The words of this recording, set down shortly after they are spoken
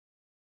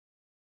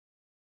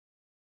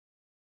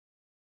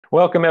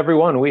Welcome,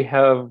 everyone. We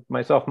have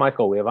myself,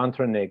 Michael. We have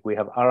Antranig. We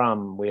have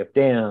Aram. We have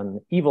Dan,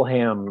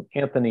 Evilham,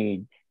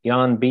 Anthony,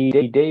 Jan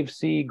B, Dave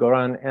C,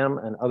 Goran M,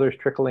 and others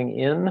trickling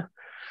in.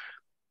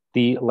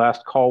 The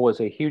last call was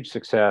a huge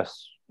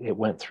success. It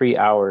went 3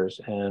 hours,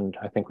 and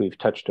I think we've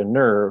touched a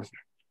nerve.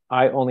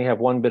 I only have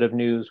one bit of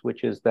news,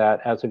 which is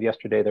that as of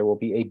yesterday, there will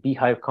be a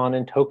BeehiveCon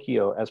in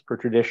Tokyo, as per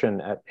tradition,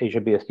 at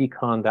Asia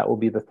BSDCon. That will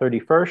be the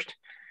 31st.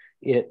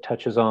 It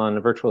touches on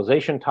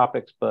virtualization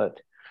topics, but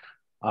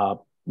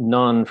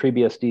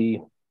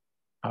non-FreeBSD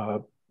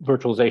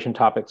virtualization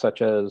topics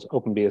such as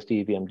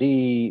OpenBSD,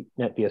 VMD,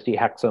 NetBSD,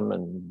 Hexam,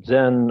 and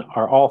Zen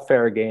are all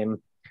fair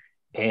game,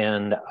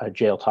 and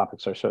jail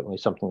topics are certainly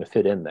something to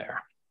fit in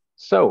there.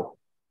 So,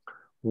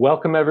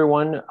 welcome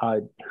everyone.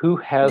 Who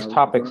has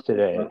topics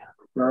today?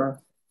 What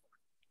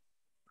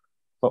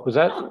was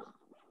that?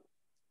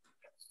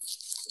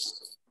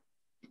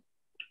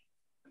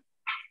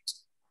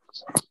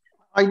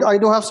 I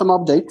do have some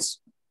updates.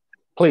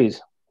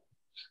 Please.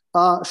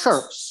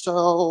 Sure.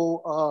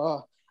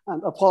 So,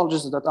 and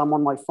apologies that I'm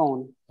on my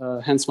phone,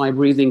 hence my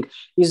breathing.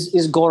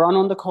 Is Goran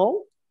on the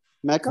call?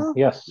 Mecca?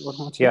 Yes.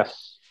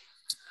 Yes.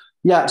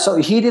 Yeah. So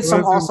he did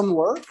some awesome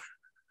work.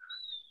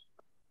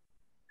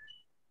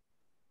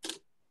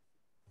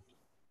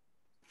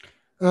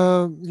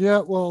 Yeah.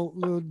 Well,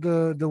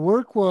 the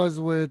work was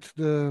with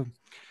the.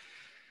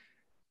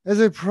 As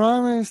I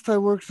promised, I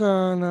worked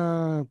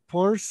on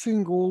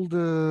parsing all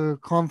the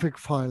config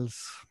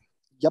files.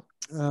 Yep.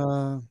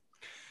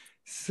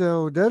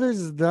 So that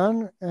is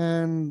done,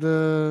 and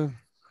the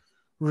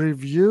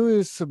review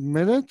is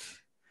submitted.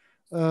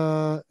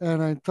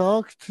 And I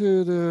talked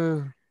to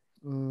the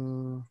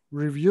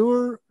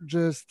reviewer.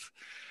 Just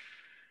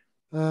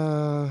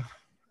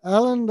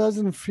Alan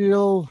doesn't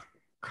feel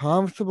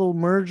comfortable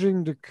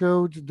merging the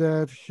code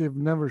that he've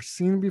never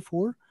seen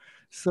before.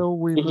 So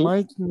we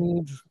might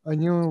need a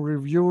new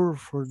reviewer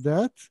for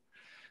that.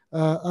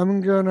 I'm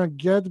going to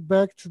get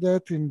back to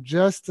that in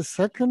just a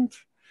second.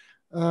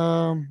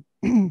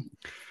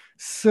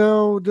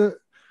 So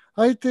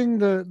I think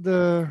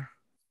the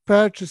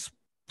patch is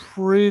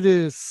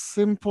pretty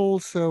simple,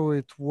 so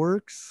it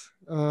works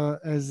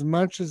as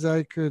much as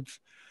I could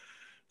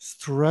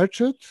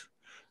stretch it.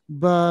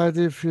 But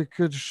if you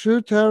could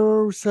shoot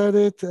arrows at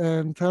it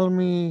and tell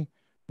me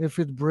if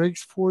it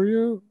breaks for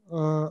you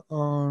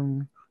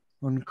on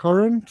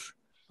current,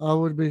 I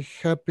would be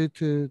happy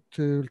to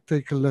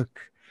take a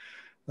look.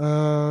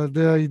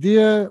 The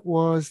idea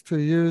was to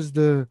use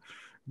the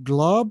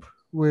glob,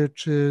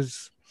 which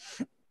is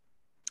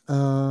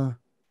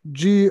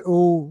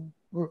GLOB,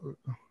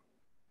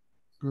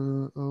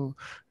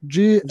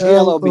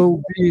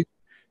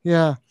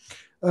 yeah,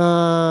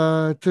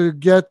 to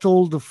get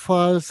all the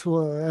files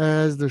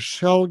as the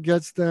shell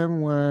gets them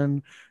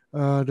when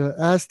the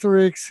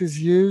asterisk is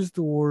used,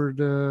 or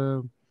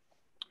the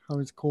how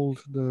it's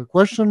called, the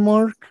question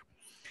mark.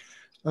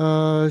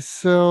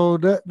 So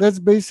that's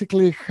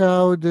basically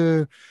how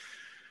the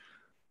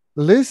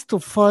list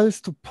of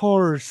files to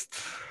parse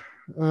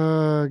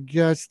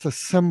gets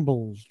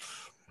assembled.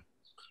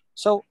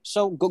 So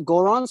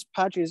Goran's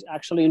patch is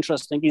actually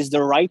interesting. Is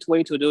the right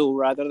way to do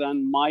rather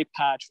than my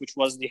patch, which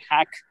was the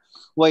hack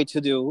way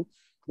to do,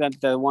 that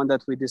the one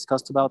that we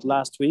discussed about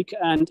last week.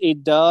 And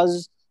it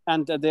does.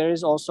 And there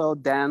is also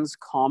Dan's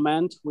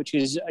comment, which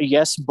is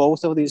yes,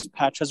 both of these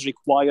patches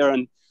require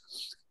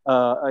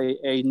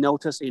a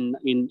notice in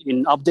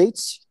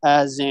updates,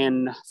 as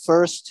in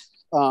first,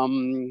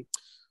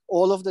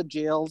 all of the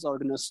jails are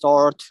going to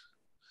start.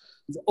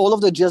 All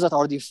of the jails that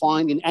are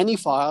defined in any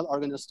file are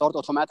going to start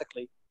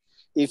automatically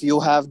if you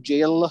have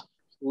jail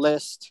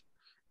list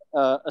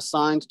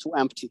assigned to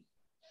empty.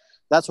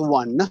 That's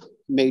one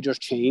major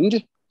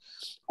change.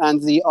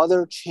 And the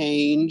other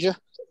change,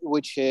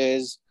 which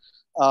is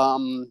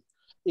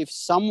if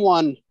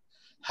someone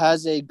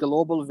has a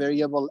global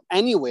variable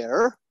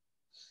anywhere,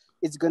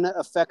 it's going to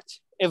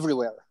affect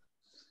everywhere.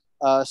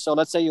 So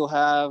let's say you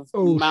have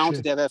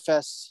mount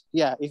devfs.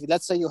 Yeah,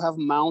 let's say you have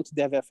mount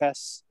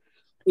devfs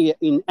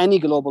in any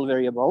global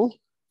variable,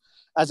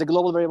 as a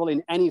global variable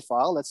in any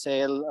file, let's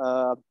say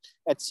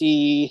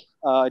etc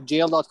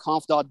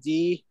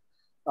jail.conf.d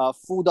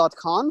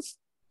foo.conf,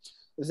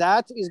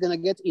 that is going to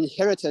get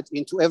inherited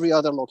into every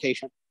other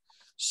location.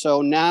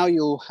 So now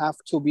you have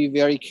to be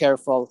very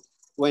careful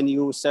when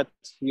you set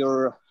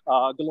your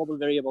global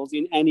variables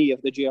in any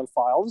of the GL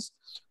files,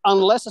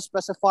 unless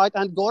specified.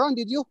 And Goran,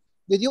 did you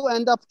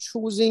end up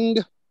choosing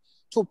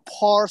to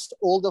parse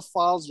all the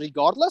files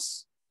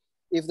regardless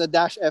if the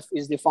 -f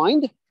is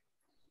defined,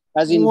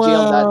 as in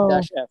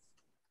GL--f?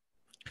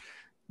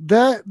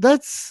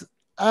 That's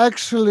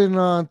actually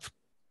not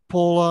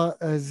Paula,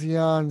 as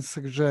Jan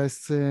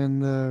suggests in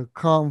the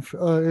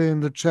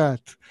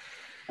chat.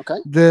 Okay.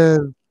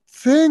 The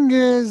thing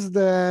is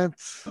that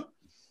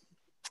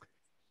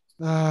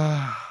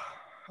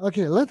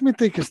okay, let me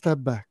take a step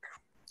back.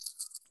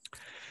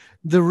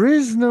 There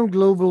is no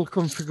global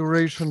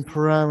configuration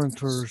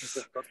parameters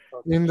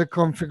in the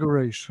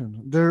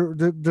configuration.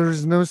 There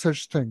is no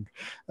such thing.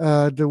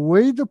 The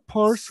way the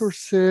parser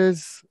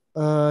says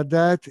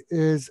that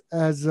is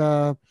as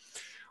a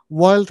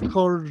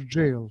wildcard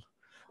jail.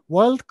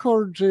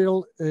 Wildcard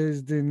jail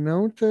is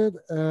denoted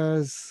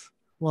as,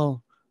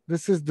 well,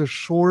 this is the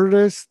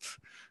shortest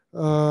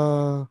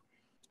uh,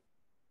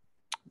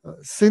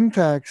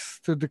 syntax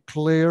to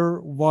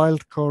declare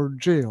wildcard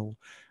jail.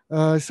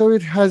 So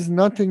it has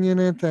nothing in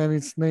it and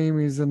its name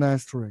is an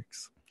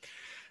asterisk.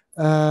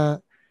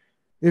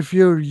 If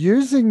you're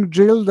using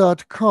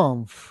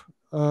jail.conf,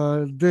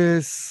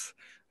 this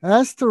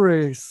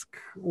asterisk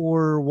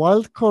or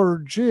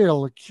wildcard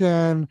jail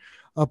can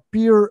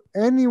appear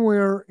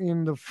anywhere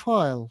in the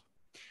file.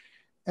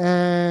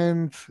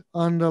 And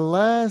on the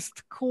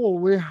last call,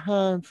 we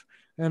had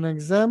an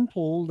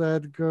example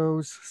that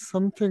goes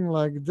something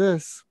like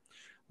this.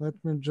 Let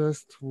me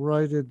just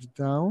write it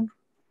down.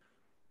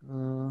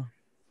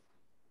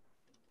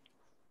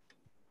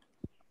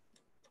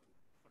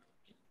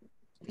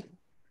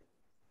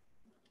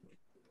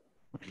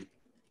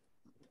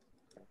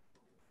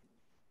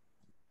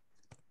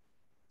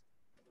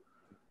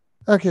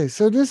 Okay,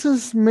 so this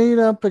is made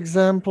up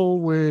example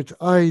with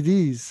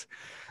IDs.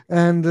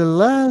 And the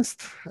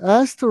last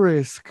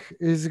asterisk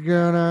is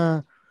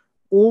gonna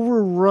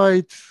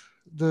overwrite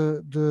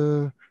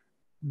the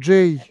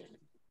J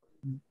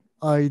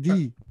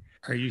ID.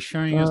 Are you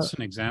showing us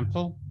an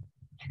example?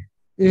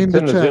 It's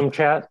in the Zoom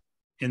chat.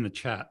 In the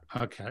chat.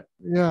 Okay.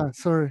 Yeah,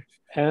 sorry.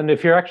 And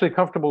if you're actually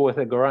comfortable with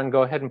it, Goran,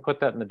 go ahead and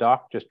put that in the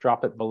doc. Just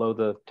drop it below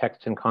the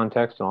text in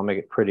context, and I'll make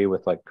it pretty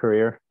with like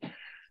Courier.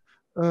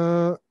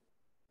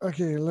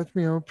 Okay, let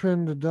me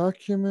open the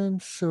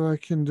document so I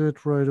can do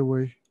it right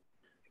away.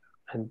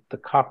 And the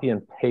copy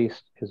and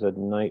paste is a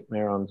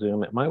nightmare on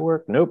Zoom. It might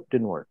work. Nope,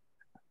 didn't work.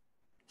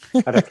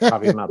 I'd have to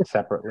copy them out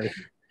separately,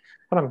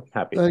 but I'm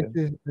happy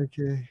to.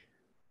 Okay.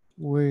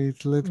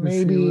 Wait, let me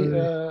maybe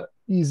see.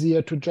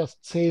 Easier to just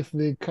save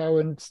the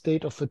current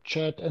state of the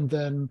chat and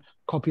then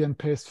copy and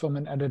paste from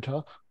an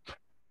editor,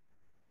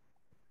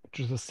 which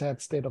is a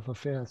sad state of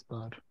affairs,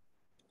 but.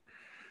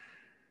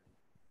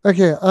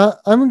 Okay,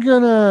 I'm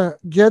gonna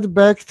get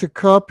back to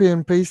copy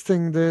and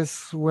pasting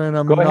this when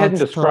I'm Go ahead not and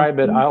describe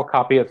talking. it. I'll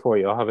copy it for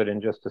you. I'll have it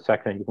in just a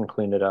second. You can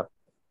clean it up.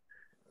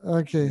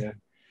 Okay. Yeah.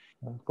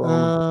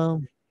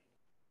 Boom.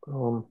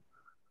 Boom.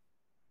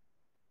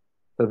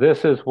 So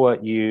this is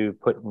what you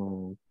put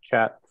in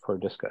chat for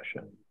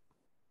discussion.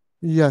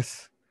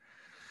 Yes.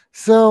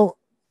 So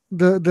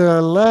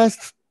the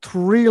last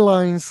three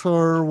lines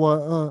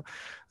are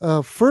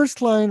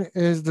first line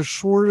is the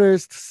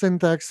shortest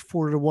syntax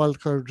for the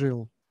wildcard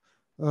jail.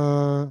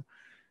 The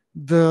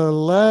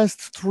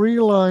last three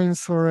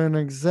lines are an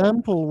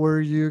example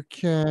where you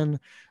can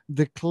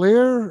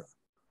declare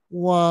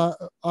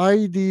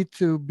ID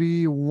to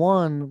be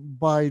 1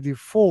 by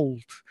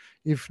default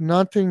if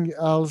nothing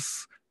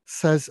else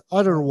says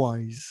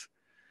otherwise.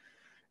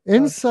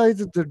 Inside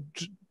the...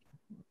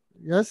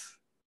 Yes?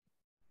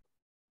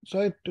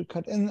 Sorry to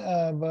cut in,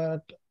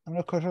 but I'm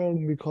not quite sure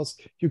because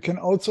you can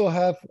also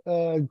have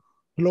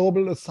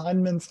global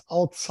assignments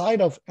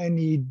outside of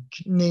any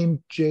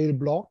named jail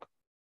block,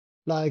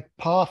 like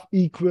path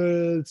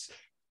equals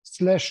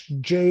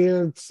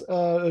 /jails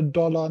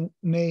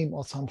 $name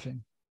or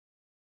something.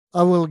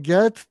 I will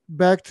get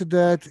back to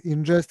that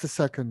in just a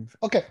second.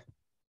 Okay.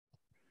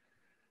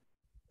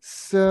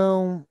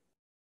 So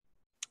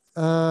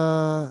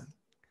on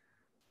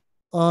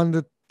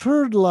the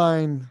third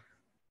line,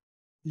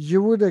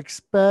 you would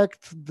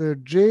expect the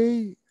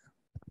jail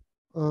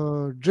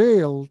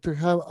to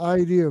have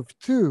ID of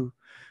 2,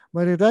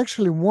 but it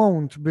actually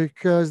won't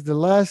because the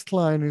last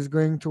line is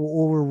going to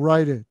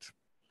override it.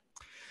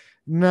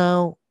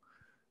 Now,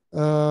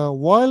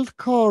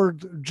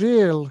 wildcard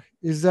jail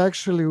is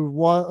actually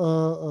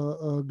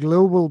a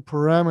global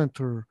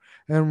parameter,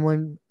 and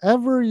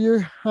whenever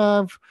you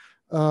have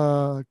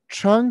a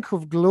chunk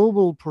of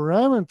global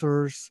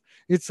parameters,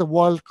 it's a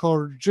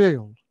wildcard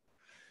jail.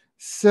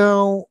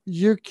 So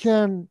you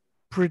can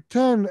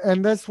pretend,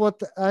 and that's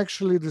what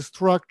actually the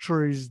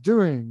structure is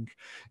doing.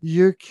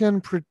 You can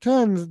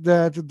pretend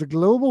that the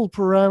global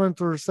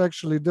parameters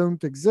actually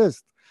don't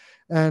exist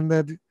and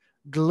that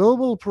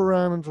global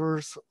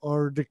parameters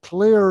are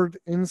declared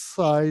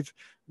inside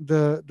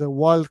the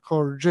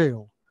wildcard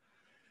jail.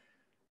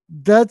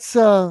 That's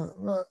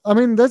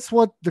that's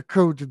what the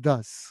code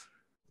does.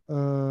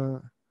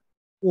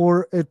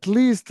 Or at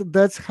least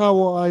that's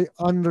how I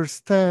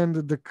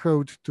understand the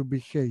code to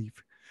behave.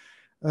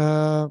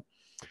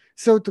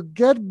 So to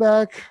get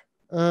back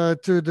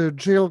to the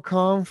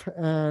jailconf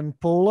and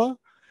Pola,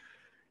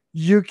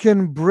 you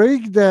can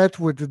break that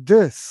with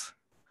this.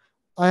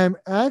 I am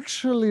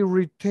actually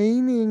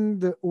retaining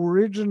the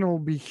original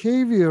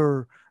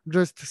behavior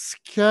just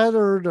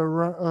scattered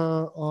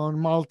on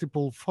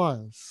multiple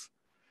files.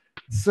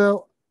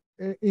 So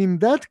in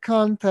that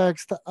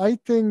context, I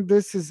think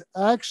this is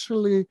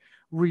actually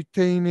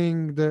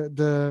retaining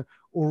the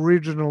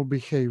original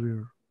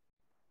behavior.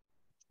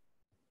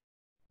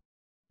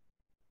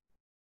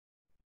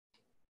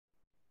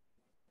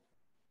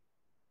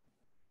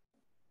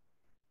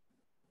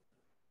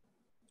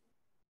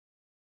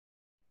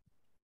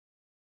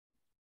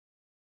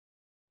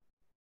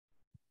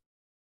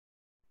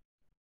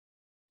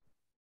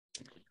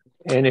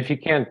 And if you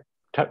can't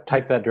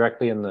type that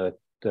directly in the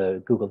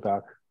Google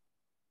Doc.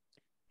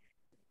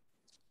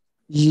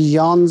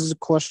 Jan's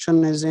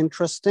question is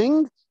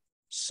interesting.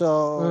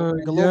 So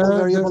global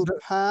variable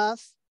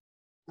path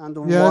and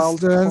yes,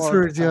 the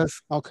answer is path.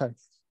 yes. Okay.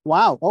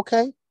 Wow.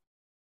 Okay.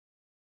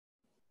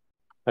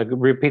 I could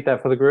repeat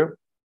that for the group.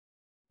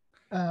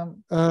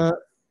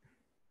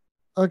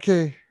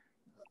 Okay.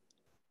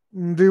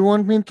 Do you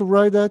want me to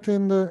write that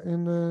in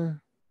the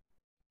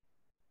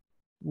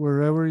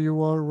wherever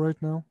you are right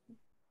now?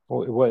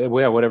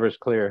 Yeah, whatever's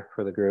clear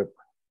for the group.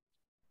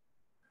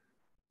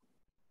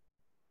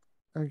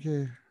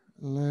 Okay,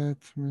 let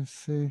me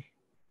see.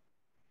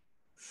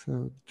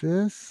 So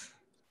this.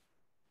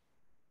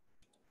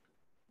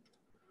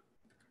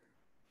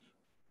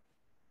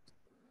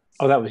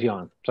 Oh, that was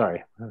Jan.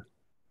 Sorry.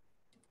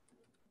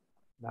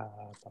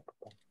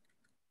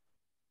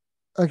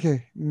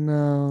 Okay,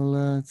 now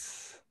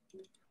let's.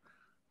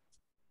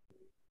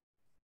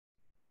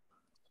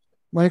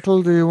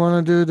 Michael, do you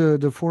want to do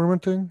the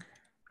formatting?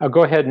 Oh,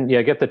 go ahead and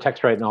get the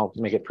text right, and I'll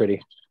make it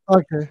pretty.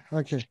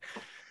 Okay.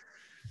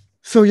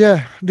 So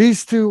yeah,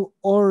 these two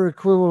are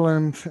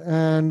equivalent,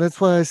 and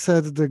that's why I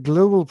said the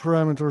global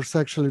parameters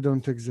actually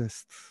don't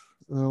exist.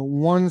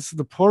 Once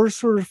the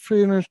parser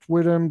finished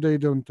with them, they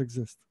don't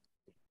exist.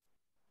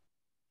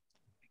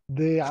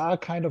 They are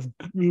kind of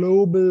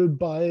global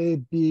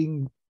by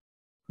being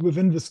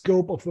within the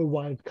scope of the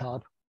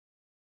wildcard,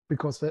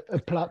 because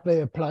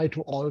they apply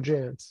to all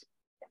jails.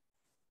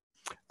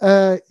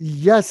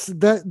 Yes,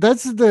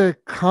 that's the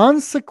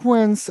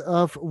consequence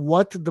of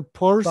what the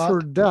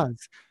parser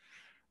does.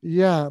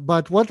 Yeah,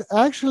 but what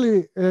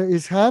actually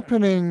is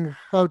happening,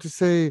 how to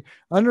say,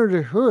 under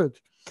the hood,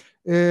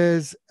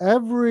 is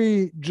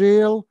every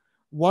jail,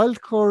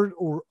 wildcard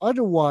or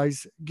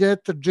otherwise,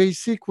 get a J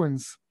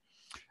sequence.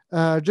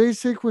 J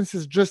sequence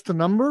is just a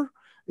number.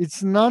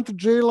 It's not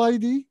jail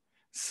ID.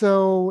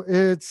 So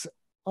it's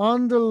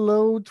on the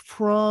load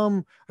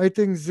from, I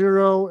think,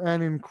 0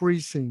 and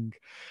increasing.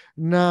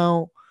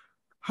 Now,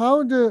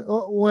 how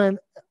when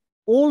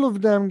all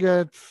of them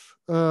get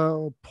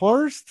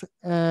parsed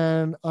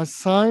and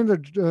assigned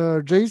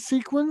a J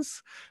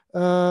sequence,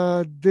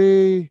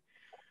 they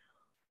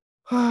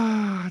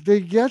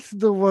get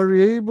the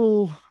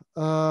variable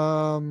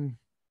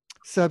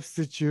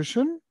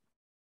substitution.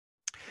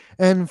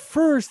 And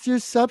first, you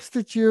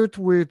substitute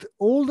with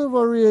all the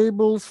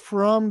variables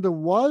from the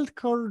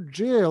wildcard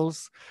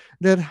jails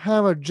that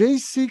have a J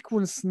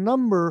sequence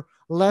number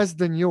less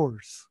than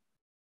yours.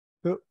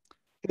 So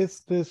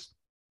is this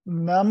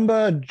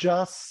number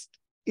just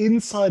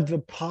inside the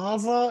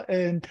parser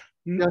and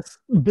yes,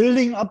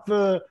 building up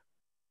the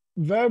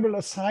variable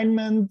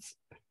assignments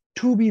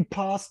to be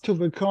passed to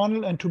the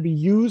kernel and to be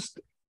used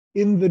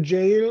in the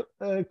jail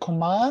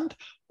command?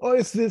 Or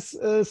is this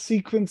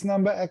sequence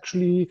number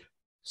actually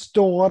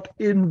stored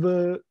in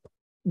the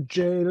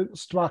jail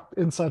struct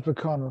inside the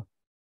kernel?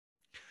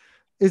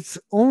 It's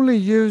only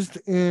used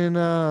in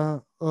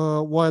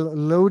while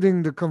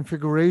loading the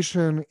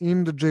configuration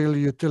in the jail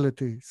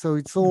utility. So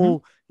it's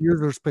all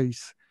user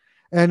space,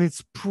 and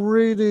it's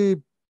pretty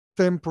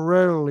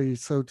temporarily,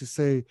 so to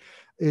say.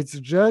 It's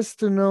just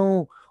to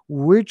know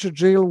which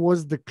jail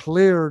was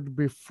declared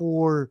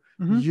before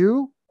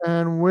you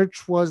and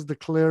which was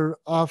declared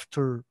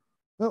after.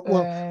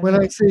 Well, when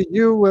I say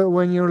you,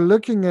 when you're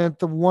looking at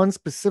the one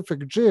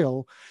specific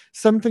jail,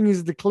 something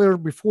is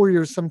declared before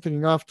you,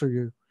 something after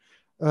you.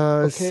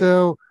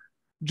 So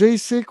J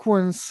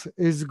sequence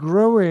is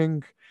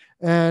growing,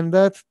 and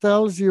that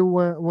tells you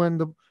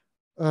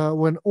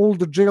when all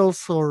the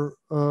jails are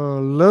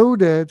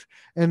loaded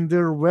and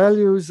their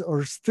values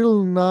are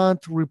still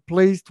not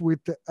replaced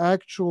with the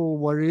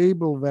actual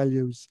variable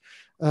values.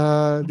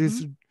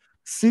 This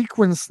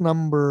sequence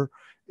number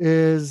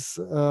is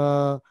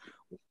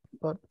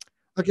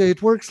okay.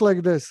 It works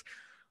like this.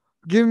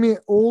 Give me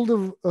all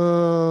the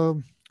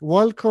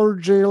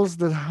wildcard jails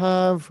that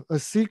have a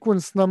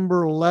sequence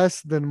number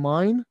less than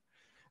mine,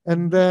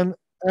 and then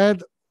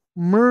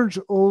merge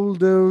all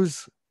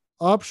those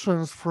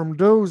options from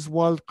those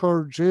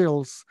wildcard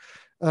jails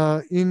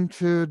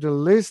into the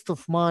list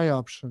of my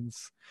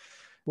options.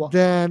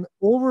 Then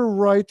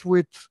overwrite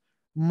with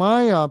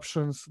my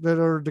options that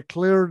are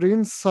declared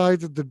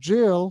inside the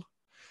jail,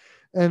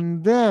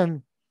 and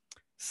then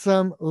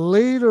some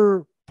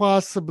later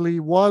possibly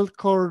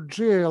wildcard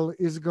jail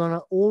is going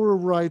to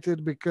overwrite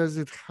it because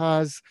it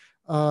has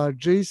a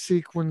J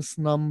sequence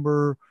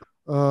number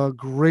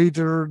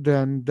greater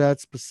than that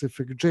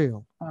specific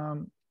jail.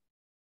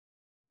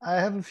 I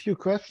have a few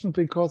questions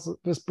because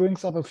this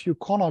brings up a few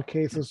corner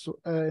cases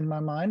in my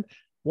mind.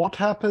 What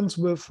happens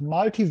with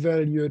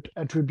multi-valued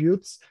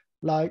attributes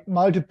like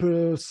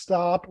multiple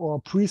start or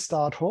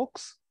pre-start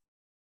hooks?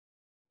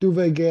 Do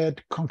they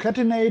get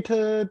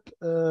concatenated?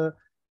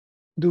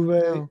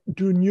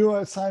 Do new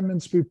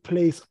assignments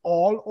replace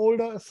all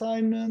older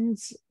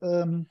assignments?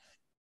 Does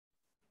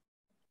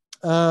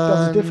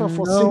it differ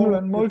for single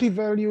and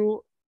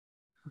multi-value?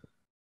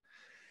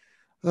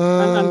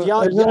 And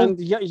I know-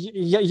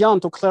 Jan,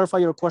 to clarify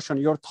your question,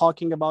 you're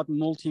talking about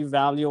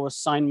multi-value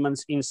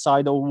assignments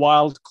inside a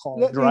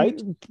wildcard, right?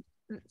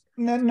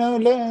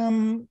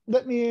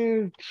 Let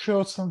me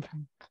show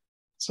something.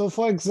 So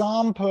for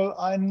example,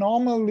 I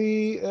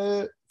normally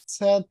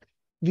set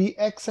the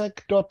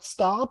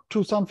exec.start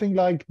to something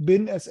like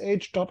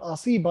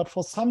bin.sh.rc, but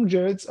for some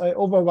jails, I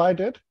override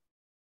it.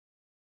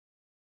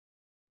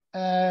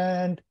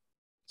 And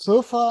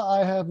so far,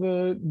 I have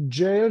a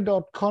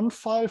jail.conf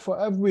file for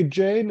every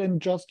jail and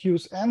just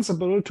use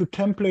Ansible to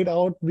template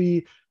out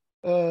the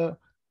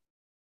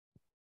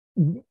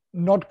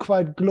not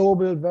quite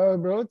global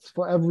variables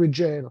for every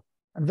jail.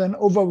 And then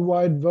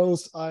override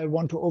those I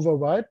want to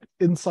override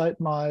inside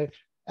my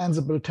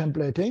Ansible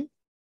templating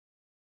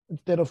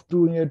instead of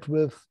doing it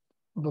with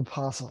the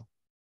parser.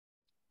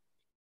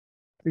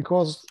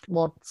 Because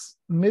what's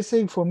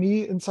missing for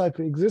me inside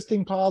the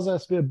existing parser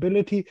is the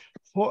ability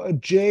for a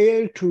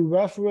jail to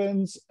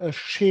reference a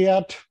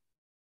shared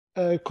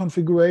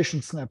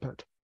configuration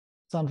snippet.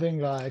 Something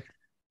like,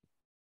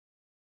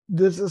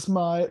 this is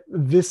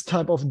this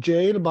type of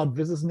jail, but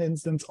this is an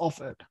instance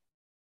of it.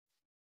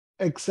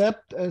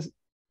 Except as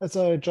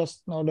I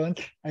just now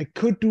learned, I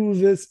could do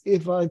this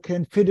if I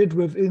can fit it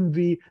within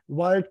the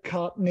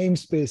wildcard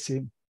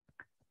namespacing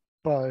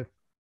by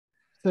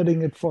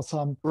setting it for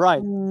some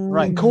Right.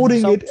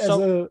 encoding So- it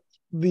as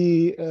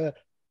the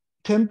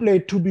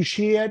template to be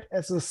shared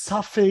as a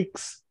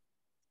suffix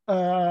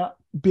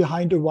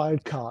behind a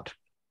wildcard.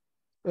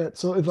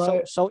 So if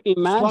I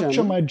imagine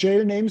structure my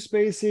jail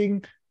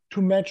namespacing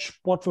to match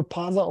what the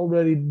parser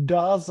already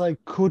does, I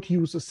could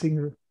use a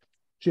single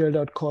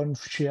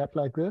jail.conf shared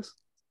like this.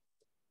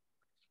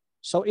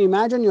 So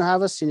imagine you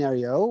have a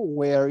scenario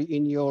where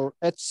in your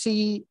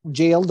Etsy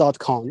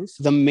jail.conf,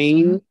 the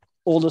main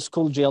old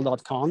school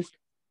jail.conf,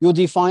 you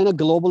define a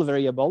global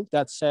variable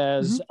that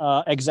says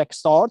exec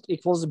start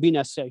equals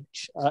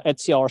bin.sh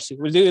etcrc.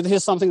 This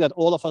is something that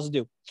all of us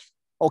do.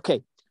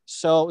 Okay,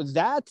 so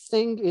that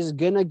thing is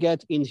gonna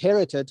get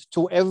inherited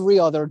to every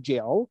other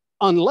jail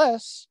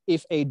unless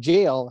if a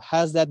jail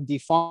has that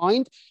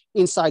defined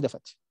inside of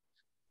it.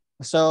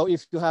 So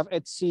if you have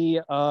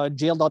Etsy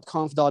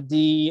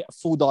jail.conf.d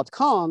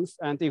foo.conf,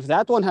 and if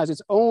that one has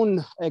its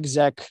own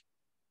exec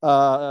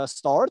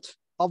start,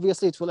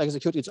 obviously it will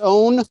execute its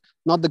own,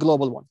 not the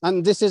global one.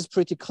 And this is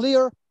pretty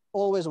clear,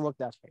 always work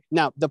that way.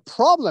 Now, the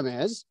problem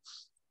is,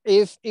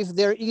 if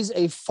there is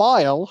a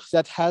file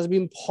that has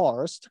been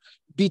parsed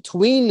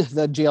between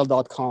the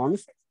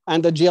jail.conf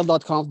and the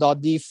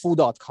jail.conf.d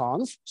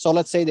foo.conf, so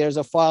let's say there's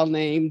a file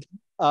named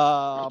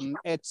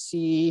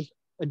Etsy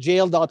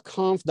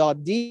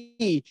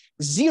jail.conf.d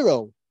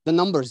 0, the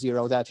number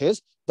 0 that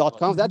is,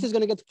 .conf, that is going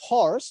to get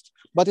parsed,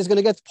 but it's going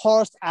to get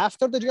parsed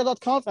after the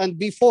jail.conf and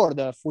before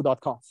the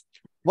foo.conf.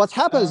 What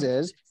happens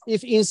is,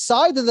 if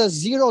inside the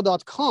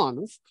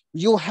 0.conf,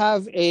 you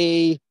have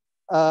a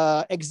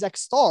exec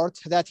start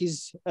that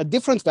is a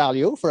different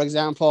value, for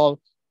example,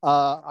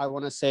 I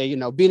want to say,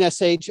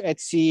 bin.sh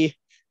etsy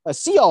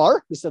cr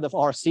instead of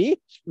rc,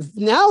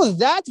 now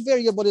that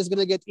variable is going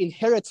to get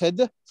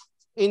inherited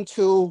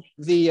into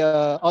the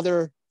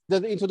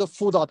into the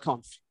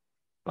foo.conf.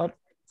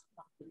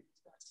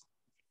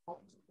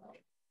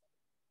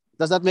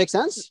 Does that make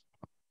sense?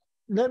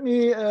 Let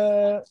me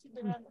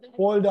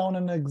boil down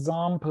an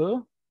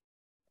example.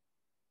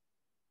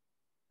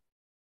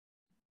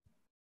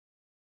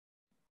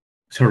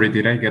 Sorry,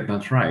 did I get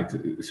that right?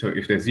 So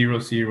if the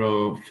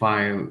 00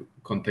 file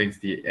contains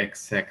the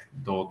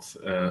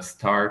exec.start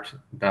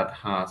that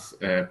has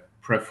a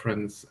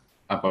preference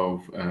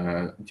above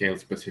jail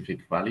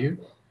specific value?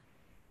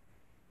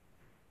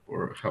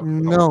 Or how?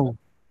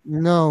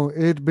 No,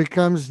 it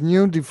becomes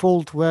new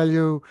default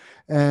value,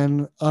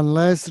 and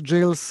unless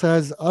jail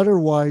says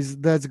otherwise,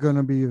 that's going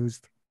to be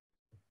used.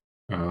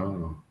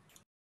 Oh.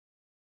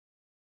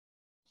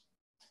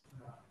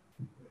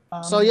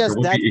 So yes,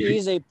 that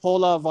is a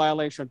POLA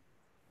violation.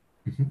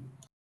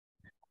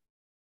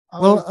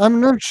 Well, I'm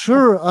not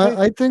sure.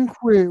 I think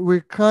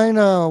we kind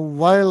of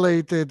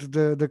violated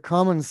the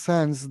common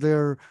sense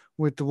there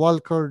with the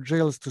wildcard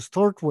jails to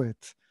start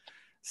with.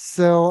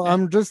 So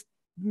I'm just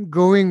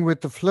going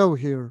with the flow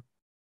here.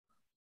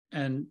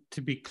 And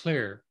to be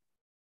clear,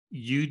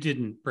 you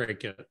didn't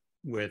break it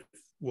with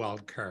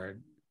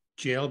wildcard.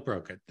 Jail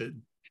broke it. The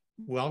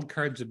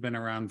wildcards have been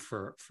around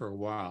for a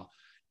while.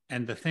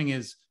 And the thing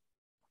is,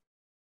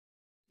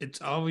 it's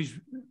always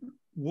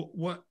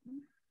what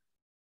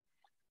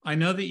I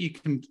know that you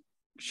can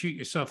shoot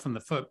yourself in the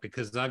foot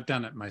because I've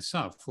done it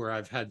myself, where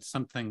I've had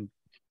something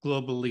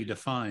globally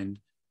defined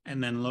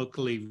and then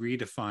locally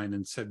redefined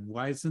and said,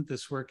 why isn't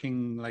this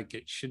working like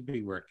it should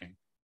be working?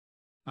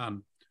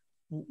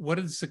 What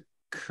is the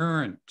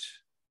current,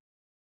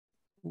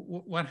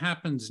 what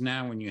happens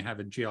now when you have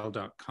a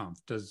jail.conf?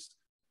 Does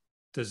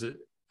it,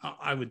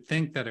 I would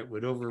think that it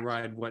would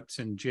override what's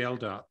in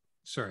jail.conf.d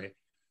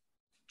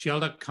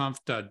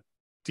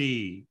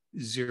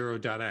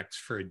 0.x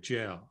for a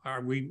jail.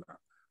 Are we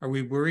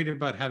worried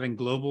about having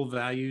global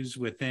values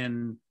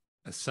within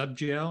a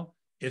subjail?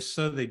 If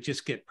so, they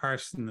just get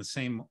parsed in the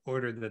same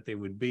order that they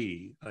would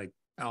be, like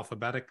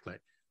alphabetically.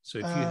 So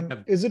if you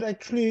have, is it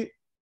actually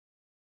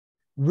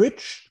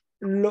which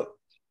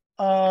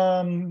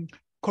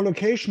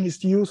collocation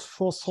is used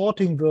for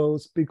sorting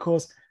those?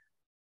 Because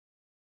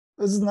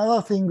this is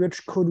another thing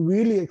which could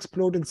really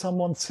explode in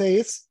someone's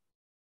face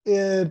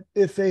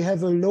if they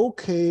have a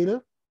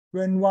locale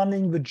when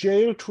running the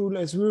jail tool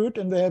as root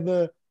and they have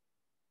a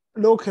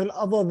locale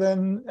other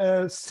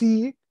than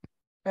C,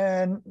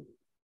 and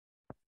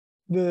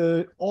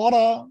the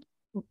order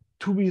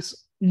to be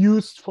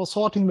used for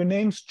sorting the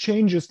names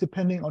changes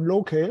depending on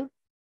locale.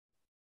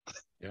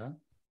 yeah.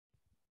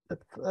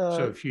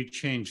 So if you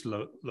change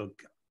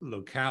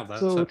locale,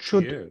 that's so up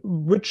to you.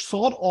 Which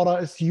sort order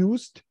is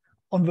used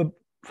on the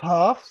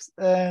paths,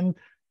 and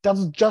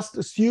does it just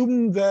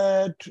assume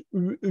that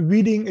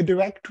reading a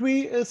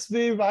directory is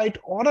the right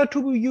order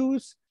to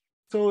use?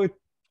 So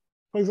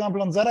for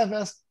example, on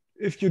ZFS,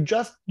 if you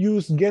just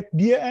use get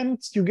dir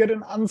ends, you get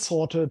an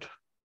unsorted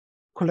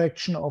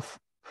collection of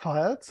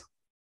files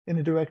in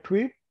a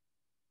directory.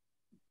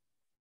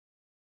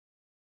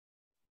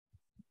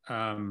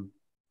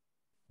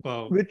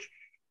 Well, which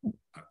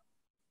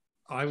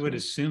I would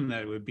assume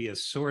that it would be a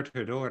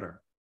sorted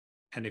order.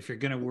 And if you're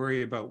going to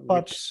worry about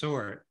which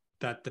sort,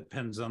 that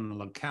depends on the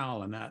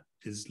locale, and that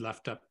is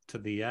left up to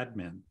the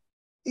admin.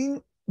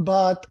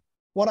 But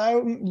what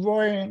I'm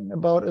worrying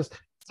about is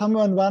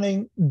someone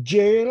running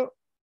jail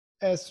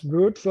as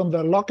root from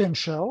the login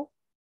shell,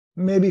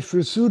 maybe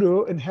through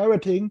sudo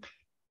inheriting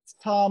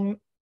some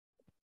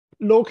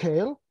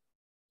locale,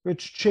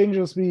 which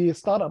changes the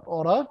startup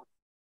order,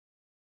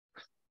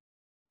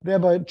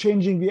 thereby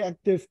changing the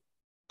active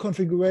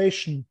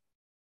configuration.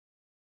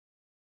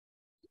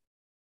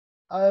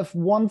 I have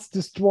once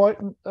destroyed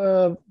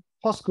a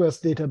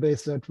Postgres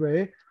database that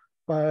way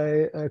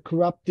by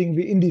corrupting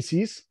the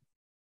indices.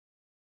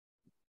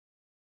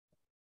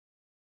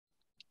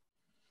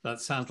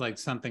 That sounds like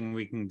something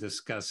we can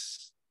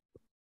discuss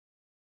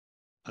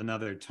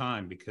another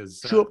time,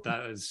 because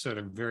that is sort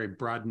of very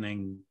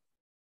broadening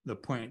the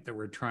point that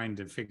we're trying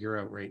to figure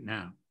out right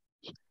now,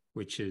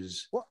 which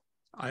is,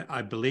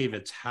 I believe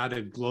it's how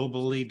to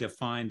globally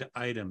defined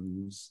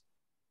items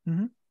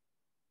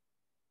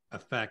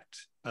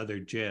affect other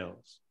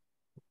jails.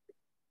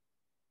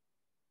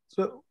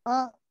 So,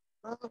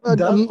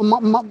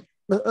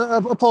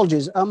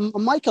 apologies.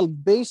 Michael,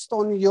 based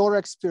on your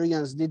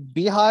experience, did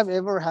Beehive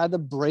ever had a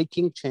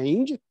breaking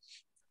change?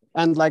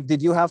 And like,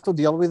 did you have to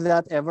deal with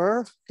that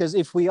ever? Because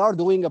if we are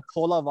doing a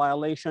POLA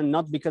violation,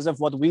 not because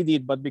of what we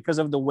did, but because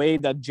of the way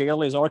that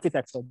jail is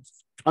architected,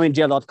 I mean,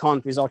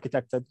 jail.conf is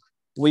architected,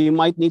 we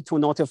might need to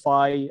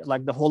notify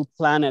like the whole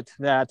planet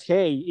that,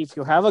 hey, if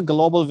you have a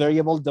global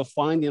variable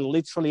defined in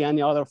literally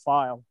any other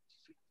file,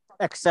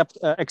 expect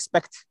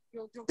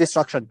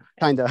destruction,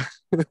 kind of.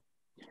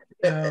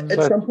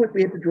 At some point,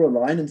 we have to draw a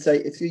line and say,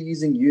 if you're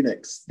using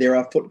Unix, there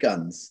are foot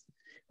guns.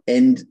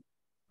 And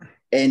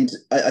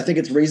I think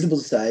it's reasonable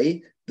to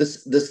say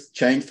this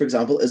change, for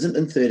example, isn't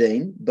in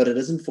 13, but it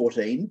is in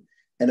 14,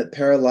 and it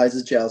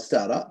parallelizes jail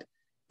startup.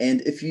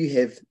 And if you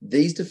have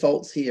these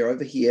defaults here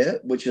over here,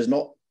 which is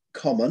not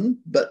common,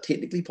 but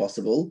technically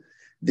possible,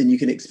 then you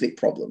can expect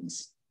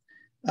problems.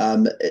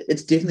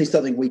 It's definitely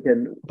something we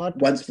can,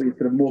 once we're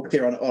sort of more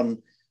clear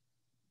on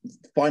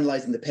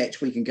finalizing the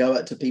patch, we can go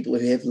out to people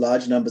who have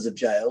large numbers of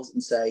jails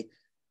and say,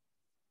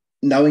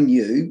 knowing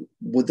you,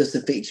 would this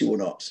affect you or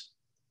not?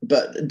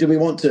 But do we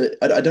want to,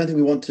 I don't think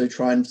we want to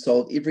try and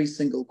solve every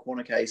single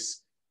corner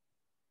case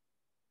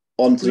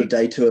on sort of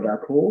day 2 of our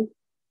call.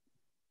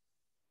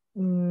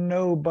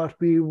 No, but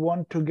we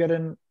want to get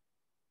an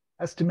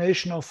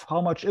estimation of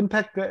how much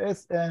impact there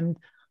is and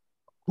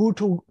who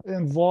to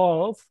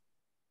involve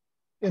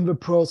in the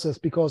process,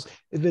 because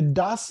if it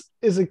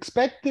is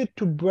expected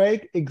to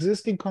break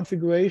existing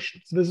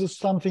configurations, this is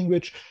something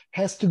which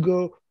has to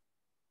go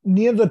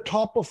near the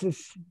top of the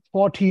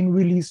 14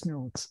 release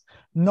notes,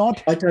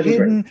 not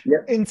hidden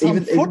in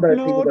some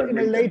footnote in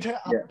a later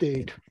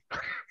update.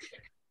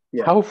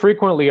 Yeah. How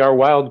frequently are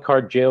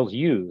wildcard jails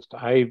used?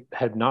 I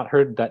had not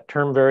heard that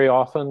term very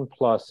often.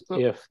 Plus,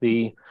 if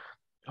the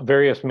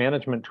various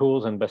management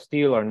tools in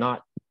Bastille are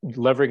not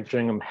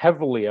leveraging them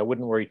heavily, I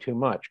wouldn't worry too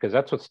much, because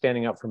that's what's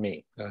standing out for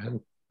me. Go ahead.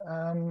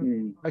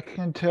 I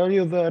can tell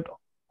you that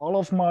all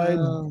of my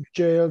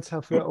jails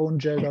have their own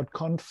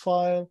jail.conf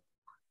file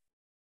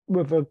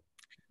with a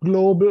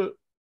global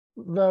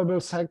variable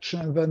section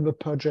and then the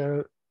per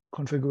jail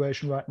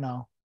configuration right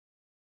now.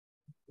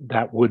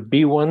 That would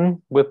be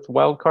one with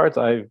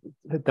wildcards.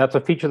 That's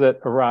a feature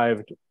that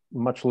arrived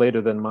much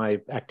later than my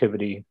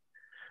activity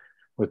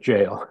with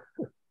jail.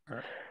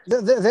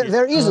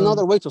 There is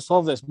another way to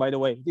solve this, by the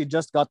way. It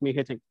just got me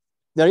hitting.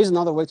 There is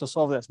another way to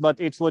solve this, but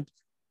it would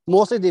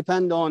mostly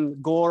depend on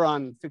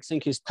Goran fixing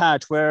his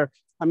patch, where,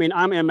 I mean,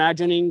 I'm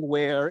imagining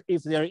where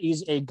if there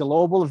is a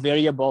global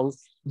variable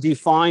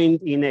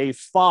defined in a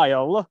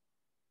file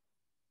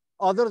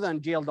other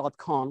than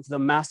jail.conf, the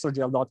master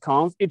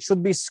jail.conf, it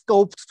should be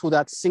scoped to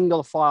that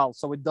single file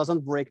so it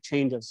doesn't break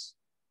changes.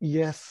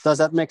 Yes. Does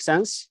that make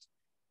sense?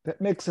 That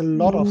makes a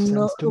lot of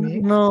sense to me.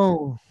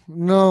 No.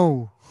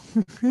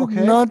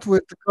 Okay. Not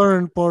with the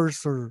current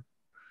parser.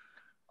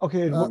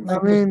 Okay.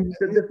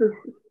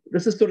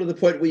 This is sort of the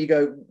point where you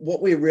go,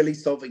 what we're really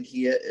solving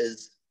here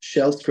is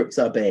shell scripts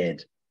are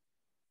bad.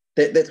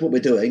 That's what we're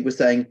doing. We're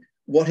saying,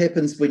 what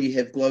happens when you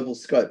have global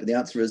scope? And the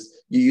answer is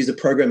you use a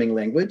programming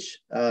language,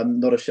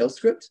 not a shell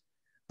script.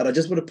 And I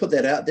just want to put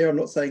that out there. I'm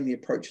not saying the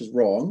approach is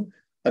wrong.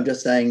 I'm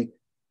just saying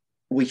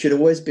we should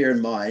always bear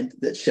in mind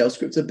that shell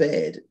scripts are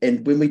bad.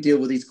 And when we deal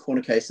with these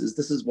corner cases,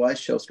 this is why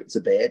shell scripts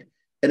are bad.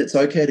 And it's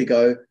okay to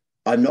go,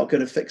 I'm not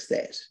going to fix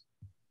that.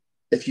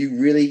 If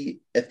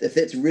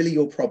that's really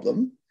your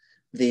problem,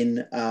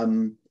 then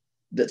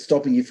that's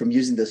stopping you from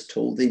using this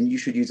tool, then you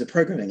should use a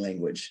programming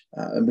language.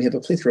 And we have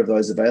a plethora of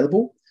those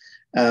available.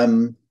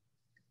 Backwards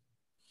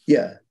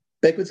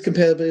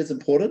compatibility is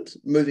important.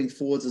 Moving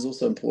forwards is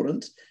also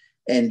important.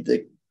 And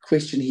the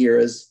question here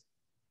is,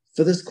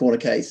 for this corner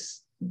case,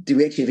 do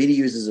we actually have any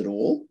users at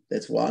all?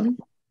 That's one.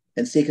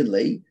 And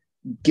secondly,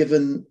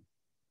 given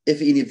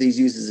if any of these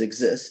users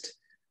exist,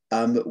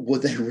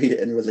 would they read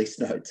it in release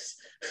notes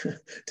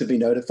to be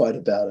notified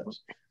about it?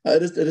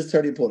 It is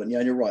totally important. Yeah,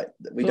 and you're right.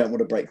 We don't want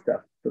to break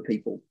stuff for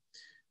people.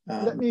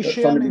 Let me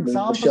share an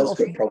example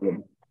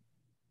problem.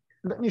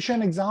 Let me share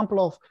an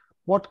example of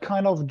what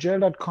kind of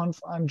jail.conf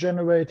I'm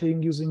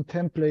generating using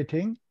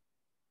templating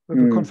with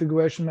a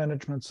configuration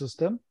management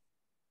system.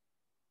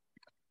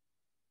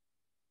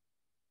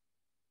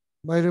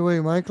 By the way,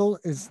 Michael,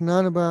 it's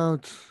not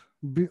about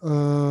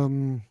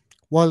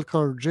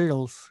wildcard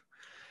jails.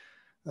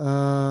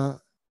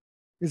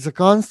 It's a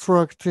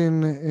construct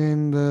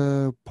in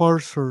the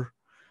parser,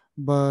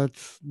 but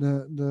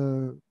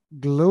the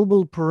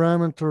global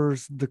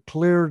parameters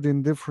declared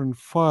in different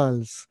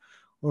files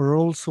are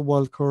also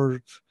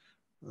wildcard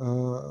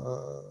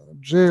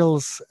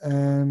jails,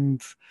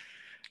 and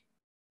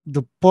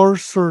the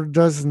parser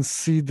doesn't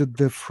see the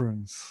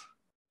difference.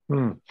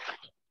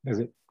 Is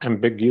it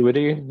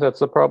ambiguity that's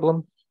the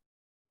problem?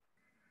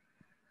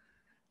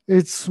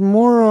 It's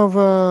more of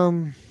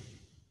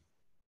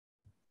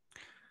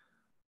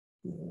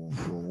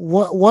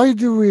why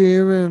do we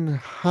even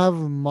have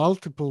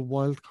multiple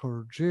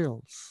wildcard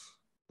jails?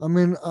 I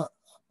mean,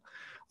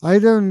 I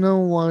don't know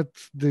what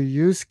the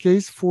use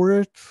case for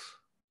it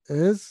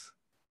is,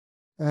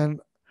 and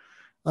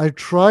I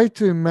try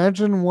to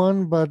imagine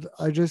one, but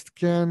I just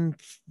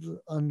can't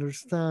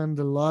understand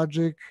the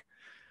logic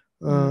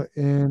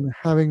in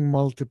having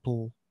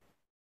multiple.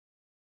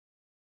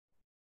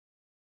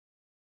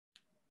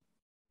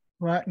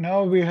 Right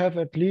now we have,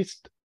 at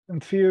least in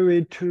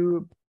theory,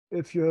 two.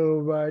 If you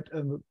write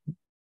a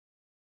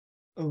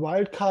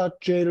wildcard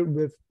jail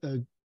with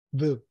the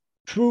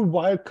true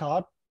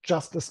wildcard,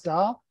 just a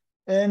star,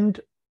 and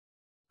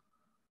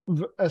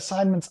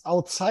assignments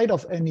outside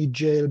of any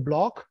jail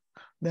block,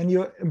 then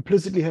you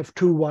implicitly have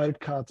two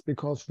wildcards,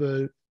 because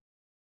the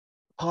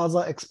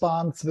parser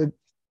expands the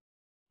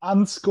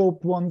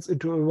unscoped ones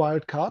into a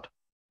wildcard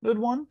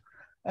one.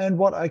 And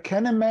what I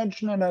can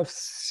imagine, and I've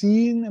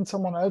seen in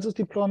someone else's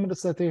deployment,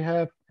 is that they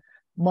have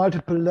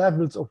multiple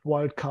levels of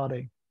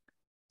wildcarding.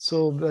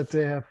 So that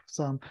they have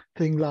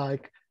something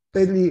like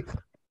basically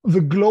the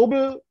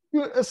global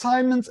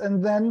assignments,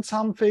 and then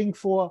something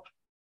for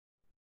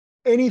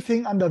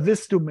anything under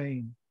this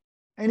domain,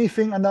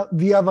 anything under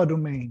the other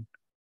domain.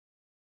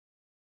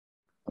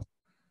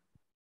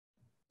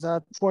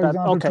 For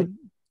example, okay.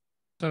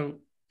 So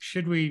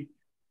should we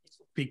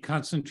be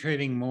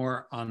concentrating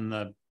more on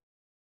the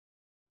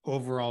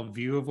overall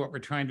view of what we're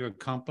trying to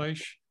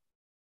accomplish,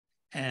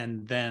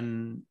 and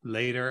then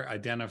later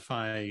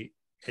identify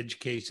edge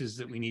cases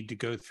that we need to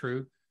go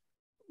through,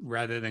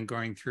 rather than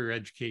going through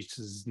edge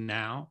cases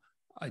now?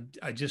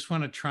 I just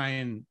want to try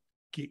and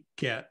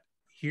get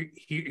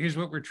here's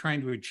what we're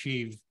trying to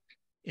achieve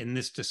in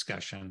this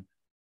discussion,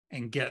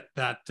 and get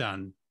that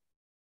done,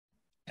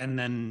 and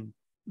then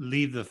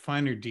leave the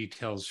finer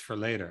details for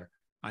later.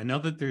 I know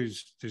that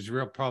there's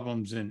real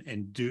problems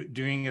in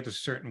doing it a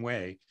certain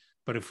way,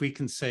 but if we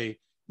can say,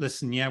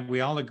 listen, yeah,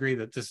 we all agree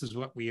that this is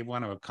what we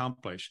want to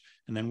accomplish,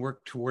 and then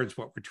work towards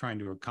what we're trying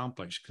to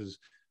accomplish, because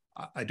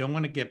I don't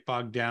want to get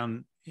bogged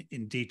down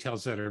in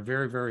details that are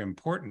very, very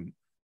important,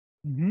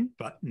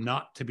 but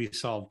not to be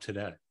solved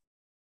today.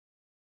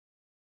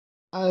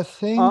 I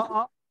think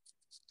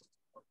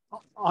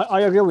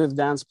I agree with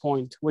Dan's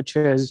point, which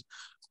is,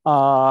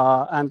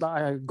 and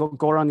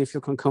Goran, if you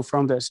can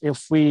confirm this,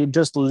 if we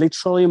just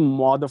literally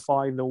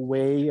modify the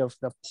way of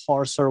the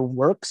parser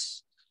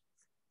works,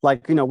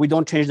 like, we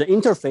don't change the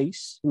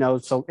interface,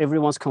 so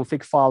everyone's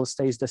config file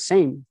stays the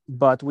same,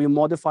 but we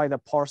modify the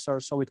parser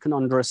so it can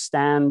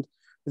understand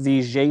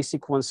these J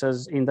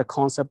sequences in the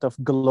concept of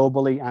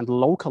globally and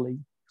locally,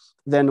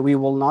 then we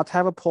will not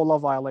have a polar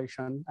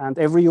violation, and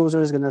every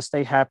user is going to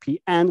stay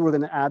happy. And we're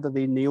going to add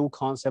the new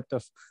concept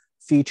of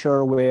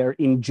feature where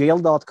in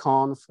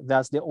jail.conf,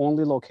 that's the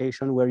only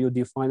location where you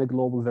define a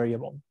global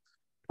variable.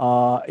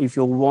 If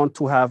you want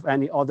to have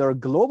any other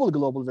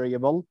global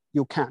variable,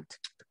 you can't.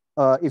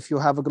 If you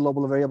have a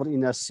global variable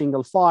in a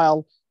single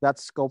file,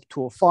 that's scoped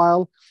to a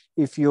file.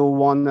 If you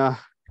want to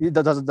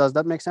Does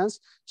that make sense?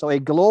 So a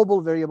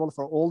global variable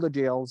for all the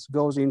jails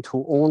goes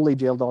into only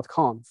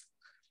jail.conf.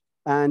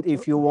 And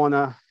if you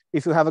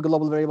have a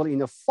global variable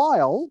in a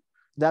file,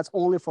 that's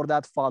only for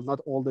that file, not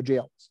all the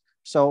jails.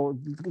 So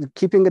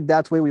keeping it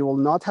that way, we will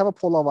not have a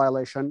POLA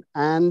violation,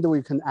 and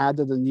we can add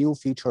the new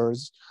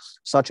features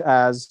such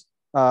as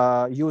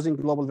using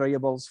global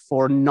variables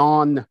for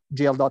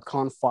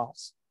non-jail.conf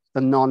files,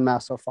 the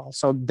non-master files.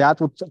 So that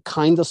would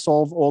kind of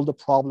solve all the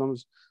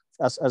problems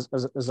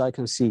as I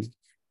can see.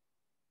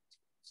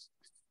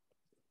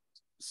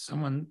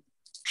 Someone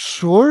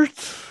short?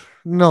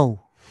 No.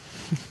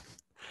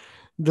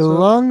 The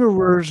longer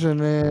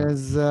version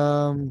is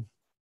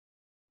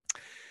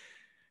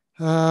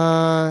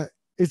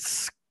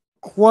it's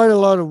quite a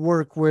lot of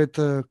work with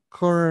the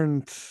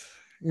current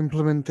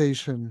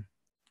implementation,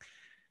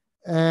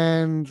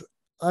 and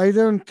I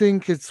don't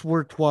think it's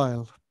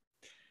worthwhile.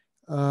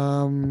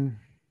 One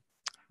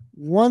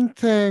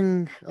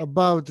thing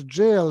about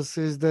jails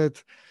is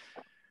that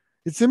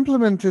it's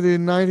implemented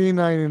in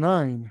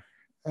 1999,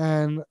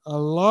 and a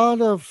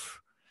lot of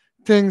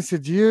things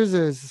it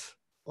uses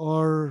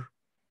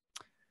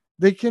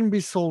they can be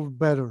solved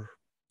better.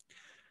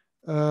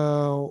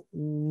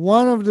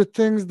 One of the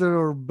things that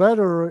are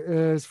better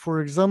is, for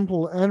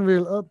example,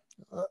 Anvil.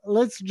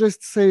 Let's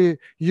just say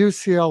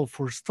UCL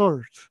for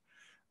start.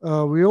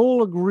 We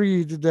all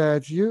agreed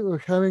that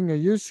having a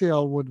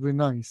UCL would be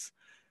nice.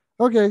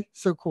 Okay,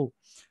 so cool.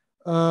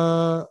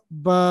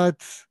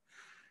 But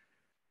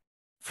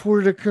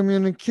for the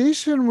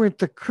communication with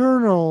the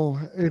kernel,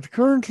 it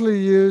currently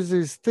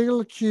uses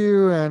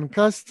TailQ and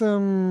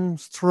custom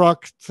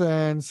struct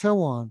and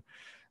so on.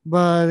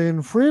 But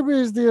in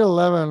FreeBSD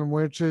 11,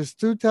 which is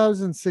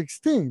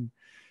 2016,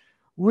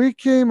 we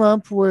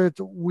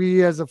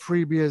as a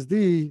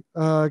FreeBSD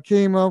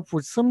came up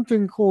with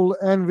something called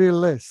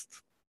NVList.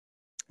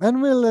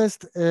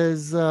 NVList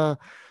is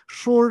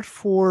short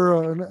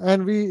for,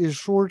 NV is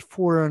short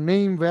for a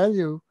name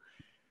value.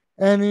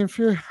 And if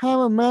you have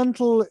a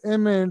mental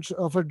image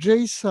of a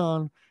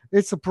JSON,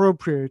 it's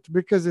appropriate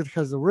because it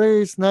has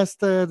arrays,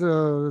 nested,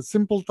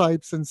 simple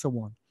types, and so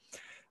on.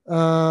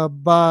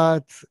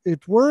 But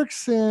it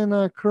works in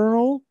a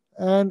kernel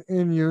and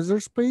in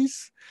user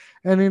space,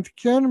 and it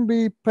can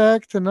be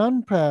packed and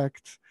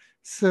unpacked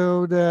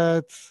so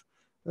that,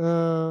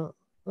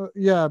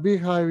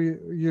 Beehive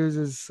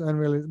uses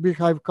NVList,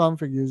 Beehive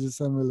config uses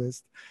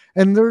NVList.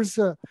 And there's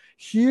a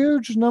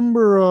huge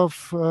number of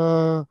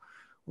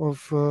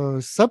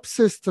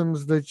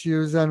subsystems that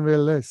use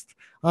NVList.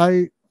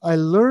 I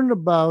learned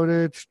about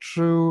it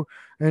through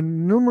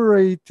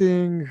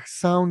enumerating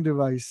sound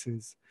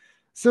devices.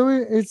 So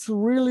it's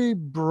really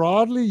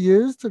broadly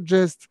used.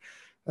 Just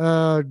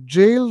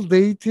jail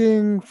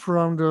dating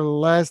from the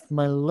last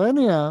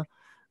millennia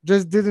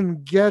just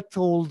didn't get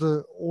all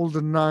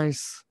the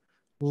nice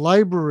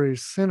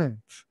libraries in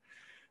it.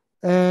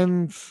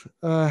 And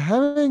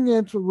having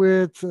it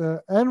with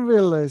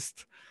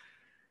NVList,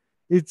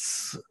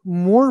 it's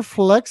more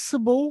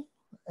flexible,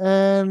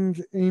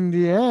 and in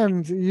the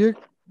end, you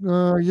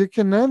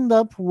can end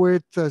up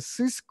with a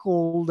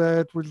syscall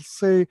that will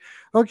say,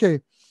 okay,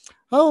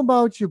 how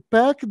about you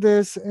pack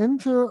this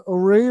into an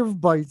array of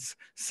bytes,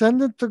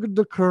 send it to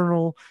the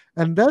kernel,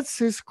 and that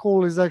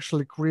syscall is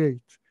actually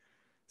create.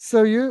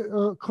 So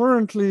you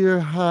currently you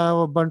have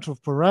a bunch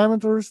of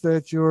parameters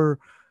that you're,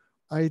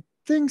 I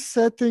think,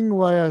 setting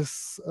via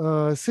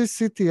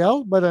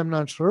sysctl, but I'm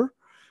not sure.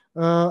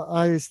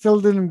 I still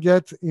didn't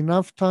get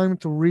enough time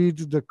to read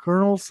the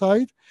kernel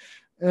side.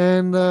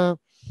 And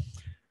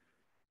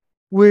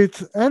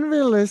with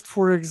NVList,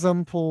 for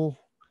example,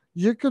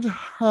 you could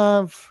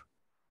have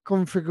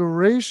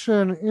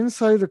configuration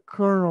inside the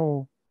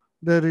kernel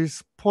that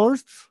is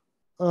parsed.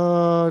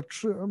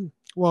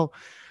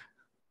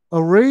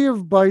 Array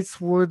of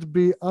bytes would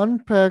be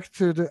unpacked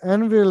to the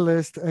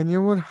NVList, and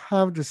you would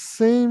have the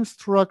same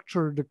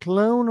structure, the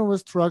clone of a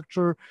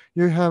structure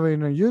you have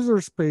in a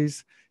user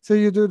space. So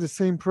you do the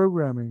same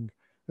programming.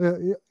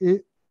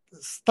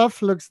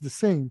 Stuff looks the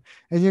same,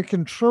 and you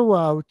can throw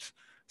out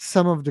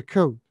some of the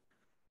code.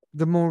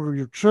 The more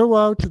you throw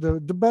out, the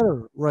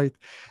better, right?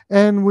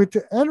 And with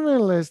the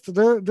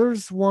NVList,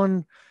 there's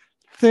one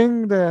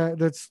thing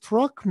that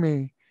struck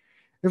me.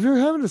 If you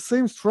have the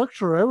same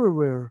structure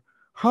everywhere,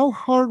 how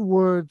hard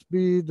would it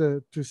be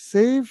to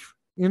save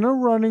in a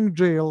running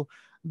jail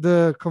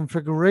the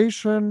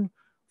configuration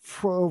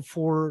for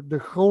the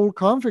whole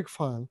config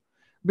file?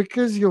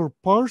 Because your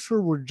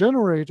parser would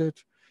generate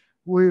it,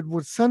 it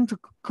would send to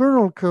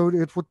kernel code,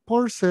 it would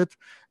parse it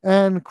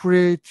and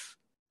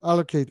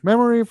allocate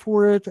memory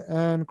for it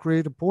and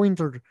create a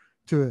pointer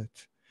to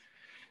it.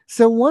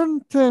 So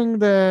one thing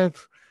that,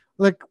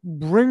 like,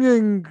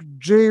 bringing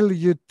jail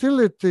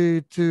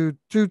utility to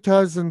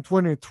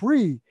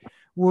 2023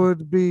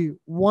 would be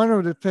one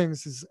of the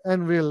things is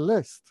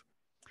NVList.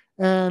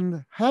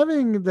 And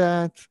having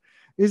that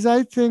is,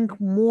 I think,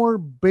 more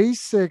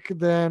basic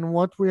than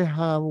what we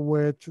have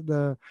with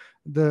the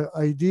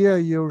idea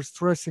you're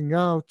stressing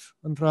out,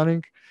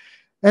 Antranik.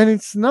 And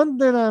it's not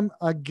that I'm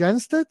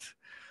against it.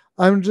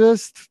 I'm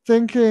just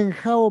thinking,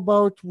 how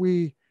about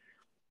we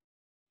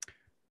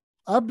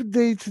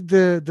update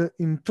the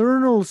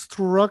internal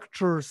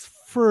structures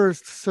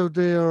first so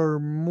they are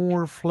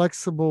more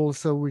flexible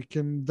so we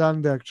can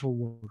done the actual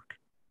work.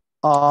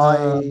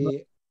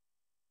 I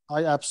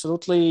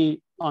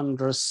absolutely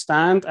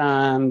understand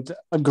and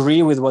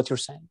agree with what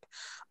you're saying.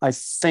 I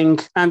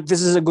think, and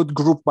this is a good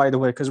group, by the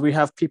way, because we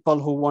have people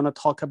who want to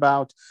talk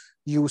about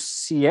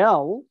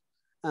UCL,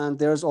 and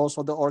there's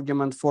also the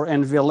argument for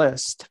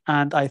NVList.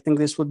 And I think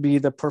this would be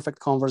the perfect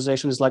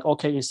conversation. It's like,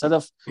 okay, instead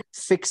of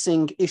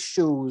fixing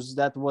issues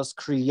that was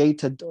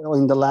created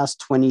in the last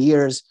 20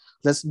 years,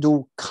 let's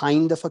do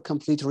kind of a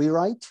complete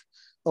rewrite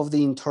of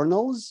the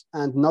internals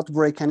and not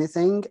break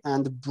anything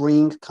and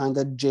bring kind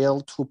of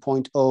jail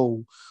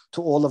 2.0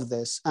 to all of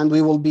this. And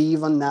we will be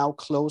even now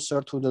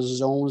closer to the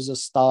zones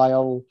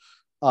style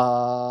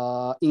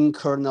in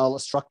kernel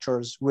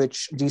structures,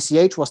 which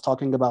DCH was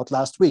talking about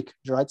last week,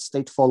 right?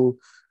 Stateful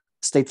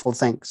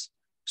things.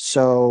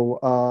 So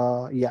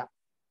yeah.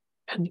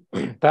 And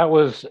that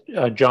was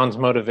John's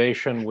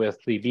motivation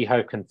with the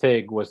Beehive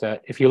config, was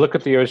that if you look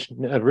at the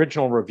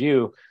original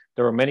review,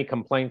 there were many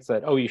complaints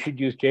that, oh, you should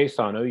use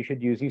JSON, oh, you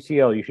should use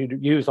UCL, you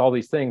should use all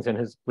these things. And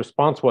his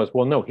response was,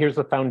 well, no, here's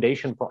the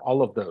foundation for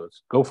all of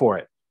those. Go for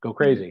it. Go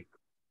crazy.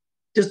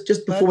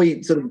 Just before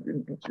we sort of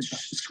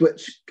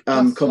switch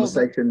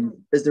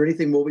conversation, is there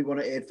anything more we want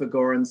to add for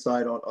Goran's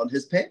side on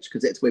his patch?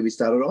 Because that's where we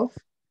started off.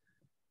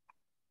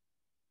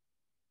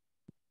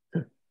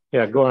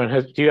 Yeah,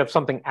 Goran, do you have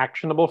something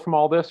actionable from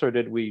all this, or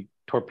did we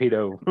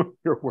torpedo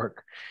your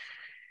work?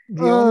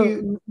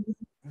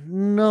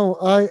 No,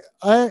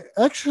 I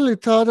actually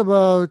thought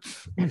about,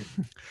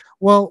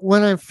 well,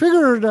 when I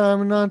figured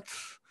I'm not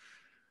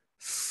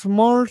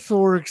smart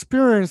or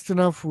experienced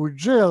enough with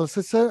jails,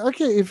 I said,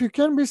 okay, if you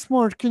can be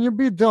smart, can you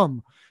be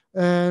dumb?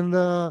 And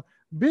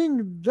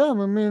being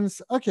dumb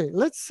means, okay,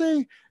 let's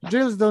say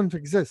jails don't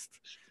exist,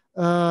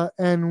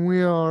 and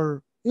we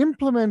are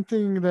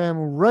implementing them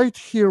right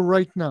here,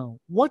 right now.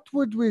 What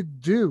would we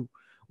do?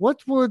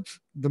 What would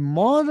the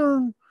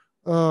modern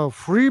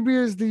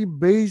FreeBSD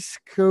base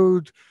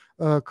code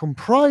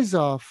comprise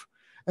of?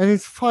 And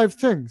it's 5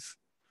 things.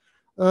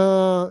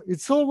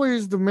 It's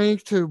always the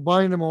make to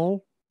bind them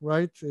all,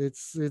 right?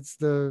 It's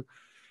the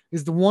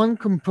one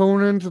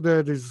component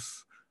that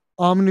is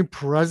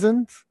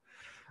omnipresent.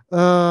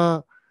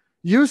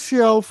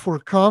 UCL for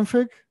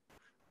config,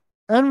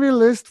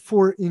 NVList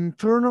for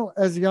internal,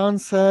 as Jan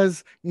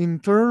says,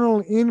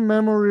 internal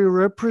in-memory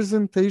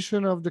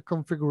representation of the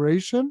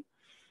configuration.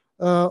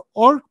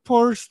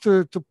 ArcParse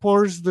to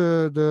parse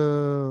the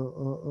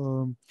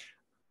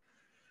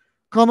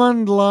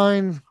command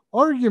line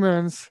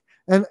arguments,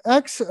 and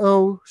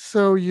XO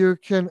so you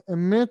can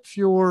emit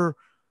your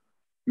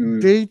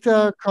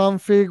data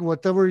config,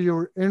 whatever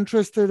you're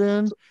interested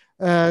in,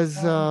 as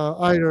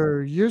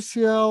either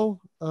UCL,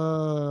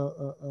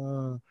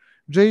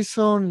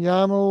 JSON,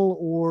 YAML,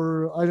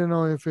 or I don't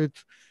know if it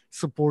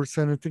supports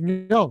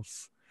anything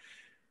else.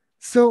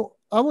 So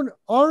I would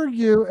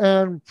argue,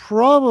 and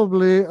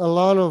probably a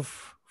lot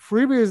of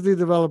FreeBSD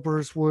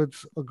developers would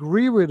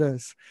agree with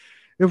us,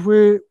 if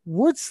we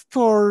would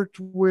start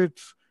with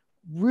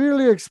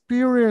really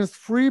experienced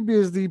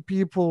FreeBSD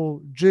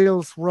people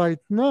jails right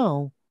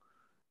now,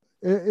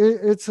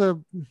 it's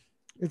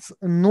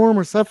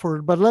enormous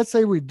effort, but let's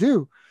say we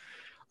do.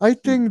 I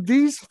think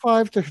these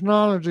 5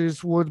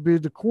 technologies would be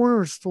the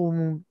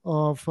cornerstone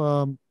of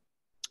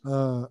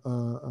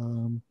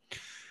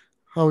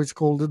how it's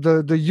called,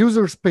 the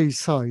user space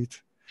side.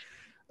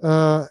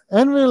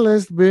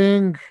 NVList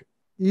being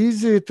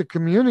easy to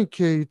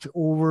communicate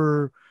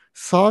over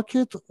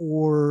socket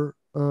or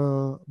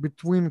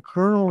between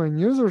kernel and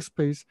user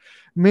space,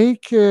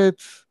 make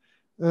it,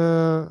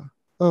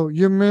 oh,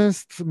 you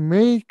missed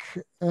make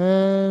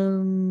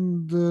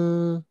and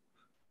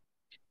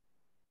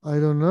I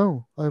don't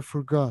know, I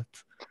forgot.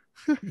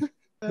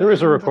 There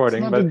is a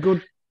recording, that's but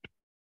good.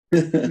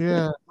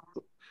 Yeah.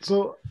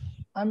 So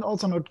I'm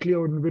also not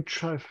clear on which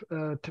 5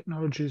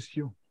 technologies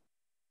you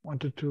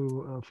wanted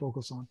to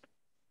focus on.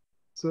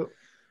 So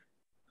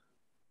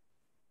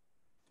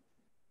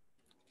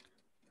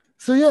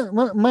yeah,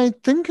 my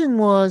thinking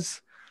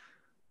was,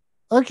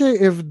 okay,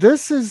 if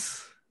this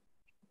is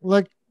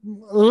like,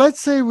 let's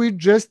say we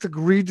just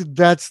agreed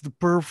that's the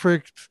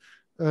perfect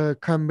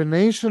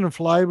combination of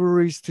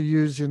libraries to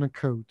use in a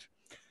code.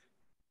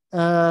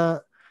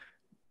 The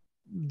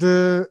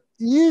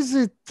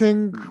easy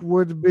thing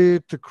would be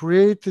to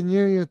create a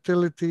new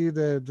utility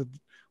that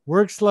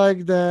works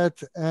like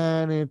that,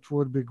 and it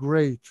would be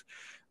great.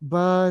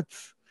 But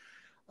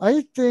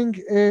I think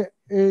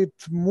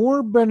it's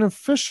more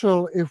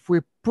beneficial if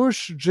we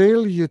push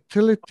jail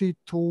utility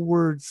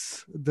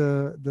towards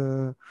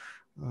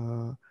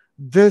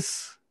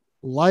this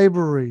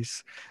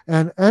libraries,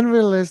 and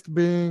NVList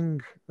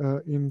being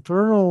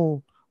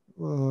internal,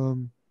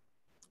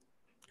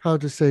 how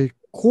to say,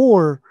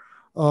 core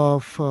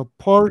of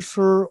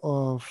parser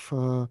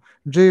of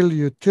jail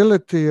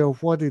utility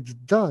of what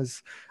it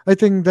does. I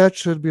think that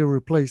should be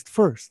replaced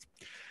first.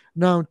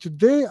 Now,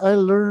 today I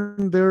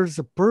learned there's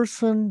a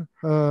person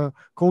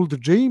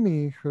called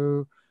Jamie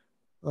who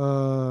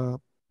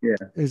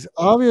is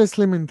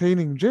obviously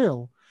maintaining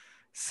jail.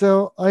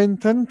 So I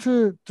intend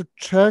to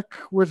check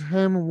with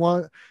him.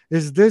 What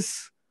is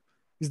this?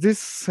 Is this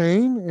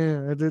sane?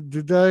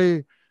 Did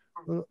I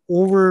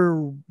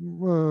oversee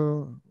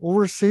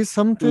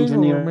something,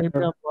 or maybe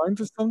I'm blind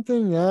to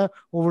something? Yeah,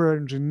 over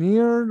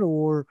engineered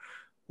or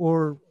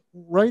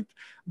right.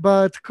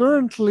 But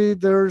currently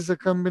there's a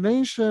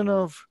combination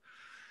of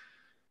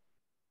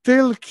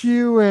tail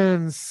queue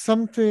and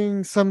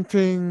something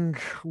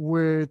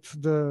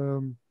with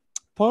the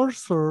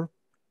parser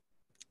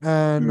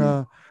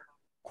and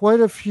quite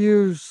a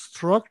few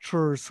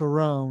structures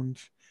around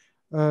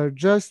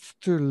just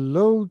to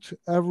load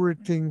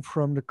everything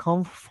from the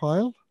conf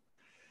file.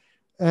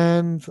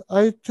 And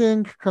I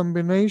think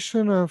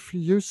combination of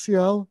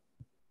UCL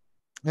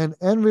and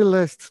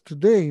NVList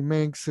today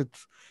makes it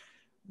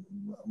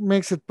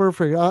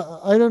perfect.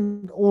 I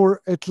don't,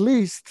 or at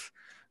least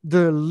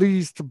the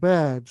least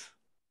bad.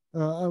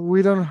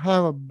 We don't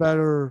have a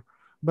better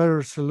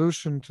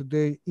solution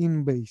today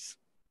in base.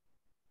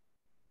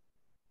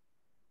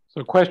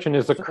 So question,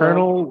 is the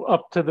kernel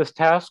up to this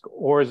task,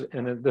 or is,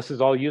 and this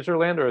is all user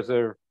land, or is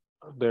there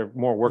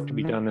more work to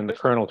be done in the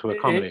kernel to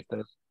accommodate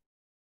this?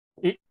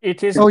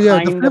 It is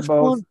kind of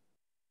both.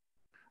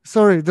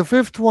 Sorry, the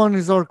fifth one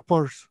is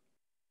ArcParse.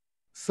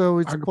 So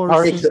it's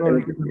parsing.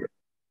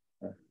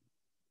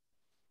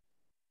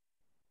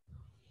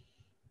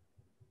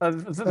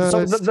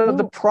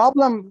 The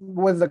problem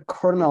with the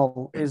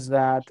kernel is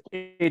that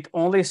it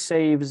only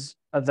saves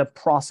the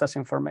process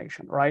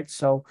information, right?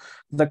 So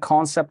the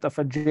concept of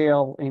a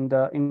jail in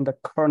the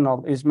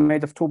kernel is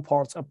made of two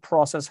parts. A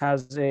process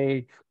has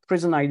a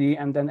prison ID,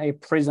 and then a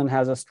prison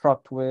has a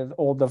struct with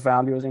all the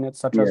values in it,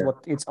 such as what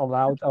it's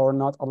allowed or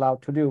not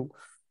allowed to do.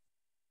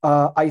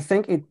 I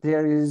think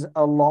there is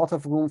a lot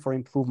of room for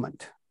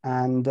improvement.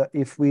 And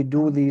if we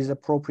do these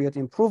appropriate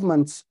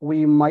improvements,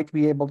 we might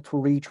be able to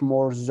reach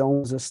more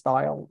zones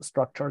style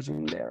structures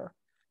in there.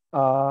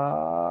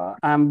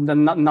 And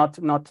not,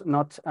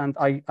 and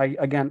I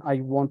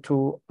want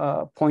to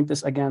point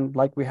this again,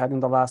 like we had in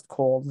the last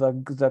call, the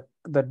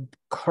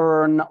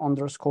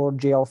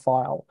kern_jail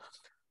file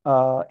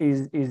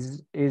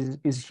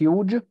is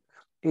huge.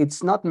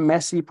 It's not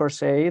messy per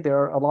se. There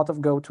are a lot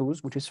of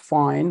go-tos, which is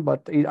fine,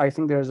 but I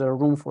think there's a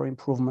room for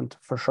improvement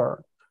for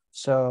sure.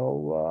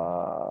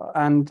 So,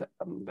 and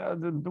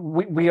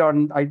we are,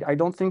 I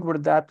don't think we're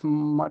that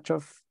much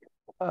of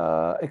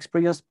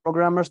experienced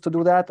programmers to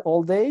do that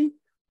all day,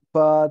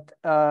 but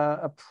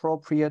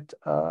appropriate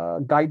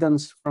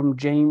guidance from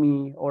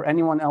Jamie or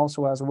anyone else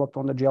who has worked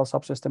on the jail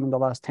subsystem in the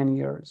last 10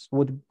 years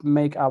would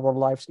make our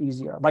lives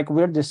easier. Like,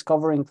 we're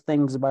discovering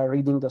things by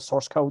reading the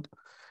source code.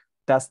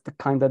 That's the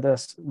kind of the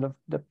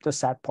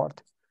sad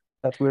part,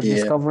 that we're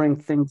discovering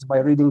things by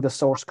reading the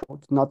source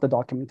code, not the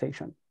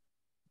documentation.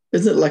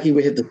 Isn't it lucky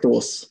we have the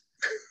source?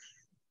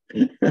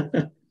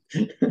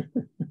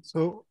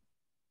 So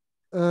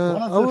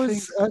one of the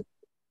things,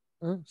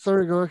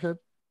 sorry, go ahead.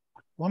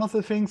 One of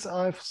the things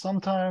I've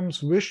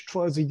sometimes wished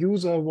for as a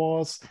user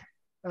was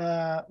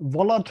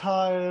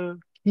volatile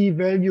key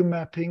value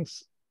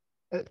mappings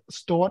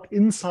stored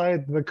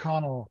inside the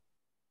kernel.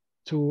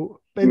 To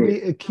maybe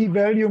a key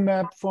value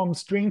map from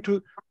string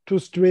to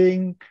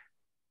string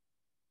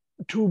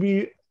to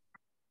be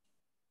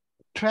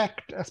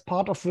tracked as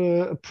part of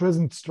a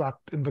prison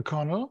struct in the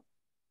kernel,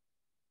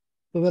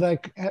 so that I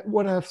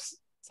would have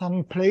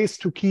some place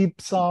to keep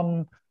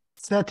some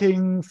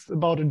settings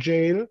about a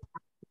jail,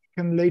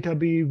 can later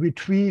be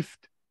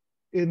retrieved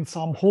in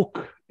some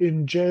hook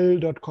in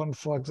jail.conf,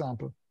 for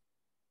example.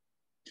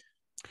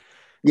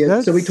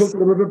 Yeah, so we talked a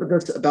little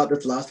bit about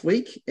this last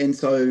week. And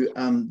so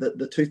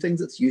the two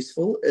things that's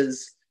useful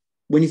is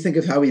when you think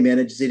of how we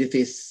manage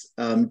ZFS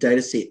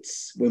data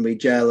sets, when we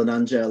jail and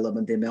unjail them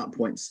and their mount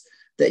points,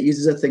 that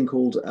uses a thing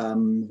called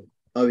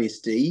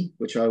OSD,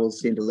 which I will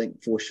send a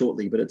link for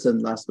shortly, but it's in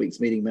last week's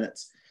meeting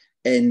minutes.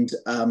 And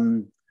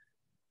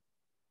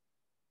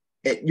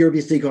at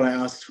EuroBSDCon, I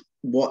asked,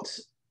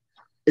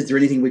 is there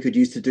anything we could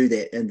use to do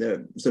that? And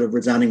the sort of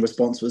resounding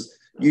response was,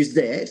 use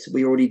that.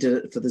 We already did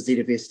it for the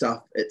ZFS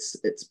stuff.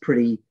 It's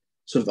pretty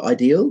sort of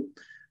ideal.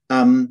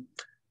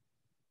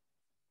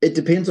 It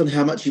depends on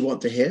how much you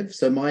want to have.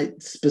 So my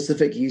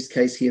specific use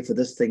case here for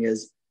this thing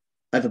is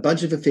I have a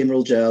bunch of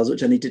ephemeral jails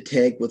which I need to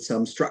tag with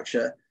some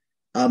structure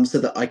so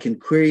that I can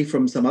query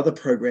from some other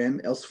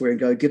program elsewhere and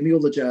go, give me all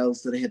the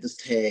jails that have this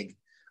tag.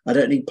 I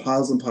don't need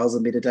piles and piles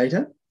of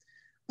metadata.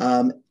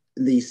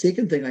 The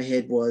second thing I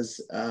had was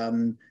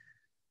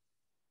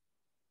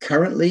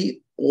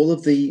currently all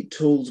of the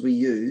tools we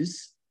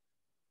use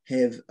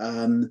have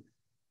a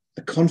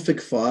config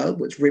file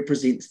which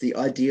represents the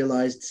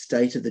idealized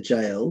state of the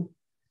jail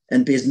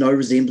and bears no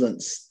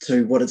resemblance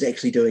to what it's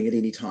actually doing at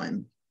any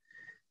time.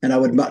 And I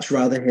would much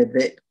rather have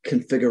that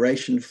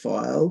configuration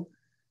file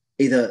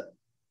either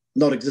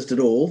not exist at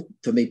all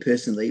for me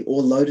personally,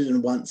 or loaded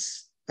in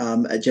once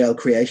at jail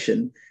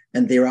creation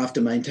and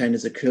thereafter maintained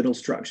as a kernel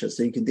structure.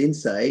 So you can then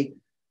say,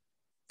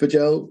 for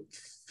jail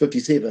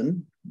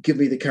 57, give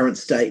me the current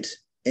state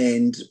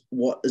and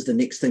what is the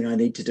next thing I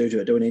need to do to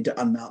it. Do I need to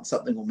unmount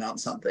something or mount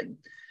something?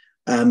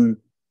 And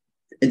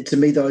to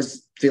me,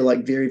 those feel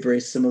like very, very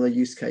similar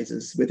use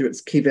cases, whether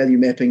it's key value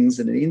mappings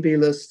in an NV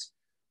list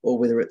or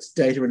whether it's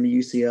data in the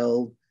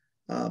UCL,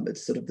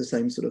 it's sort of the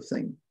same sort of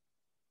thing.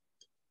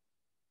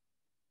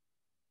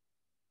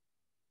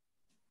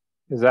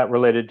 Is that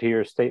related to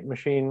your state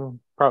machine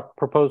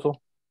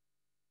proposal?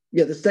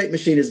 Yeah, the state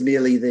machine is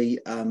merely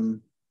the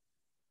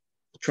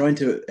trying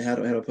to, how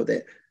do I put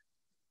that?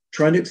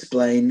 Trying to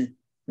explain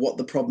what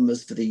the problem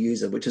is for the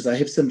user, which is I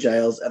have some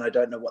jails and I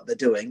don't know what they're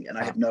doing and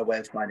I have no way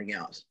of finding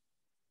out.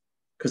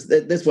 Because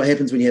that's what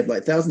happens when you have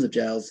like thousands of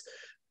jails.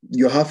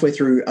 You're halfway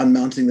through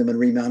unmounting them and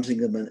remounting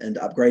them and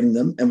upgrading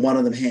them, and one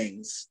of them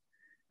hangs.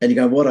 And you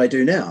go, what do I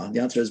do now?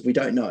 The answer is we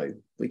don't know.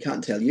 We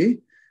can't tell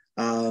you,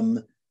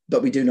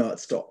 but we do know it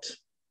stopped.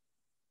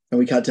 And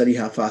we can't tell you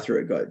how far through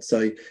it goes.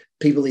 So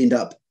people end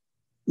up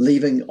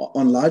leaving,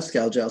 on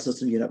large-scale jail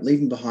systems, you end up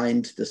leaving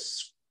behind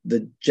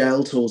the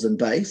jail tools and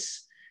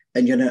base,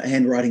 and you're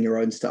handwriting your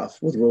own stuff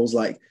with rules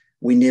like,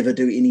 we never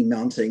do any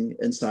mounting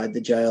inside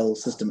the jail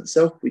system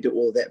itself. We do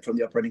all of that from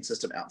the operating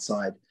system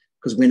outside,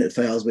 because when it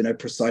fails, we know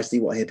precisely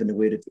what happened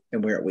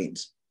and where it went.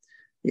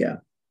 Yeah.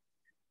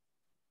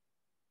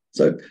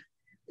 So,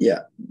 yeah,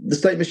 the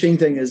state machine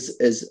thing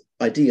is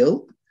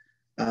ideal.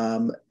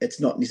 It's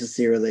not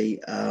necessarily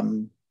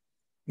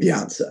the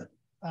answer.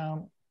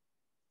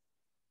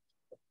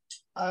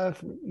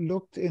 I've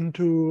looked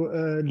into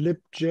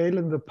libjail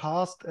in the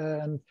past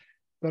and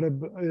got a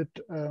bit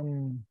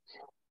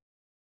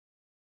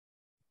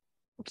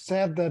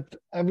sad that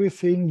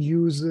everything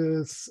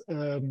uses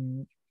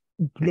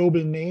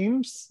global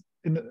names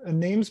in a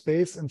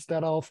namespace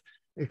instead of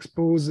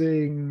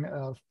exposing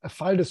a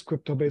file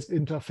descriptor-based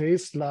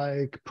interface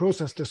like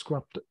process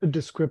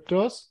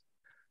descriptors,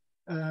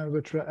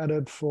 which were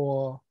added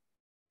for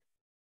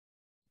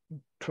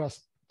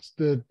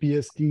trusted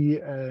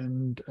BSD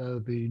and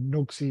the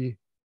Nuxi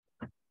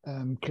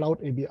Cloud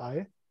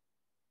ABI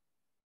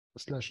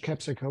 /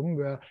 Capsicum,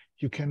 where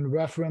you can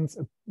reference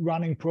a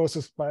running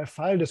process by a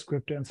file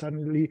descriptor, and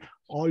suddenly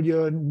all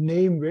your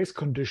name race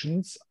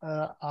conditions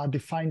are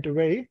defined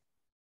array.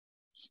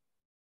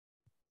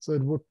 So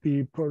it would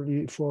be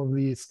probably for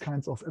these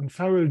kinds of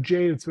ephemeral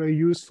jails very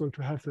useful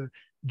to have a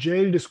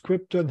jail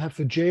descriptor and have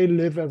the jail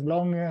live as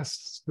long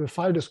as the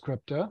file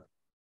descriptor,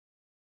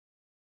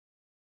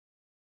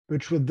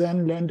 which would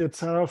then lend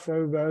itself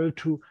very well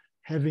to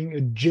having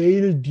a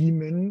jail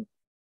daemon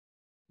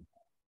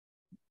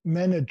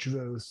manage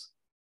those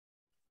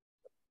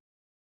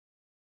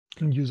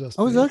in user space.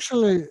 I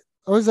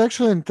was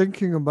actually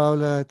thinking about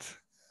that,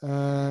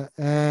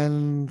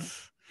 and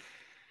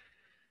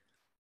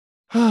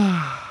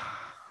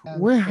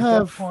we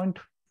have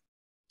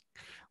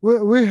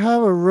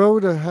a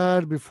road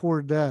ahead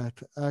before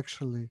that.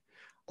 Actually,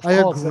 I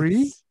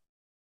agree.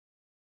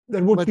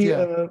 That would be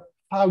a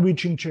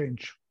far-reaching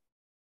change.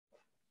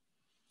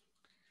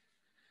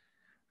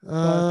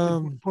 But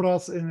it would put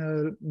us in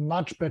a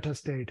much better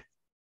state.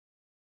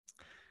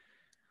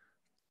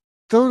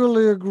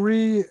 Totally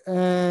agree,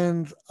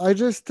 and I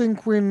just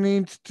think we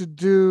need to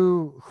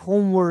do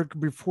homework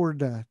before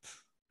that,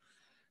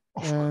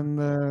 and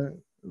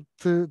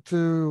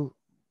to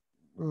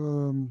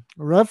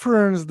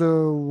reference the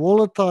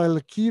volatile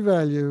key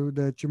value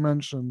that you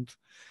mentioned.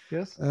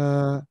 Yes.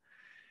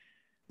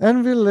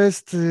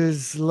 NVList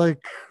is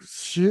like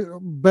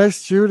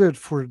best suited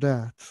for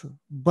that,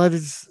 but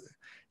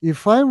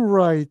if I'm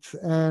right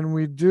and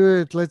we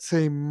do it, let's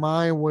say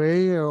my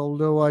way,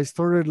 although I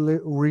started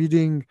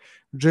reading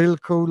jail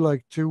code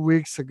like 2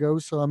 weeks ago,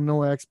 so I'm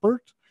no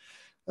expert,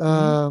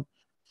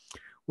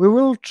 we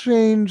will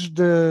change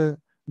the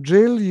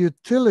jail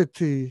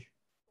utility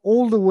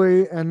all the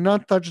way and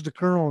not touch the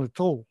kernel at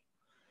all.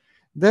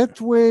 That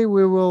way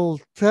we will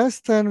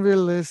test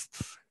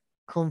NVList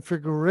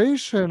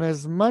configuration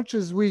as much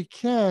as we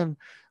can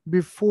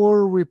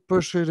before we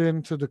push it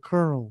into the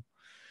kernel.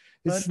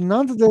 It's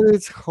not that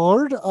it's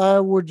hard. I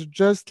would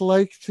just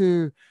like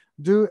to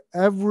do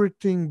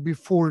everything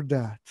before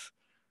that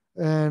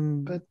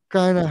and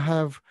kind of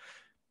have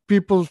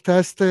people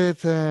test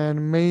it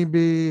and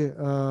maybe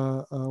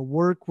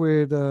work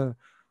with, I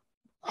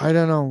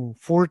don't know,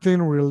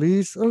 14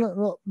 release.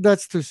 No,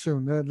 that's too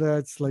soon.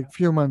 That's like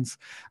few months.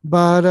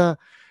 But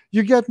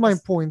you get my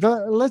point.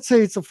 Let's say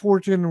it's a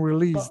 14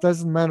 release.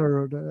 Doesn't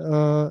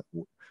matter.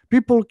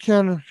 People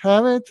can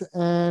have it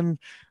and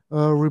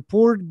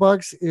report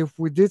bugs if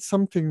we did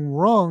something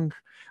wrong,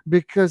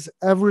 because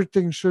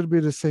everything should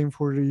be the same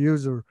for the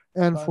user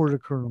and for the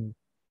kernel.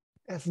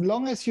 As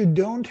long as you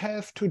don't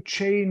have to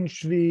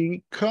change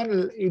the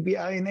kernel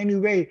ABI in any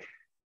way,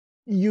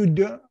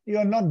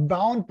 you're not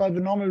bound by the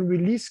normal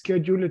release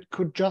schedule. It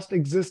could just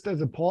exist as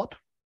a port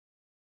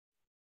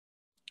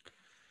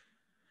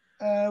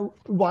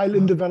while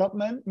in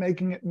development,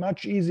 making it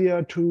much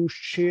easier to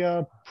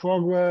share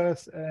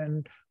progress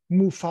and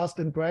move fast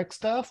and break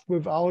stuff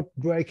without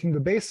breaking the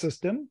base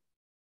system.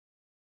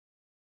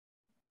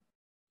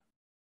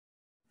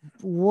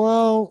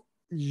 Well,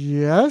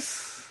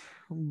 Yes,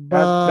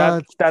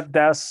 but that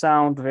does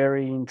sound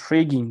very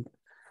intriguing.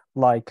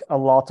 Like a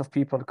lot of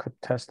people could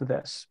test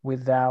this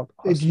without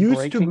us it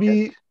used to breaking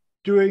be it.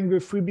 during the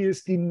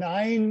FreeBSD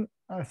 9,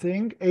 I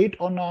think, 8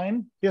 or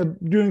 9. Yeah,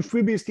 during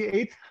FreeBSD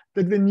 8,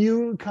 that the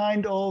new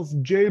kind of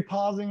jail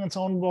parsing and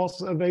so on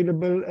was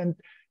available, and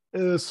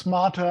a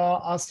smarter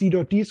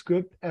rc.d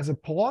script as a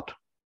port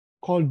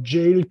called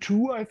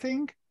jail2, I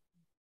think,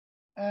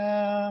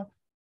 to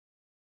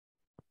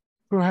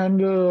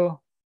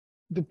handle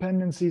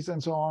dependencies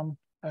and so on,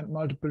 and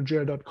multiple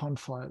jail.conf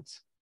files.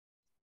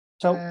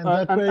 So And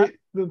that way,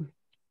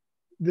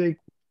 they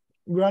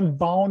weren't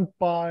bound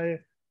by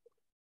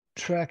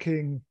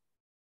tracking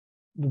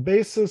the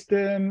base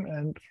system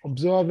and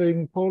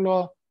observing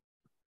polar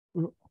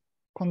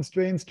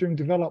constraints during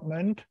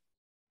development.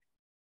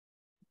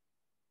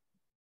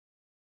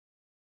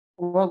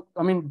 well,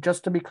 I mean,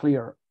 just to be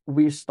clear,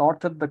 we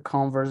started the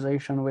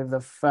conversation with the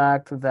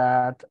fact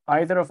that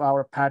either of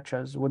our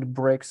patches would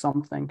break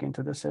something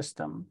into the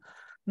system,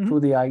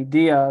 to the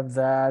idea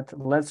that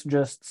let's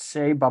just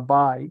say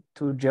bye-bye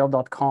to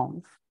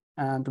jail.conf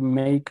and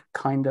make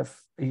kind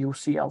of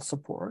UCL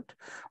support,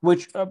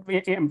 which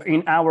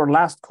in our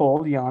last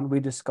call, Jan, we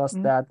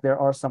discussed that there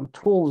are some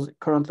tools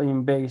currently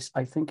in base.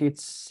 I think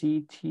it's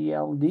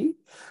CTLD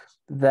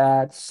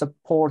that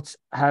supports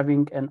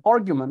having an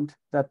argument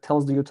that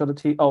tells the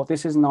utility, oh,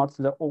 this is not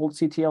the old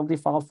CTLD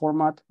file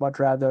format, but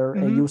rather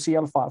a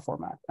UCL file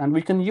format. And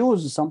we can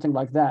use something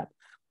like that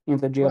in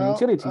the jail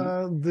utility.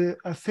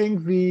 I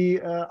think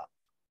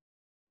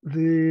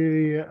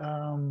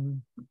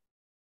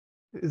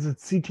is it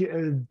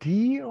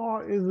CTLD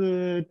or is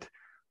it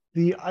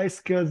the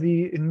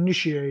iSCSI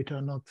initiator,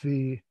 not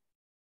the...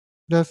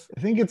 Yes. I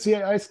think it's the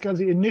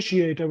iSCSI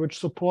initiator, which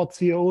supports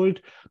the old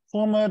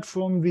format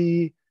from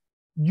the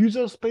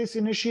user space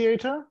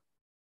initiator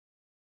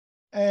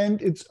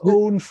and its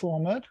own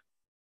format.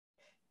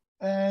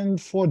 And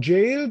for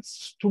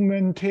jails, to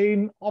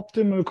maintain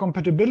optimal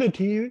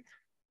compatibility,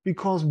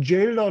 because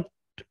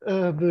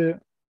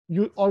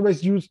you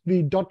always use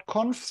the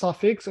 .conf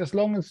suffix as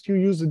long as you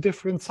use a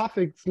different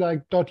suffix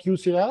like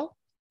 .ucl,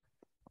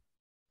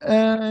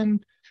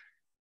 and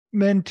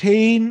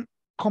maintain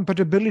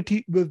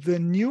compatibility with the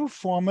new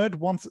format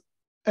once.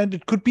 And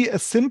it could be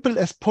as simple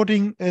as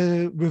putting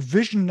a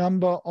revision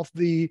number of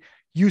the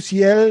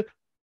UCL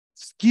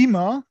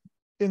schema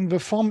in the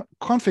form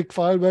config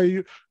file,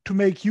 where to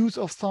make use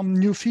of some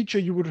new feature,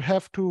 you would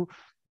have to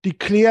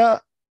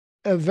declare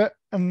a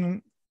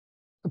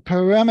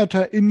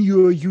parameter in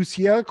your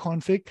UCL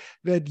config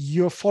that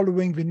you're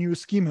following the new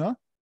schema,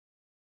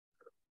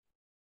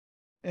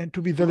 and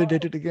to be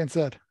validated against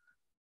that.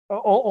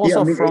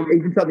 Also,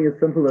 even something as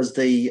simple as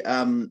the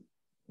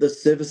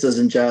services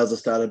in jails are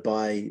started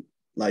by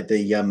like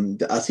the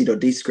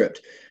rc.d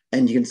script,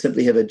 and you can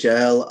simply have a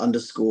jail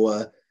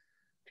underscore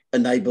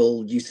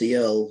enable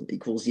UCL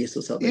equals yes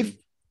or something.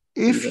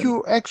 If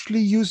you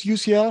actually use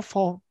UCL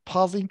for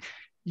parsing,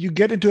 you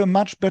get into a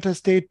much better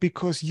state,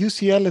 because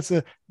UCL is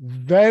a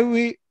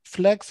very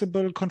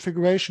flexible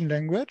configuration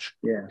language.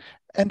 Yeah.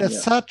 And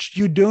as such,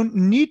 you don't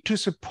need to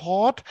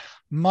support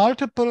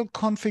multiple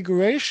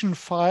configuration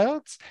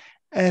files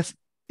as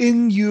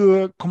in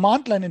your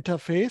command line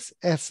interface,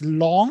 as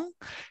long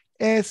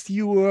as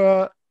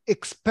your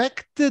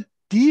expected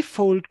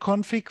default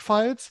config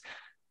files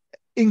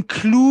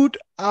include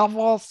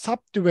our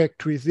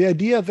subdirectories. The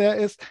idea there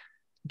is,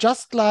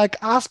 just like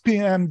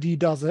ASPMD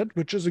does it,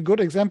 which is a good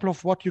example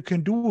of what you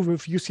can do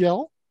with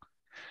UCL.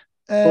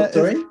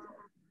 Sorry?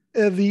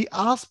 The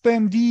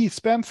ASPMD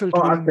spam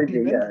filtering.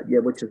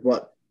 ASPMD, which is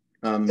what...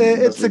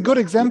 it's a good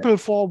example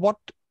for what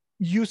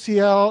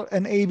UCL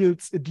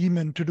enables a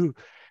daemon to do.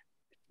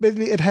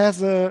 Basically, it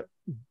has a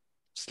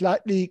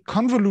slightly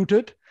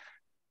convoluted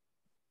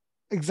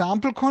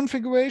example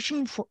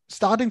configuration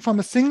starting from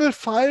a single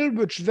file,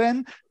 which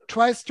then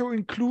tries to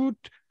include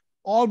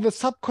all the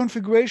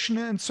sub-configuration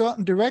in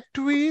certain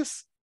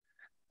directories,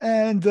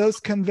 and those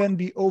can then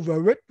be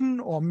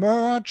overwritten or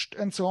merged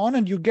and so on,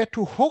 and you get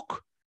to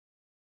hook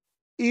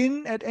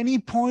in at any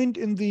point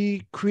in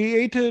the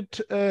created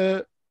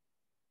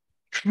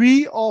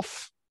tree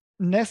of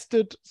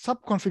nested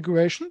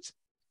sub-configurations.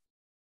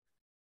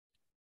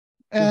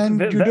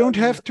 And you don't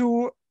have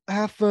to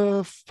have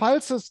the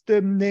file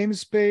system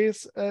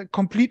namespace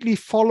completely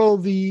follow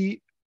the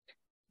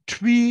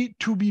tree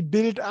to be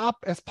built up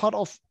as part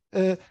of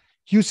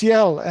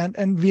UCL. And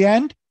in the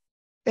end,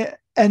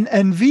 an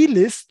NV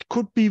list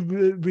could be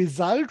the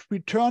result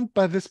returned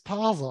by this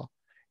parser.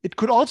 It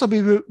could also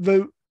be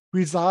the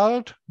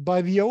result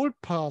by the old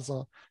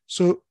parser.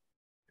 So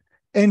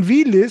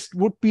NV list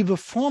would be the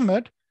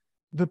format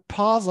the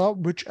parser,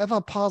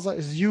 whichever parser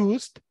is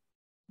used,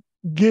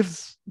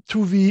 gives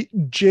to the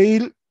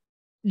jail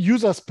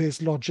user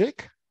space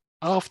logic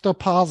after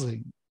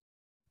parsing.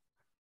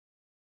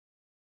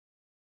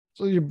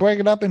 So you break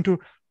it up into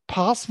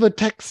parse the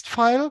text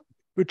file,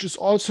 which is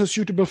also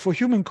suitable for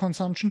human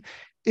consumption,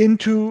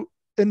 into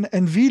an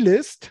NV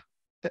list,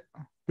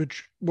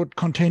 which would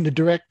contain the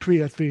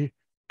directory at the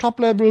top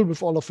level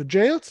with all of the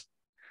jails.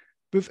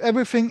 with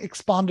everything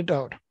expanded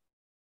out.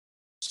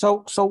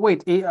 So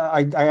wait,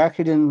 I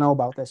actually didn't know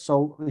about this.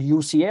 So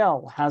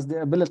UCL has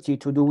the ability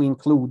to do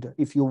include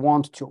if you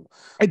want to.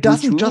 It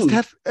doesn't just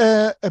have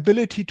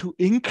ability to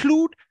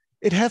include,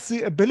 it has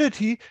the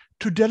ability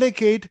to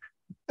delegate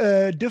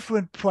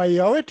different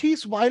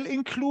priorities while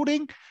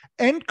including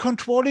and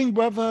controlling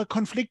whether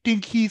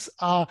conflicting keys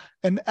are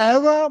an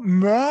error,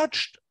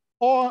 merged,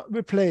 or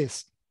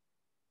replaced.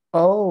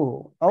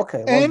 Oh,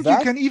 okay. Well, and you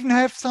can even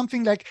have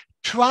something like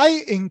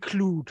try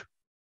include.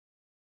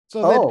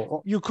 So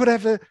that you could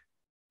have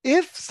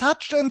if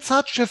such and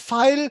such a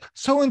file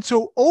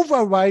so-and-so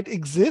override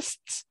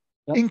exists,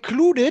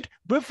 included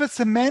with a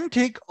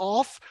semantic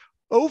of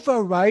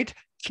override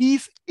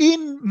keys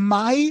in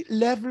my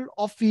level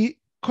of the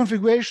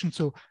configuration.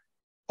 So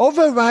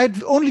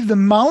override only the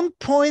mount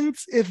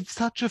points if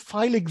such a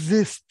file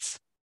exists.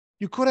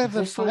 You could have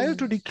a file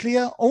to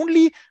declare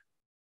only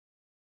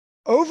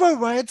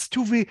overrides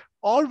to the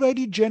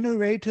already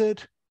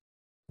generated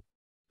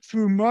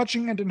through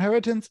merging and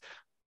inheritance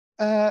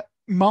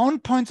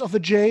mount points of a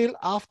jail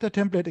after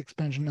template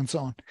expansion and so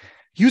on.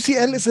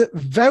 UCL is a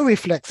very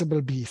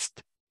flexible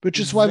beast, which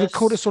is why the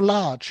code is so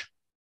large.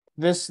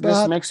 This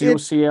makes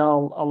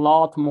UCL a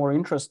lot more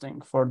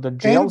interesting for the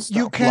jail and stuff.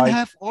 You can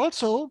have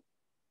also,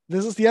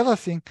 this is the other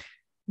thing,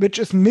 which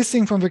is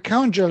missing from the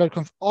current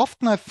jail.conf.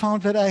 Often I've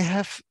found that I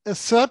have a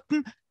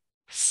certain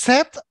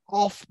set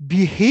of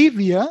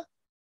behavior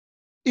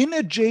in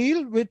a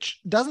jail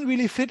which doesn't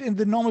really fit in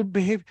the normal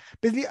behavior.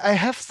 Basically, I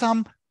have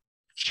some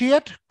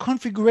shared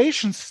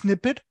configuration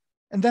snippet,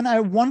 and then I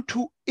want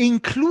to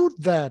include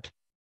that.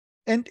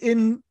 And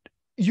in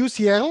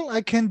UCL,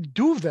 I can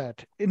do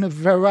that in a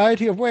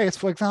variety of ways.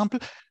 For example,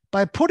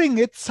 by putting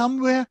it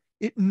somewhere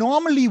it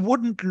normally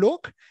wouldn't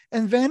look,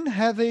 and then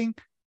having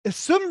a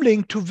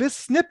symlink to this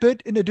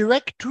snippet in a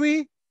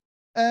directory.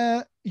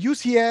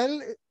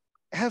 UCL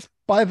has,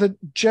 by the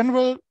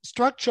general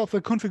structure of the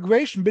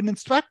configuration, been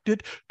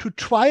instructed to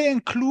try and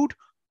include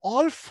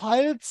all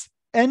files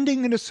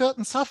ending in a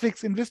certain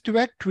suffix in this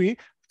directory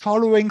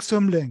following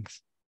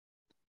symlinks.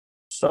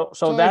 So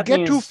that I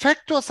get to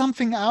factor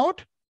something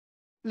out.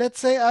 Let's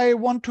say I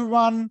want to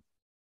run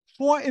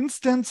 4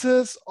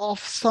 instances of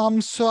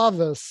some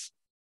service.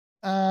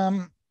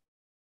 I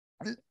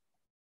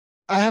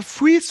have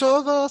 3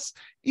 servers,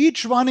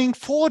 each running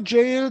 4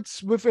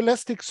 jails with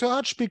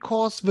Elasticsearch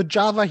because the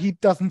Java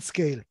heap doesn't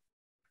scale.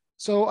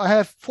 So I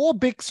have 4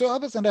 big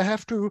servers and I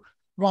have to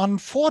run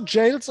 4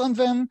 jails on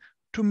them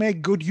to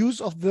make good use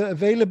of the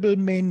available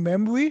main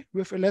memory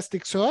with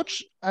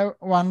Elasticsearch. I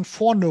run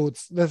 4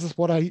 nodes. This is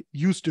what I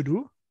used to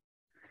do.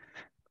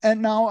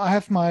 And now I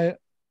have my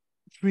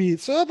 3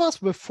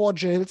 servers with 4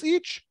 jails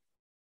each,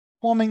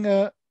 forming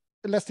a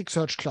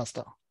Elasticsearch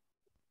cluster.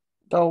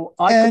 So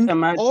I could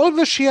imagine all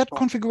the shared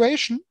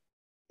configuration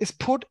is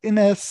put in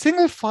a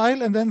single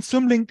file and then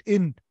symlinked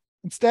in,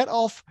 instead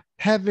of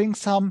having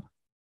some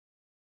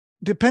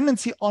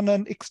dependency on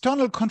an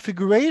external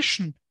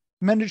configuration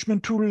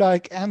management tool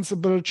like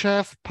Ansible,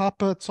 Chef,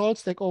 Puppet,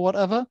 SaltStack, or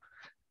whatever,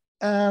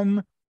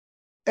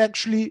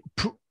 actually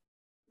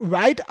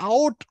write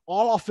out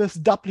all of this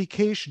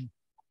duplication,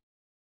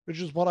 which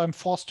is what I'm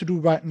forced to do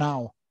right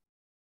now.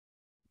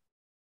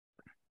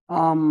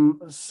 Let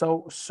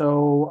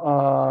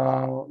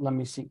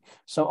me see.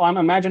 So I'm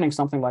imagining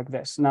something like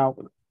this. Now,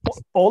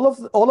 all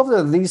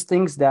of these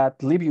things that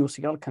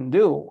libucl can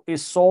do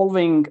is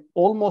solving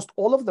almost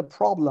all of the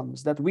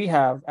problems that we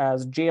have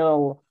as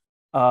jail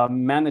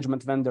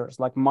management vendors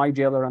like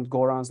MyJailer and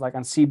Goran's, like,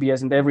 and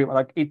CBS and everyone.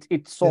 Like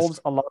it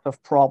solves a lot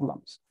of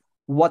problems.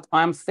 What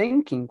I'm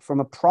thinking from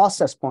a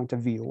process point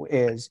of view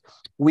is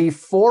we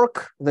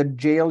fork the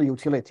jail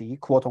utility,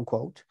 quote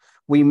unquote.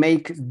 We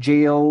make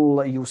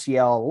jail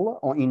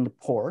UCL in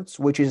ports,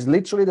 which is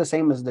literally the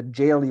same as the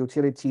jail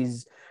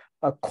utilities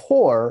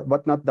core,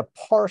 but not the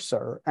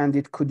parser, and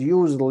it could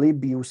use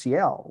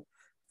libucl.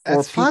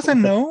 As far as I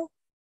know,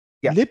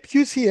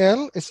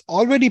 libucl is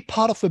already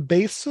part of the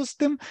base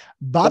system,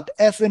 but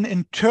as an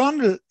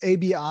internal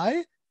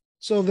ABI,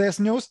 so there's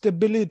no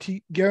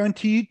stability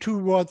guarantee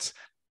towards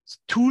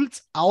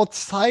tools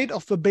outside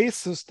of the base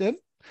system,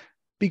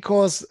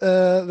 because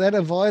that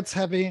avoids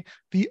having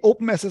the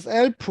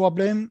OpenSSL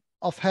problem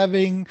of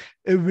having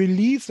a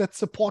release that's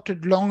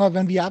supported longer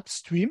than the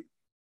upstream.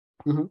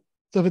 Mm-hmm.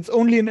 So if it's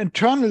only an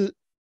internal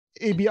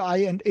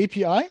ABI and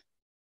API,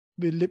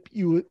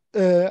 with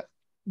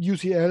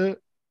libucl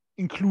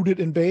included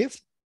in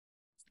base,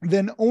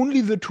 then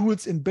only the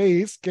tools in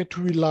base get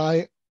to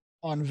rely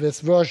on this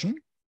version.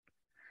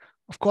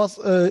 Of course,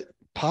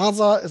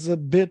 parser is a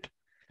bit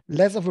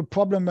less of a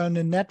problem than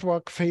a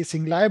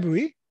network-facing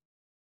library,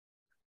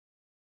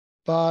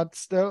 but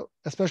still,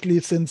 especially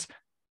since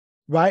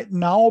right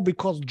now,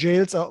 because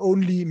jails are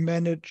only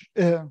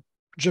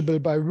manageable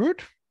by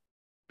root,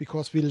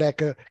 because we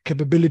lack a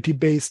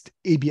capability-based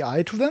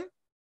ABI to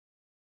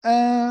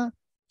them.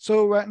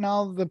 So right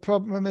now, the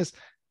problem is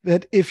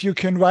that if you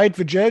can write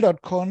the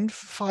jail.conf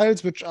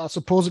files, which are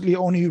supposedly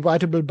only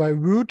writable by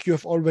root, you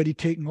have already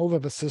taken over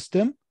the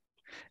system.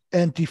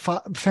 and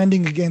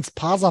defending against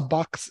parser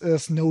bugs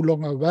is no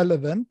longer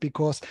relevant,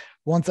 because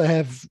once I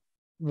have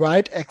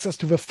write access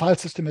to the file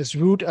system as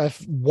root, I have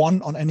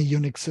one on any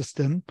Unix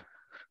system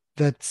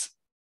that's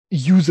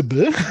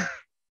usable.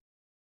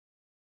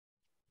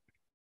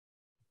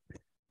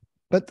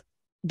 But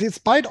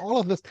despite all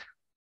of this,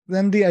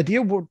 then the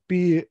idea would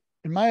be,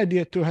 in my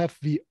idea, to have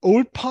the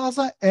old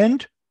parser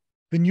and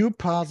the new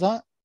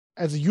parser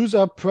as a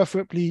user,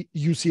 preferably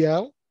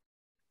UCL,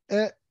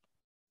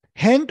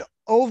 hand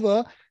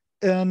over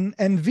an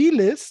NV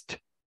list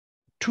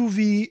to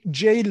the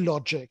jail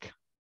logic,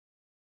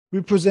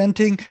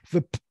 representing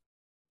the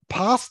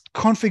past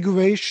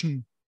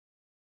configuration.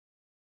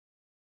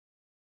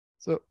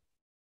 So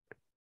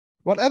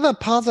whatever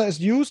parser is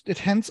used, it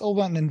hands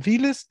over an NV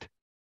list,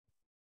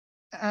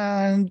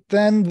 and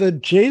then the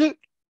jail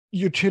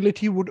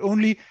utility would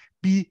only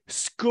be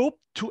scoped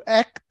to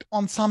act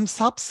on some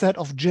subset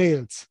of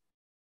jails.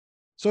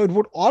 So it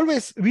would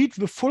always read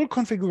the full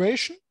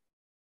configuration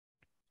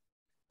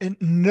and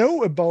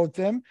know about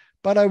them,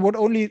 but I would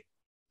only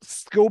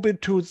scope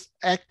it to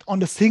act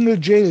on a single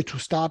jail, to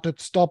start it,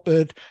 stop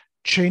it,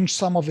 change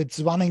some of its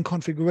running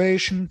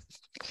configuration.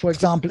 For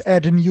example,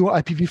 add a new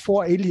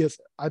IPv4 alias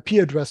IP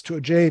address to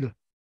a jail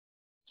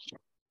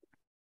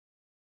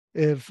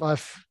if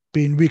I've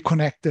been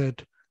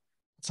reconnected,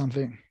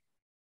 something.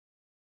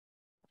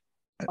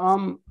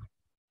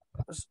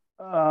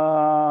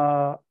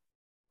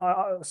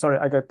 Sorry,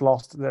 I got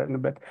lost there in a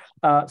bit.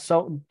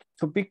 So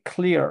to be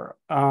clear,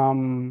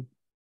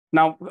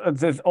 now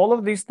all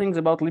of these things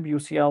about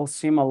libucl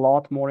seem a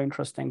lot more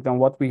interesting than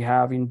what we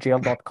have in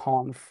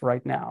jail.conf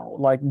right now.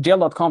 Like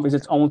jail.conf is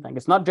its own thing.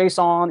 It's not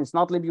JSON, it's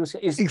not libucl.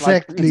 It's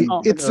exactly.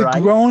 Like it's a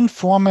grown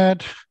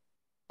format,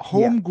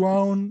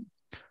 homegrown,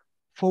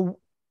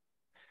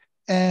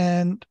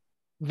 and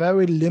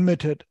very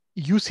limited.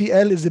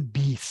 UCL is a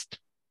beast.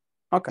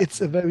 Okay.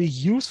 It's a very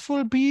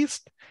useful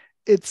beast.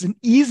 It's an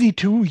easy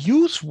to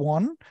use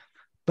one,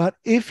 but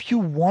if you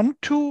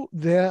want to,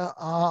 there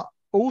are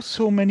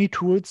so many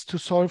tools to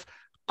solve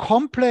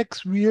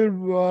complex real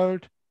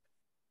world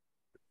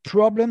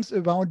problems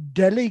around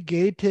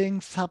delegating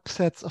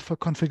subsets of a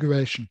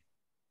configuration.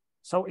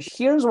 So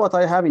here's what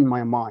I have in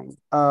my mind.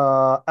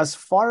 As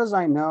far as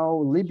I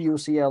know,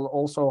 libucl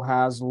also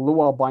has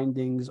Lua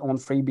bindings on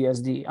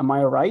FreeBSD. Am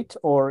I right?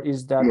 Or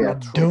is that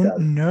not true? I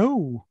don't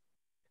know.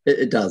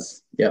 It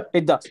does. Yeah.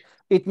 It does.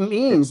 It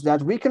means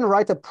that we can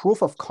write a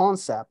proof of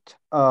concept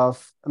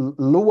of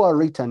Lua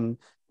written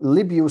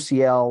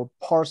libucl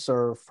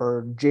parser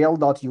for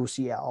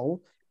jail.ucl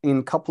in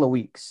a couple of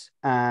weeks.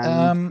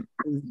 And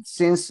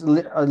since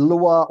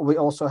Lua, we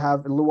also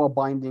have Lua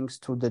bindings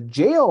to the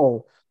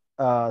jail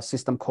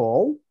system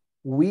call,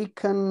 we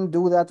can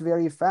do that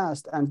very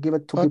fast and give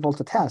it to people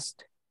to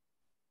test.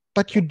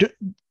 But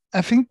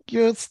I think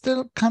you're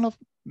still kind of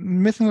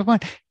missing the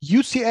point.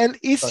 UCL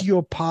is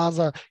your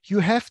parser. You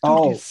have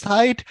to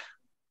decide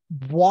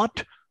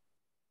what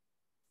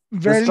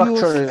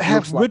values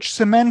have which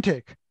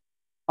semantic.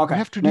 Okay. You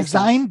have to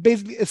design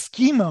basically a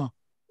schema.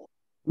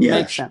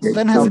 Makes sense.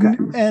 Then has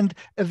and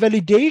a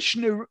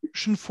validation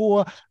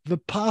for the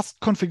past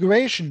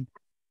configuration.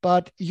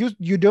 But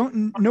you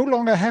don't no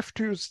longer have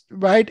to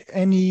write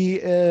any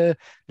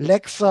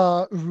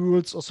Lexa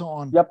rules or so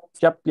on. Yep.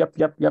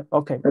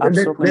 Okay,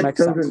 absolutely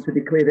makes sense. To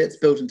be clear, that's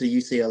built into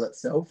UCL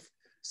itself.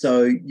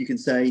 So you can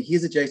say,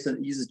 here's a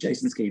JSON, use a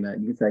JSON schema.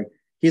 You can say,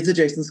 here's a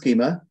JSON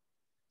schema,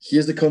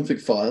 here's the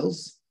config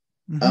files,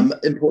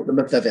 import them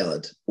if they're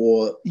valid,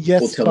 or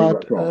tell me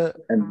what's wrong.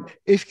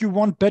 If you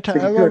want better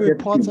error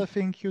reports, I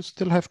think you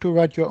still have to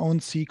write your own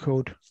C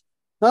code.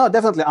 No,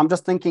 definitely. I'm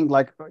just thinking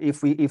like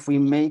if we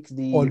make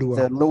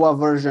the Lua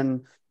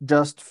version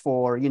just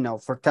for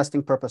for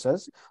testing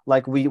purposes,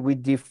 like we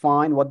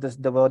define what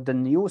the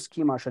new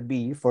schema should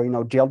be for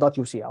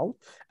jail.ucl,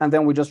 and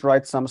then we just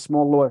write some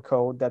small Lua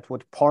code that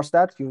would parse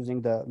that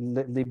using the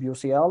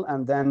libucl,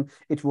 and then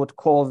it would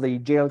call the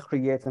jail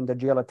create and the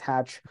jail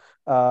attach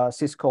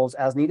syscalls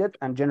as needed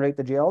and generate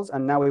the jails,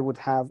 and now we would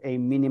have a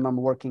minimum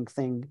working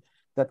thing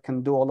that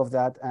can do all of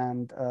that.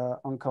 And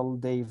Uncle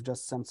Dave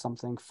just sent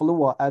something.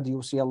 Flua add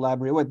UCL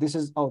library. Wait, this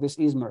is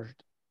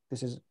merged.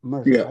 This is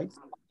merged, right?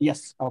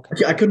 Yes.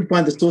 Okay. I couldn't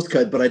find the source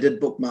code, but I did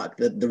bookmark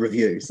the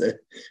review. So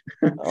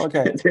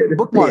okay,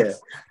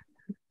 bookmarks.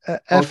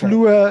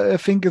 Flua, I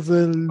think, is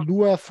a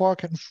Lua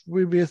fork and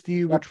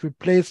FreeBSD, which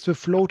replaced the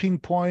floating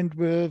point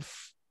with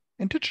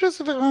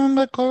integers, if I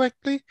remember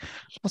correctly,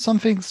 or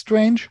something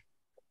strange.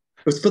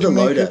 It was for the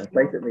loader,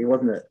 basically,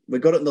 wasn't it? We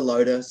got it in the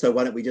loader, so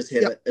why don't we just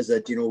have it as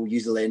a general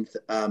userland,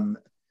 a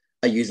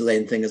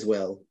userland thing as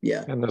well?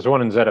 Yeah. And there's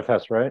one in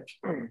ZFS, right?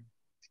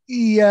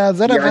 Yeah,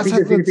 ZFS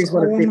has its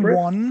own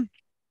one.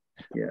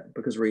 Yeah,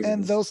 because reasons.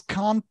 And those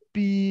can't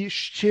be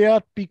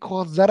shared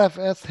because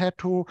ZFS had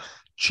to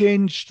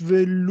change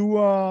the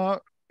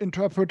Lua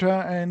interpreter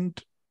and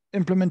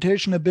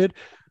implementation a bit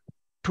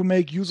to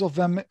make use of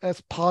them as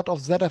part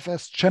of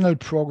ZFS channel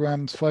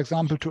programs, for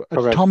example, to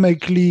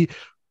atomically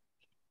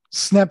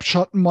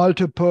snapshot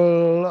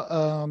multiple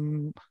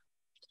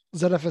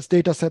ZFS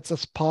data sets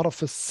as part of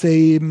the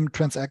same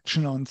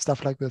transaction and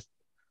stuff like this,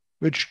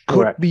 which could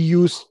Correct. be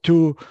used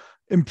to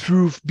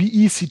improve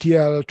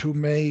BECTL to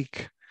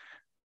make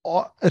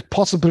it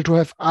possible to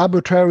have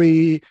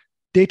arbitrary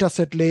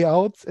dataset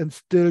layouts and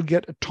still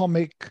get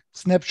atomic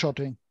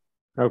snapshotting.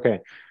 Okay.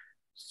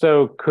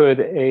 So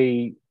could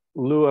a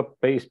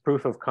Lua-based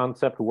proof of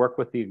concept work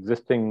with the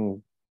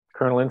existing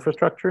kernel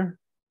infrastructure?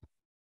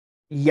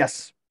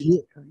 Yes.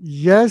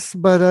 Yes,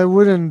 but I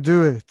wouldn't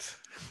do it.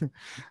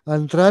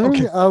 Antrani,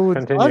 Okay. I would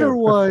Continue.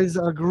 otherwise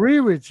agree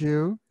with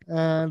you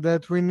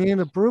that we need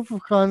a proof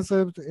of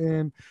concept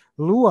in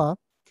Lua,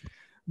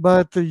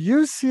 but the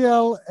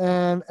UCL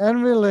and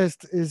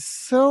NVList is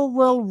so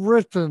well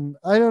written,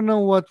 I don't know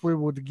what we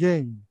would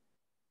gain.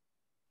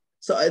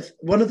 So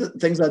one of the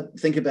things I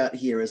think about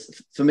here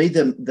is, for me,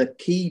 the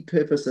key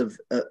purpose of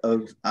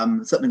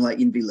something like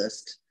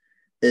NVList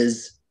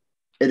is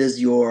it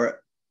is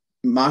your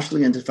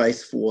marshalling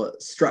interface for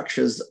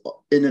structures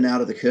in and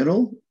out of the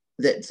kernel.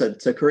 So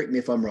correct me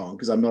if I'm wrong,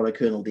 because I'm not a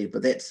kernel dev,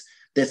 but that's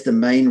the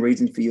main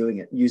reason for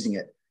using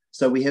it.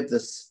 So we have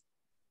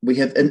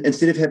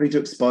instead of having to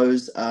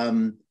expose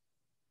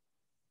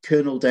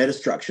kernel data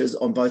structures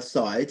on both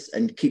sides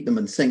and keep them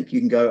in sync,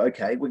 you can go,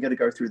 okay, we're going to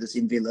go through this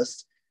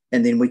NVList,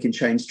 and then we can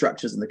change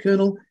structures in the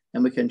kernel,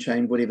 and we can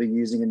change whatever you're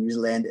using in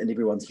userland, and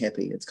everyone's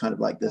happy. It's kind of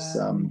like this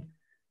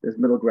this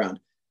middle ground.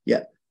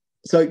 Yeah.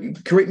 So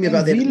correct me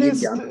about that again,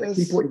 Jan. The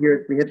key point here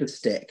is we have the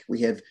stack.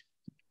 We have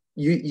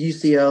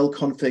UCL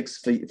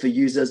configs for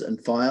users and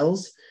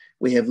files.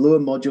 We have Lua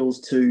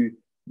modules to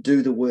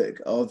do the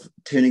work of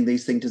turning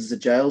these things into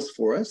jails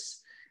for us.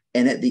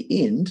 And at the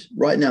end,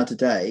 right now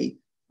today,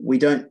 we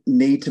don't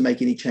need to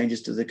make any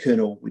changes to the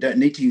kernel. We don't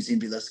need to use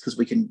NVList because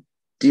we can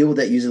deal with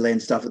that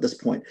userland stuff at this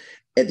point.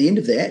 At the end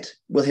of that,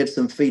 we'll have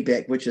some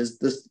feedback, which is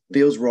this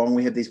feels wrong,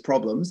 we have these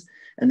problems.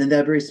 And then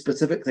there are very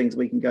specific things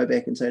we can go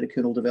back and say to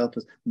kernel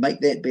developers, make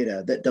that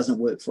better, that doesn't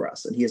work for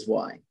us, and here's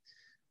why.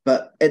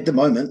 But at the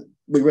moment,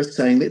 we risk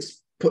saying,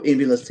 let's put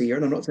NVList here,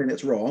 and I'm not saying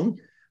that's wrong,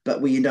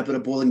 but we end up in a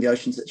boiling the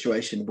ocean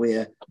situation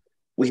where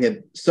we have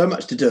so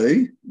much to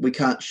do, we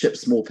can't ship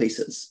small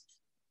pieces.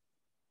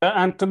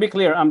 And to be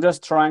clear, I'm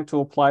just trying to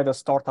apply the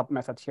startup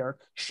method here.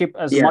 Ship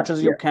as much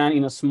as you can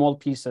in a small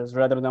pieces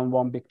rather than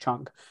one big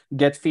chunk.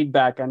 Get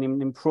feedback and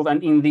improve.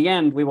 And in the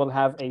end, we will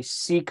have a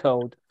C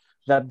code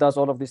that does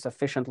all of this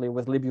efficiently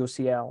with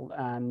libucl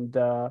and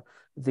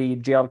the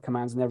GL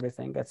commands and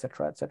everything,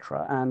 etc.,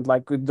 etc. And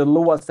like the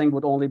Lua thing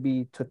would only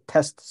be to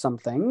test some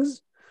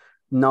things,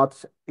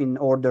 not in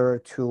order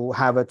to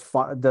have it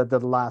the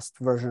last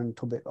version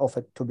of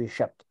it to be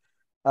shipped.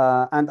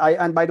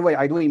 And by the way,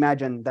 I do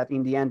imagine that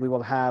in the end we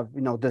will have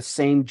the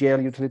same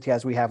GL utility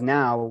as we have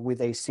now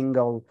with a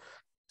single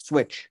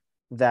switch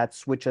that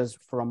switches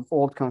from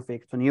old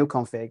config to new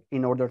config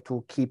in order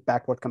to keep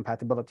backward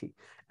compatibility.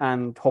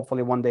 And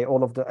hopefully one day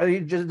all of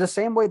just the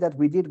same way that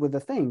we did with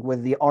the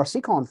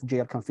RCconf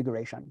GL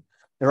configuration.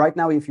 Right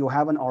now, if you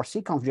have an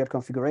RCconf GL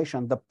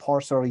configuration, the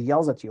parser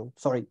yells at you.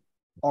 Sorry,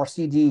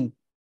 RCD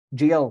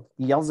GL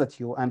yells at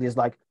you and is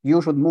like,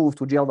 you should move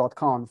to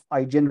gl.conf.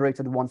 I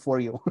generated one for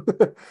you.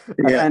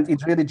 And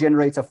it really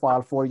generates a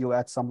file for you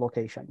at some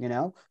location,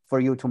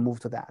 for you to move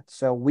to that.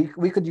 So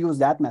we could use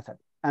that method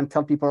and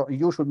tell people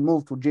you should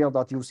move to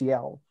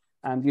gl.ucl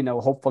and,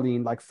 hopefully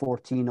in like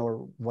 14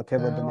 or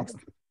whatever the next.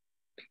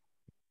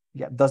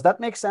 Yeah. Does that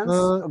make sense,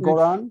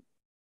 Goran?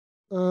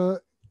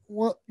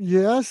 Well,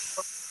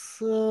 yes,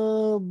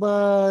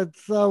 but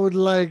I would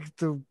like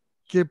to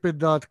keep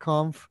it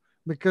 .conf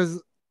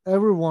because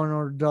everyone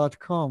or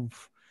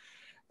 .conf,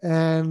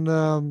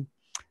 and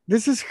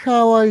this is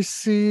how I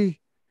see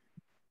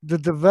the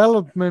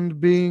development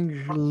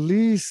being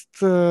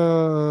least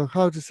intrusive,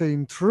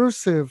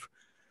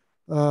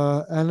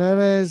 and that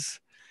is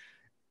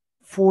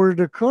for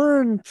the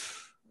current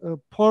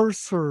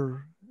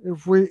parser.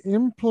 If we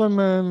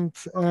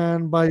implement,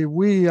 and by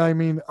we I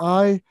mean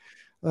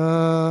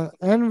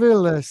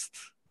NVList,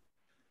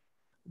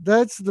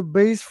 that's the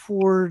base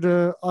for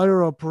the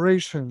other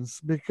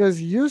operations,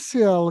 because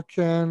UCL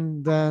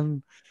can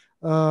then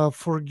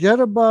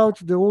forget about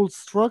the old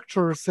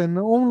structures and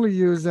only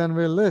use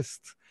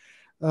NVList.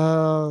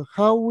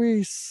 How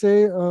we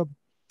say,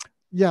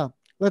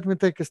 let me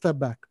take a step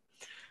back.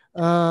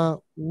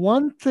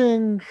 One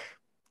thing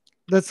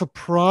that's a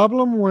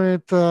problem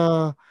with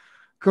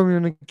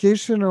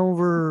communication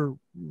over,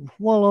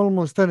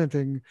 almost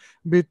anything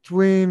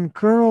between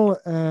kernel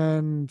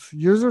and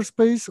user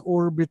space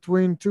or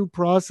between two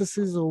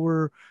processes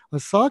over a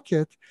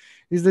socket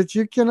is that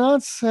you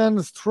cannot send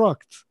a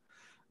struct,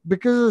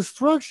 because a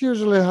struct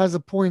usually has a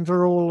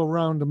pointer all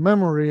around the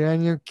memory,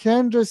 and you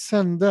can't just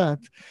send that.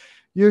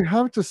 You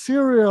have to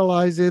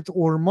serialize it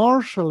or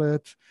marshal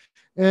it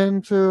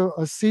into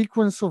a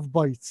sequence of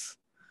bytes.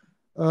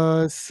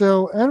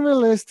 So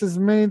NVList is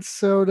made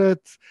so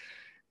that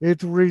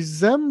it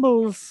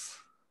resembles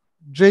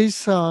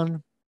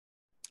JSON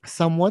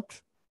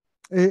somewhat.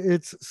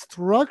 Its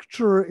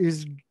structure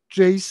is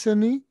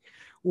JSON-y,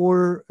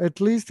 or at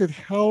least it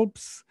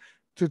helps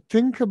to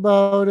think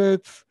about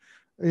it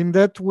in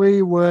that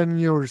way when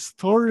you're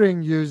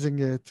starting using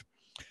it.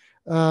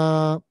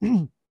 But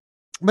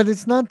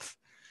it's not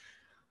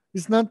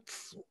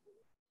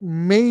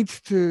made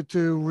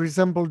to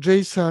resemble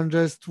JSON.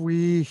 Just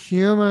we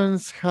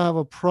humans have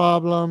a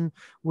problem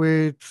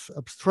with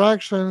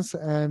abstractions,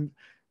 and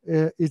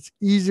it's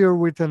easier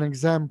with an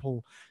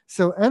example.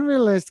 So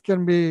NVList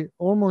can be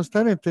almost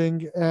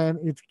anything, and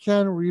it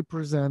can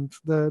represent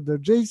the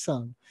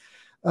JSON.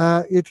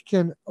 It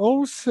can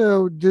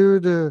also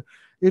do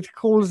it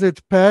calls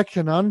it pack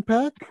and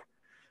unpack.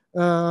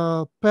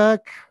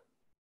 Pack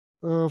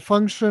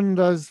function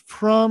does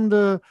from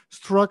the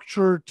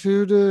structure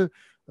to the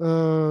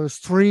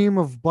stream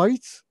of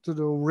bytes, to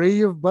the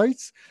array of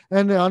bytes,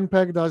 and the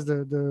unpack does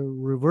the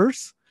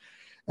reverse.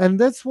 And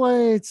that's why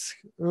it's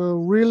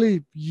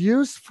really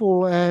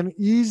useful and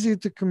easy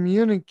to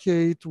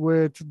communicate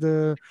with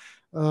the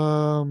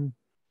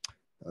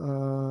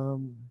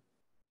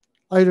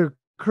either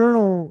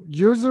kernel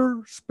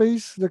user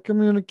space, the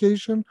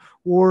communication,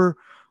 or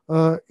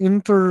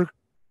inter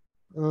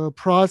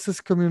process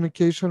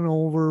communication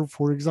over,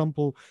 for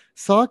example,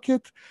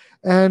 socket.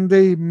 And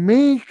they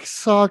make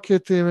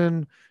socket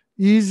even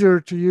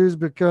easier to use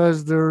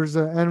because there's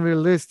an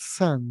NVList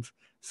send.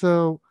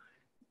 So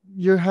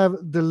you have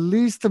the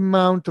least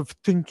amount of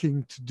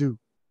thinking to do.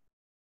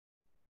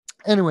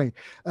 Anyway,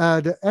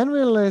 the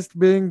NVList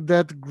being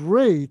that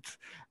great,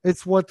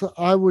 it's what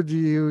I would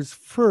use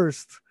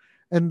first,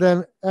 and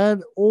then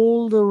add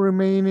all the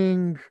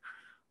remaining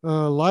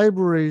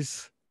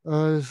libraries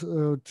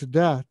to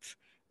that,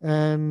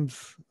 and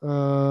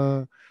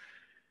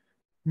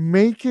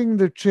making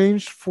the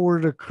change for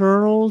the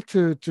kernel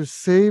to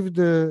save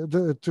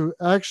to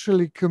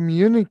actually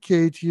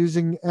communicate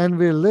using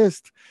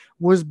NVList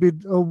would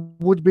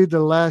be the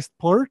last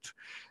part.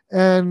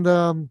 And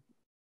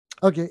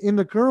okay, in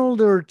the kernel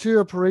there are two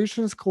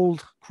operations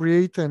called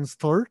create and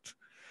start.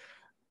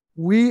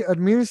 We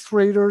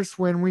administrators,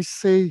 when we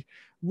say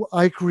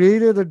I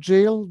created a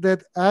jail,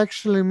 that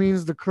actually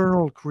means the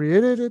kernel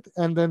created it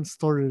and then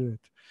started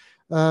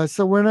it.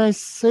 So when I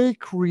say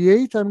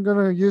create, I'm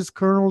going to use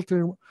kernel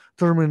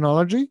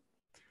terminology.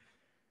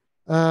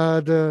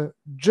 The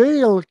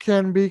jail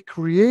can be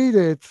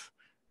created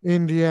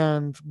in the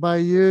end by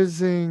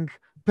using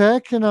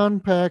pack and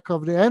unpack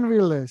of the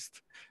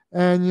NVList,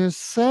 and you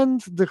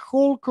send the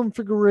whole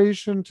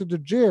configuration to the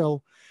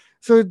jail.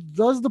 So it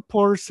does the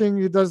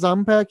parsing, it does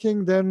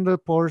unpacking, then the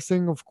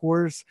parsing, of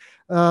course,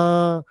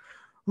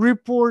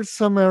 report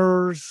some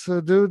errors,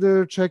 do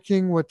the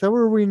checking,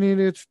 whatever we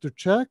needed to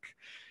check,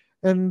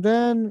 and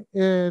then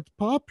it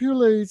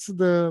populates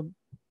the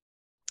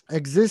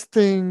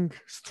existing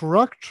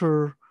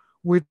structure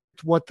with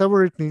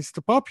whatever it needs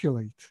to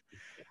populate.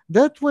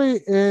 That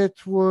way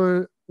it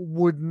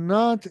would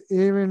not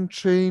even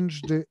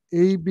change the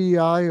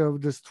ABI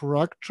of the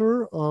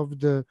structure of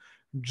the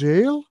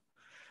jail,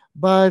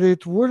 but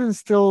it wouldn't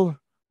still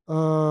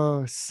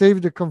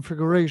save the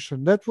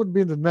configuration. That would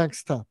be the next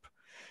step,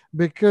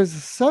 because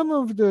some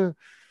of the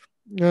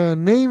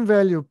name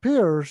value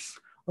pairs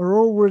are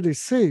already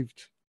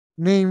saved.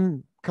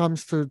 Name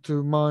comes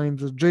to mind,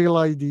 the jail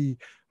ID,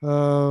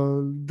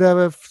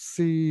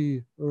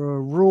 devfc,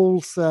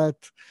 rule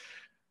set,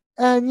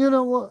 and you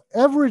know,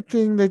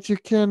 everything that you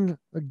can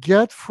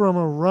get from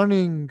a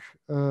running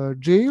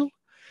jail,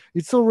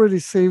 it's already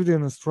saved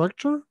in a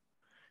structure.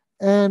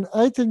 And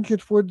I think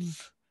it would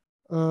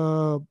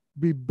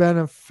be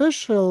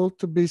beneficial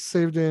to be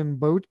saved in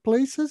both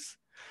places,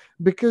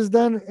 because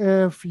then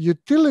if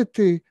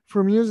utility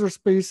from user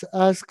space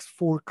asks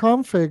for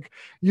config,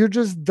 you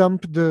just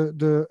dump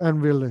the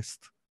NVList.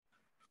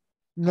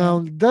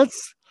 Now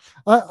that's,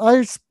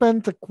 I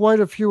spent quite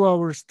a few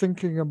hours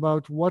thinking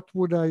about what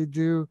would I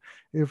do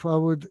if I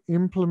would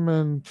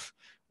implement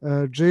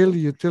jail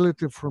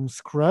utility from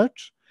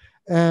scratch,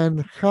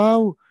 and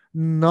how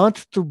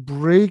not to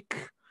break,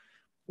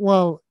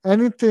 well,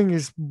 anything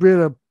is bit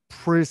of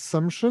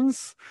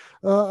presumptions.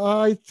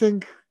 I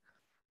think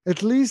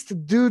at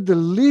least do the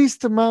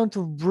least amount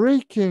of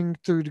breaking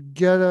to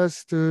get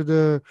us to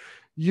the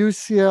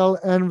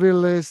UCL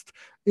NVList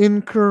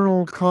in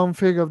kernel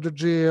config of the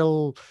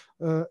jail,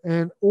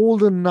 and all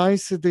the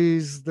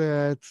niceties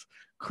that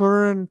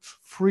current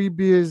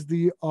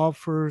FreeBSD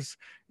offers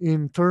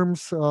in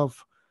terms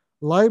of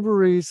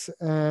libraries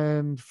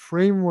and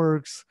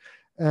frameworks.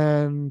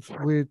 And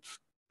with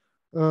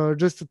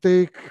just to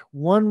take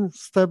one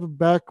step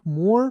back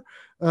more,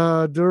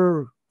 there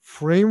are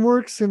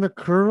frameworks in the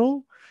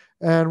kernel.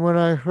 And when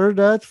I heard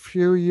that a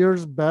few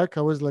years back,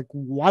 I was like,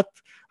 what?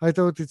 I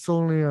thought it's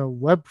only a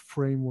web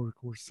framework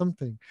or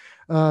something.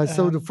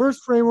 So the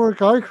first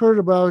framework I heard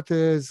about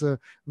is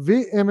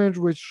vimage,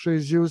 which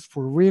is used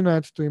for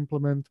VNet to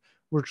implement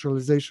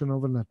virtualization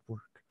of a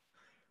network.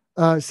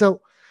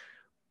 So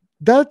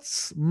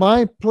that's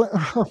my plan.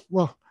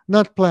 Well,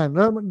 not plan.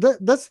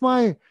 That's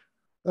my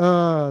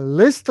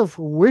list of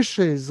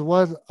wishes,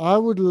 what I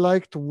would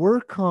like to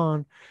work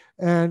on.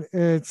 And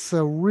it's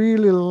a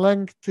really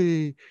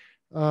lengthy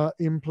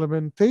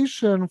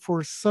implementation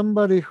for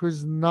somebody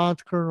who's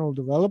not kernel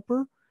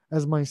developer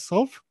as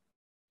myself.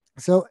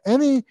 So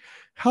any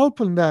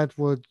help in that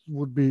would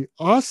be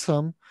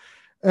awesome.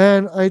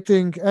 And I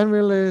think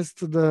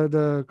Nmlist,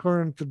 the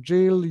current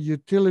jail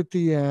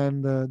utility,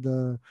 and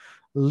the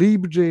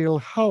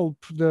libjail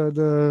help,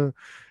 the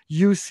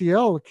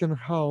UCL can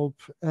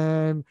help,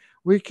 and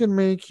we can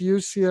make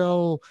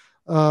UCL,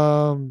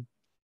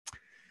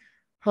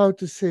 how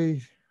to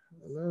say,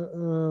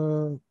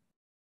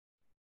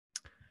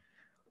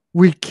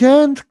 we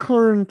can't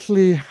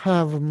currently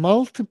have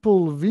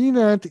multiple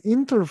VNet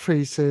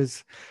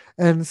interfaces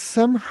and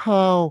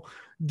somehow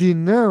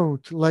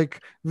denote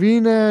like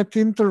VNet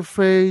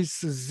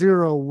interface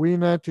 0,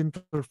 VNet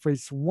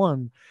interface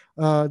 1.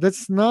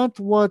 That's not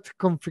what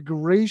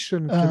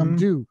configuration can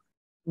do.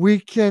 We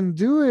can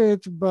do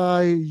it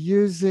by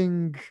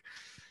using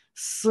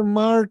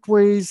smart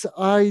ways,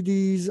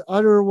 IDs,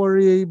 other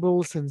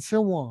variables, and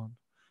so on.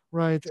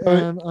 Right.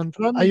 And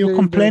are you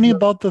complaining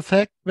about the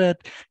fact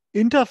that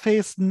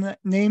interface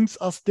names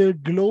are still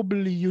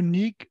globally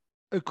unique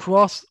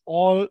across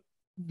all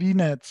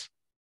VNets?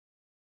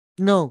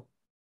 No,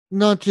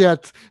 not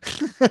yet.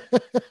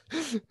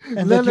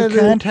 And that you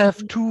can't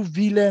have two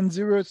VLAN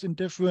zeros in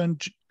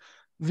different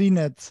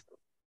VNets.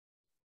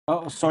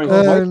 Oh, sorry.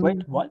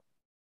 Wait. What?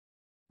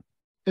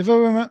 If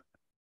I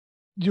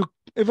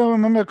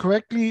remember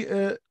correctly,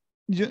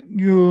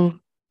 you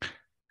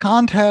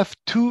can't have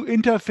two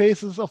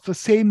interfaces of the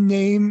same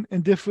name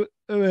in different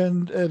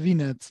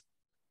VNets.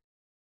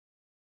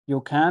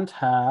 You can't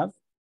have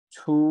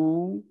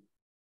two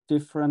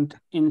different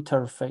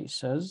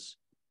interfaces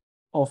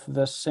of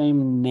the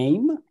same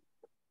name?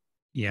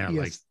 Yeah, yes.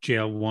 Like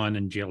jail 1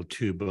 and jail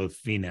 2,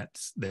 both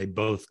VNets. They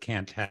both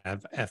can't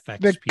have FXP0.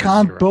 They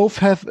can't both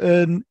have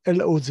an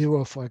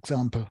LO0, for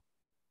example.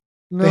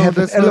 No, they have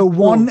an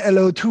LO1,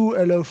 LO2,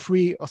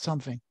 LO3 or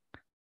something.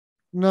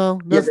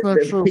 No, that's not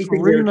true.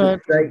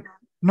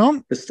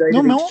 No, the state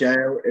of each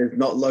jail is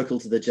not local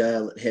to the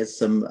jail. It has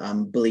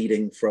some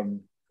bleeding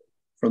from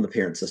the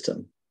parent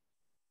system.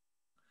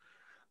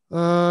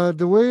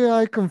 The way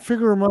I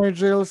configure my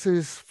jails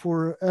is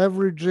for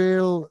every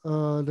jail,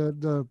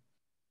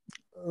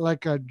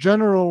 like a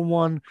general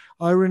one,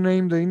 I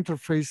rename the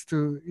interface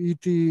to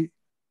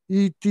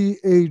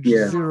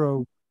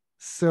ETH0.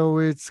 So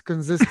it's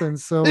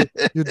consistent. So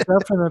you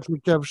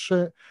definitely can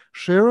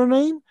share a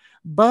name,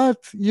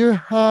 but you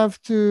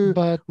have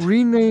to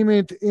rename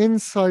it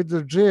inside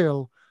the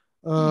jail.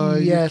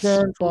 Yes, you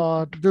can't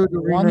but do the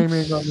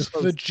renaming once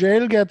the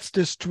jail gets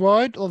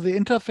destroyed or the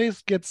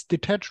interface gets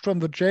detached from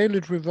the jail,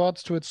 it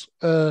reverts to its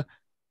true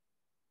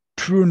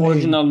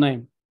original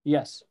name.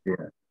 Yes.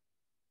 Yeah.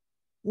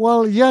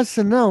 Well, yes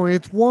and no.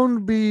 It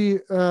won't be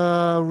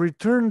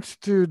returned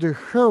to the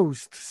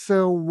host.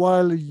 So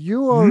while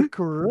you are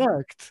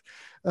correct,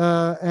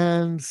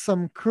 and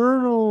some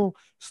kernel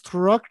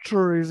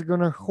structure is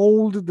going to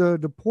hold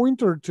the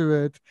pointer to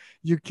it,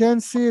 you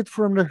can't see it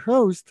from the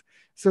host.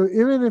 So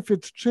even if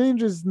it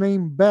changes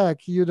name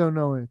back, you don't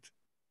know it.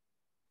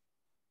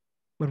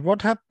 But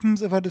what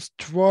happens if I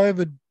destroy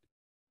the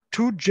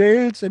two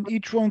jails and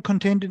each one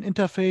contained an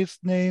interface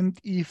named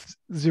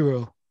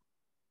ETH0?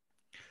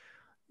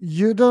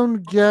 You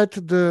don't get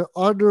the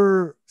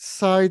other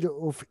side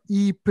of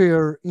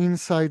ePair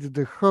inside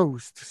the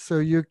host, so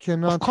you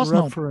cannot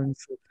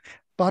reference it.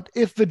 But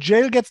if the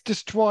jail gets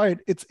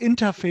destroyed, its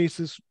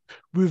interfaces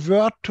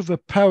revert to the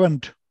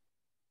parent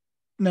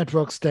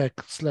network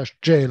stack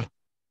 / jail.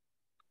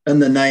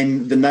 And the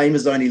name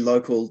is only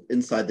local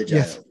inside the jail.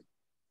 Yes.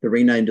 The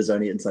renamed is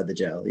only inside the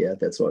jail. Yeah,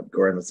 that's what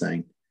Goran was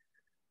saying.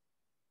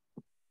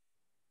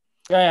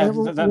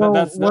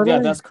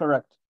 That's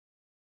correct.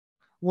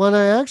 What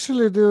I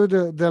actually do,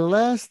 the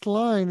last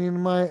line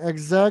in my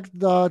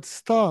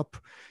exec.stop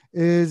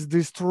is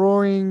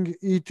destroying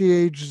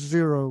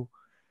ETH0.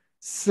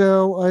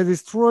 So I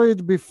destroy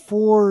it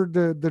before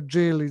the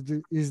jail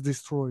is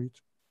destroyed.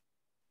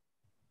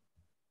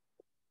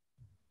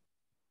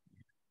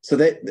 So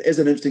that is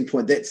an interesting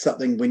point. That's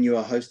something when you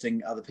are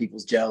hosting other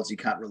people's jails you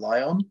can't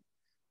rely on.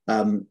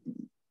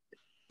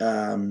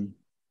 You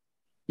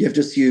have to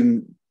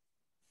assume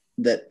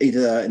that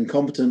either they're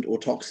incompetent or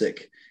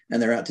toxic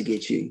and they're out to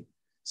get you.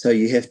 So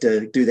you have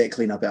to do that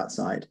cleanup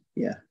outside.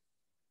 Yeah.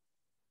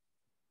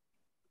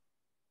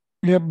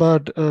 Yeah,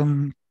 but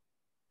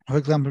for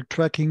example,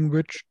 tracking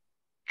which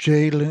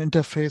jail an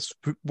interface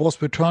was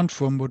returned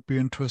from would be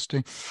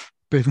interesting.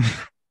 But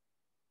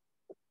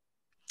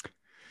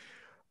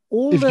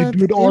if you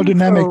do it all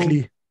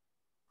dynamically.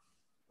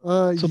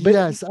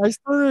 Yes, I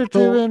started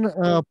even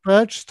a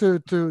patch to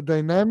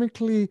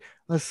dynamically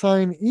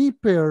assign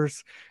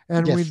ePairs,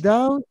 and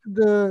without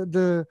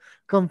the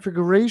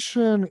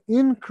configuration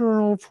in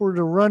kernel for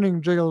the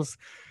running jails,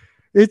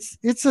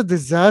 it's a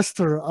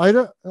disaster.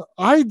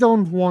 I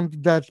don't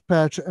want that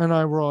patch, and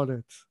I wrote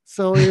it.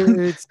 So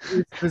it's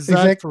disastrous.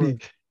 Exactly.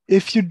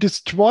 If you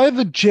destroy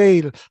the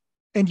jail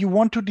and you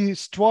want to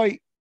destroy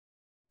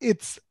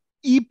its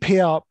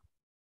ePair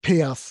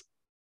pairs,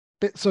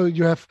 so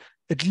you have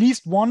at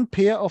least one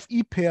pair of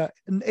ePair,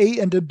 an A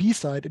and a B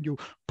side, and you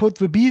put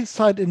the B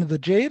side in the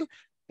jail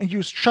and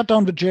you shut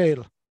down the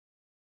jail.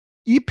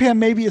 ePair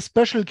may be a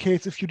special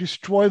case if you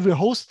destroy the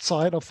host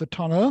side of the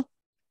tunnel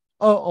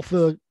of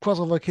the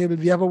crossover cable.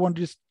 The other one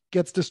just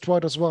gets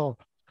destroyed as well.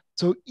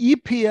 So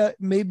ePair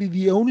may be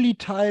the only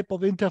type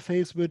of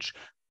interface which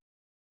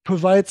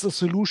provides a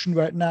solution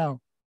right now.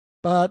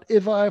 But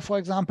if I, for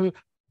example,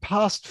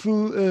 pass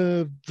through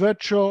a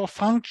virtual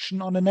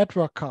function on a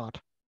network card,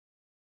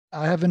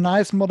 I have a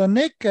nice modern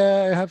NIC,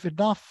 I have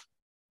enough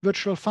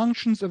virtual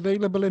functions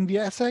available in the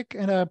ASIC,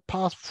 and I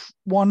pass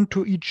one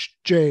to each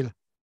jail,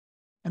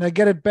 and I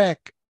get it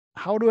back.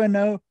 How do I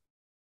know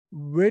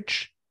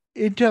which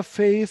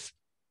interface,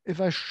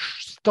 if I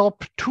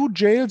stop two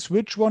jails,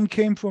 which one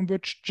came from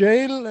which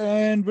jail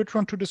and which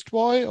one to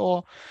destroy,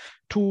 or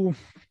to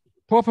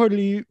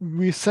properly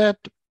reset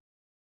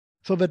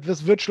so that this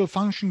virtual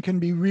function can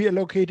be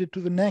reallocated to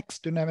the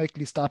next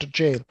dynamically started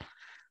jail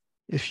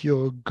if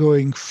you're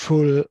going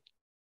full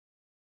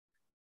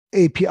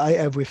API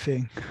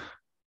everything?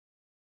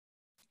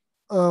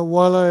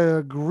 While I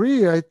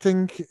agree, I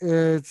think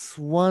it's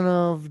one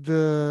of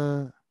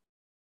the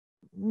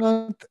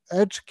not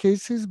edge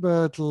cases,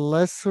 but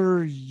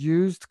lesser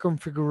used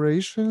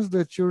configurations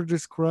that you're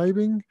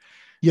describing.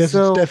 Yes,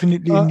 so, it's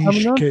definitely a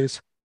niche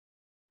case.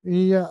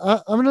 Yeah,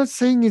 I'm not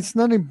saying it's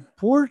not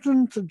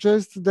important,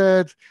 just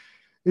that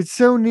it's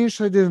so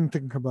niche I didn't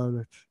think about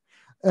it.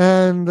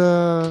 And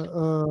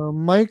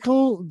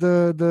Michael,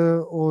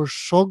 the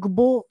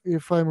Oshogbo,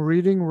 if I'm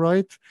reading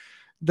right,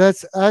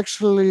 that's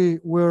actually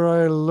where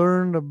I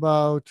learned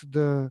about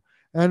the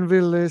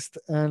NVList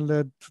and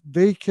that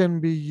they can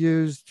be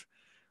used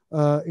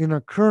in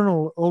a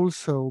kernel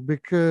also,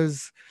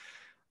 because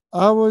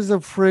I was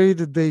afraid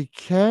they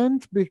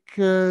can't,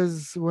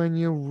 because when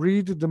you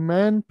read the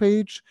man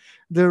page,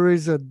 there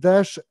is a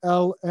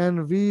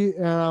 -lnv,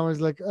 and I was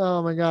like,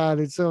 oh my God,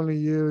 it's only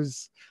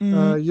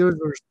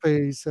user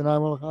space, and I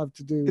will have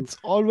to do. It's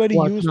already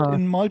used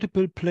in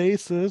multiple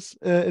places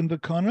in the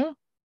kernel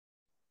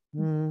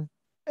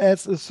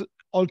as an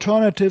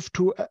alternative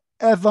to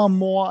ever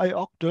more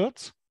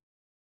ioctaves.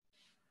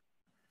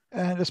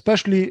 And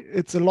especially,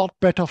 it's a lot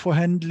better for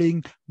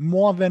handling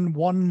more than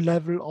one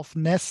level of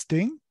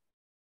nesting.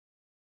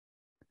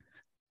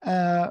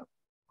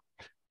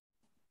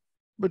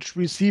 Which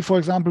we see, for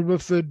example,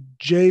 with the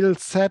jail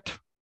set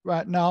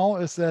right now,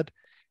 is that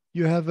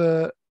you have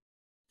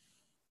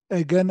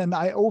again an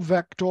IO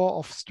vector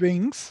of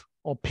strings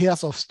or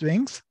pairs of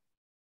strings,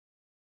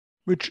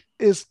 which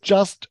is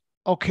just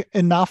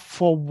enough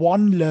for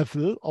one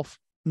level of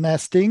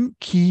nesting,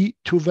 key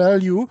to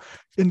value,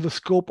 in the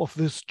scope of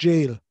this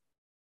jail.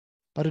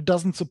 But it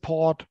doesn't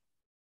support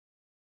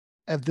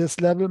at this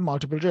level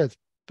multiple jails.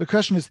 The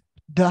question is,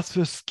 does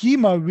the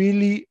schema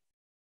really,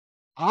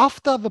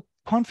 after the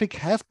config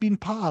has been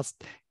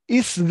passed,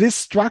 is this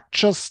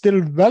structure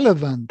still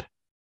relevant?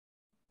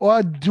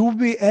 Or do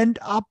we end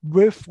up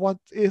with what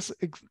is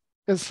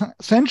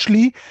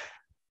essentially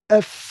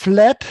a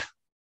flat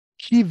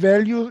key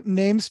value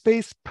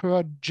namespace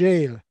per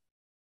jail,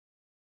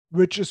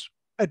 which is,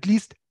 at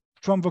least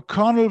from the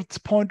kernel's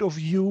point of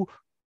view,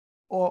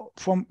 or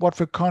from what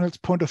the kernel's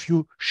point of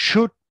view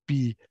should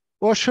be?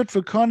 Or should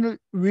the kernel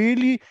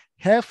really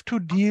have to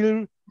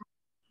deal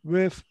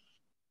with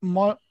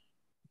more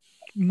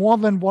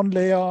than one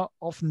layer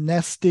of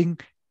nesting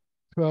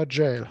per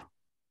jail?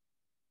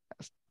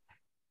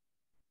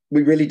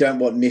 We really don't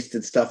want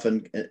nested stuff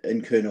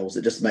in kernels.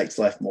 It just makes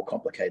life more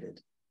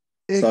complicated.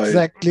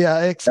 Exactly. So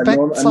I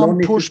expect some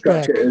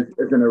pushback.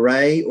 Is an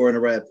array or an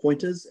array of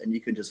pointers, and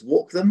you can just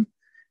walk them.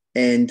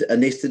 And a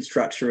nested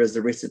structure is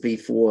the recipe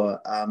for,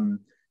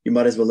 you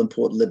might as well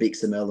import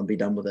libxml and be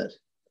done with it.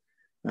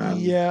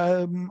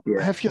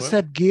 Have you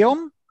said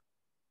Guillaume?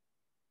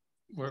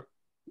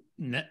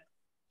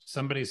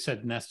 Somebody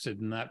said nested,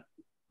 and that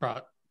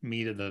brought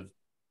me to the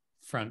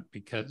front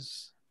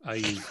because I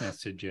use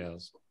nested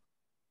jails.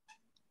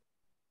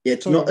 Yeah,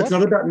 it's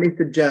not about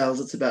nested jails.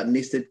 It's about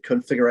nested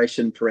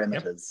configuration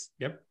parameters.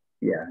 Yep.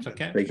 Yeah. It's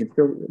okay. So you can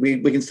still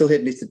we can still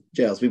have nested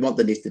jails. We want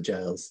the nested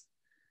jails.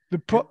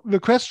 The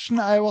question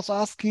I was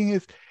asking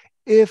is,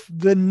 if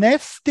the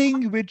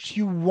nesting which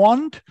you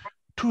want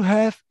to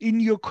have in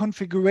your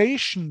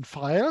configuration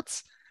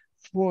files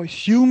for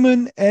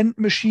human and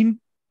machine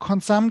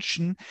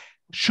consumption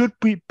should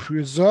be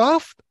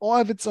preserved, or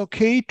if it's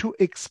okay to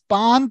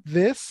expand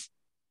this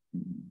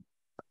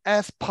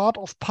as part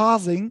of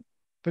parsing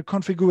the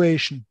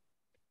configuration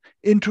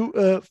into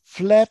a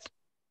flat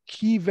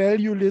key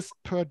value list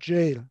per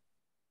jail.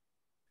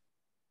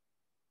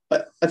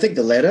 I think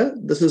the latter.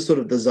 This is sort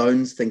of the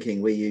zones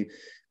thinking, where you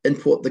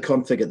import the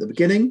config at the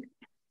beginning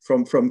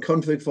from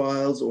config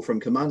files or from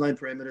command line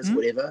parameters,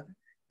 whatever,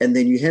 and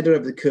then you hand it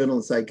over to the kernel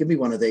and say, give me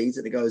one of these,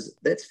 and it goes,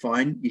 that's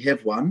fine, you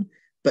have one,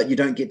 but you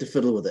don't get to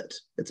fiddle with it.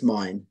 It's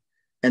mine.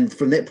 And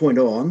from that point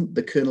on,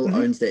 the kernel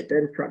owns that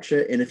data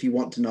structure, and if you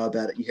want to know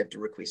about it, you have to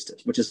request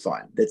it, which is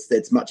fine.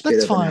 That's much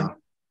better than our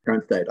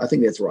current state. I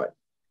think that's right.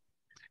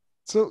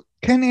 So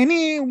can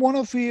any one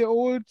of the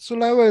old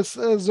Solaris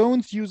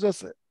zones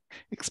users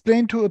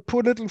explain to a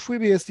poor little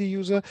FreeBSD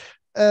user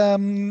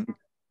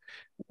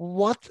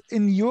what,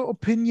 in your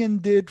opinion,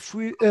 did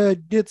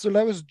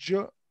Solaris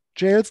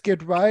jails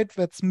get right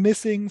that's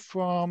missing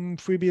from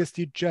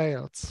FreeBSD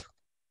jails?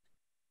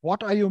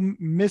 What are you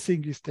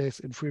missing these days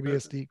in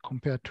FreeBSD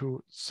compared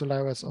to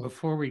Solaris?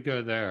 Before we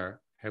go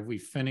there, have we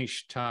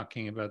finished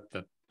talking about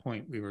the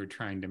point we were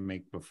trying to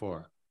make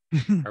before?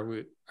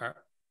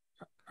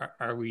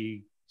 Are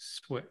we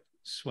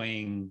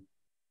swaying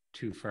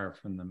too far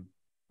from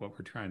what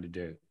we're trying to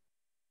do?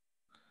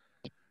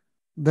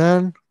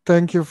 Dan,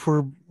 thank you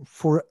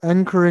for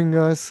anchoring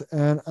us,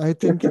 and I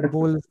think it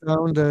boils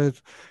down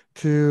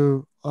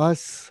to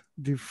us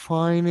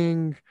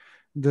defining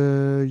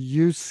the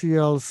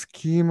UCL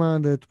schema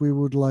that we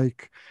would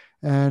like,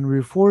 and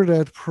before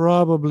that,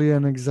 probably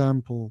an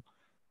example.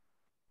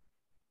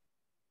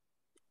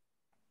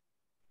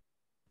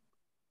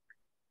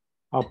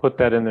 I'll put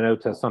that in the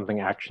notes as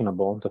something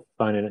actionable,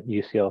 define a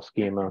UCL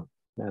schema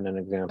and an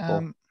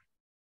example.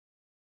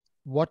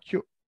 What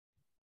you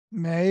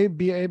may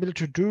be able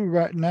to do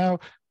right now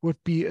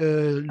would be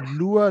a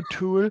Lua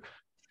tool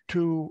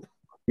to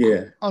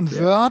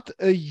convert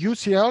a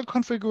UCL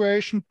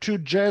configuration to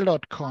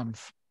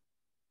jail.conf.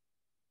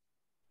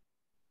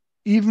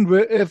 Even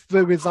if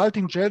the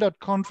resulting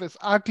jail.conf is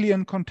ugly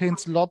and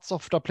contains lots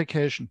of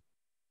duplication.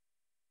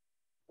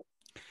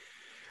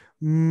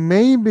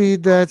 Maybe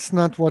that's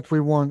not what we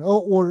want.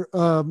 Or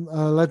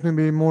let me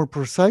be more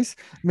precise.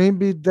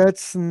 Maybe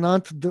that's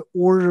not the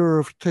order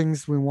of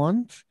things we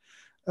want.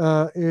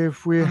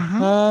 If we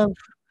have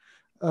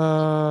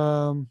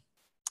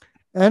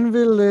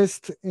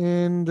NVList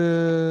in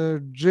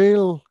the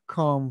jail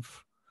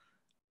conf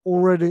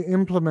already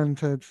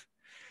implemented,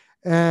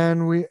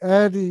 and we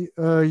add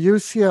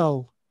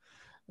UCL,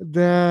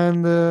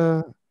 then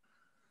the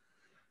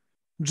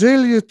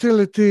jail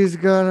utility is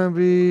gonna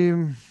be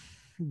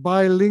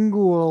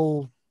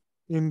bilingual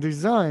in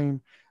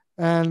design,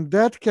 and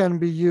that can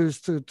be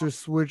used to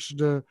switch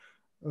the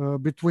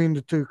between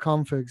the two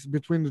configs,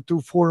 between the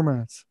two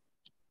formats.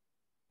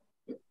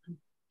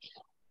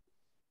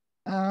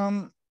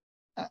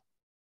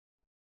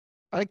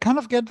 I kind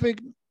of get the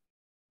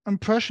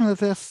impression that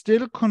there's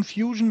still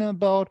confusion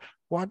about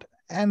what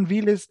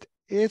NVList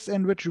is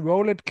and which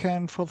role it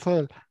can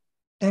fulfill.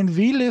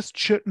 NVList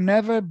should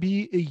never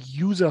be a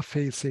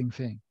user-facing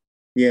thing.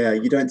 Yeah,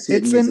 you don't see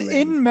it. It's an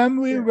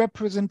in-memory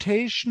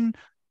representation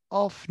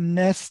of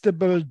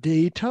nestable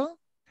data,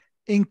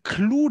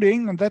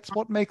 including, and that's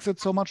what makes it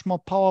so much more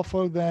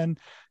powerful than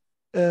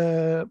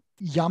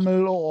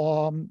YAML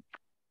or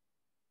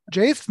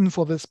JSON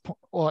for this,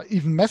 or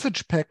even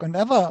message pack and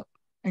other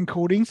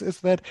encodings,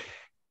 is that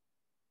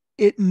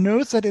it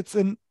knows that it's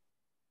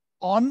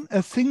on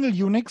a single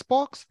Unix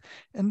box,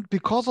 and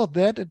because of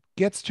that, it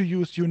gets to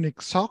use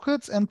Unix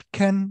sockets and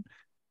can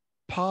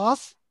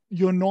pass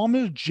your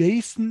normal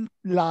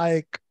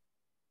JSON-like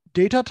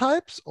data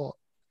types or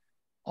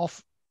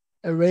of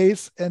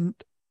arrays and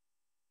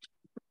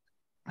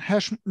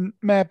hash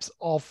maps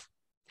of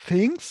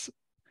things.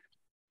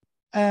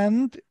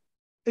 And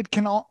it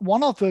can,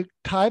 one of the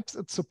types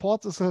it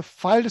supports is a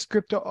file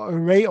descriptor or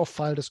array of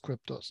file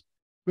descriptors,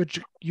 which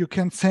you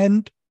can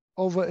send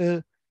over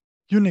a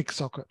Unix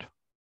socket.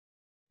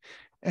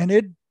 And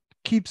it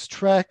keeps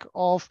track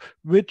of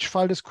which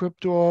file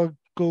descriptor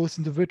goes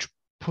into which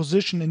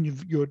position in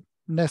your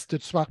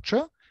nested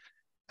structure.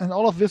 And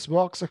all of this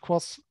works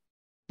across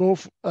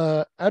both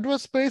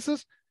address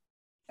spaces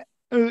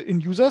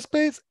in user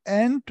space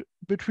and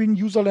between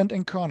userland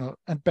and kernel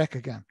and back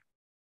again.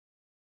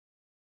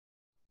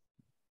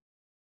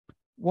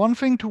 One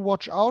thing to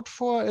watch out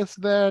for is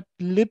that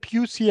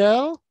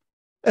libnvlist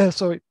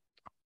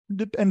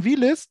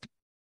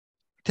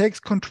takes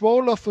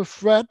control of the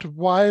thread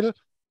while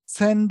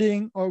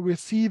sending or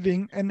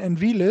receiving an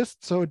NVList,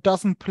 so it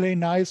doesn't play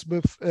nice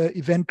with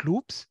event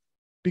loops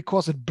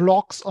because it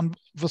blocks on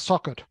the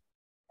socket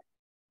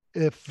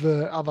if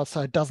the other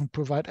side doesn't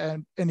provide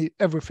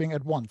everything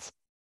at once.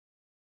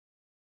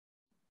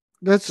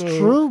 That's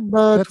true,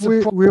 but that's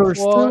we are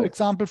still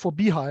example for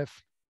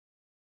Beehive,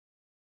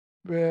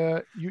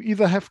 where you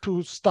either have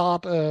to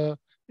start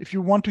if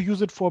you want to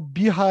use it for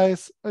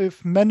Beehive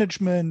if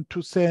management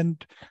to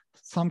send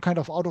some kind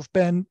of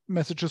out-of-band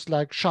messages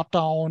like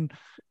shutdown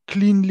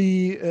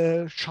cleanly,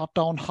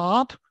 shutdown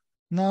hard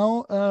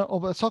now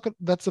over a socket.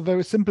 That's a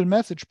very simple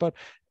message. But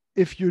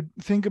if you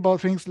think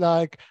about things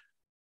like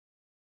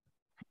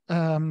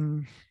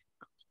writing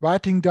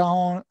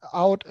down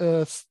out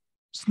a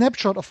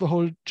snapshot of the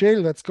whole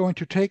jail, that's going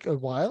to take a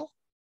while.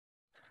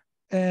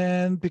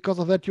 And because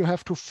of that, you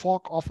have to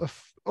fork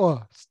off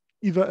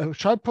either a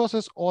child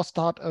process or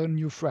start a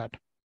new thread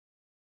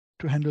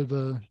to handle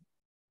the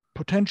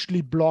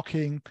potentially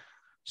blocking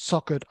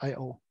socket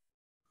I/O.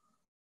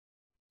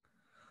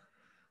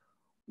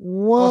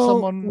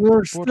 Well,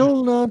 we're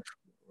still not.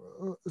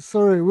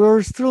 Sorry,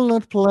 we're still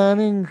not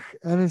planning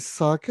any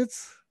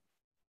sockets.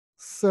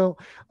 So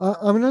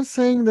I'm not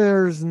saying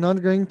there's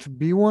not going to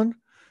be one,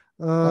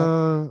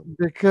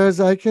 because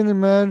I can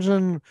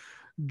imagine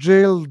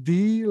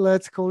JLD,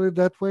 let's call it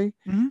that way,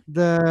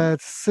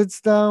 that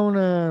sits down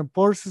and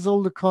parses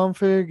all the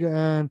config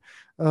and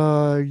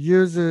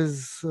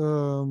uses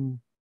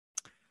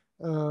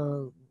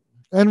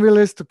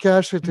NVList to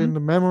cache it in the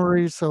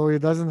memory, so it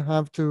doesn't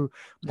have to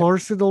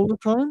parse it all the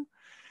time.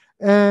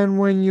 And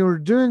when you're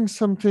doing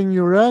something,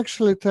 you're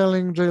actually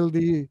telling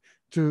JLD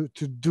to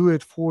do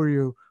it for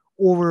you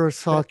over a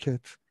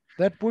socket.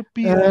 That would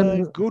be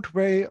a good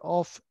way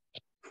of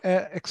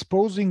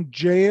exposing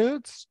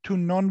jails to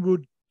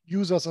non-root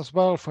users as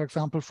well, for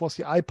example, for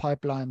CI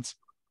pipelines.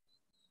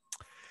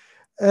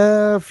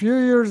 A few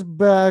years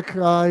back,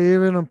 I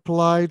even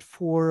applied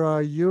for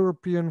a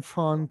European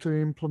fund to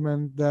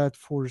implement that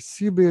for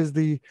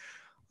CBSD.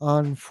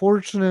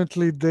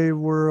 Unfortunately, they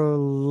were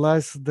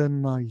less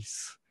than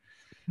nice.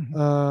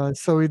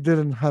 So it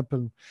didn't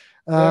happen.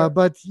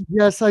 But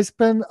yes, I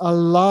spent a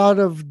lot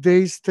of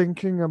days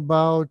thinking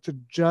about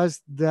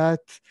just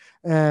that,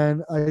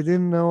 and I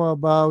didn't know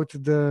about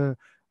the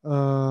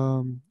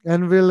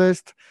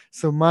NVList,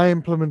 so my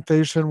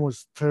implementation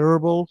was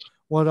terrible.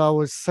 What I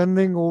was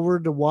sending over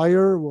the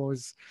wire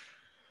was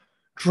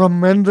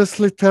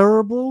tremendously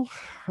terrible.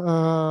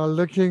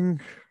 Looking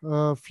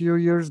a few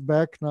years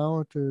back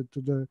now to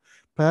the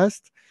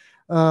past.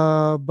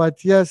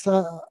 But yes,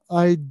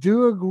 I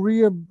do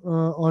agree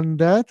on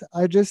that.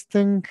 I just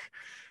think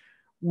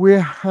we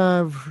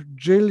have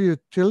jail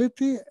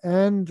utility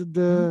and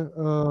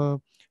the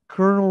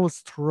kernel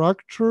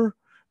structure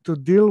to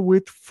deal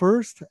with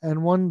first,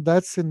 and when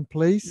that's in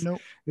place,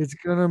 it's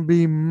gonna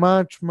be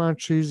much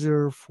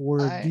easier for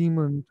a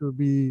daemon to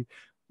be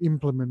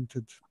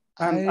implemented.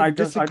 I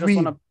just want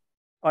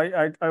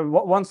to.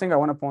 One thing I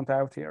want to point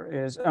out here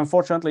is,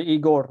 unfortunately,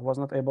 Igor was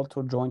not able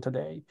to join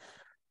today.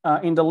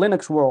 In the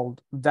Linux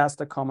world, that's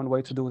the common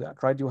way to do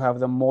that, right? You have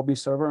the Moby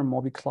server and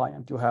Moby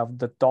client. You have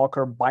the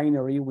Docker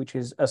binary, which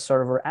is a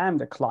server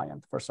and a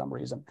client for some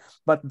reason.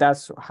 But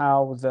that's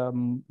how the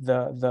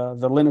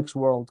Linux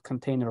world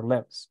container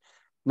lives.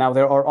 Now,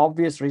 there are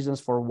obvious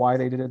reasons for why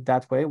they did it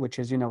that way, which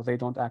is, they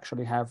don't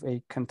actually have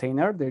a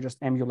container. They just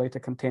emulate a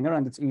container,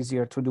 and it's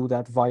easier to do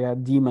that via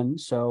daemon.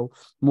 So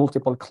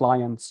multiple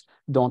clients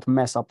don't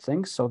mess up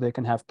things, so they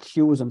can have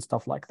queues and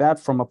stuff like that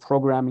from a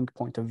programming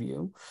point of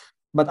view.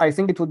 But I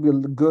think it would be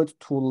good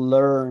to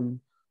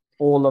learn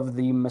all of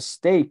the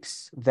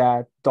mistakes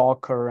that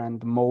Docker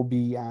and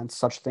Moby and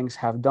such things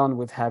have done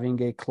with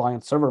having a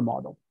client-server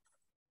model.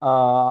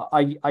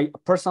 I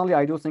personally,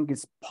 I do think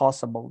it's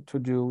possible to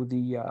do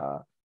the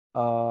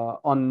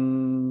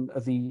on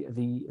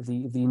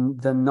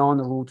the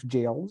non-root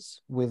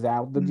jails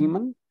without the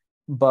daemon,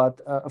 but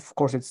of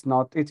course it's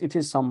not. It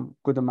is some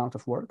good amount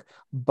of work,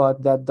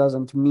 but that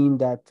doesn't mean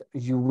that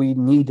we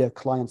need a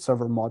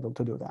client-server model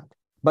to do that.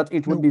 But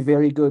it would be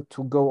very good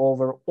to go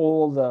over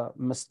all the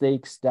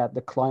mistakes that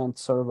the client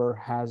server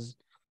has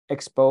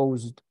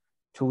exposed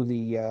to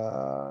the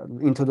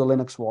into the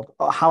Linux world.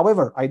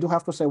 However, I do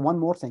have to say one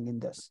more thing in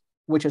this,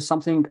 which is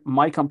something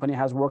my company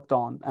has worked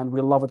on, and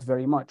we love it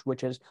very much,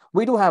 which is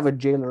we do have a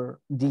jailer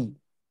D,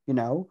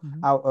 not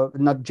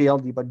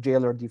JLD, but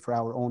jailer D for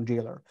our own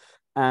jailer.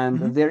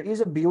 And there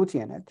is a beauty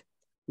in it,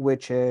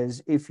 which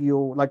is if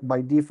you, like by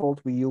default,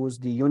 we use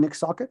the Unix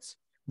sockets.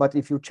 But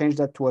if you change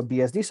that to a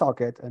BSD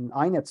socket, an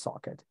iNet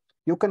socket,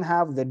 you can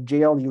have the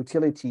jail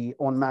utility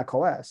on Mac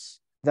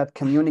OS that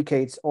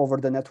communicates over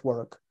the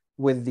network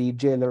with the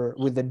jailer,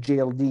 with the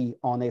JLD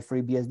on a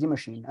FreeBSD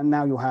machine. And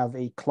now you have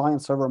a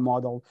client-server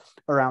model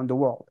around the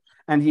world.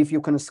 And if you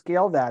can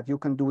scale that, you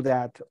can do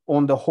that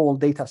on the whole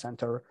data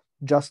center,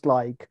 just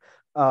like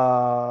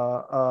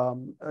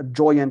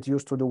Joyent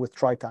used to do with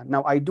Triton.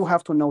 Now, I do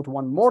have to note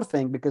one more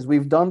thing, because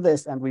we've done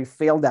this and we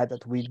failed at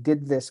it. We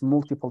did this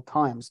multiple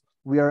times.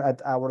 We are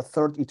at our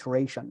third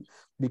iteration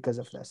because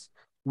of this,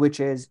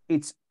 which is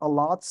it's a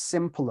lot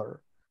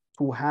simpler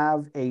to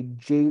have a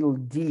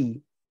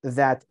JLD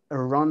that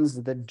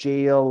runs the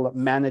jail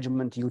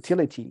management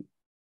utility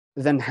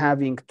than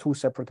having two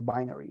separate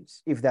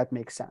binaries, if that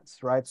makes sense,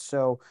 right?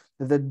 So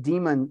the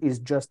daemon is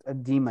just a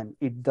daemon.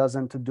 It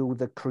doesn't do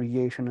the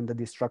creation and the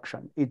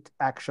destruction. It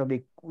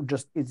actually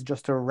it's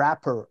just a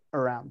wrapper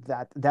around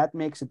that. That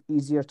makes it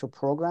easier to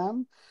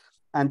program,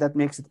 and that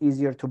makes it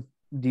easier to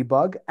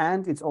debug,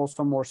 and it's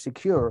also more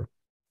secure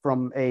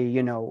from a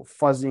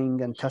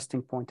fuzzing and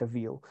testing point of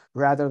view,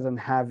 rather than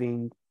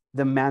having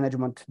the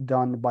management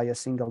done by a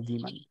single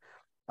daemon.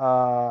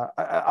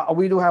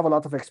 We do have a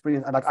lot of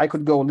experience. Like I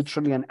could go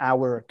literally an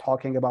hour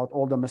talking about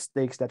all the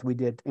mistakes that we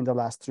did in the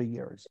last 3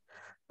 years.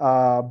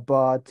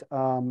 But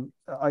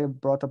I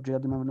brought up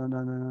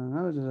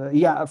JLD.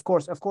 Yeah, of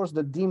course,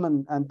 the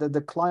daemon and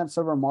the client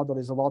server model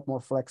is a lot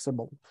more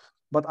flexible.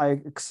 But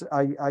I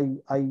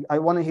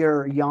want to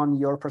hear, Jan,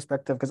 your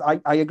perspective, because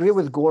I agree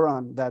with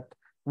Goran that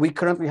we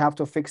currently have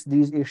to fix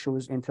these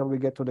issues until we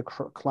get to the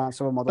client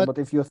server model. But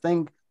if you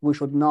think we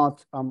should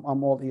not,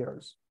 I'm all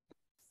ears.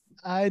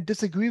 I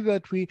disagree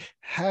that we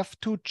have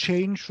to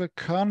change the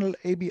kernel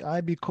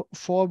ABI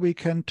before we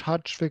can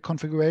touch the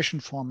configuration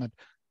format.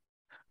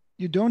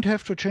 You don't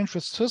have to change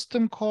the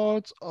system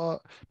calls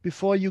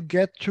before you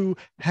get to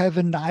have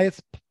a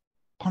nice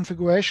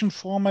configuration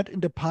format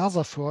in the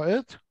parser for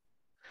it.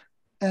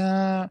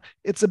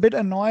 It's a bit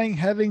annoying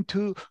having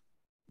to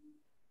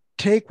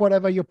take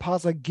whatever your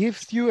parser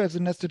gives you as a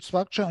nested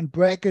structure and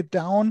break it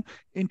down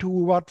into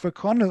what the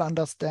kernel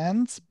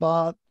understands,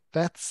 but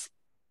that's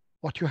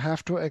what you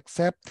have to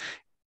accept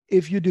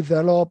if you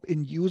develop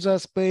in user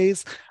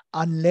space,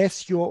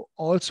 unless you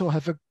also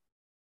have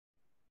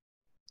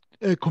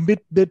a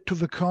commit bit to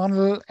the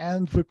kernel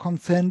and the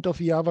consent of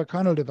the other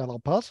kernel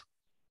developers.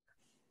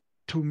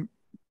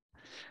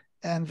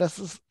 And this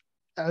is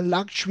a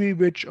luxury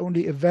which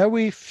only a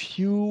very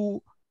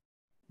few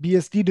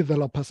BSD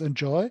developers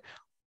enjoy.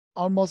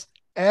 Almost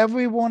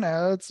everyone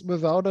else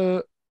without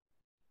a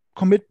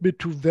commitment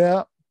to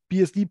their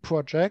BSD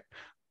project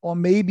or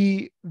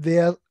maybe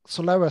their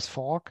Solaris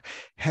fork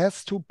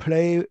has to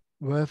play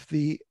with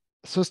the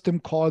system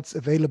calls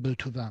available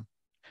to them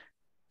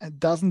and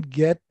doesn't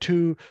get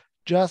to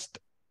just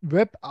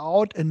rip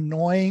out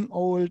annoying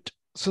old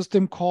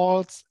system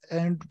calls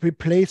and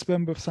replace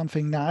them with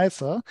something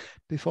nicer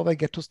before they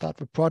get to start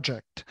the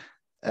project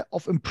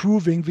of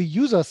improving the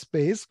user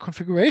space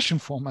configuration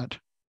format.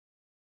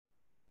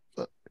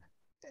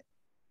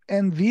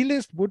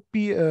 NVList would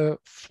be a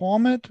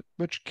format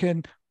which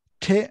can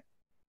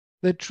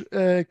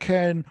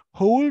can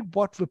hold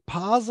what the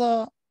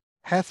parser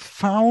has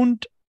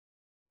found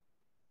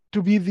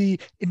to be the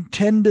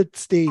intended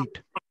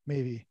state,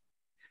 maybe.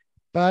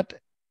 But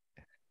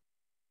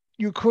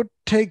you could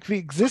take the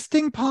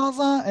existing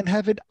parser and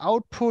have it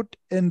output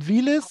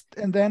NVList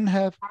and then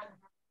have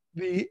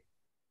the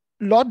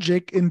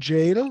logic in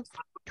jail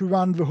to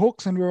run the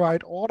hooks in the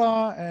right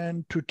order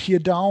and to tear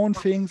down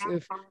things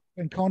if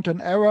you encounter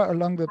an error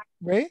along the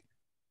way.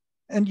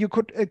 And you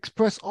could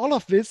express all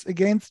of this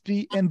against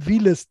the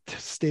NVList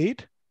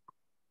state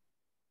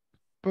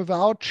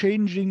without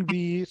changing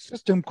the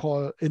system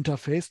call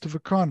interface to the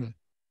kernel.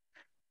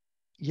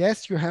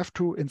 Yes, you have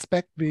to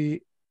inspect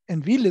the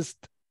NVList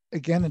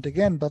again and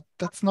again, but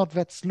that's not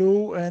that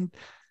slow, and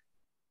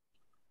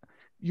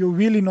you're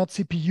really not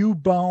CPU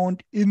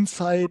bound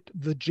inside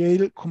the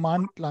jail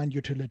command line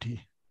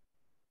utility.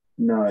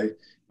 No.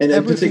 And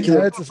in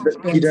particular,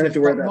 you don't have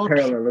to worry about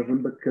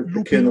parallelism because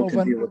the kernel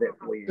can deal with that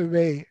for you.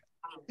 Array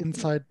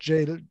inside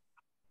jail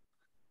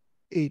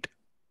 8,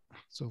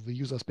 so the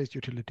user space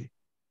utility.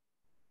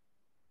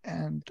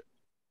 And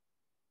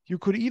you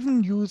could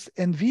even use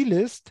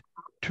NVList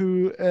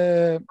to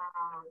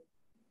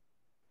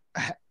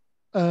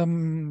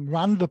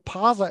run the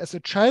parser as a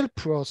child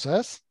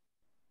process,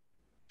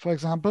 for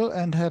example,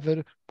 and have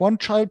a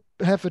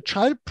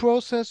child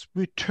process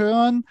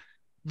return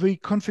the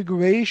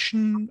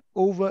configuration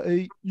over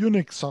a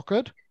Unix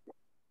socket.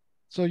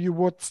 So you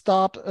would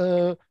start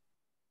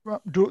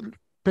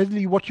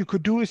basically what you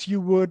could do is you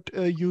would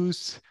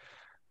use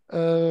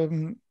a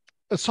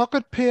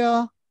socket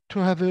pair to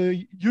have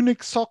a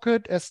Unix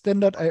socket as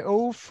standard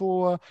IO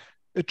for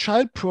a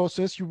child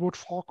process you would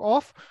fork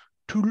off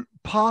to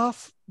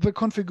pass the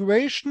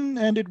configuration,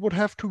 and it would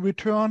have to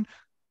return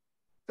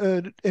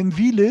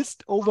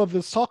NVList over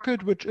the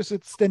socket, which is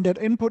its standard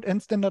input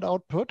and standard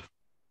output.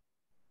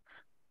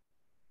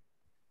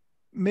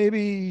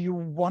 Maybe you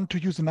want to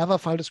use another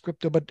file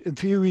descriptor, but in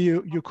theory,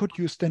 you could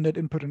use standard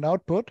input and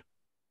output,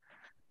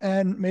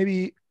 and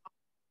maybe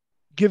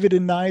give it a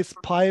nice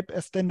pipe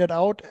as standard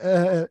out,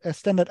 as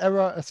standard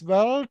error as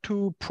well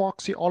to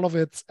proxy all of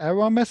its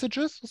error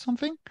messages or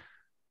something.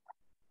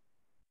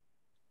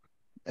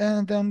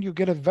 And then you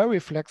get a very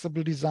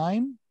flexible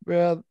design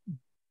where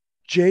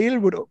jail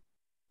would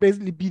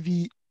basically be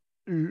the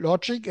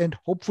logic and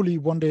hopefully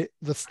one day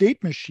the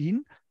state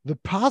machine. The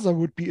parser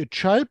would be a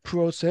child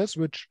process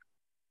which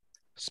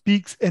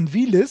speaks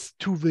NVList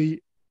to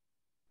the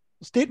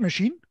state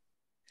machine.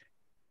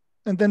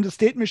 And then the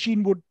state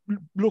machine would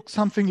look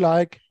something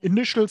like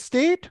initial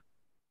state,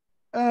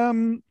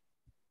 load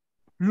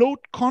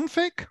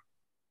config,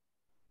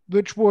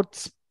 which would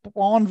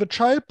spawn the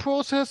child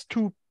process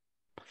to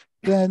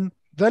then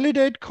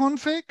validate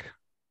config,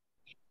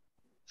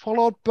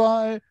 followed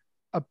by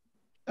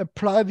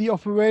apply the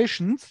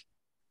operations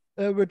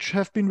which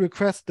have been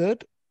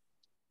requested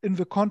in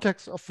the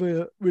context of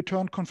the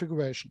return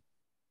configuration.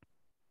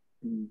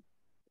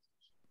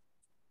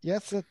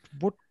 Yes, it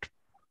would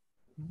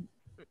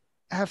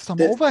have some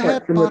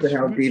overhead, but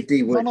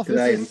none of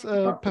this is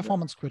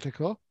performance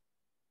critical.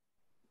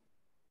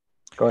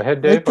 Go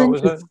ahead, Dave. What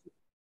was that?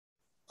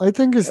 I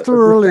think it's too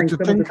early to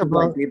think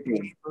about.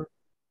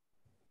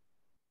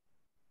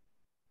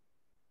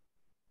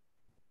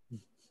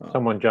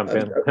 Someone jump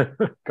in.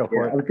 Go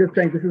for it. I was just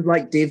saying this is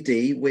like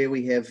DevD, where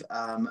we have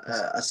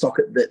a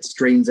socket that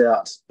streams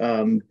out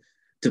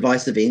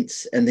device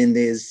events, and then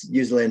there's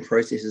userland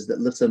processes that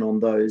listen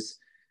on those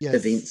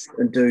events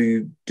and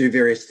do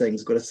various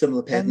things. Got a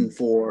similar pattern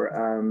for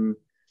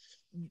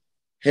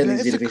handling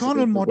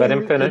ZFS. Let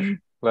him finish.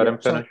 Let him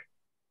finish.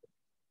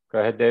 Go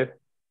ahead, Dave.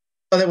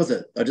 Oh, that was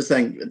it. I'm just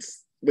saying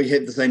we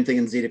have the same thing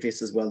in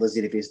ZFS as well. The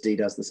ZFSD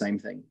does the same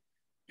thing.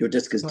 Your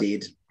disk is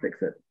dead.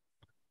 Fix it.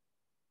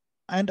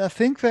 And I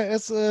think there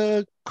is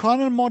a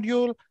kernel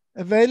module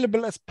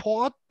available as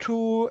port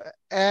to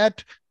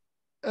add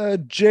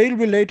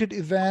jail-related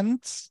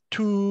events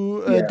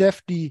to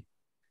DevD,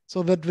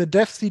 so that the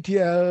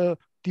devctl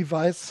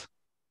device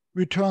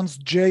returns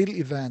jail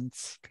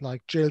events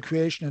like jail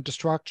creation and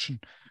destruction,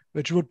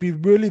 which would be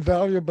really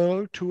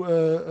valuable to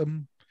a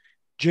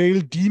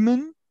jail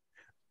daemon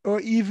or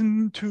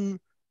even to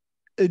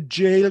a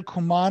jail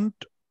command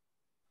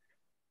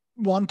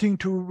wanting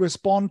to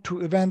respond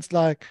to events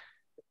like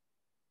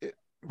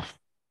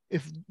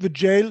if the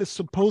jail is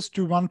supposed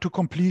to run to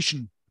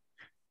completion.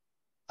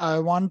 I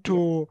want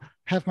to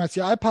have my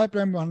CI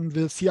pipeline run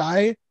the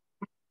CI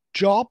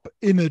job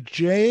in a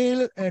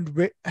jail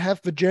and have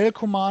the jail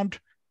command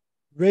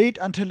wait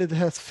until it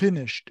has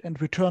finished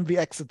and return the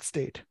exit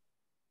state,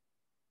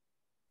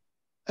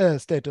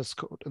 status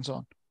code and so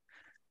on.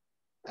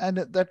 And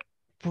that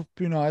would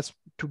be nice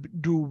to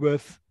do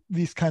with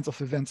these kinds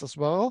of events as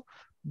well.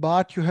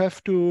 But you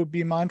have to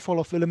be mindful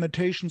of the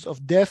limitations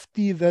of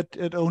DevD, that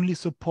it only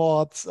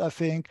supports, I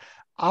think,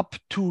 up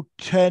to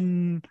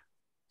 10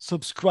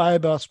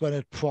 subscribers when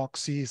it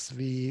proxies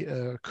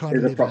the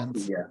kernel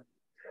events. Yeah.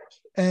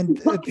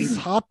 And it's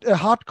a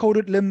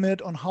hard-coded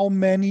limit on how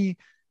many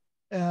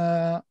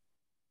there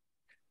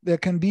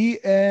can be,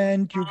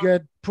 and you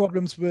get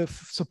problems with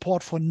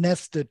support for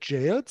nested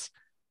jails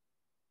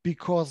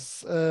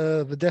because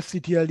the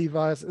devctl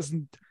device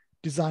isn't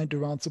designed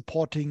around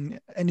supporting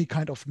any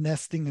kind of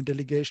nesting and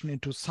delegation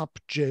into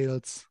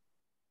sub-jails.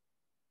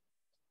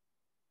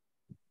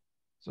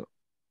 So,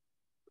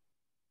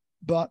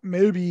 but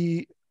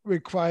maybe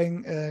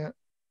requiring a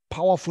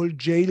powerful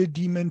jail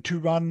daemon to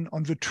run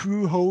on the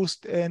true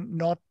host and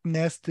not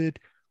nested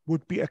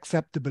would be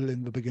acceptable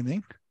in the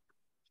beginning.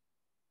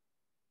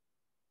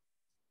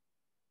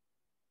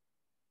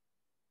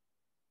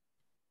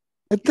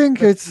 I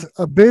think it's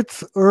a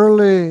bit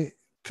early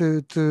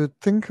to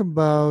think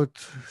about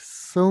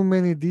so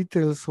many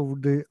details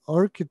of the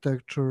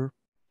architecture,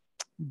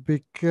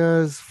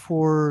 because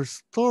for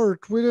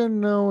start, we don't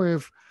know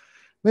if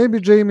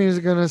maybe Jamie is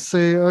going to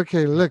say,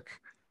 okay, look,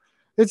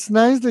 it's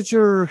nice that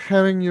you're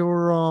having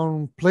your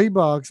own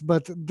playbox,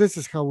 but this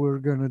is how we're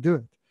going to do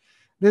it.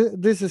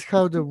 This is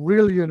how the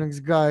real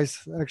Unix guys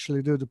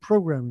actually do the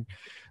programming.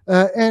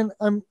 And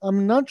I'm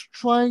not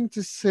trying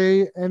to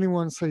say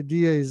anyone's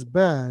idea is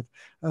bad.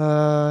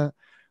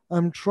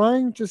 I'm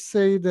trying to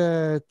say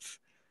that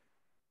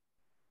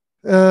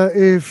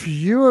if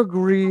you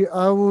agree,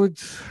 I would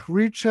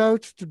reach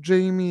out to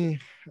Jamie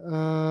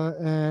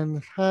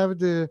and have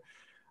the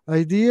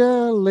idea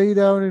laid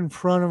out in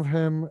front of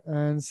him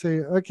and say,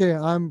 okay,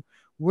 I'm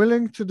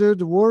willing to do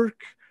the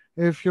work.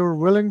 If you're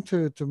willing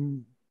to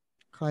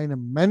kind of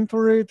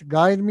mentor it,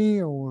 guide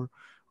me, or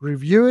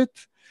review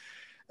it.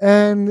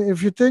 And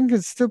if you think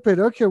it's stupid,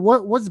 okay,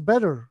 what's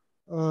better?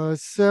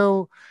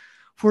 So,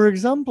 for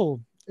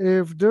example,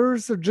 if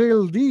there's a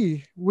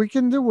JLD, we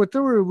can do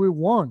whatever we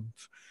want.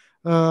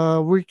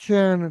 We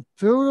can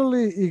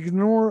totally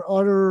ignore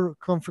other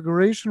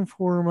configuration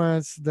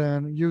formats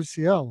than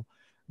UCL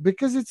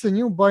because it's a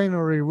new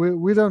binary.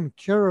 We don't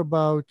care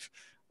about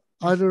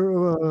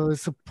other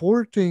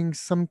supporting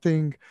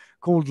something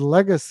called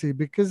legacy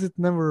because it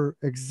never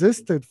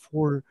existed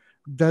for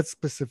that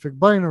specific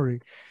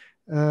binary.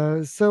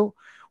 So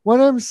what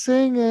I'm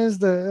saying is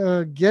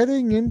that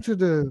getting into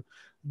the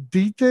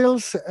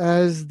details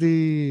as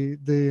the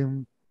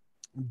devd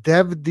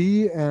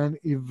and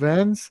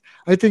events,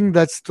 I think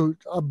that's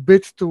a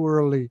bit too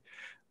early.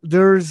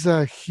 There's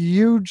a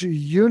huge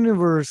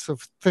universe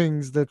of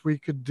things that we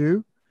could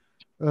do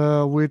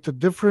with a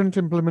different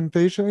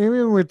implementation.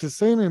 Even with the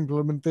same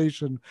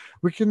implementation,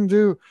 we can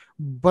do a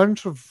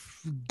bunch of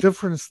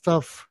different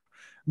stuff,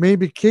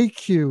 maybe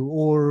KQ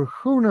or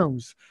who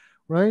knows,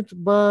 right?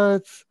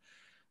 But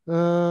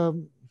I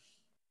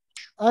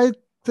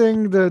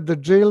think that the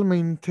jail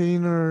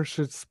maintainer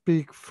should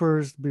speak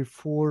first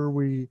before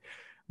we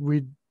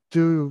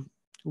do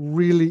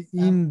really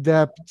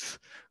in-depth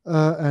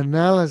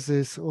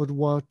analysis of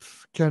what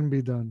can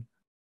be done.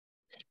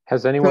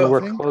 Has anyone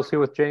worked closely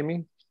with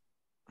Jamie?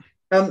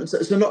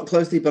 So not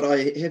closely, but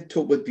I have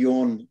talked with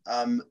Bjorn,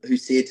 who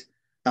said,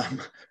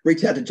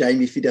 reach out to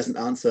Jamie. If he doesn't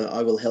answer,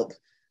 I will help.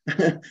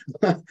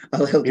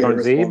 I'll help you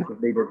respond.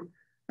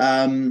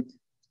 I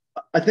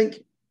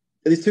think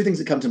there's two things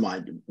that come to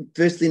mind.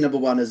 Firstly, number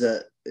one, as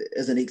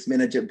an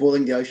ex-manager,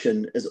 boiling the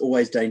ocean is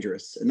always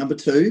dangerous. And number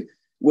two,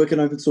 work in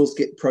open source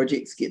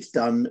projects gets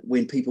done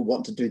when people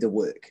want to do the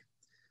work.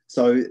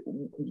 So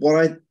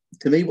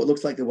to me, what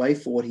looks like the way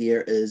forward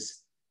here is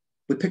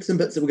we pick some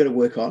bits that we're going to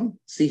work on,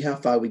 see how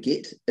far we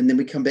get, and then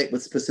we come back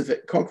with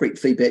specific concrete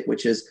feedback,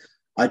 which is,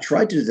 I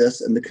tried to do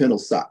this and the kernel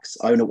sucks.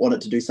 I want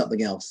it to do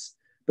something else.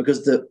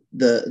 Because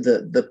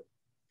the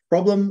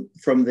problem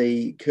from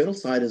the kernel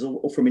side is,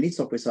 or from any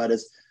software side,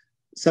 is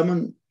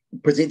someone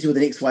presents you with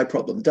an XY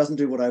problem. It doesn't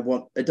do what I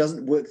want. It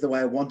doesn't work the way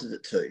I wanted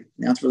it to.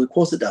 The answer is, of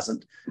course it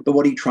doesn't. But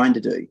what are you trying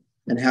to do?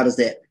 And how does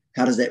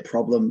that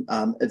problem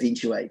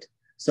eventuate?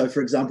 So,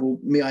 for example,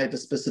 I have a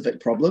specific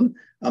problem.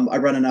 I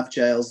run enough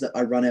jails that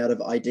I run out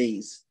of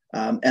IDs,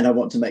 and I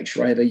want to make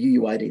sure I have a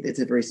UUID. That's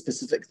a very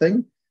specific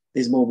thing.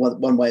 There's more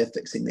one way of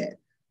fixing that.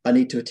 I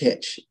need to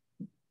attach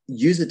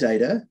user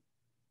data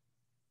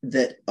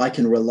that I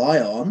can rely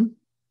on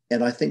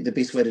And I think the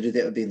best way to do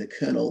that would be in the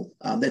kernel.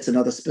 That's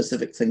another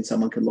specific thing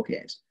someone can look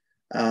at.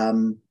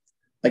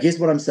 I guess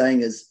what I'm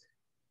saying is,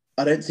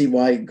 I don't see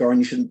why, Goran,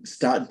 you shouldn't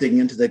start digging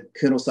into the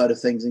kernel side of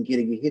things and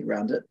getting your head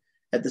around it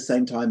at the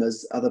same time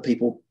as other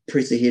people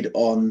press ahead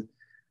on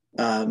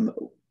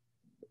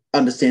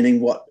understanding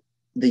what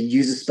the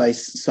user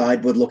space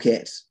side would look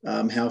at.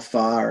 How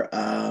far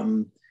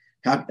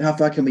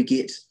can we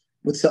get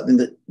with something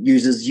that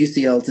uses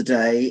UCL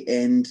today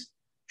and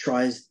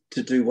tries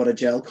to do what a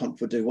JailConf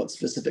would do? What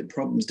specific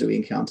problems do we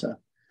encounter?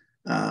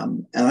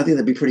 And I think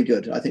that'd be pretty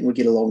good. I think we'll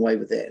get a long way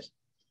with that.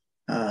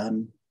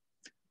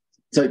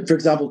 So, for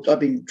example, I've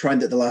been trying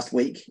that the last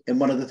week, and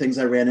one of the things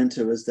I ran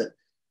into is that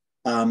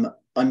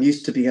I'm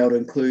used to being able to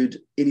include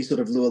any sort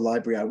of Lua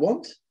library I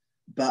want,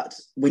 but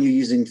when you're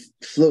using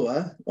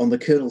Flua on the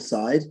kernel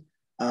side,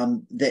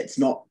 that's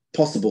not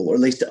possible, or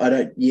at least I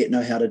don't yet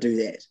know how to do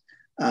that.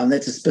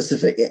 That's a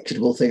specific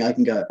actionable thing. I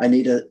can go, I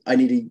need a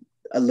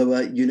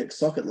Lua Unix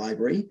socket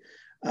library.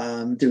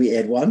 Do we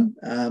add one,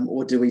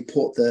 or do we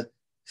port the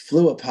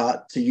Flua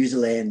part to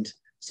userland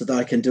so that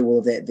I can do all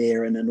of that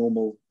there in a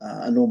normal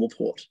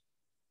port?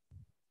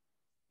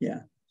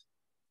 Yeah.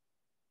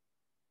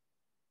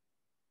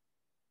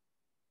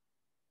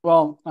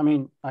 Well, I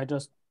mean, I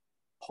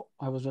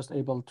was just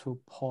able to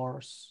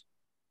parse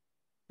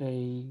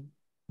a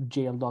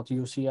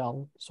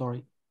jail.ucl.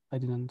 Sorry, I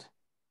didn't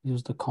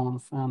use the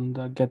conf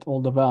and get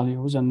all the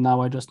values. And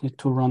now I just need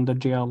to run the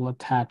jail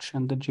attach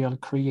and the jail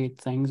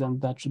create things. And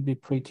that should be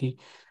pretty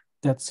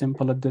that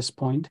simple at this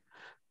point.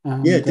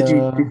 And, yeah, did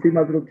you see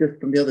my little gif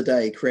from the other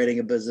day, creating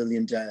a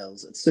bazillion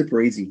jails? It's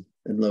super easy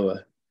in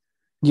Lua.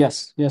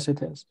 Yes,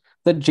 it is.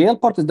 The jail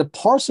part the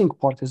parsing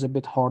part is a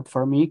bit hard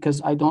for me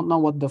because I don't know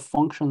what the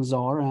functions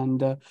are,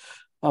 and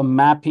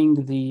mapping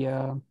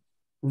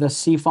the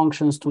C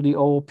functions to the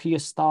OOP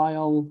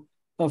style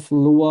of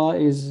Lua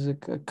is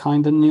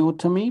kind of new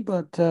to me.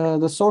 But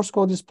the source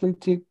code is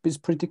pretty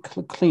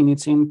clean.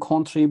 It's in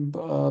contrib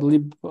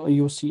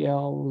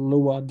libucl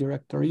Lua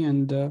directory,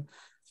 and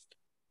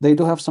they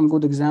do have some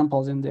good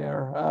examples in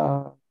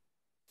there.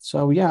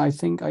 So yeah, I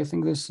think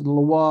this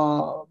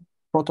Lua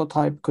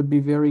prototype could be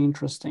very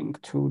interesting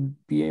to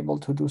be able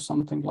to do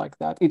something like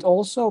that. It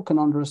also can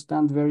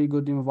understand very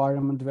good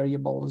environment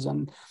variables,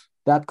 and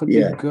that could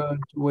be good,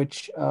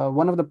 which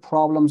one of the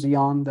problems,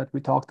 Jan, that we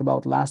talked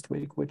about last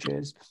week, which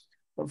is,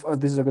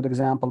 this is a good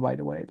example, by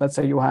the way. Let's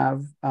say you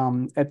have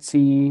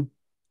etc,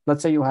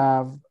 let's say you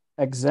have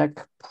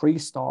exec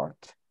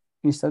pre-start.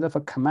 Instead of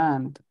a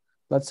command,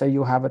 let's say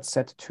you have it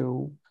set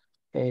to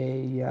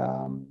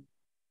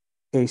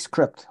a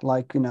script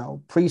like,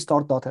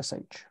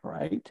 pre-start.sh,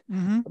 right?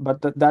 Mm-hmm.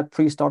 But that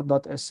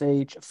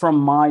pre-start.sh, from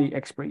my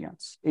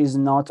experience, is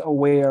not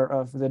aware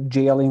of the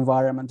jail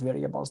environment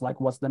variables,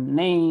 like what's the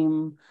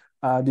name,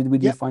 did we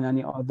define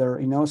any other,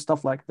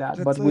 stuff like that.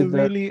 That's but with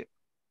really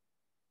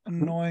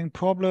annoying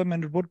problem,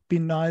 and it would be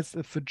nice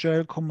if the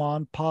jail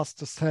command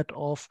passed a set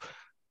of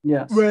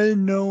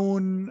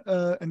well-known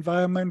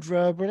environment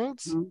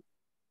variables. Mm-hmm.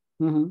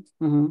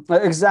 Mm-hmm. Mm-hmm.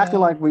 Exactly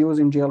like we use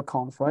in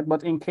JailConf, right?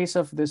 But in case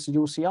of this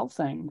UCL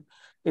thing,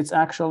 it's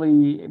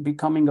actually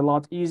becoming a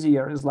lot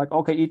easier. It's like,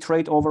 okay,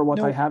 iterate over what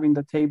I have in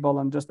the table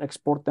and just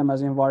export them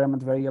as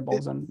environment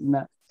variables.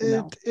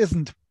 It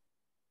isn't.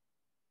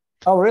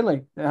 Oh,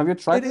 really? Have you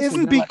tried this? It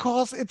isn't,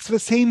 because it's the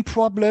same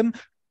problem,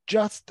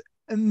 just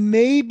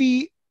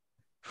maybe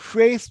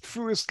phrased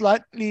through a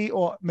slightly,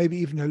 or maybe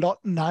even a lot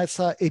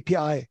nicer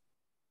API.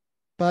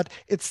 But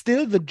it's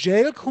still the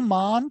jail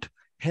command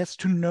has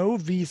to know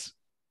these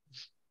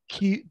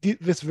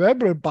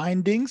variable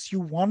bindings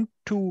you want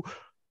to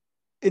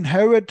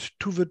inherit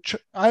to the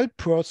child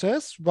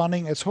process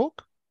running as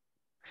hook,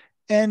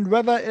 and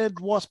whether it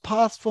was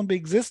passed from the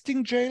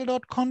existing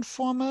jail.conf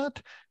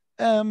format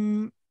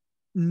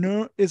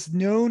is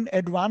known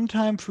at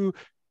runtime through,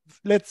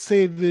 let's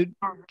say, the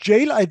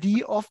jail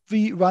ID of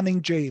the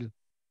running jail.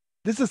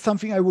 This is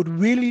something I would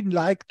really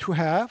like to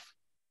have,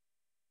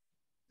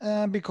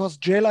 because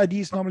jail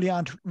IDs normally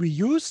aren't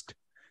reused.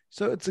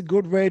 So it's a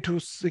good way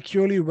to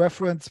securely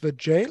reference the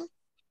jail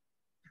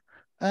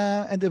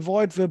and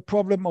avoid the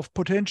problem of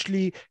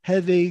potentially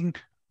having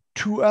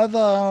two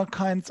other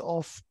kinds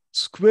of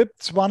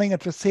scripts running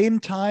at the same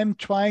time,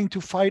 trying to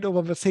fight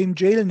over the same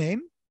jail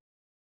name.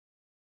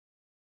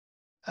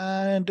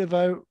 And if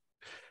I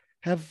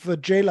have the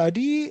jail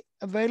ID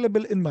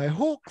available in my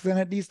hook, then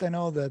at least I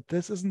know that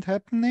this isn't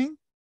happening.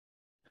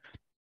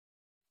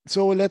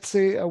 So let's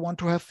say I want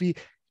to have the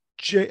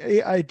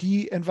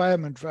JID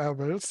environment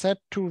variable set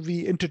to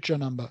the integer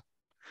number,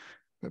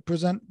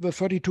 represent the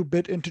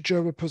 32-bit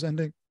integer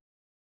representing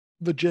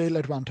the jail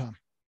at runtime.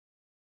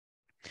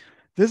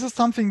 This is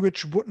something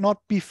which would not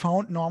be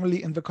found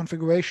normally in the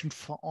configuration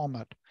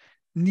format,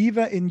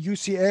 neither in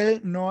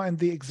UCL nor in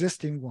the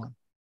existing one,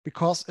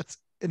 because it's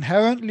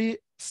inherently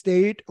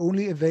state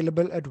only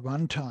available at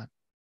runtime.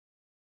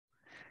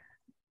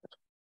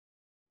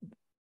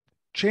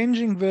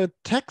 Changing the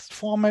text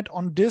format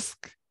on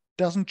disk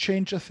doesn't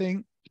change a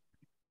thing.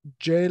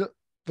 Jail,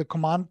 the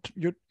command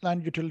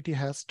line utility,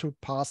 has to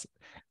pass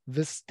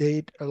this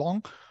state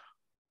along.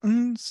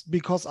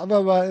 because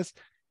otherwise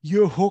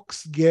your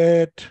hooks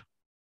get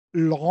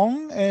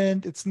long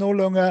and it's no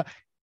longer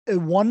a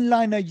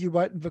one-liner you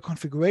write in the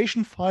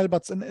configuration file,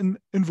 but it's an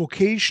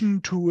invocation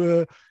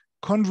to a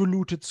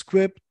convoluted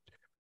script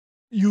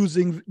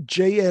using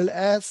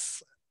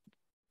JLS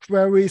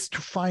queries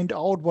to find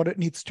out what it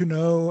needs to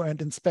know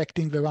and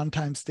inspecting the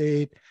runtime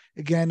state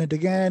again and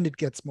again. It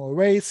gets more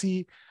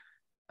racy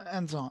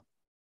and so on.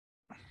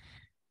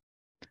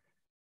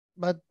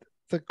 But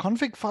the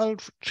config file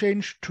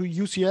change to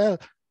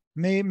UCL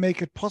may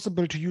make it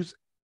possible to use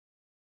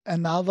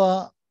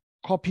another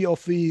copy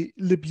of the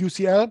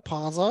libucl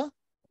parser,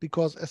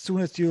 because as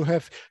soon as you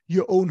have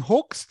your own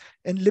hooks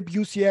and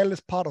libucl is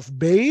part of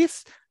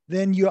base,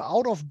 then your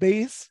out of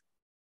base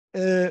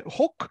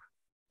hook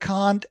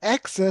can't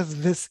access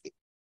this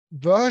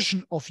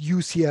version of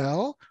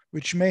UCL,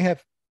 which may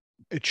have,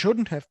 it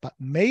shouldn't have, but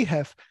may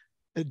have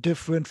a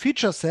different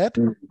feature set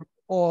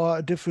or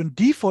a different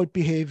default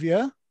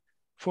behavior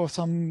for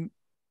some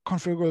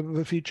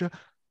configurable feature.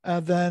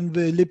 Then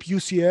the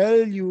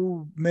libucl,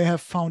 you may have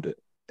found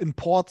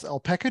imports or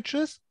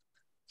packages.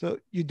 So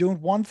you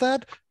don't want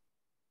that.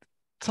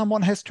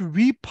 Someone has to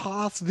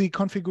repass the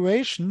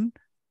configuration,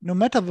 no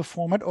matter the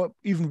format, or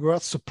even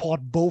worse, support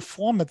both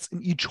formats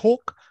in each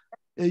hook.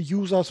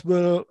 Users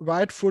will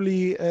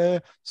rightfully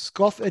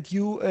scoff at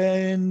you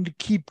and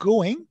keep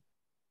going.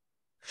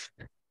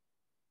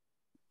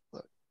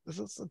 This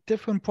is a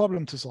different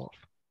problem to solve.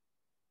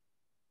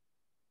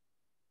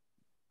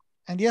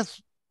 And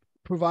yes,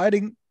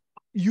 providing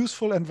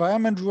useful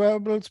environment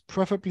variables,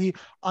 preferably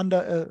under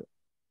a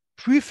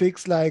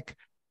prefix like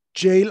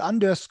jail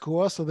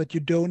underscore, so that you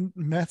don't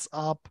mess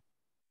up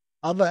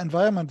other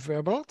environment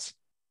variables,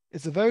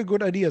 is a very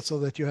good idea, so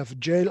that you have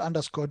jail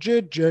underscore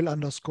JIT, jail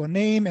underscore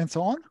name, and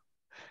so on.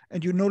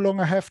 And you no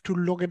longer have to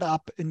look it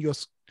up in your,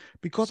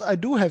 because I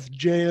do have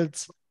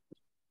jails,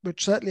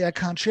 which sadly I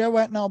can't share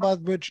right now,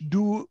 but which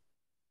do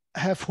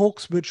have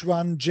hooks which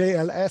run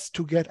JLS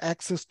to get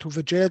access to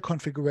the jail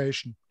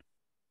configuration.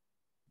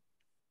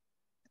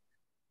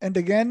 And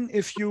again,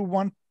 if you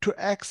want to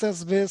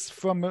access this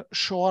from a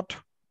short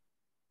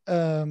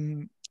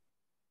one-liner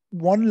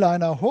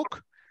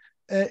hook,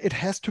 it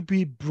has to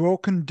be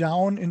broken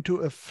down into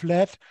a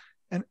flat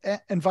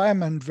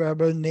environment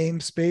variable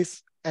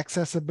namespace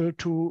accessible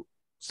to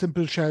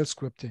simple shell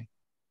scripting.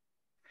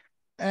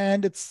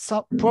 And it's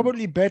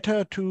probably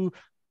better to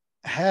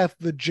have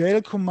the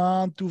jail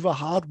command do the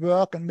hard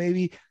work and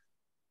maybe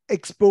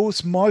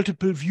expose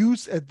multiple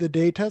views at the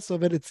data so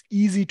that it's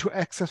easy to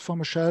access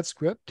from a shell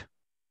script.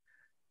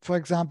 For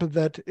example,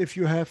 that if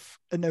you have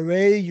an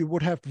array, you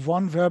would have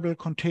one variable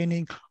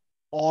containing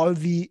all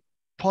the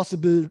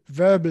possible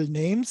variable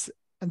names,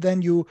 and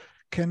then you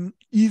can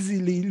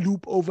easily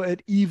loop over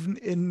it even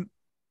in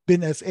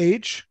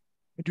bin.sh.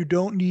 And you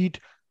don't need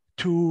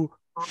to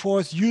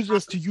force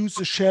users to use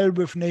a shell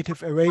with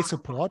native array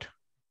support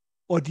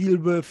or deal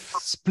with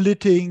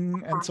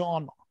splitting and so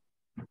on,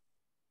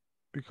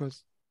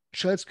 because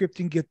shell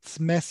scripting gets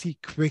messy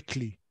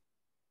quickly.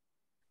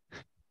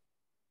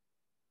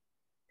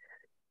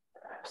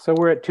 So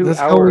we're at 2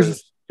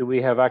 hours. Do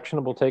we have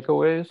actionable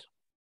takeaways?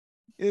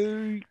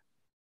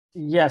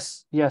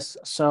 Yes.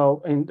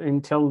 So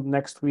until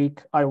next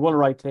week, I will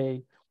write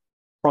a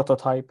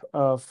prototype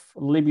of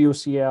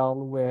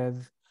libucl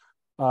with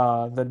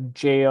the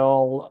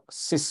jail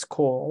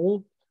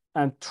syscall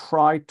and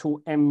try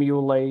to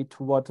emulate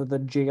what the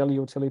jail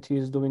utility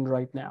is doing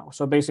right now.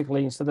 So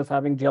basically, instead of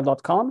having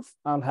jail.conf,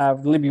 I'll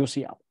have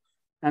libucl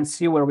and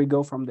see where we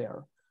go from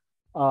there.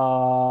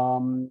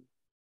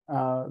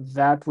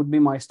 That would be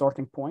my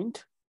starting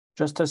point,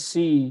 just to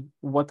see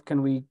what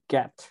can we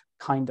get,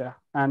 kinda.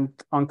 And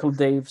Uncle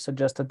Dave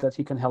suggested that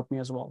he can help me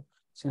as well,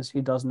 since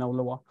he does know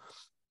Lua.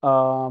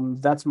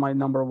 That's my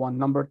number one.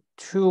 Number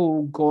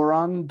two,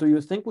 Goran, do you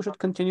think we should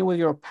continue with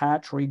your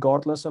patch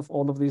regardless of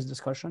all of these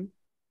discussion?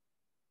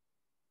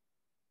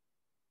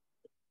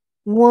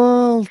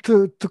 Well,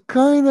 to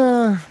kind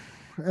of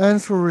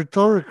answer a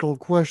rhetorical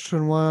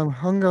question while I'm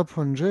hung up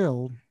on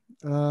jail,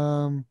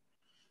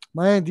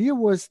 my idea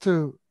was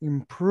to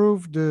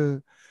improve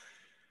the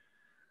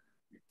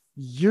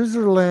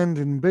userland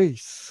in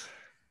base.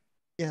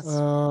 Yes.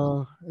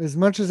 As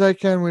much as I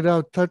can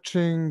without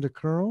touching the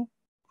kernel.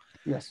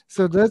 Yes.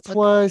 So that's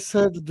why I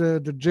said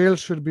the jail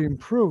should be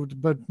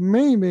improved. But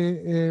maybe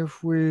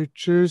if we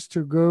choose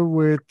to go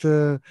with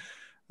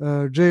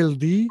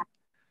jailD,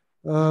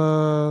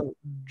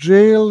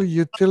 jail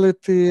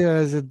utility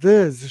as it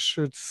is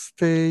should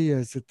stay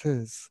as it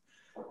is.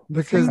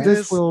 Because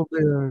this will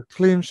be a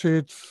clean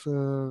sheet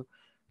to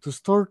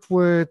start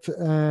with,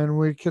 and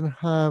we can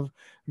have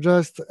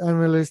just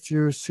nvlist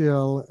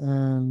UCL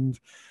and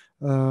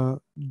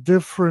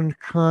different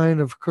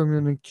kind of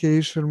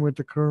communication with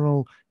the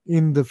kernel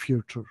in the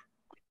future.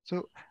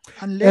 So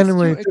unless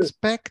you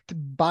expect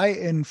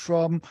buy-in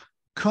from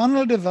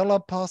kernel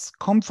developers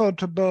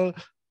comfortable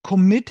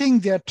committing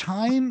their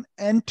time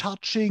and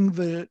touching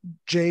the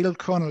jail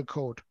kernel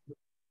code.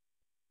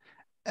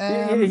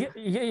 By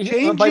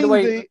the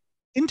way,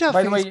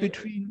 interface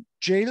between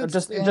jails.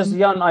 Just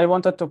Jan, I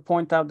wanted to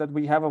point out that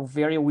we have a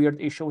very weird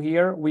issue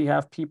here. We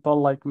have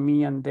people like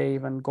me and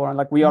Dave and Goran,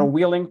 like we are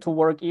willing to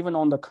work even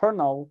on the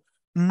kernel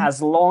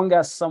as long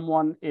as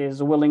someone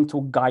is willing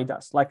to guide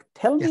us. Like,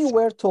 tell me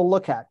where to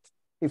look at.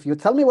 If you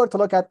tell me where to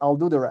look at, I'll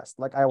do the rest.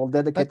 Like,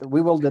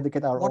 we will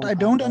dedicate our own What I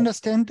don't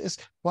understand is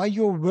why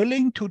you're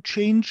willing to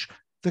change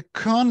the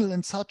kernel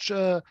in such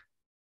a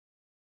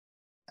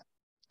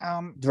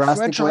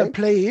fragile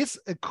place,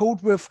 a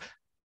code with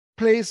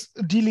place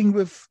dealing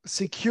with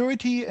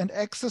security and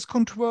access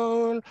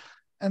control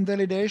and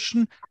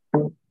validation,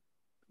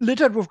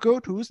 littered with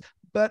go-tos,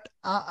 but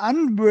are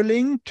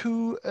unwilling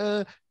to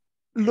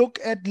look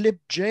at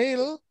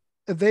libjail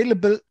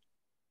available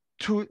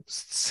to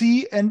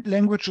C and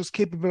languages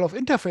capable of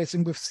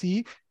interfacing with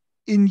C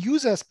in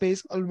user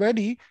space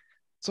already.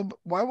 So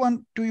why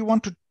do you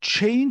want to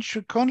change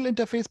the kernel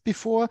interface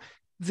before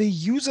the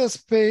user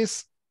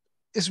space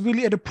is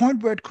really at a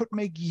point where it could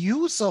make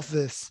use of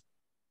this?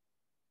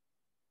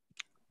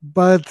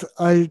 But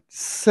I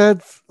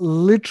said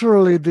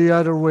literally the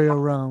other way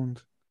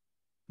around.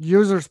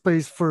 User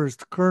space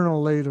first,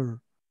 kernel later.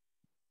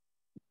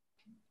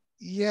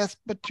 Yes,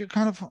 but you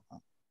kind of...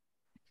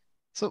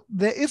 So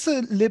there is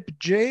a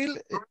libjail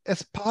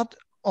as part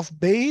of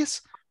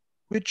base,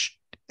 which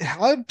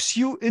helps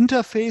you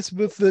interface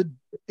with the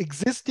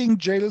existing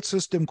jail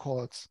system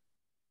calls.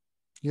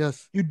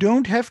 Yes. You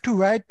don't have to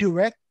write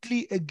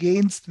directly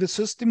against the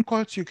system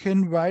calls. You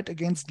can write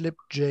against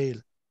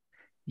libjail.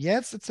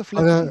 Yes, it's a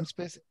flat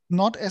namespace.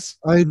 Not as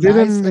I nice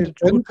didn't as it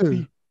could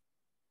be.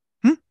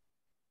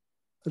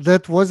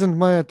 That wasn't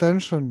my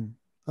attention.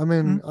 I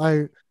mean,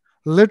 I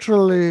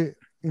literally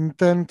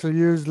intend to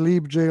use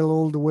libjail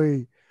all the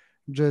way.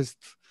 Just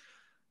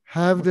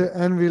have the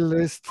envy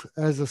list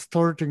as a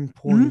starting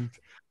point,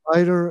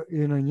 either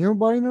in a new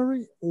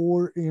binary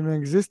or in an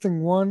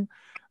existing one.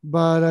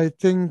 But I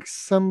think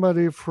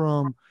somebody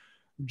from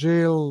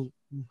jail,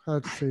 how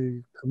to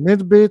say,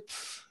 commit-bit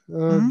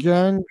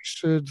gang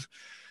should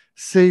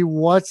say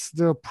what's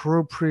the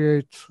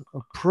appropriate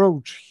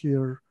approach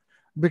here,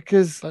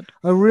 because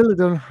I really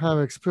don't have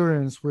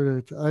experience with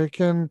it.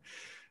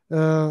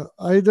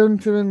 I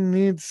don't even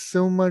need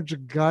so much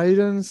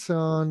guidance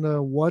on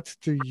what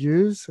to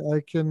use.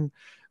 I can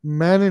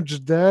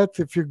manage that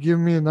if you give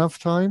me enough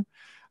time.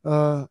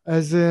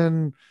 As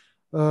in,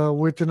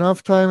 with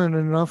enough time and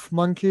enough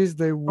monkeys,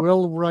 they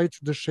will write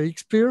the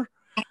Shakespeare,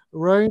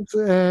 right?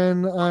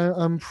 And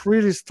I'm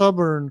pretty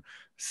stubborn,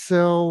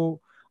 so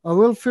I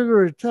will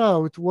figure it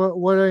out.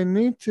 What I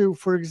need to,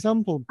 for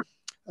example,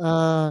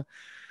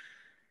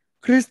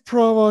 Chris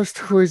Provost,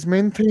 who is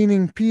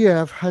maintaining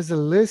PF, has a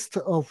list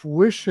of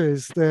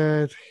wishes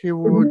that he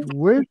would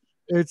wish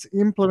it's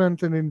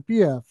implemented in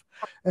PF.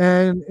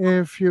 And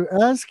if you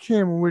ask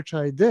him, which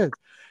I did,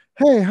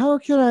 hey, how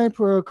can I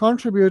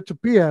contribute to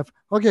PF?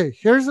 Okay,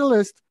 here's a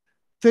list.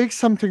 Take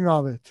something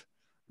of it.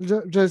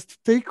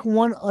 Just take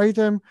one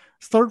item,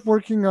 start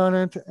working on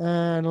it,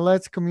 and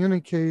let's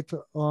communicate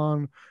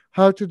on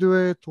how to do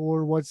it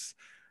or what's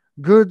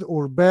good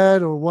or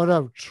bad or what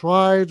I've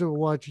tried or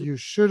what you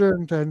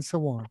shouldn't and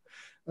so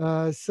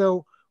on.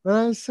 So when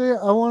I say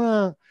I want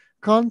to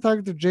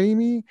contact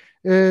Jamie,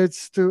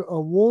 it's to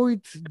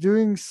avoid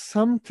doing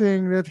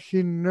something that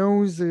he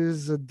knows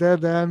is a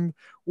dead end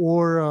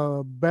or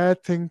a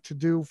bad thing to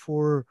do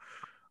for,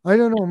 I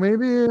don't know,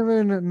 maybe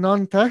even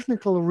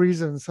non-technical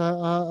reasons.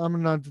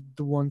 I'm not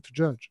the one to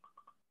judge.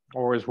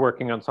 Or is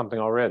working on something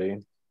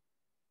already.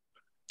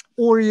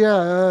 Or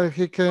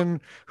he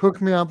can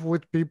hook me up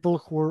with people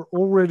who are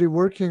already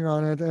working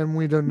on it and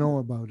we don't know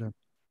about it.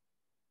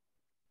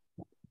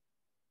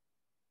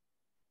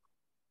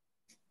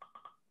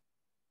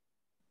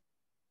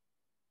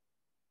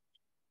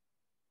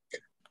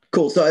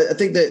 Cool. So I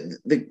think that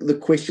the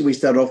question we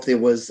started off there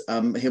was,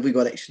 have we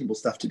got actionable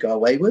stuff to go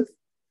away with?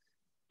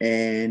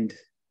 And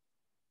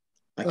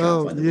I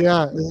can't find it.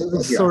 Yeah.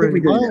 Sorry. I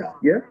think we do now.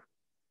 Yeah.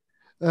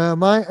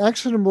 My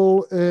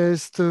actionable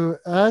is to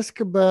ask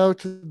about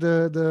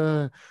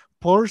the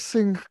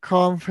parsing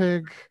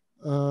config,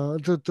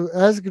 to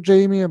ask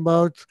Jamie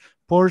about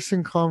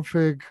parsing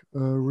config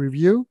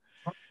review.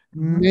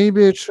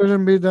 Maybe it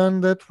shouldn't be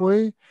done that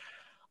way.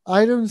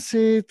 I don't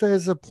see it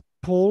as a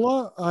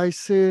Pola. I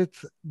see it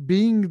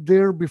being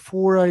there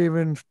before I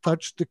even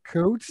touched the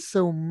code.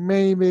 So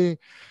maybe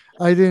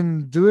I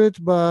didn't do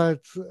it, but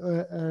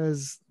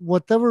as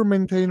whatever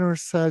maintainer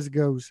says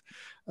goes.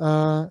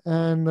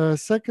 And the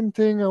second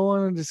thing I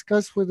want to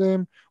discuss with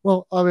him,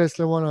 well,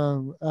 obviously I want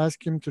to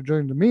ask him to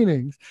join the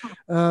meetings,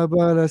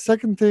 but a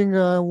second thing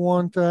I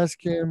want to ask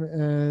him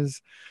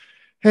is,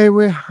 hey,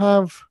 we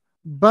have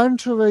a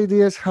bunch of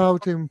ideas how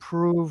to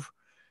improve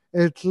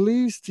at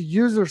least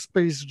user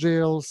space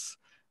jails,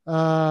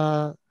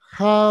 how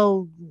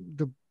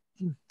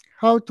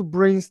to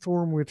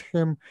brainstorm with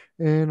him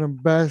in a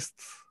best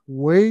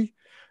way.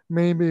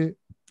 Maybe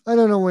I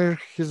don't know where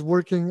he's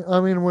working. I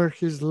mean, where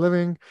he's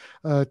living,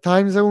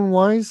 time zone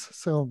wise.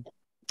 So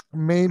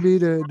maybe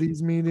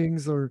these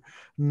meetings are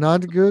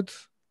not good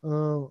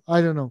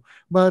I don't know.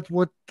 But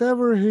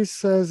whatever he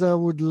says, I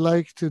would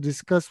like to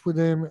discuss with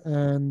him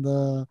and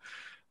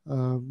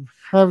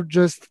have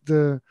just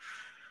the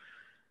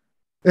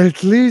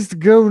at least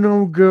go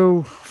no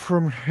go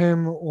from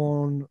him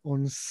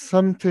on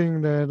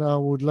something that I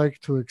would like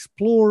to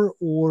explore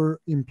or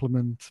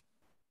implement.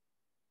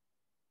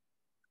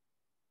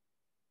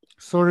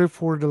 Sorry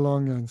for the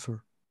long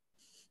answer.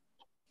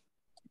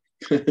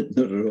 Not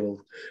at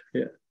all.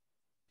 Yeah.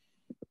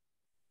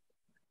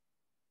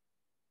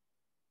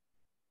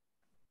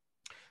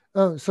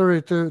 Oh,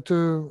 sorry,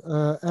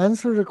 to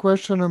answer the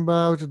question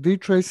about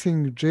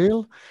dtracing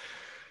jail.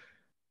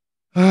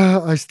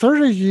 I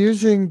started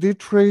using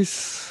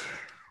dtrace,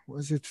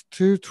 was it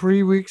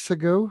 2-3 weeks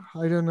ago?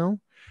 I don't know.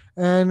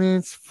 And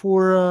it's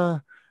for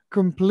a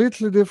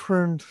completely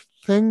different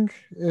thing.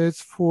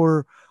 It's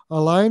for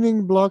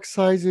aligning block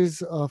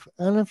sizes of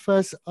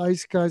NFS,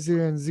 iSCSI,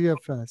 and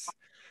ZFS.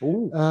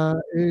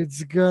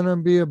 It's gonna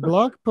be a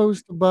blog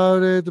post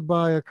about it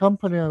by a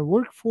company I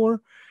work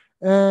for,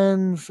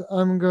 and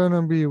I'm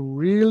gonna be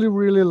really,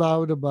 really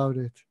loud about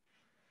it.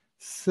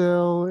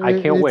 So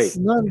I can't wait.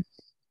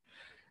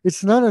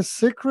 It's not a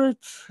secret,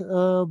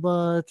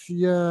 but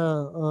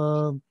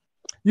yeah,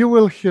 you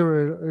will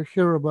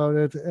hear about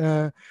it.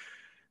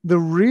 The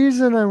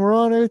reason I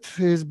wrote it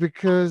is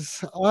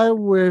because I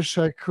wish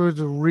I could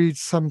read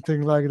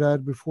something like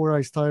that before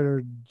I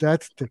started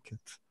that ticket.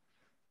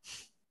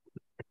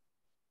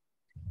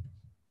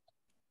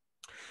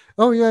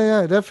 Oh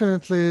yeah,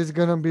 definitely it's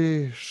gonna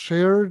be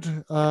shared.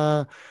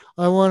 I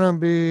wanna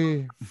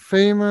be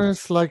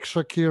famous like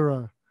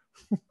Shakira.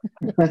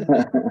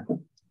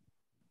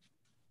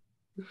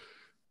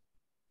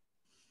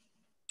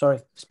 Sorry.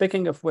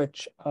 Speaking of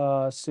which,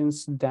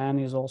 since Dan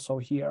is also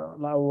here,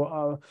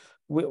 now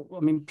I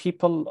mean,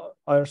 people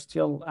are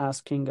still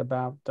asking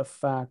about the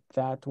fact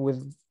that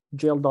with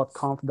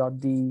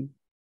jail.conf.d,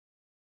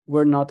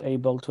 we're not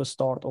able to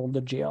start all the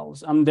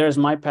jails. There's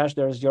my patch,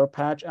 there's your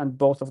patch, and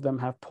both of them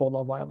have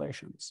POLA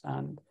violations.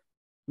 And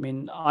I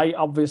mean, I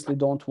obviously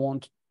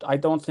I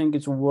don't think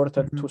it's worth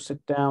it to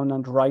sit down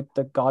and write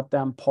the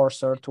goddamn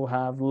parser to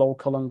have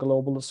local and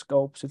global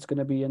scopes. It's going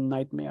to be a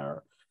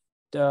nightmare.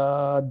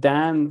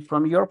 Dan,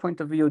 from your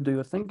point of view, do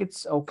you think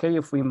it's okay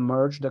if we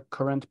merge the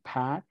current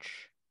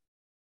patch?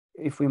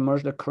 If we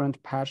merge the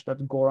current patch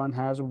that Goran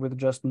has with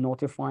just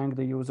notifying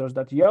the users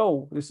that,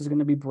 yo, this is going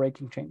to be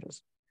breaking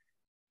changes?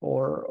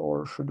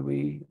 Or should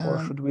we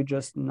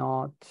just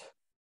not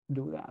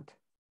do that?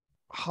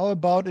 How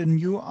about a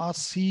new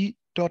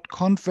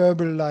rc.conf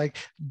variable like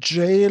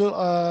jail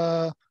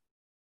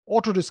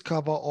auto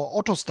discover or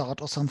auto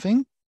start or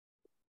something?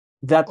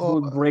 That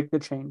would break the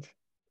change.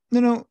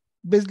 No,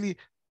 basically,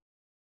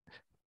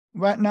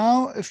 right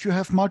now, if you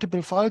have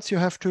multiple files, you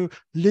have to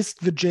list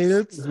the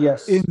jails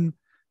in.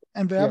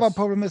 And the other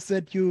problem is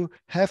that you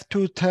have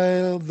to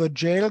tell the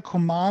jail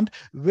command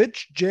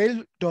which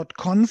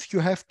jail.conf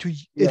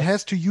it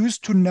has to use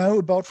to know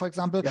about, for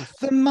example,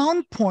 the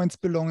mount points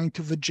belonging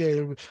to the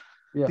jail.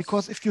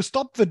 Because if you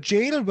stop the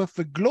jail with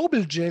the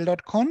global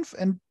jail.conf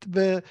and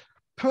the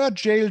per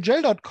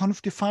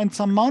jail.conf defines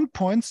some mount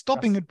points,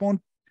 stopping it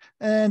won't,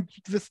 and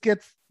this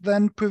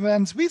then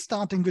prevents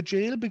restarting the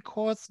jail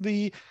because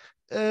the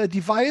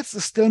device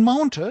is still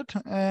mounted.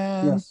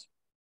 And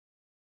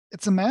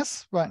it's a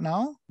mess right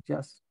now.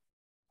 Yes.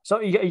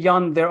 So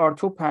Jan, there are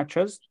two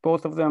patches,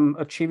 both of them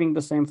achieving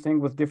the same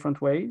thing with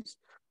different ways.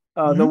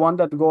 The one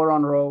that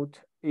Goran wrote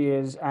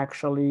is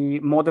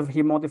actually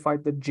he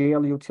modified the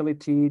jail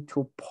utility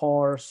to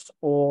parse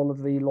all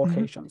of the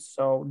locations.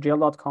 So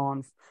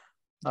jail.conf,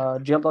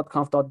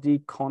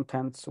 jail.conf.d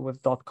contents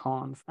with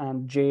 .conf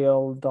and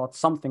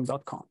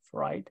jail.something.conf,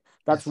 right?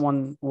 That's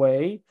one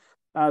way.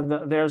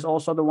 There's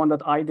also the one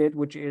that I did,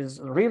 which is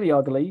really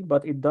ugly,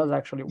 but it does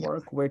actually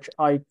work, which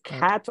I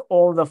cat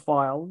all the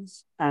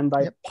files and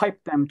I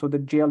pipe them to the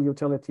jail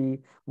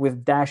utility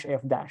with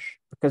 -f-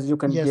 because you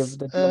can give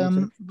the jail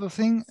utility. The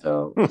thing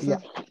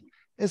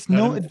is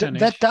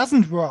that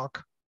doesn't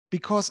work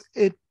because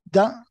it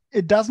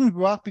doesn't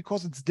work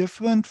because it's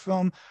different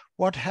from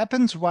what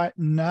happens right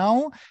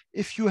now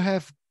if you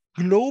have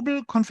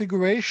global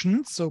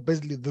configurations, so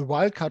basically the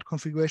wildcard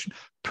configuration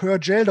per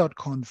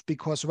jail.conf,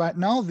 because right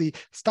now the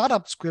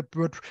startup script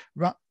would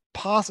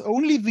pass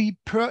only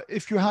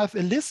if you have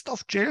a list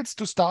of jails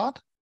to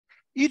start,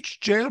 each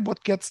jail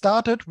would get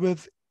started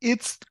with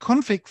its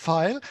config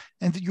file,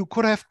 and you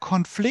could have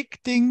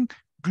conflicting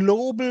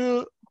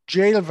global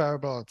jail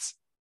variables.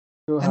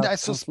 And I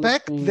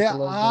suspect there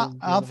are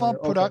other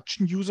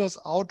production users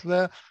out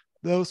there,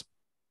 those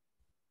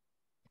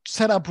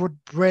setup would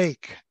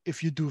break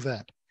if you do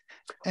that.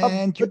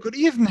 And you could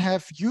even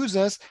have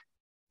users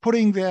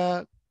putting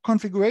their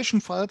configuration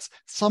files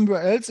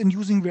somewhere else and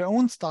using their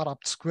own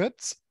startup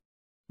scripts,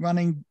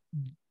 running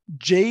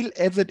jail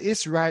as it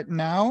is right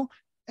now,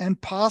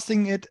 and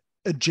passing it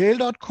a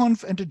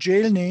jail.conf and a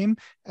jail name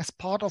as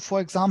part of, for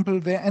example,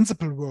 their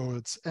Ansible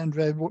roles, and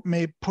they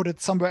may put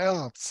it somewhere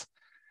else.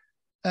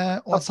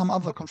 Or some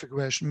other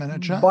configuration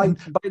manager, by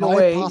the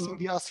way, passing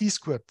the RC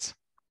scripts.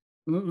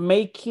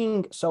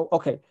 making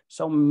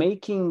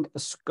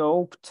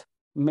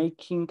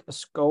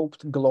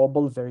scoped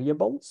global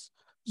variables.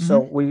 So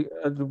we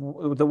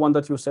the one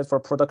that you said for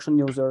production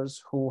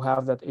users who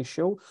have that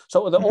issue.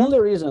 So the only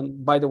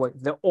reason, by the way,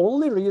 the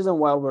only reason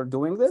why we're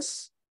doing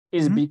this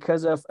is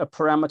because of a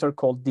parameter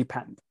called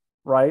depend,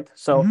 right?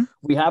 So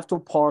we have to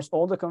parse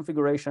all the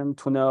configuration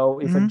to know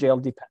if a jail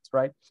depends,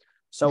 right?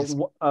 So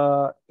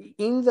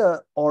in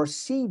the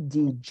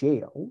RCD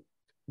jail,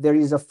 there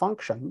is a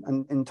function,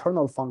 an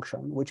internal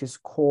function, which is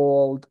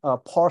called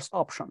parse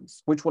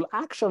options, which will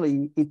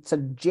actually, it's a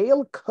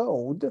jail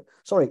code,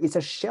 sorry, it's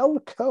a shell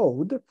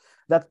code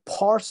that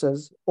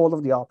parses all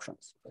of the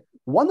options.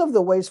 One of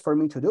the ways for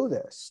me to do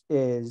this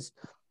is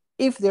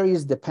if there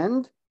is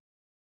depend,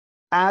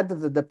 add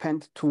the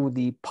depend to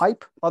the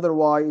pipe,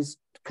 otherwise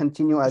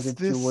continue as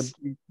you would.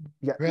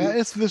 Yeah. Where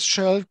is this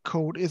shell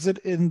code? Is it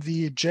in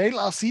the jail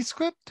RC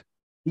script?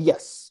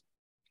 Yes.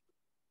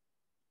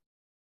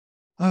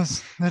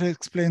 That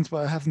explains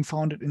why I haven't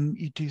found it in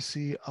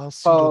etc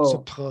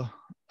rc.supra.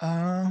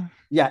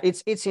 Yeah,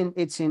 it's in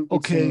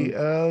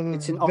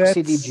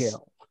RCD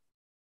jail.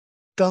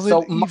 Does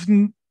it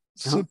even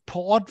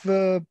support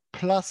the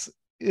plus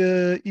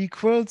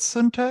equals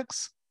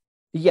syntax?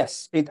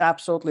 Yes, it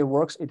absolutely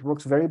works. It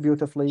works very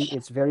beautifully.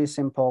 It's very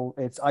simple.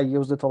 I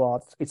used it a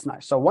lot. It's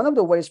nice. So one of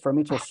the ways for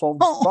me to solve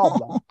this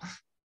problem.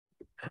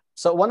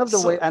 So one of the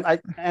ways,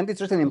 and it's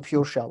written in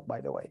PureShell,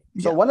 by the way.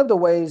 So one of the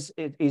ways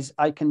it is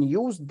I can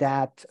use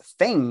that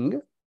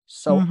thing,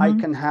 so I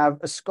can have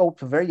a scoped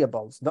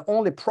variables. The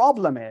only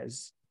problem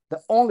is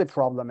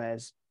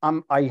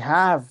I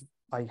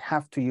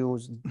have to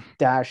use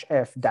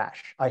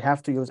 -f-. I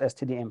have to use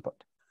std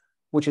input,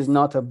 which is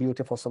not a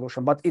beautiful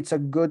solution, but it's a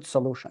good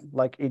solution.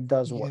 Like it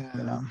does work,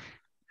 you know.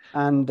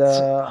 And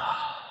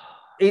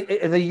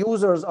the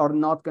users are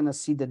not going to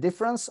see the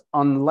difference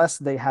unless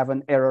they have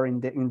an error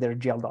in their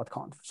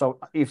jail.conf. So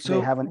if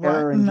they have an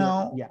error in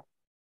now,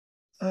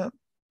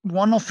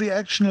 one of the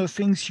actionable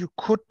things you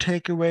could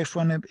take away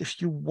from it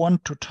if you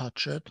want to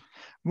touch it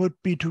would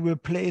be to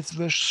replace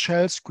the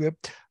shell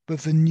script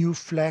with a new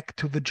flag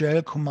to the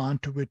jail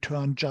command to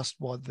return just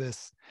what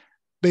this.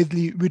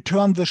 Basically,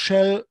 return the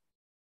shell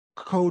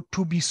code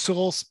to be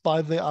sourced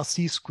by the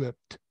RC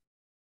script.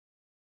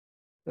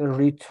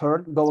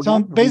 Return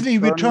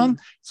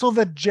so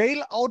that jail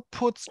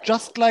outputs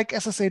just like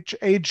SSH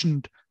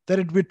agent, that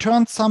it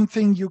returns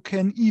something you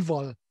can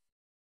eval.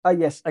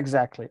 Yes,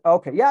 exactly.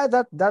 Okay, yeah,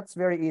 that's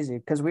very easy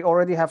because we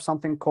already have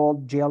something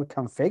called jail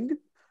config,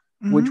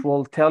 which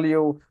will tell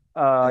you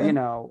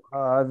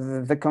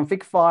the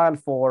config file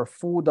for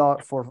foo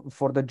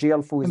for the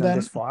jail foo is in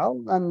this file,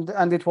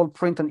 and it will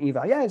print an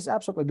eval. Yeah, it's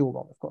absolutely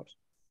doable, of course.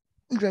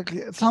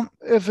 Exactly.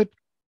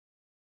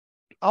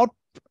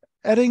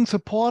 Adding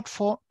support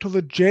to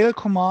the jail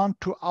command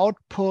to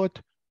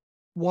output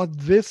what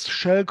this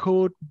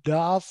shellcode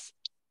does,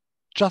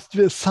 just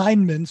the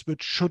assignments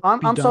which should be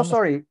done. I'm so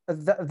sorry.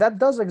 That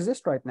does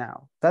exist right now.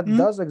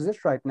 Does exist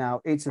right now.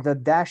 It's the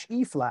 -e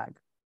flag.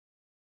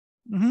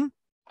 Do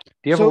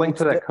you have a link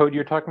to that code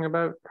you're talking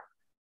about?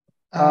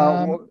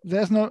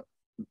 There's no.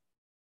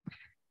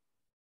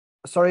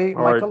 Sorry,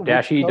 or Michael.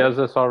 -e does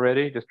this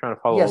already? Just trying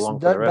to follow along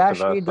for the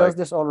rest of us. -e does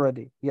this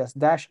already. Yes,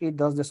 -e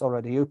does this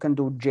already. You can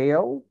do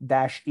jail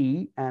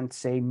 -e and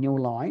say new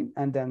line,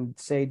 and then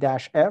say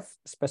 -f,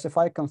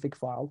 specify config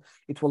file.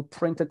 It will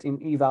print it in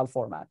eval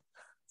format.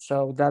 So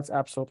that's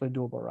absolutely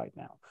doable right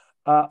now.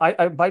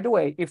 By the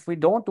way, if we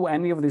don't do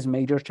any of these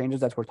major changes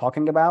that we're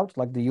talking about,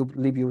 like the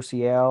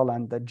libucl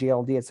and the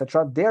GLD, etc.,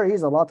 there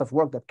is a lot of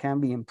work that can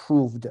be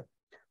improved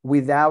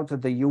without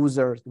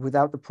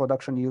the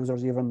production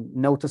users even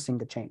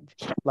noticing a change,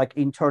 like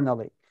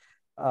internally.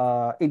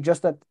 It's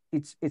just that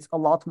it's a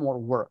lot more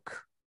work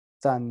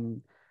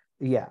than,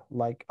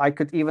 like I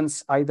could even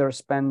either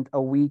spend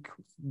a week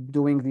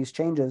doing these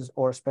changes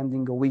or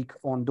spending a week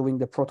on doing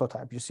the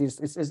prototype. You see,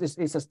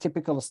 it's a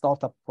typical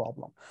startup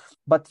problem.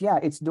 But yeah,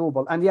 it's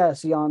doable. And yeah,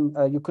 Sion,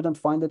 you couldn't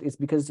find it. It's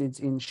because it's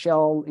in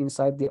shell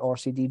inside the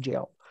RCD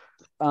jail.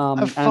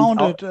 I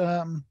found it.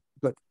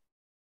 Good.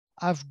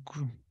 I've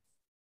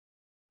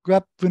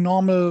grabbed the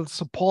normal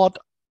support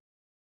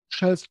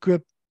shell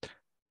script,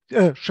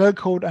 shell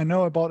code I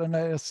know about, and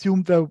I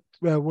assumed there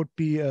would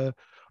be a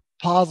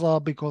parser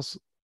because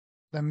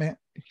there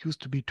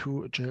used to be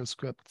 2 jail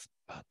scripts.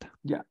 But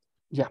yeah,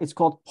 it's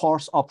called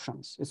parse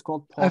options. It's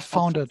called parse. I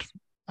found options.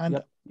 it,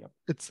 and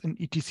it's in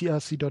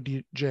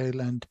etcrc.jail,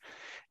 and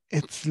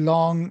it's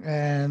long,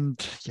 and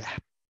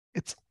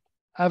it's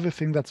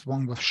everything that's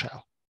wrong with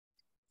shell.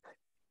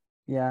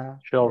 Yeah,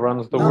 shell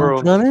runs the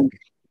world.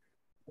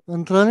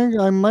 Andranik,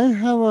 I might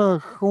have a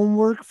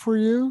homework for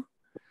you.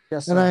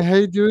 Yes, and I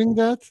hate doing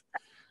that.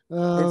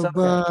 Okay.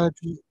 But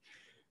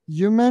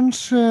you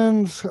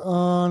mentioned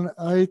on,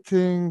 I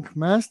think,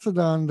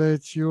 Mastodon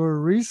that you're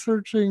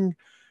researching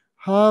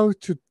how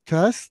to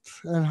test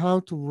and how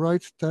to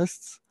write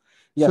tests.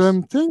 Yes. So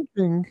I'm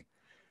thinking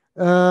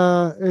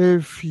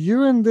if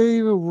you and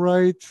Dave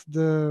write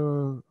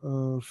the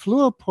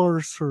Flua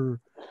parser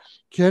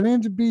can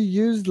it be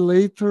used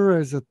later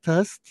as a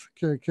test?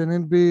 Can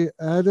it be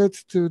added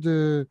to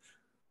the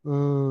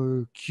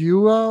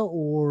QA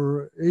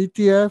or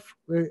ATF,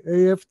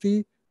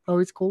 AFT, how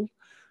it's called?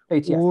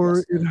 ATF, Or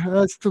yes. it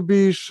has to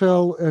be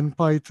Shell and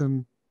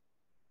Python?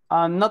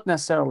 Not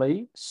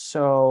necessarily.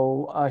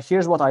 So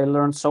here's what I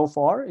learned so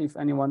far. If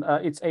anyone,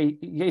 it's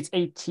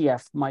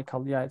ATF,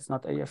 Michael. Yeah, it's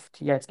not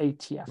AFT. Yeah, it's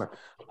ATF. Right.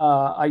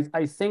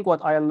 I think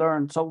what I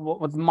learned. So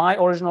what my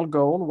original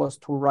goal was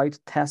to write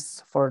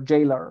tests for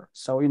Jailer.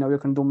 So you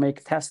can do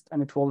make test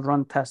and it will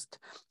run test.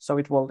 So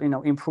it will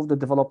improve the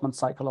development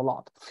cycle a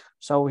lot.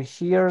 So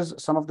here's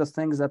some of the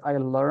things that I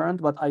learned.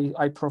 But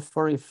I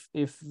prefer if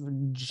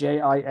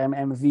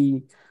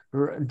JIMMV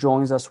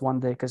joins us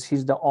one day, because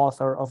he's the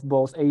author of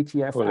both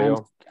ATF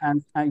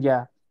and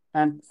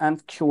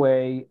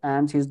QA,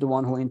 and he's the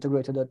one who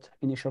integrated it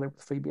initially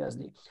with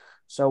FreeBSD.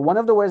 So one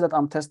of the ways that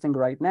I'm testing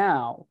right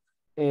now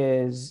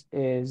is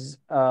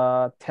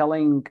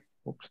telling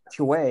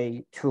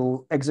QA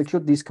to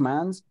execute these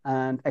commands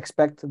and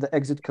expect the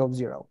exit code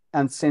 0.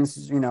 And since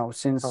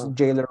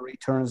Jailer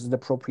returns the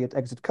appropriate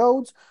exit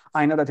codes,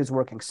 I know that it's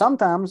working.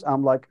 Sometimes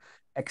I'm like,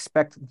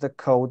 expect the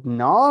code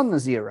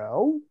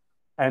non-zero.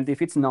 And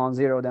if it's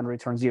non-zero, then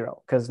return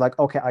 0. Because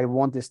okay, I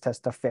want this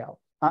test to fail.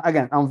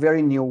 Again, I'm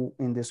very new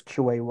in this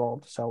QA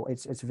world, so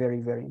it's very,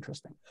 very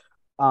interesting.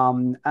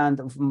 And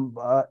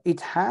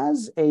it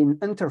has an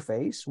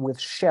interface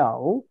with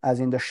Shell, as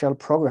in the Shell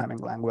programming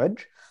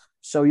language.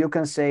 So you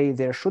can say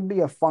there should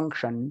be a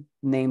function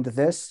named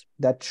this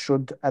that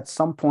should, at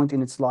some point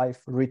in its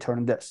life,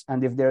 return this.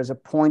 And if there's a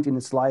point in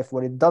its life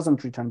where it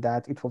doesn't return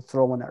that, it will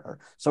throw an error.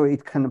 So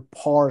it can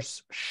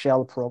parse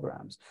Shell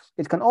programs.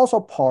 It can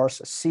also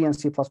parse C and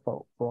C++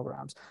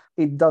 programs.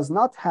 It does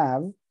not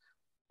have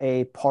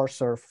a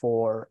parser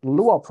for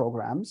Lua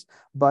programs,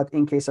 but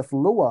in case of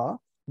Lua,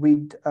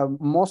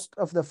 most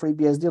of the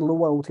FreeBSD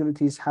Lua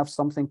utilities have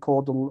something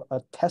called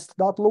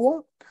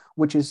test.lua,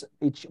 which is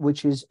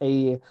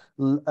a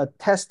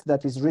test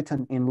that is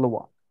written in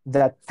Lua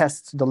that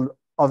tests the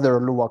other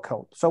Lua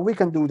code. So we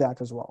can do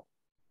that as well.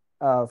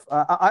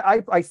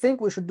 I think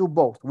we should do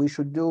both. We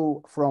should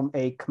do from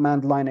a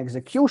command line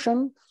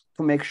execution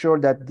to make sure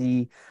that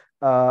the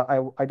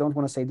I don't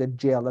want to say the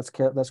jail. Let's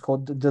call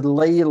it the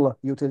Lail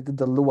utility,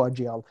 the Lua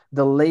jail.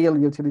 The Lail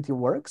utility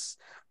works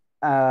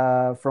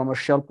from a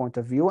Shell point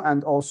of view,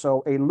 and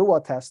also a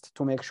Lua test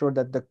to make sure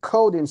that the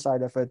code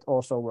inside of it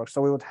also works.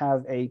 So we would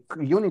have a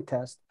unit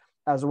test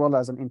as well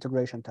as an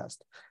integration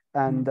test.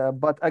 And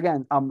but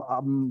again,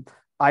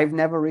 I've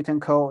never written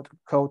code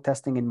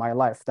testing in my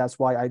life. That's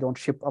why I don't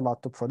ship a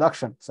lot to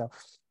production. So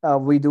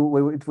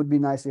it would be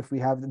nice if we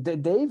have.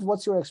 Dave,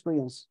 what's your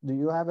experience? Do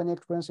you have any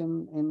experience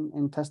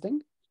in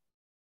testing?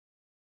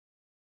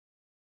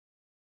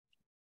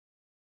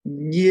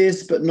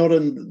 Yes, but not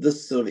in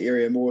this sort of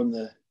area, more in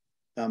the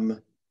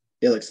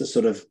Elixir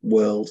sort of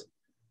world.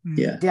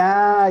 Yeah.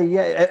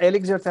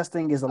 Elixir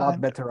testing is a lot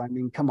better. I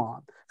mean, come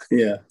on.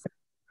 Yeah.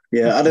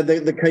 I don't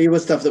think the Kaiwa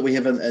stuff that we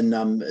have in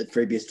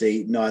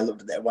FreeBSD. No, I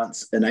looked at that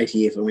once in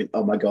ATF and went,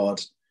 oh my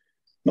god,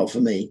 not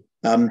for me.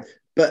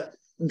 But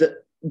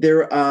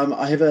there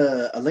I have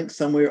a link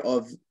somewhere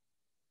of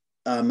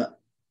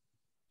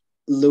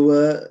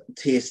Lua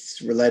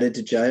tests related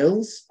to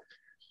jails,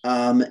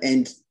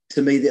 and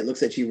to me that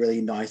looks actually a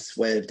really nice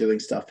way of doing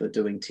stuff, for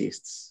doing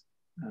tests.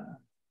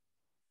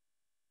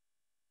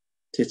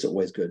 Tests are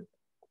always good,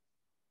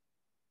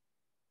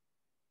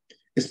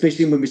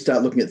 especially when we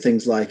start looking at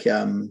things like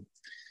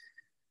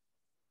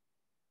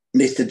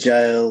nested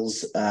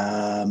jails,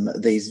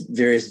 these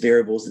various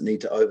variables that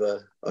need to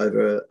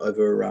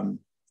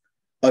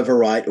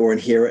overwrite or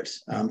inherit.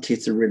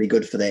 Tests are really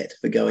good for that,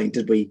 for going,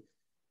 did we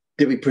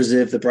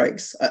preserve the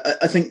breaks?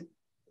 I think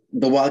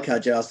the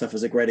wildcard jail stuff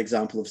is a great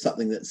example of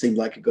something that seemed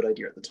like a good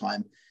idea at the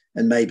time,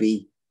 and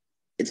maybe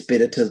it's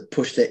better to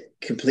push that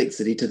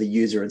complexity to the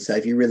user and say,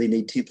 if you really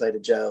need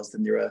templated jails,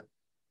 then there are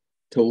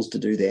tools to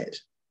do that.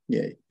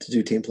 Yeah, to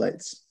do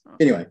templates.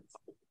 Anyway.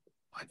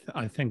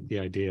 I think the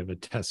idea of a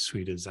test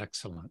suite is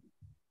excellent.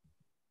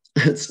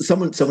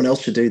 Someone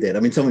else should do that. I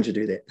mean, someone should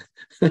do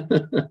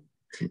that.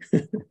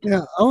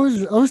 Yeah, I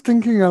was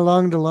thinking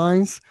along the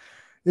lines,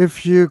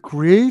 if you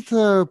create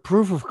a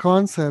proof of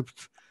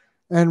concept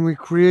and we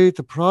create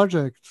a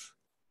project,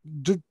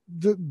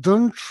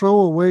 don't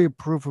throw away a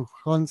proof of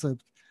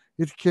concept.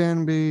 It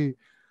can be,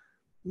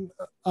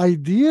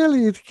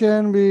 ideally, it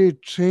can be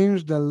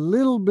changed a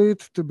little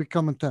bit to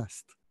become a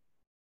test.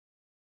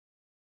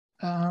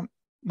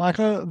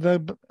 Michael, there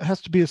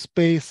has to be a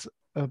space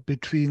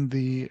between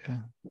the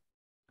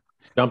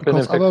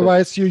because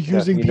otherwise you're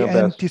using the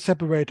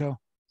anti-separator.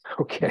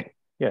 Okay.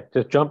 Yeah,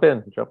 just jump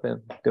in,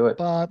 do it.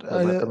 But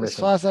as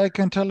far as I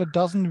can tell, it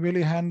doesn't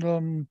really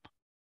handle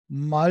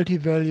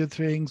multi-value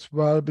things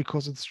well,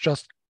 because it's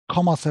just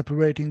comma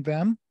separating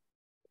them.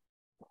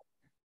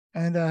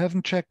 And I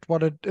haven't checked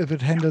if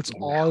it handles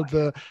all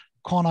the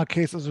corner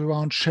cases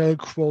around shell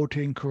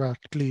quoting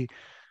correctly,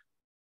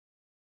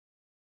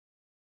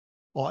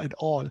 or at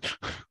all.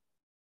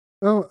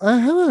 Oh, I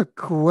have a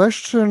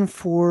question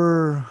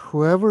for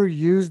whoever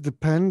used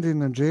depend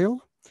in a jail.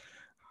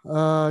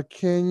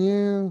 Can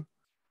you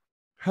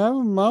have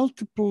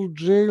multiple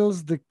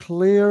jails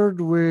declared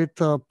with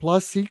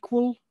plus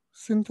equal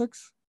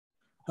syntax?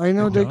 I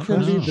know they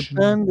can be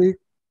depend.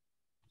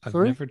 I've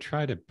Sorry? never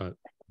tried it, but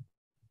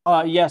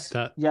yes,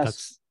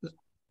 yes.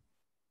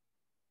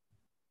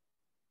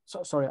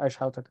 So sorry, I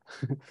shouted.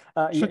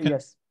 Okay.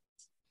 Yes.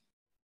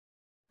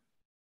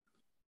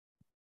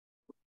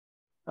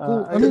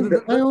 Cool. I mean,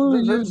 I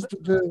only used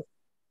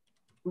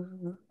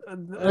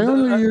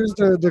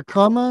the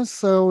comma,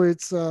 so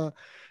it's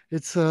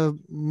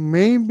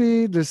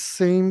maybe the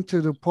same to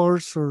the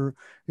parser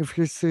if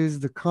he says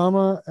the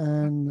comma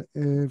and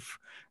if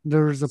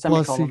there's a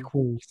plus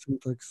equal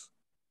syntax.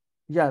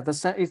 Yeah, it's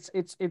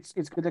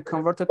going to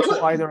convert it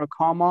to either a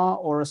comma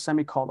or a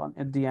semicolon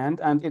at the end,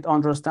 and it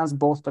understands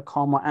both the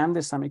comma and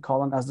the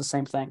semicolon as the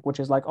same thing, which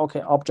is like, okay,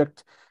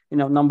 object,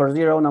 number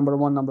 0, number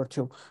 1, number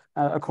 2,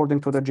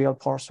 according to the jail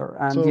parser,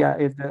 and so, yeah,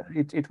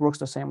 it works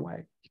the same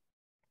way.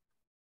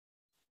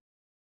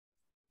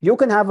 You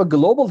can have a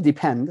global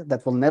depend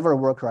that will never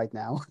work right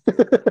now.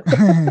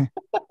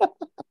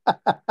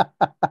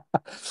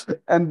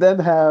 And then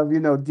have,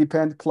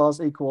 depend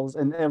plus equals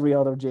in every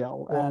other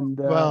jail. And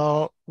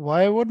well,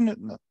 why wouldn't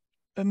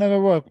it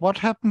never work? What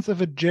happens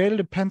if a jail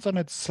depends on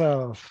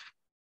itself?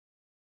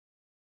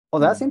 Oh,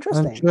 that's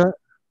interesting.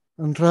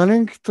 I'm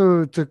trying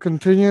to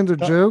continue the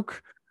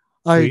joke.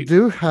 I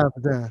do have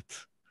that.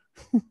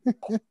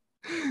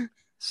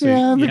 So,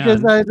 yeah,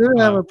 because I do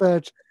have a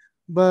patch.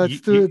 But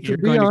you're to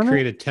be going honest, to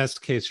create a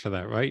test case for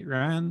that, right,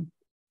 Ryan?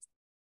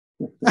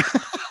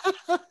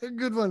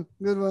 Good one.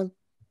 Good one.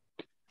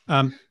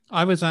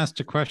 I was asked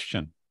a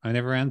question. I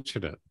never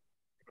answered it.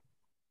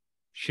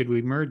 Should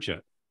we merge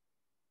it?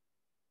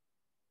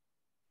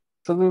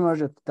 Should we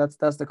merge it?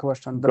 That's the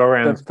question.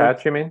 Goran's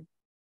patch, you mean?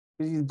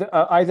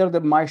 Either the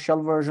my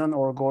shell version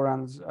or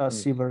Goran's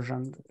C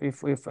version.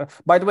 If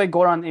by the way,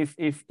 Goran,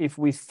 if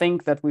we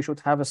think that we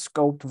should have a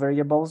scoped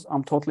variables,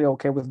 I'm totally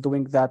okay with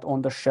doing that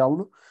on the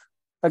shell.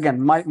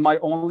 Again, my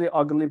only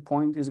ugly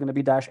point is going to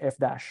be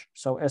 -f-,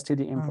 so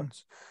std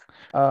inputs,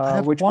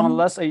 which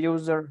unless a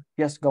user,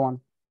 yes, go on.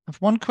 I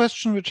have one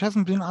question which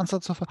hasn't been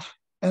answered so far,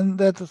 and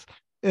that is,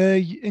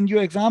 in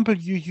your example,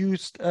 you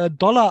used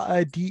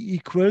 $ID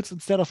equals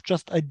instead of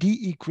just ID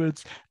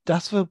equals.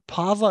 Does the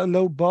parser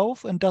allow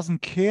both and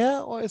doesn't care,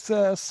 or is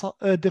there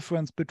a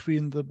difference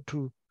between the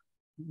two?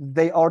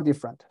 They are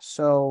different.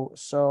 So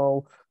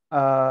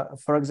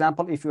for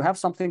example, if you have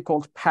something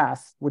called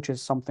path, which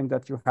is something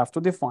that you have to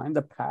define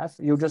the path,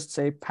 you just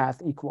say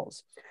path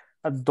equals.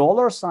 A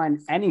 $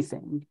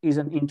 anything is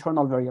an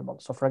internal variable.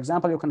 So for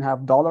example, you can have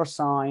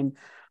 $,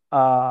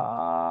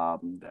 I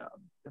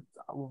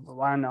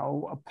don't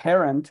know, a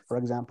parent, for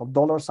example,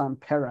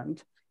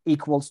 $parent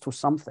equals to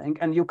something,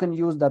 and you can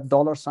use that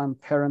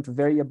 $parent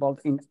variable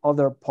in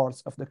other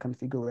parts of the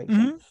configuration.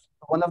 Mm-hmm.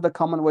 One of the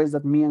common ways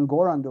that me and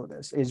Goran do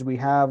this is we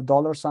have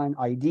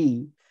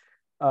 $ID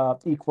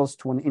equals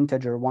to an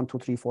integer 1, 2,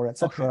 3, 4,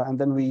 etc., okay. And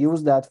then we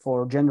use that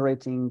for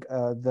generating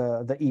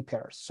the e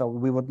pairs. So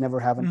we would never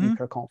have an e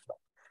pair conflict,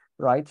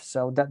 right?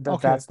 So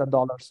that's the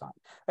 $.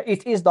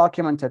 It is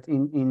documented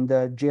in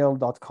the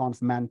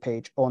jail.conf man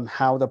page on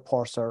how the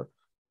parser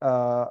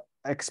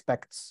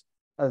expects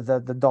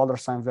the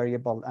 $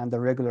 variable and the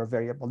regular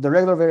variable. The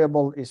regular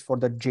variable is for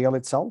the jail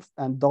itself,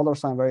 and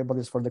 $ variable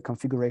is for the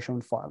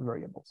configuration file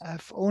variables.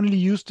 I've only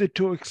used it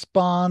to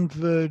expand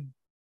the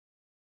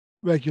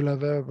regular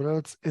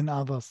variables in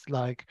others,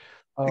 like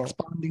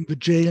expanding the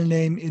jail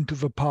name into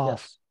the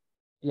path.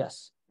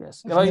 Yes.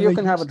 Well, you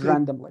can have it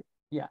randomly.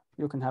 Yeah,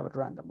 you can have it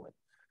randomly.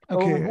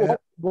 Okay.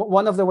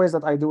 One of the ways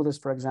that I do this,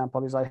 for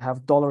example, is I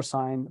have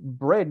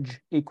 $bridge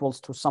equals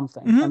to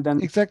something. Mm-hmm, and then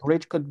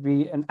bridge could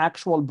be an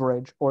actual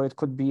bridge, or it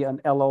could be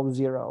an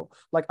LO0.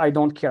 Like, I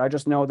don't care. I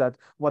just know that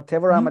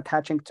whatever I'm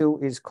attaching to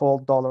is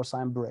called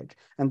 $bridge.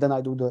 And then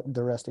I do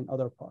the rest in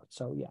other parts.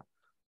 So, yeah.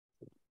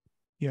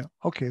 Yeah.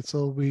 Okay.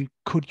 So we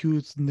could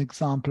use an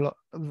example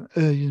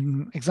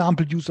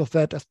use of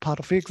that as part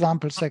of the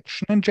example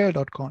section in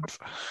jail.conf.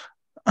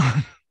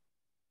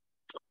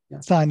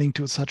 Signing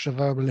to such a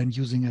variable and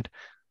using it.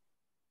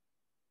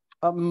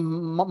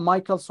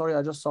 Michael, sorry,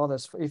 I just saw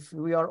this. If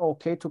we are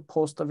okay to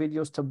post the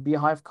videos to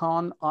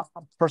BeehiveCon,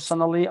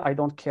 personally, I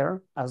don't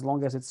care as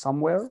long as it's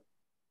somewhere.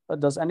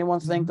 Does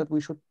anyone think that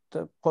we should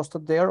post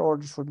it there,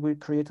 or should we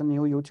create a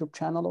new YouTube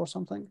channel or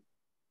something?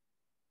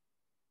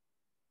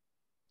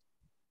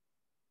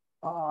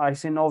 I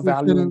see no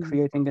value in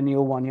creating a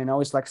new one.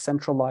 It's like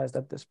centralized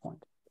at this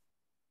point.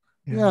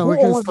 Yeah, we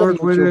can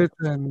start with it,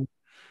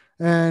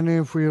 and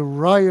if we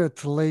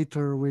riot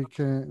later, we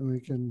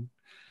can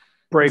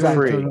break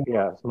free.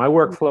 Yes, my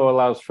workflow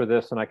allows for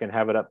this, and I can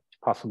have it up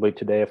possibly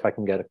today if I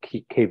can get a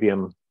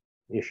KVM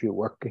issue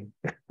working.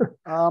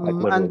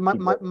 And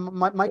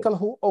Michael,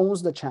 who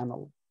owns the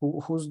channel?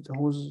 Who's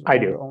I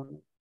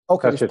do.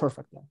 Okay, it's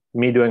perfect.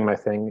 Me doing my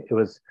thing.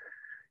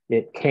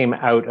 It came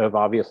out of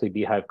obviously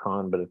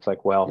BeehiveCon, but it's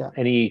like, well,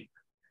 any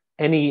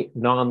any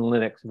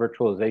non-Linux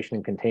virtualization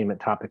and containment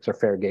topics are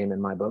fair game in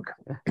my book.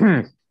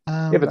 If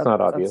it's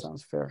not obvious. That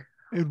sounds fair.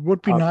 It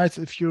would be nice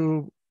if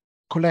you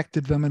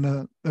collected them in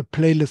a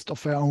playlist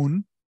of their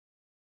own.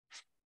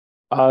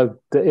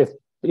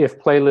 If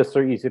playlists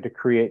are easy to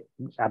create,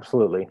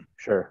 absolutely,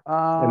 sure.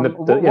 And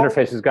the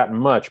interface has gotten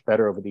much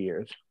better over the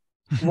years.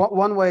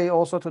 One way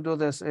also to do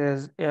this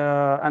is,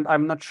 and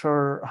I'm not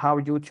sure how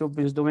YouTube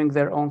is doing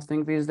their own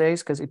thing these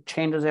days because it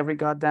changes every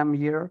goddamn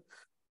year.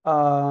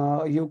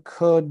 You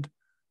could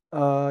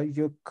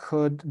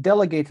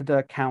delegate the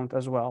account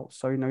as well.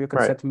 So you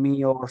could set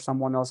me or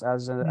someone else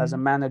as a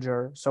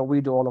manager. So we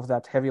do all of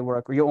that heavy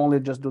work. You only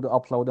just do the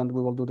upload, and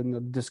we will do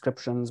the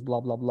descriptions, blah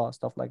blah blah,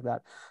 stuff like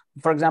that.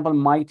 For example,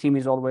 my team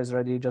is always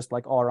ready, just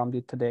like Aram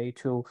did today,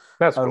 to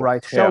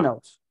write show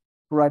notes.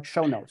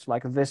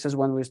 Like this is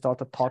when we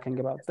started talking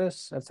about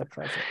this,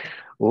 etc.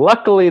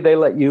 Luckily, they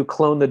let you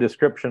clone the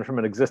description from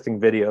an existing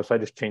video, so I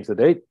just changed the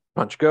date,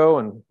 punch go,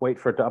 and wait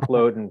for it to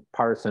upload and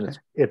parse, and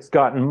it's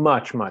gotten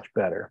much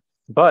better.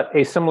 But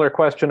a similar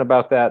question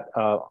about that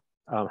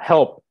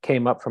help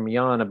came up from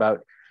Jan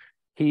about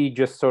he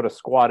just sort of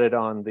squatted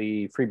on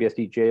the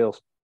FreeBSD jail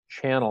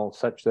channel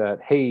such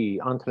that, hey,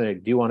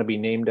 Antonig, do you want to be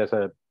named as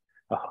a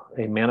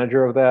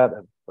manager of that,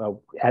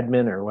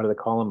 admin, or what do they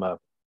call him?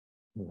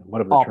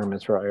 Whatever the term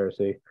is for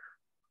IRC.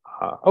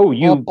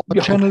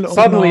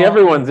 Suddenly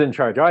everyone's in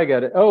charge. I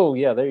get it. Oh,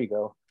 yeah, there you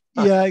go.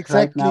 Yeah,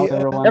 exactly. Right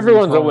now,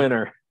 everyone's a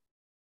winner.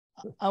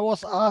 I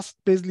was asked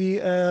basically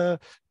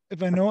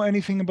if I know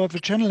anything about the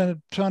channel, and it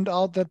turned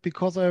out that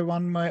because I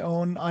run my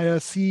own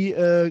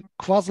IRC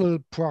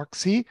Quassel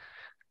proxy,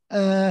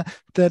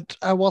 that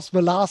I was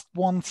the last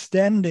one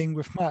standing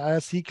with my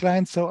IRC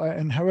client, so I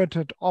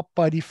inherited op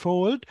by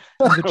default.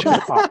 And the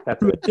channel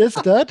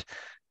registered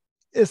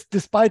is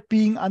despite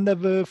being under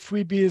the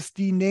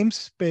FreeBSD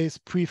namespace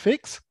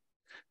prefix.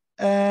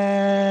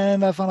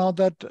 And I found out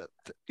that,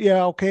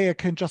 I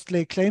can just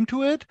lay claim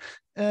to it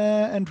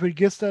and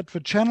register the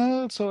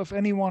channel. So if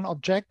anyone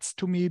objects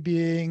to me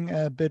being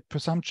a bit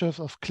presumptuous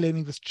of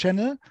claiming this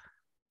channel,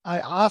 I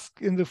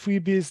asked in the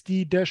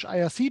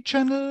FreeBSD-IRC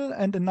channel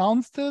and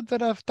announced it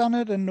that I've done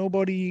it, and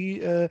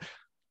nobody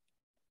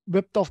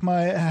whipped off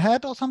my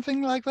head or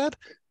something like that.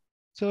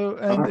 So,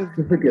 and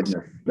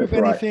if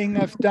anything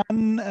I've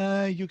done,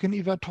 you can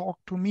either talk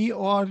to me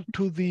or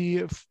to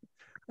the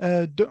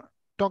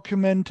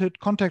documented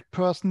contact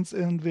persons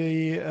in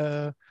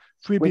the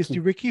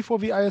FreeBSD wiki for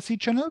the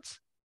IRC channels.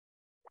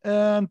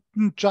 And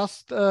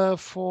just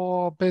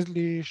for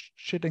basically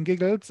shit and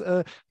giggles,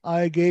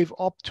 I gave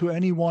op to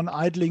anyone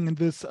idling in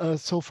this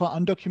so far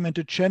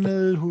undocumented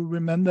channel who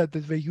remembered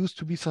that there used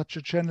to be such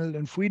a channel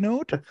in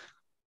Freenode.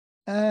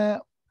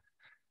 Thanks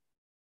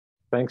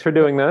for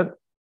doing that.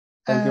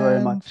 Thank you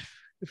very much.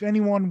 If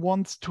anyone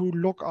wants to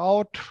look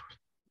out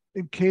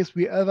in case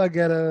we ever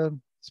get a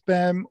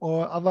spam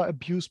or other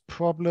abuse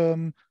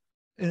problem,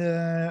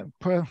 even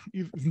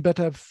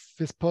better if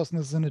this person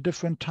is in a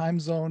different time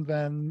zone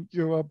than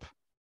Europe,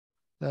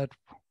 that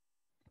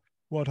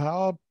would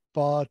help.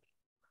 But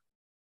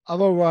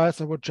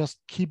otherwise, I would just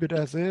keep it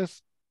as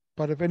is.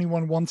 But if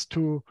anyone wants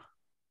to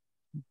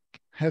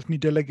have me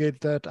delegate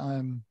that,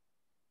 I'm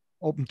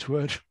open to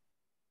it.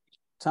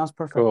 Sounds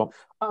perfect. Cool.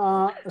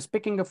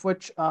 Speaking of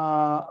which,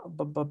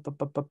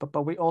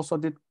 we also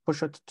did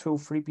push it to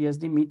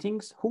FreeBSD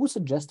meetings. Who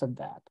suggested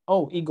that?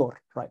 Oh,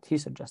 Igor, right? He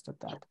suggested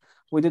that.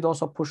 We did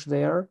also push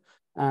there,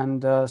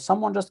 and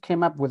someone just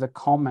came up with a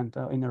comment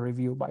in a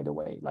review, by the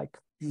way, like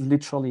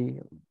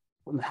literally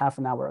half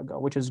an hour ago,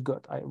 which is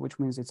good, which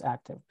means it's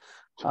active.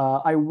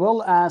 I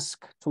will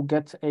ask to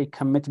get a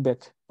commit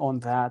bit on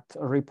that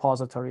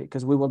repository,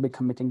 because we will be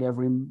committing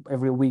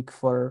every week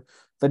for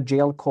the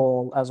jail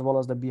call as well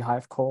as the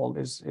Beehive call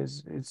is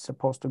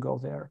supposed to go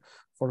there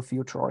for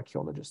future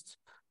archaeologists.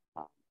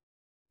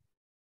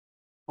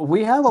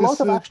 We have a lot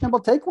of actionable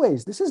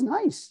takeaways. This is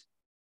nice.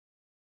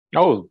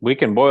 Oh, we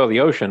can boil the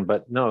ocean,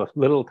 but no,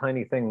 little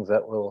tiny things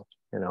that will,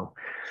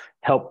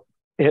 help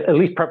at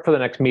least prep for the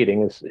next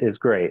meeting is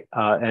great.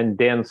 And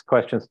Dan's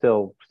question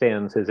still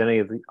stands: is any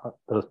of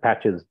those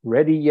patches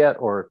ready yet,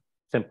 or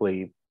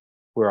simply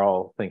we're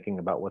all thinking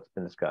about what's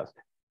been discussed?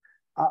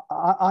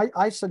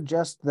 I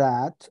suggest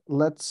that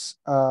let's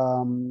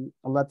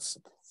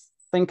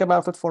think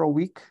about it for a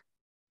week.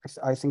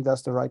 I think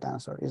that's the right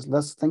answer. Is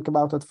let's think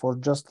about it for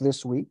just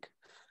this week,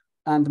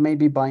 and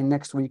maybe by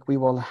next week we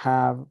will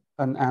have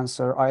an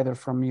answer either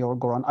from me or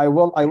Goran. I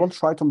will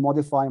try to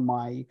modify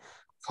my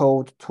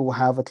code to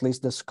have at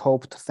least the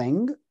scoped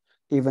thing,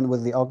 even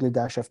with the ugly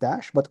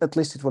 -f-, but at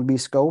least it will be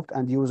scoped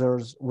and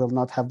users will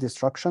not have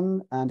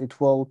destruction, and it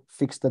will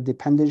fix the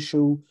depend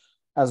issue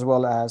as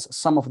well as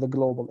some of the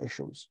global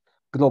issues.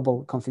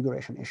 global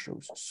configuration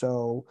issues.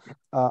 So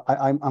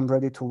I'm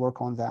ready to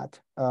work on that,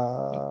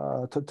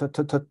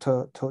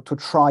 to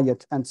try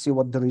it and see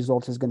what the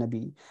result is going to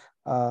be.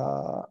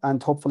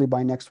 And hopefully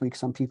by next week,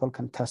 some people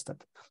can test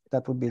it.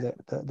 That would be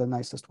the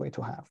nicest way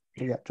to have.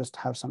 Yeah, just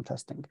have some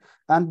testing.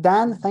 And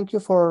Dan, thank you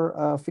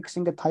for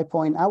fixing a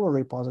typo in our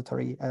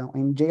repository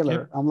in Jailer.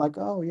 Yep. I'm like,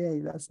 oh,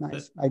 yay, that's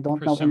nice. I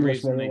don't know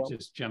English very well. They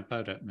just jump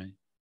out at me.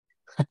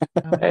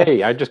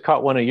 Hey, I just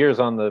caught one of yours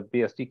on the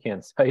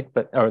BSDCan site,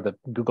 or the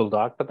Google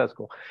Doc, but that's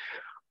cool.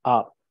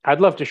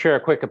 I'd love to share a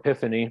quick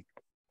epiphany.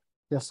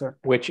 Yes, sir.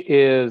 Which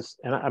is,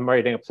 and I'm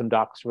writing up some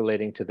docs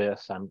relating to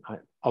this.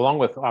 Along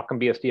with Occam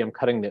BSD, I'm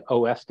cutting the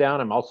OS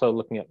down. I'm also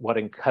looking at what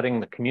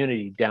cutting the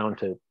community down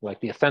to like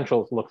the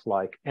essentials looks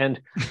like. And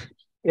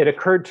it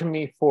occurred to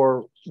me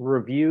for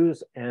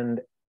reviews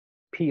and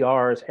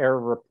PRs,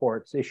 error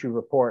reports, issue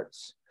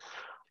reports,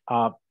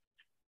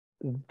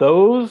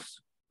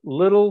 those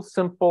little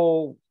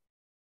simple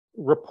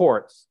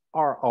reports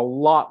are a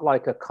lot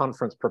like a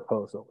conference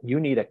proposal. You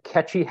need a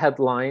catchy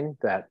headline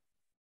that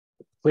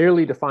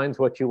clearly defines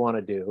what you want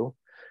to do.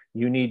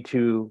 You need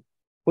to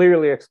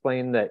clearly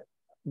explain that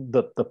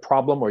the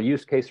problem or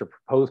use case or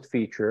proposed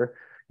feature.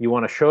 You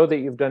want to show that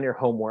you've done your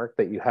homework,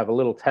 that you have a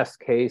little test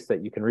case,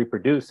 that you can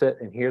reproduce it,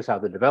 and here's how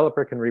the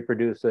developer can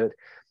reproduce it,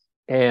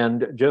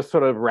 and just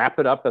sort of wrap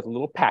it up as a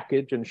little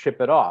package and ship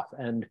it off.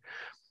 And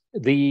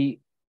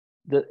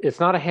it's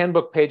not a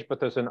handbook page, but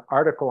there's an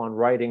article on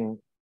writing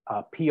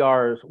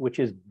PRs, which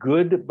is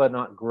good but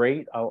not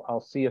great.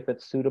 I'll see if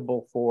it's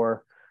suitable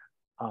for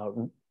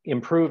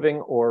improving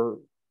or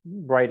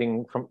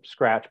writing from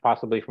scratch,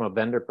 possibly from a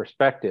vendor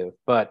perspective.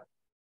 But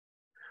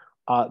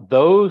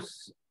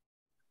those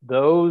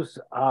PRs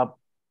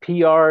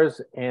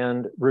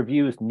and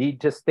reviews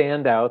need to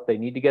stand out. They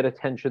need to get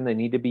attention. They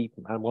need to be,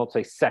 I won't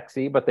say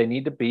sexy, but they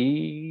need to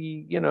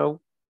be,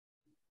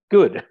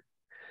 good.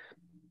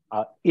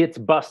 It's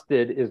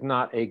busted is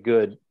not a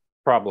good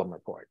problem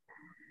report.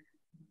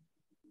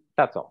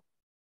 That's all.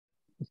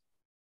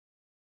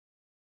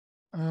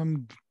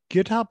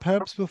 GitHub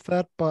helps with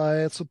that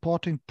by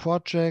supporting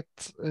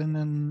projects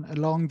and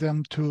allowing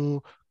them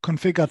to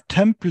configure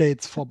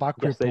templates for bug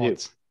reports. They do.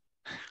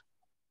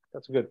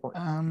 That's a good point.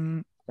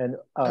 And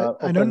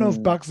I don't know if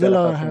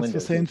Bugzilla has the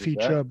same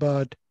feature,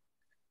 but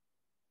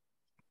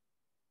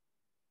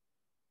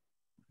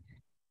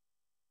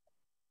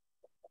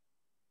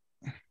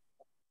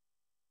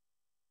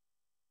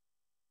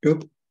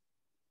Yep.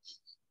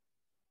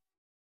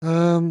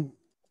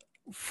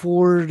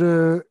 For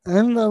the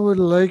end, I would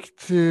like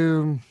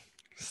to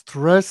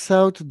stress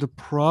out the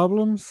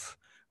problems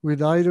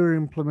with either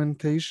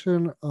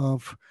implementation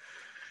of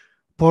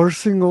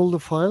parsing all the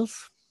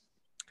files.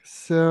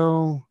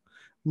 So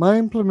my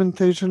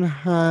implementation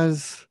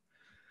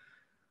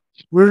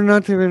we're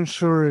not even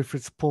sure if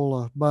it's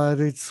Pola, but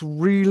it's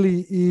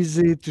really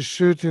easy to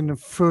shoot in a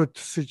foot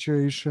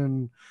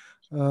situation,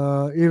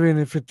 even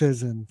if it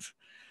isn't.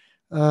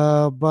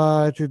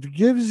 But it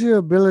gives you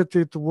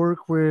ability to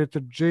work with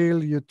a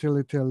jail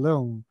utility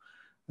alone.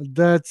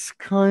 That's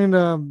kind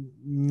of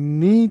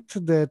neat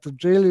that the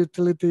jail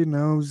utility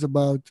knows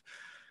about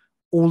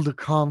all the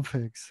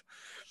configs.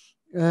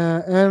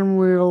 And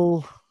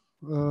will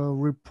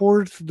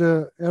report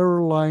the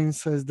error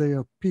lines as they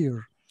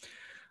appear.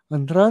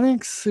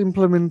 Antronix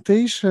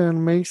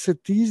implementation makes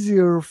it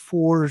easier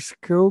for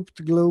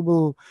scoped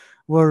global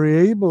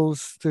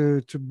variables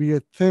to be a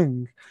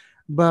thing.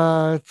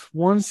 But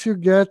once you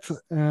get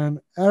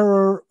an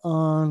error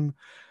on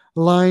a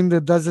line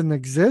that doesn't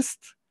exist,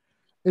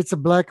 it's a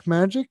black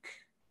magic.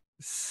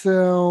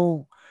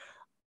 So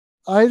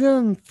I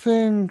don't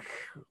think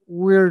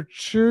we're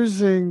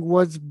choosing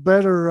what's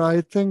better.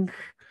 I think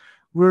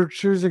we're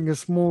choosing a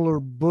smaller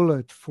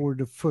bullet for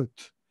the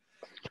foot.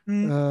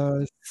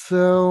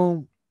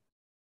 So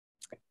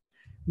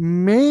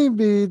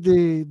maybe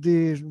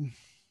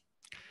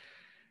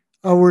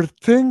our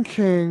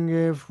thinking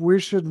if we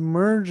should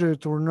merge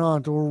it or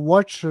not, or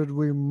what should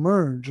we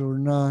merge or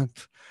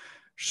not,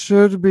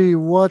 should be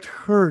what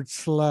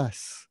hurts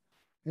less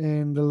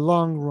in the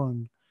long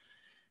run.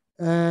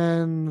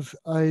 And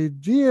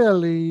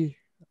ideally,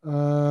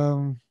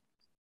 I'm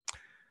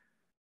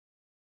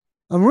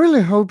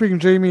really hoping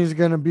Jamie is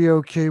going to be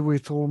okay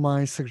with all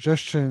my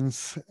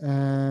suggestions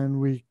and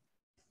we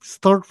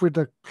start with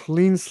a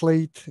clean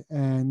slate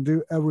and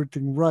do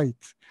everything right,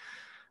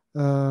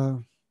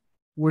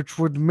 which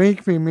would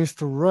make me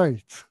Mr.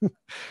 Right.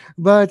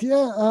 But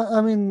yeah,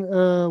 I mean,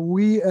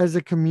 we as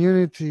a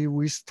community,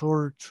 we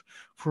start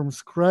from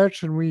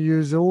scratch and we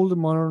use all the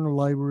modern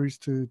libraries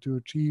to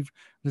achieve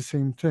the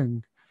same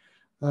thing.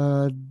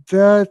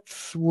 That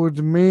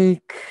would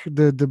make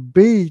the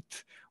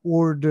debate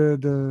or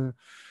the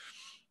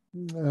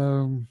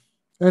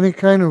any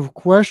kind of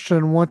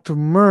question what to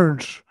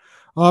merge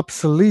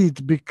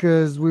obsolete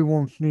because we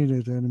won't need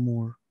it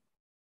anymore.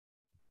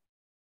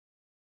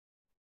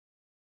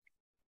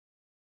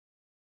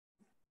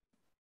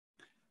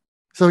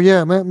 So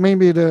yeah,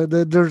 maybe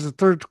there's a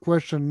third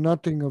question,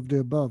 nothing of the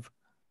above.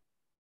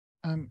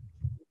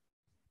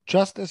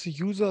 just as a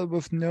user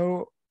with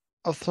no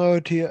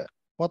authority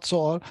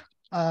whatsoever,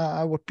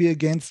 I would be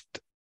against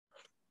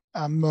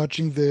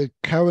merging the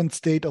current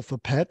state of a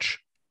patch.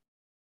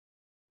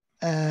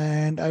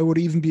 And I would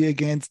even be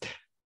against,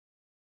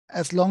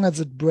 as long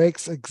as it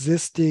breaks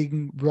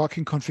existing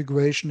working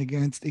configuration,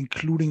 against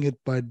including it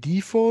by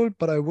default,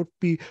 but I would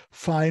be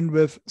fine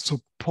with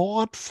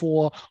support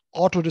for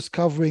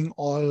auto-discovering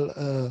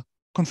all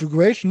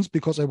configurations,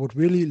 because I would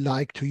really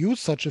like to use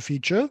such a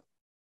feature.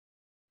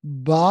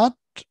 But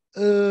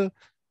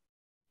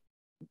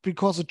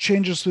because it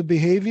changes the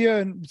behavior,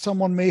 and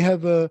someone may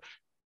have a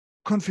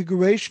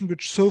configuration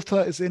which so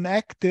far is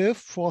inactive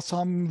for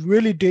some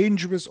really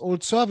dangerous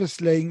old service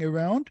laying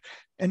around,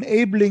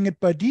 enabling it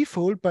by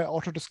default by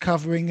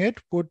auto-discovering it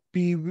would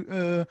be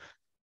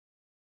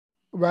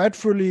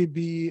rightfully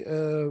be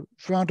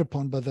frowned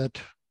upon by that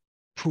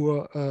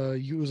poor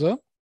user.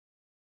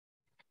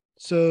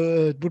 So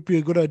it would be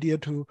a good idea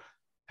to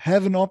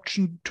have an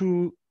option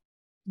to,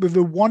 with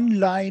a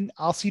one-line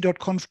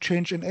rc.conf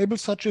change, enable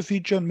such a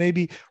feature, and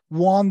maybe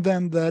warn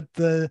them that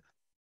the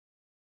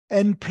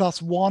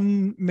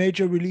N+1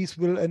 major release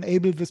will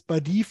enable this by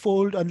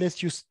default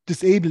unless you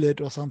disable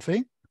it or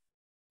something.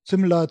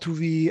 Similar to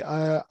the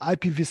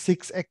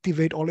IPv6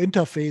 activate all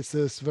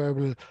interfaces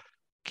variable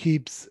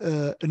keeps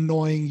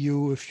annoying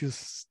you if you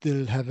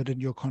still have it in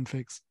your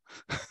configs.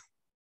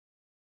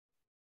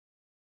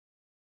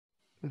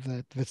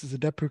 That this is a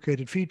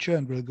deprecated feature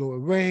and will go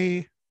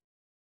away.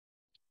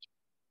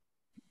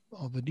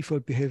 Or the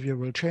default behavior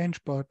will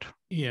change, but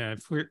yeah,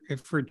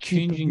 if we're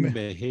changing the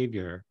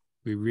behavior,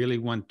 we really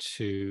want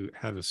to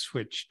have a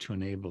switch to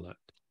enable it.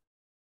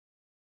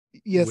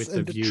 Yes, with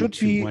a view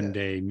to one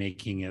day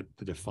making it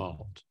the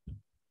default.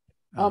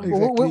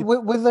 Exactly.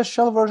 With the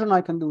shell version,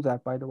 I can do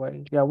that, by the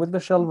way. Yeah, with the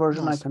shell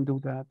version, I can do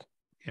that.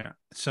 Yeah.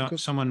 So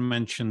someone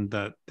mentioned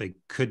that they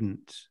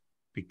couldn't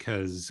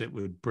because it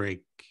would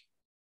break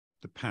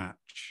the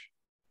patch.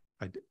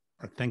 I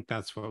think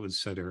that's what was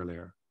said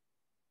earlier.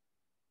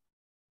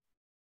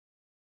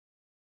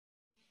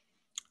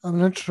 I'm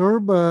not sure,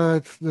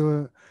 but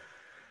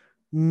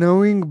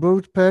knowing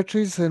both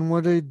patches and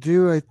what they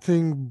do, I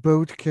think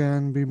both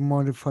can be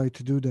modified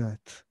to do that.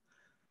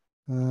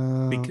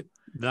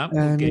 That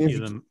will get you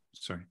them.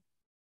 Sorry.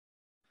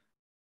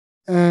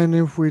 And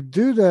if we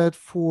do that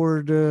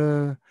for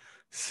the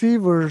C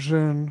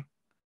version,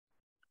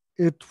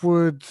 it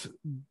would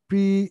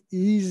be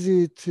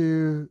easy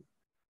to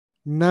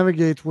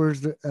navigate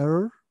where's the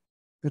error,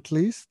 at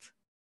least.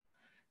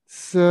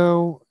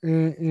 So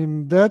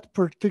in that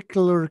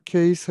particular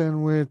case,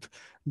 and with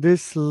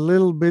this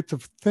little bit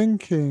of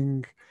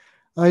thinking,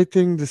 I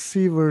think the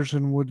C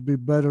version would be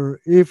better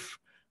if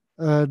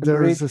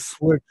there is a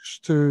switch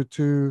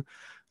to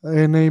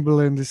enable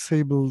and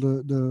disable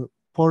the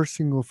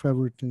parsing of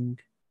everything.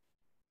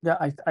 Yeah,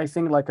 I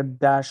think like a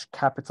dash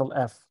capital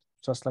F,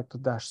 just like the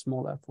dash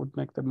small f, would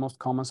make the most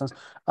common sense.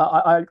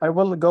 I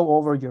will go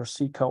over your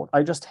C code.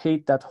 I just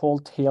hate that whole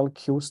tail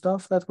Q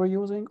stuff that we're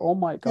using. Oh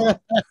my God.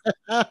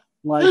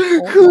 Like,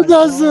 oh who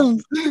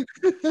doesn't?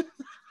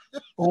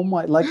 Oh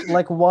my,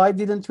 like why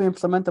didn't you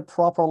implement a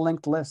proper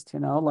linked list, you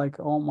know? Like,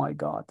 oh my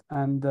God.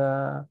 And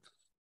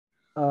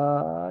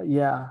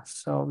yeah,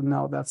 so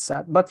no, that's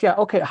sad. But yeah,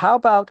 okay, how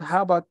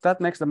about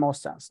that makes the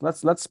most sense.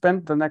 Let's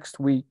spend the next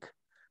week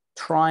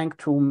trying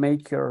to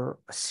make your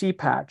C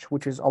patch,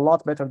 which is a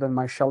lot better than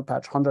my shell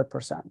patch,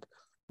 100%,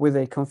 with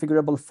a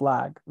configurable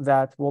flag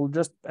that will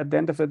just, at the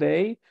end of the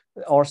day,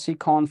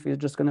 rcconf is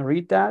just going to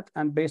read that,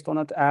 and based on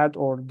it, add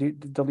or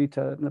delete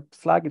a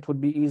flag. It would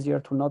be easier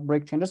to not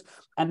break changes.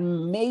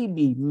 And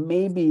maybe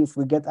if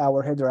we get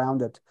our head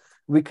around it,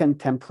 we can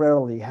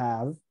temporarily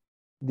have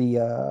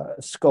the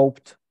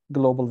scoped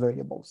global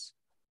variables.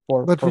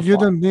 But you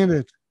don't need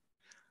it.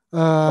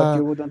 But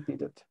you wouldn't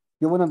need it.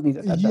 You wouldn't need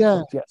it at that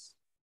point, yes.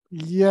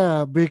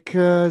 Yeah,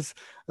 because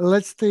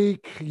let's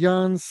take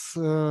Jan's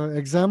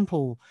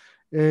example.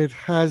 It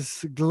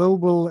has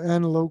global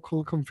and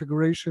local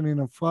configuration in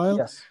a file.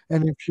 Yes.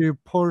 And if you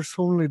parse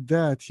only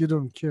that, you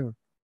don't care.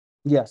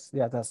 Yes,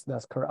 yeah, that's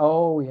correct.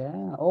 Oh,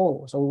 yeah.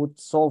 Oh, so it would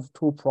solve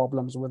two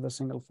problems with a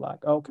single flag.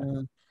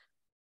 Okay.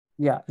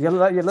 Yeah,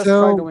 let's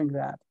try doing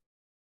that.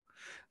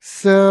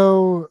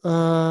 So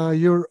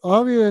you're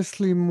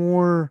obviously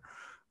more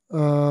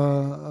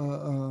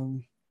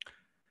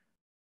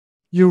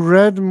you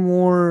read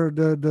more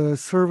the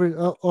service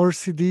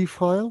RCD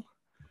file.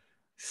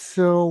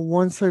 So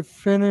once I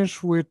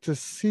finish with the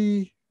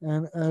C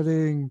and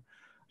adding,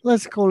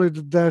 let's call it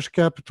the dash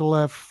capital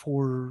F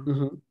for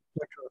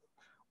like a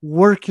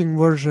working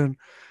version,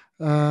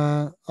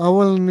 I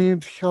will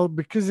need help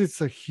because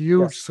it's a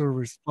huge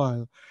service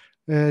file.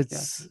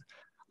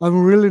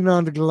 I'm really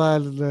not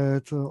glad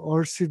that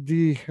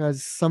RCD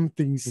has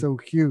something so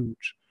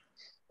huge.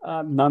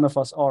 None of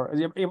us are.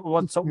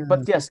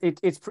 But yes,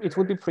 it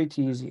would be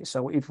pretty easy.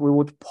 So if we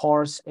would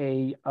parse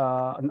an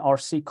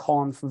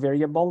rcconf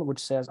variable which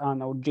says, I don't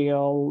know,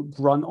 JL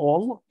run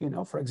all, you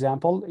know, for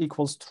example,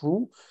 equals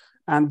true,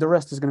 and the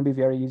rest is going to be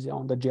very easy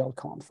on the JL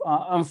conf.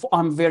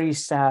 I'm very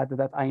sad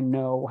that I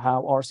know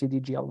how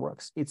RCDGL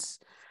works.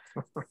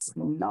 It's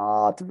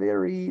not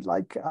very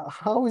like,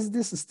 how is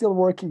this still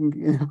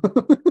working?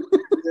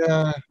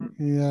 Yeah,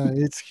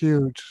 it's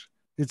huge.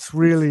 It's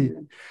really.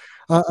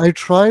 I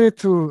tried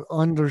to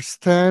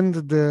understand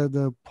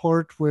the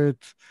part with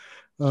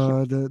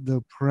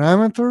the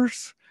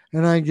parameters,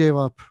 and I gave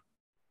up.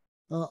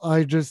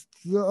 I just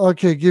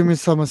okay, give me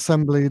some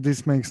assembly.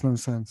 This makes no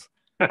sense.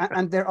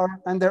 And there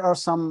are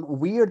some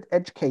weird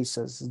edge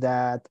cases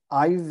that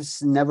I've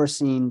never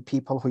seen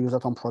people who use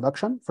it on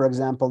production. For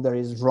example, there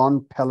is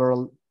run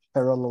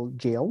parallel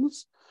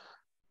jails.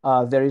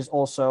 There is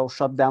also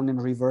shutdown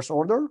in reverse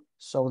order.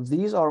 So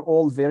these are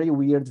all very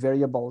weird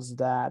variables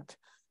that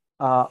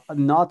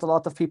not a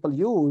lot of people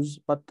use.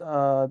 But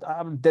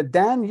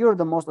Dan, you're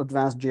the most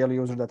advanced jail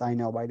user that I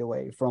know, by the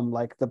way, from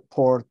like the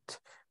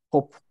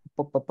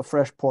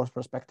fresh port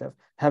perspective.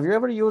 Have you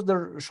ever used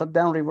the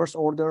shutdown reverse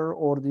order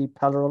or the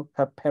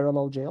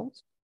parallel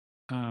jails?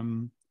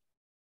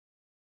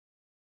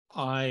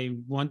 I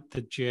want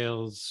the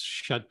jails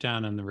shut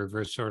down in the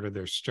reverse order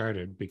they're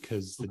started,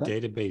 because the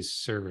database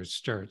server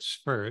starts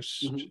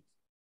first,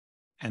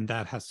 and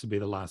that has to be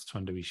the last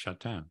one to be shut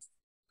down.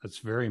 That's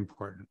very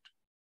important.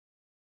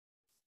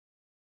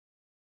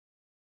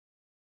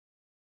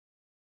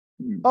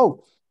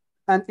 Oh,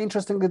 and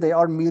interestingly, they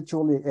are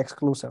mutually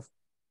exclusive.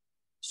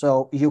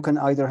 So you can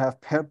either have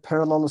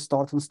parallel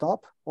start and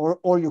stop,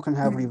 or you can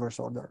have reverse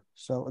order.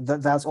 So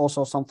that's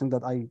also something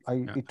that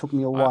it took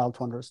me a while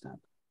to understand.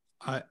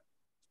 I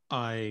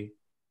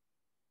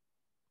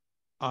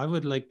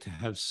would like to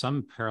have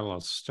some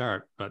parallel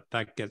start, but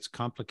that gets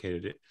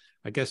complicated.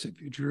 I guess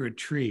if you drew a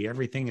tree,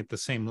 everything at the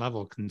same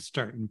level can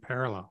start in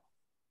parallel.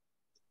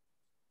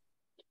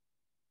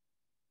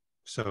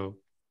 So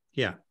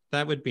yeah,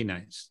 that would be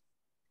nice.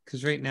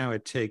 Because right now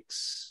it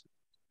takes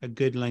a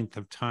good length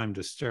of time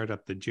to start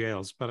up the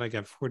jails, but I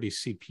got 40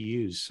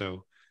 CPUs,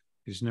 so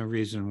there's no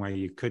reason why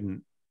you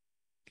couldn't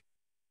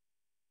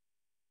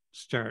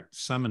start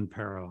some in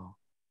parallel.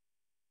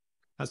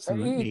 That's a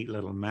neat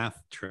little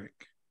math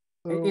trick.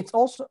 It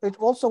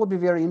also would be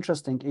very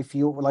interesting if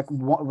you like.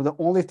 The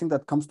only thing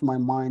that comes to my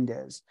mind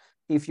is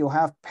if you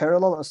have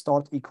parallel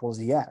start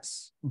equals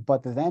yes,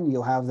 but then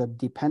you have the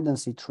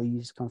dependency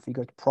trees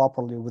configured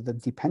properly with the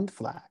depend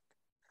flag.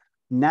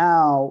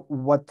 Now,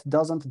 what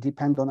doesn't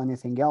depend on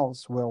anything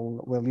else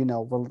will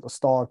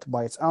start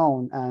by its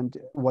own, and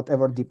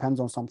whatever depends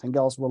on something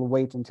else will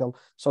wait until.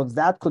 So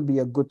that could be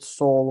a good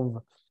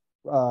solve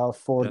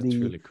for That's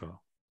really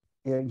cool.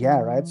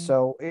 Yeah, right.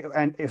 So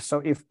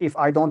if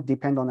I don't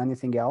depend on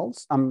anything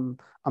else, I'm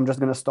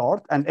just going to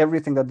start, and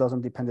everything that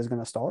doesn't depend is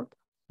going to start.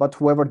 But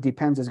whoever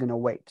depends is going to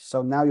wait.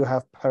 So now you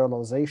have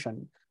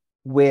parallelization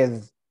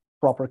with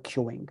proper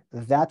queuing.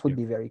 That would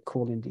be very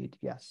cool indeed.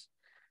 Yes.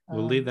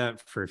 We'll leave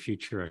that for a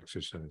future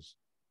exercise.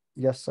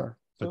 Yes, sir.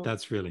 But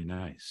that's really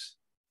nice.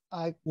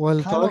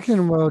 While talking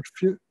about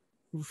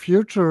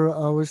future,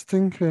 I was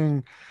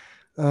thinking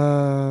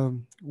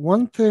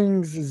one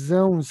thing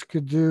zones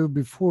could do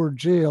before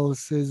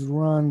jails is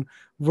run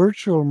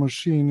virtual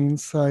machine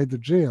inside the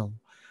jail.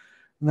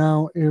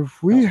 Now,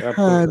 if we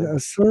had a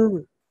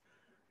service,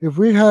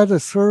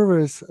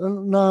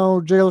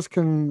 now jails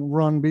can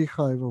run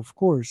Beehive, of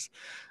course.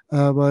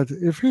 But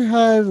if we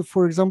had,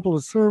 for example,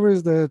 a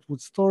service that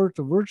would start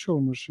a virtual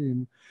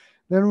machine,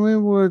 then we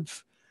would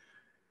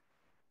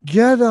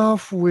get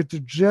off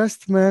with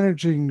just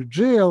managing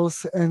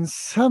jails, and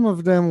some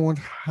of them would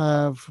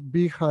have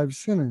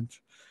beehives in it.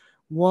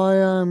 Why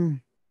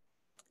I'm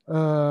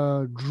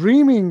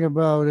dreaming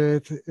about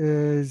it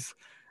is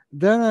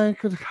then I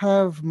could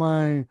have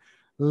my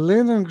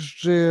Linux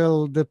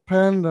jail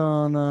depend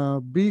on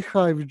a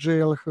beehive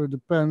jail who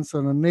depends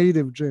on a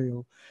native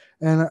jail.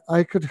 And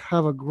I could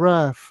have a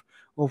graph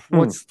of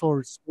what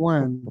starts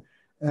when.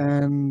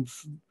 And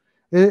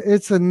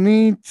it's a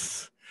neat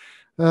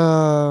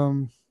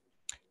thing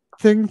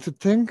to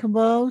think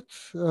about.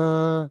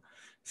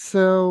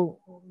 So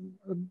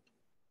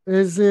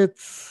is it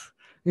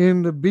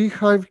in the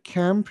beehive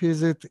camp?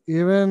 Is it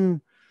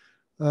even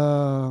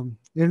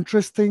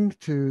interesting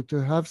to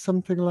have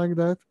something like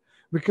that?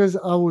 Because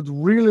I would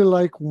really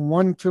like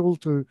one tool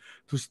to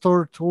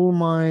start all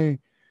my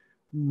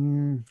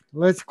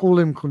let's call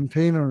them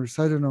containers.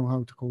 I don't know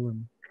how to call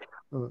them.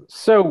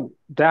 So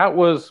that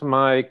was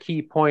my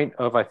key point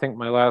of, I think,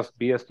 my last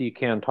BSD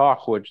Can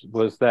talk, which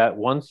was that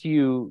once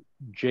you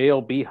jail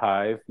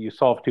Beehive, you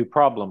solve two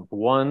problems.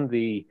 One,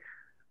 the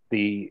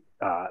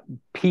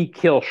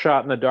P-kill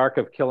shot in the dark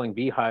of killing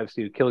beehives,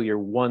 so you kill your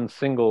one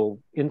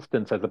single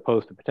instance as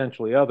opposed to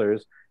potentially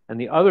others.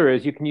 And the other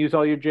is you can use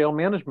all your jail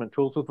management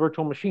tools with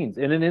virtual machines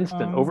in an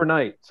instant,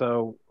 overnight.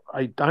 So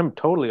I'm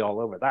totally all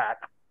over that.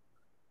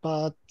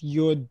 But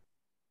you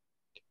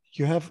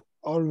have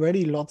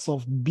already lots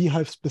of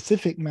Beehive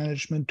specific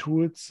management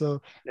tools,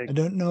 so I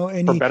don't know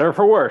any for better or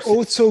for worse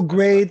also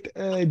great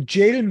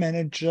jail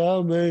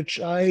manager which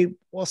I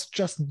was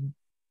just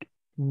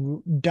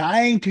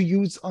dying to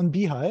use on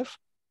Beehive.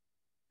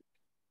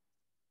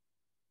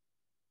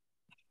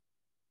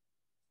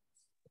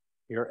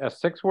 Your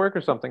S6 work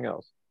or something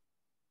else?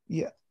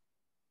 Yeah.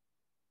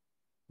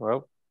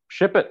 Well,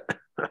 ship it.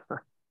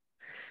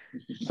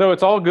 So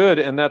it's all good,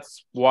 and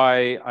that's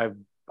why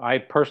I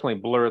personally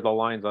blur the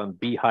lines on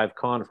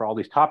BeehiveCon for all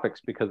these topics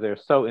because they're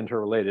so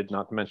interrelated,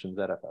 not to mention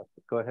ZFS.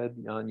 Go ahead,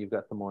 Jan, you've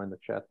got some more in the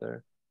chat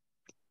there.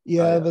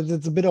 Yeah, but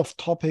it's a bit off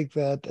topic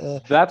that...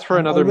 that's for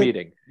another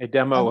meeting, a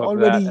demo of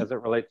that as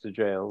it relates to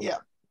jails. Yeah,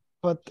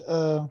 but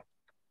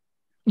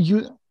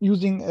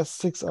using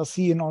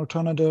S6RC, an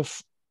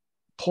alternative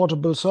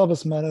portable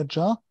service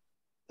manager,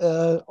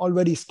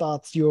 already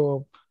starts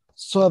your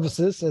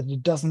services, and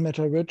it doesn't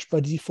matter which, by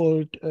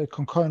default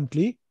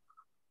concurrently,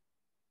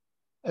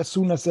 as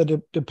soon as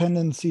the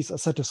dependencies are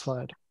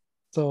satisfied.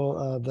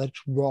 So that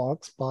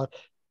works, but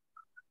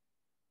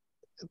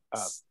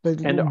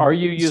and are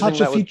you using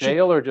that with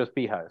Jail or just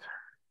Beehive?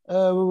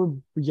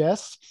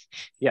 Yes.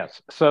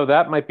 Yes. So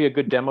that might be a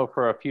good demo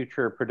for a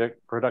future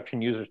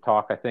production users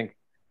talk. I think,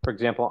 for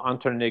example,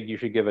 Antronig, you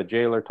should give a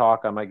Jailer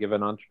talk. I might give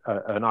an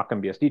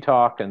Occam BSD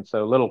talk. And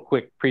so a little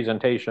quick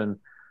presentation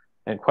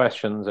and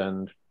questions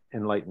and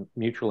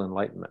mutual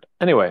enlightenment.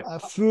 Anyway. I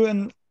threw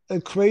in a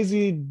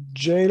crazy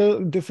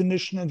jail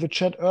definition in the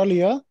chat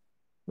earlier,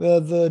 where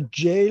the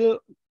jail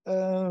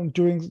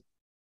during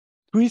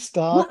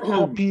restart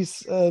copies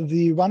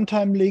the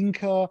runtime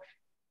linker,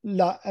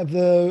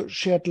 the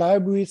shared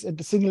libraries, and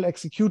the single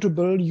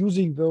executable,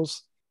 using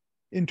those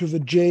into the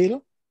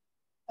jail.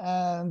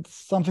 And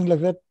something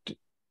like that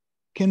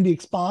can be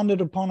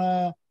expanded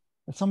upon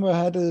somewhere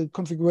I had a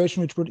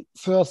configuration which would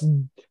first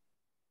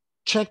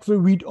check the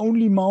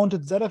read-only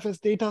mounted ZFS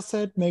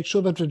dataset, make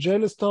sure that the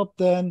jail is stopped,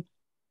 then,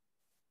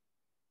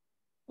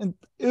 and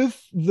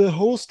if the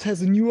host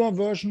has a newer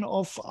version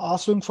of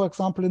rsync, for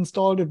example,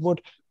 installed, it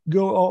would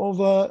go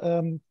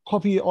over,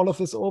 copy all of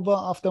this over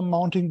after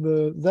mounting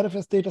the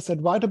ZFS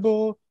dataset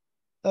writable,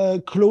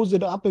 close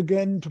it up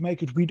again to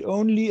make it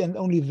read-only, and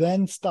only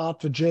then start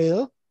the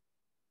jail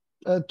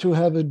to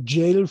have a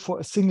jail for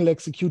a single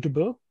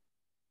executable.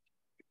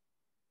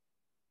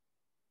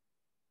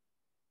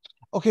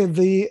 Okay,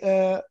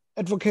 the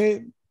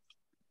advocate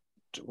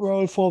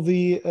role for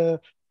the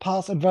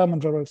parse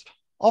environment variables.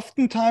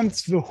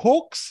 Oftentimes, the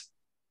hooks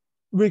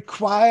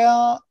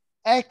require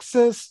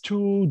access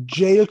to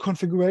jail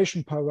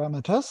configuration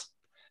parameters.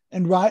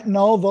 And right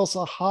now, those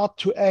are hard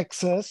to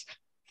access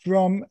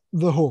from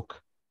the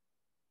hook.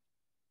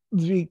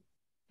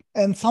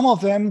 And some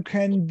of them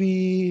can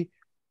be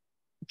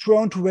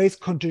prone to race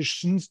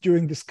conditions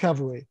during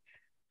discovery.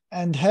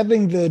 And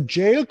having the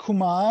jail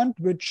command,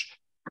 which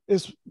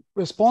is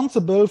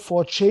responsible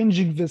for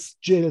changing this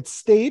jail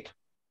state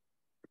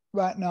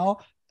right now,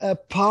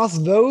 pass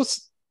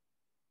those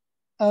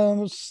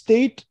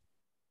stateful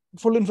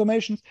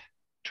information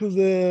to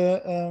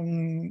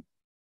the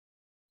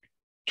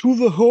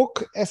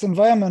hook as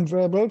environment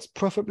variables,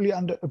 preferably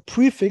under a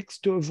prefix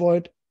to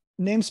avoid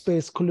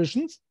namespace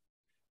collisions,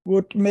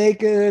 would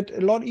make it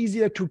a lot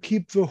easier to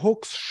keep the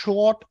hooks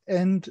short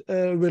and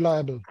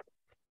reliable.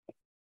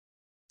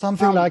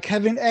 Something like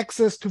having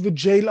access to the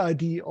jail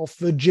ID of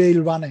the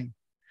jail running,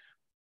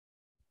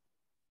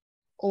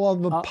 or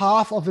the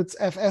path of its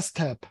FS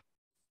tab.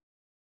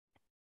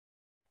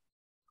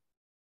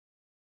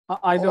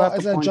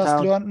 As I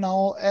just learned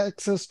now,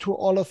 access to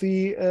all of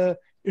the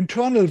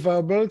internal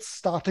variables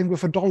starting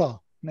with a dollar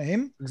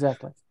name.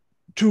 Exactly.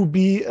 To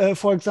be,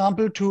 for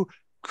example, to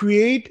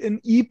create an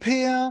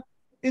e-pair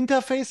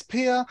interface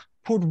pair,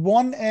 put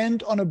one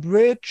end on a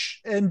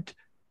bridge, and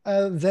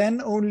then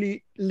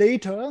only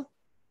later.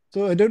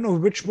 So I don't know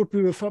which would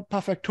be the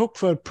perfect hook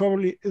for it.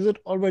 Probably, is it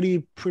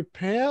already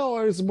prepare,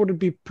 or would it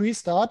be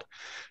pre-start?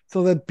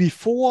 So that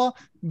before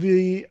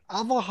the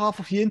other half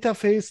of the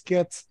interface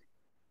gets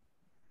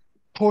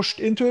pushed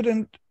into it,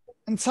 and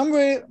in some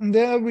way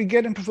there we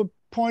get into the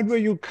point where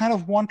you kind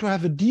of want to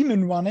have a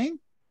daemon running,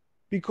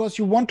 because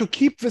you want to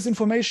keep this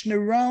information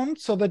around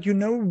so that you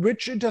know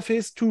which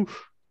interface to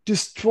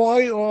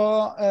destroy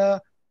or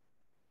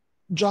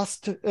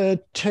just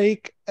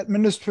take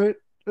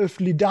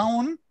administratively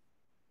down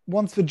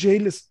once the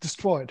jail is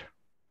destroyed.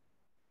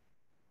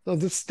 So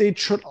this state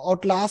should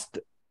outlast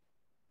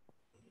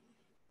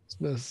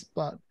this,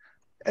 but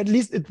at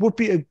least it would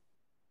be a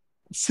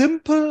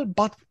simple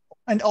but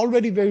and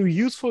already very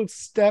useful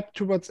step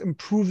towards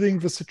improving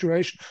the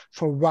situation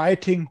for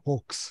writing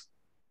hooks.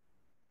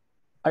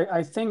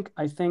 I think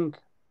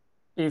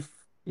if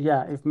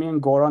me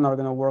and Goran are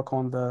going to work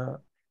on the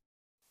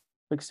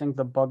fixing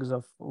the bugs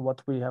of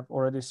what we have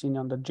already seen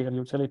on the jail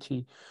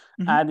utility,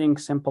 adding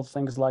simple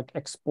things like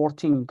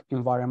exporting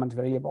environment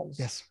variables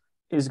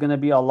is going to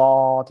be a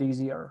lot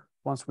easier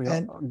once we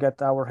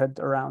get our head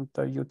around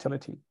the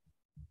utility.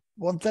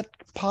 Once that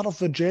part of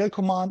the jail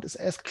command is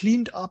as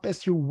cleaned up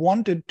as you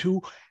wanted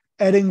to,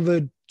 adding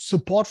the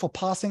support for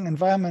passing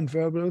environment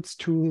variables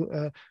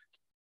to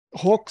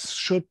hooks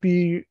should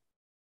be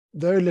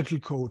very little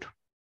code.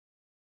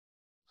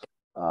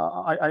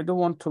 I do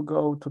want to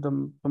go to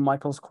the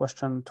Michael's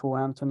question to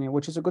Anthony,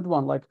 which is a good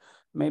one. Like,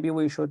 maybe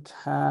we should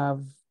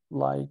have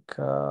like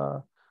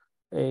a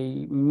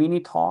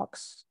mini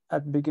talks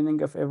at the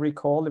beginning of every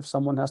call if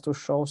someone has to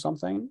show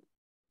something.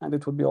 And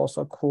it would be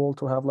also cool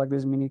to have like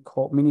these mini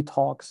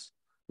talks,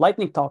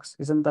 lightning talks.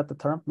 Isn't that the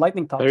term?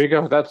 Lightning talks. There you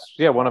go. That's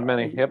one of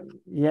many. Yep.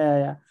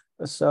 Yeah.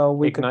 So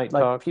we Ignite could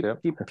like talks,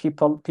 yep.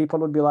 people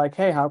would be like,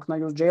 hey, how can I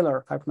use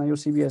Jailer? How can I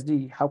use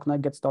CBSD? How can I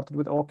get started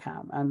with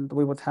OCam? And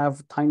we would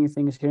have tiny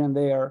things here and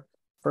there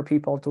for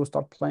people to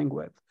start playing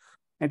with.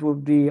 It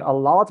would be a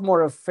lot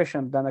more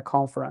efficient than a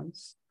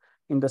conference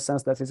in the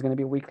sense that it's going to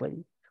be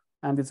weekly.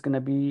 And it's going to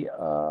be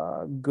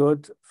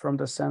good from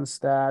the sense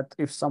that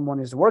if someone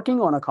is working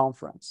on a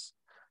conference,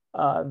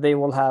 they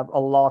will have a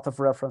lot of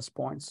reference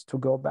points to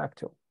go back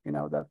to. You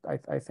know, that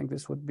I think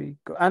this would be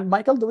good. And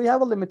Michael, do we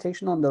have a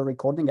limitation on the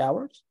recording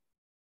hours?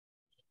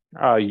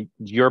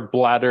 Your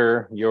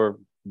bladder, your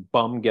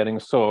bum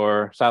getting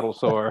sore, saddle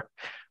sore.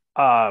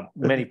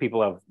 Many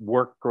people have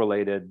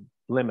work-related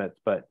limits,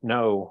 but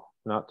no,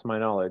 not to my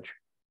knowledge.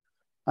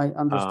 I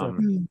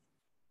understood.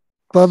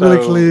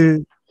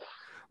 Publicly,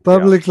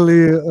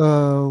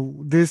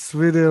 this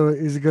video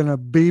is gonna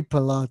beep a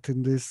lot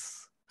in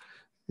these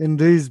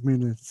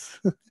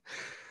minutes.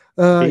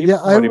 Yeah,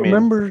 I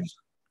remember.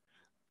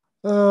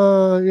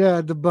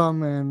 Yeah, the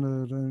bum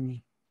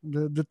and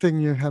the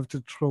thing you have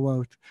to throw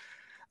out.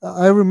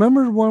 I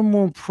remember one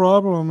more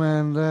problem,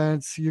 and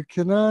that's you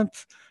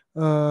cannot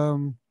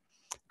configure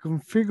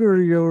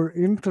your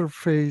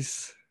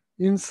interface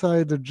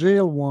inside the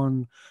jail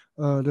one,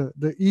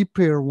 the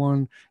ePair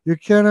one. You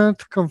cannot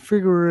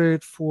configure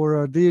it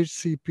for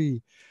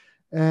DHCP,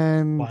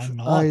 and why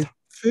not? I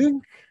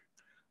think.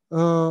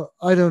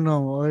 I don't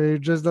know.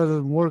 It just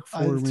doesn't work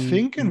for me. I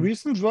think in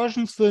recent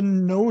versions, the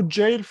no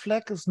jail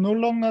flag is no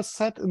longer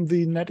set in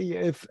the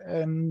NetEF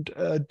and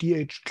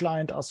DH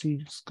client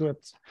RC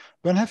scripts.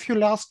 When have you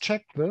last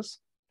checked this?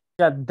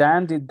 Yeah,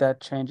 Dan did that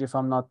change, if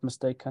I'm not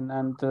mistaken,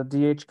 and the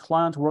DH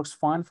client works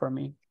fine for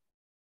me.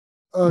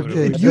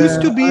 Okay. It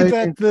used to be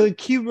that the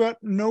keyword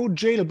no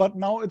jail, but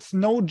now it's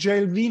no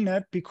jail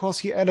VNet because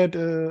he added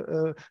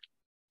a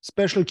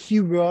special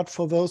keyword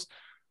for those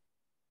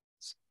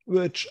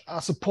which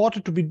are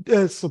supposed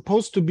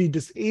to be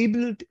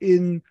disabled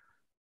in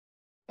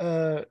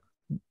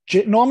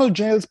normal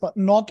jails, but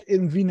not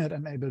in VNet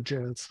enabled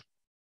jails,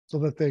 so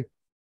that they.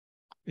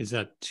 Is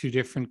that two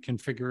different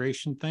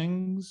configuration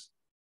things?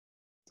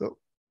 So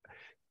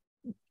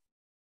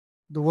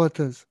the what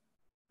is?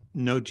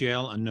 No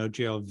jail and no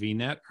jail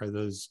VNet, are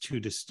those two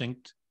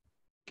distinct?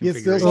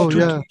 Yes, there's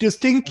two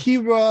distinct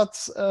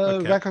keywords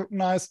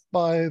recognized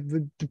by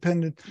the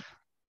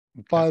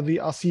by the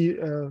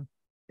RC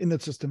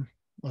init system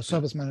or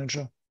service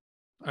manager.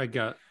 I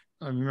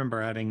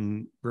remember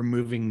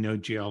removing no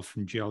jail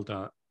from jail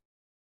the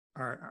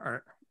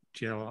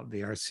jail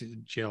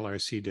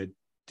RC to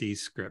D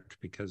script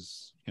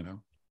because I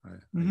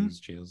use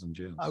jails and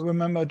jails. I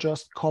remember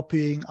just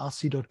copying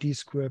rc.d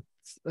script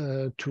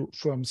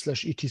from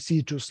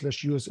 /etc to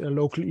 /usl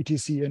local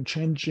etc and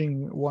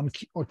changing one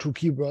or two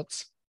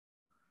keywords.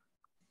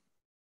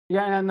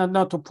 Yeah, and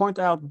now to point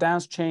out,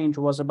 Dan's change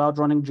was about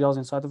running jails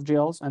inside of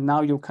jails, and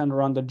now you can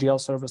run the jail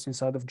service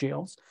inside of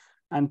jails.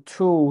 And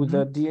two,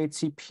 the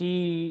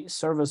DHCP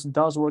service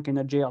does work in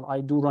a jail.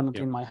 I do run it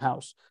in my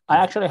house. I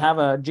actually have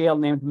a jail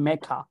named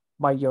Mecca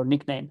by your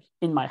nickname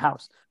in my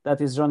house that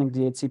is running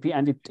DHCP,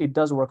 and it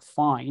does work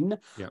fine.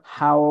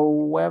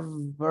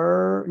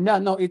 However,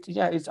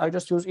 I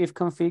just use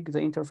ifconfig, the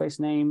interface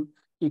name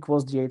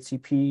equals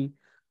DHCP.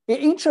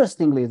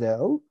 Interestingly,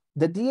 though,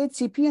 the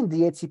DHCP and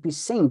DHCP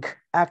sync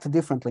act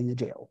differently in the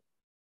jail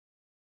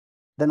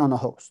than on a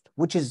host,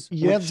 which is...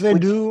 Yes, they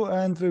do,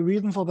 and the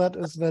reason for that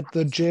is that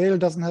the jail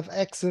doesn't have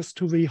access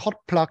to the hot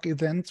plug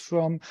events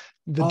from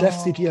the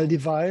devctl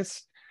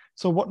device.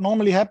 So what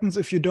normally happens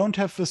if you don't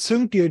have the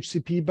sync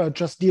DHCP, but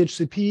just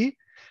DHCP,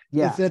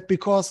 is that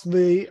because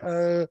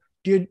the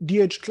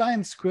DH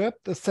client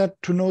script is set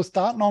to no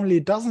start, normally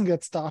it doesn't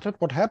get started.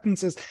 What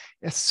happens is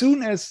as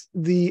soon as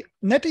the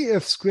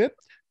NetEF script,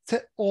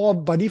 or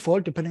by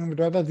default, depending on the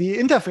driver, the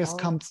interface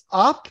comes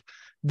up,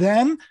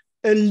 then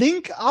a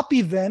link up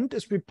event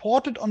is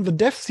reported on the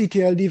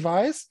devctl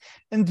device,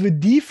 and the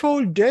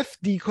default dev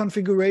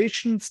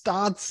deconfiguration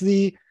starts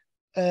the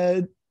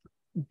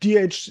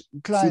DH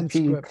client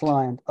script.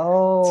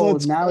 So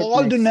it's now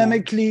all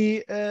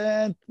dynamically,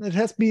 it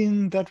has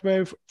been that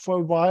way for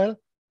a while.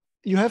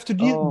 You have to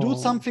do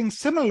something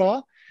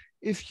similar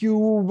if you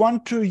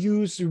want to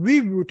use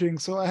rerouting.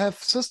 So I have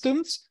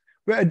systems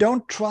where I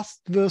don't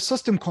trust the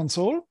system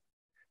console.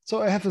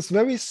 So I have this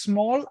very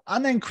small,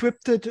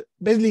 unencrypted,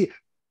 basically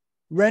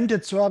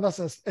rented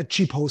servers as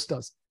cheap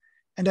hosters.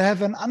 And I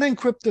have an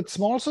unencrypted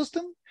small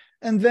system,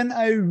 and then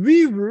I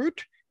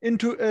reroute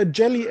into a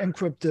Jelly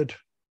encrypted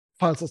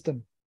file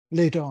system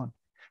later on.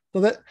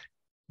 So that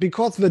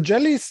because the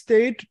Jelly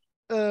state,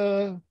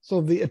 so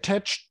the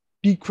attached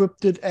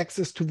decrypted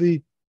access to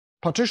the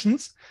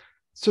partitions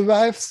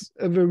survives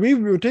the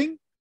rerouting,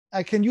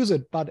 I can use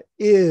it. But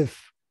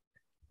if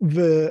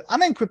the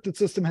unencrypted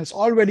system has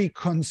already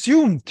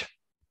consumed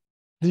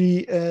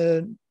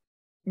the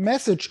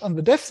message on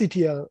the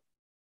devctl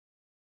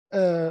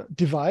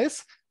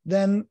device,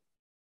 then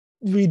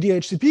the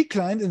DHCP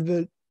client in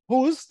the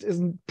host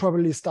isn't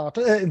properly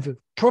started, in the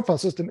proper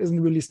system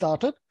isn't really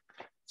started.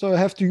 So I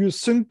have to use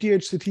sync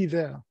DHCP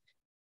there.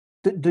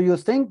 Do you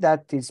think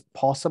that is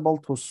possible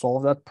to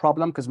solve that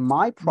problem? Because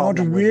my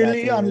problem not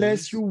really,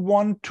 unless you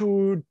want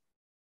to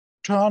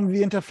turn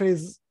the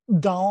interface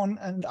down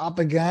and up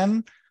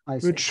again,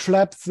 which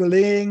flaps the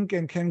link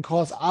and can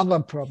cause other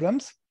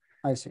problems.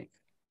 I see.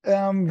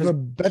 The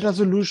better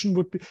solution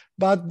would be,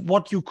 but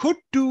what you could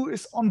do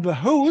is on the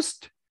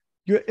host,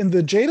 you're in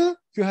the jail,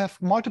 you have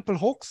multiple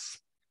hooks,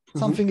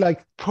 something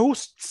like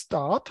post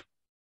start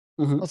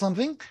or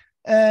something,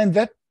 and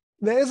that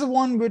there is a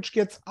one which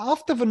gets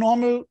after the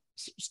normal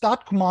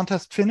start command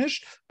has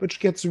finished, which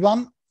gets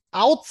run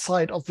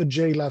outside of the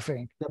jail, I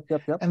think.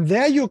 Yep. And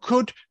there you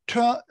could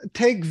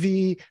take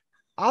the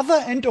other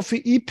end of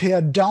the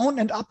e-pair down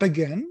and up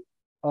again.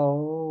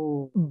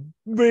 Oh.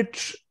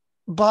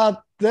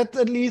 But that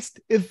at least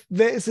if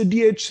there is a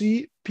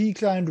DHCP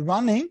client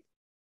running,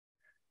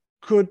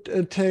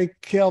 could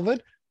take care of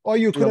it. Or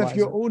you could have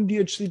your own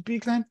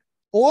DHCP client.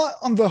 Or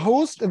on the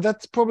host, and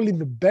that's probably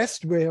the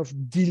best way of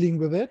dealing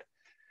with it,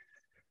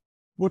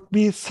 would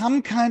be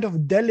some kind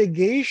of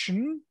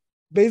delegation,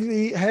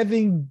 basically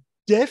having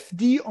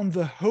defd on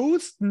the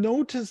host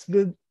notice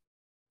the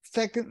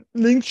second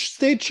link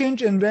state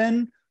change and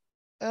then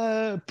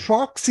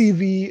proxy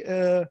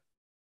the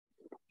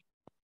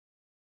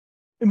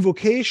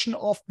invocation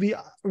of the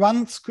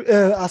run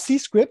RC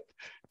script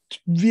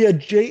via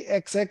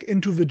JExec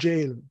into the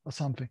jail or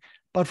something.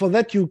 But for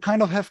that, you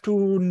kind of have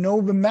to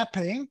know the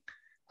mapping.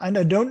 And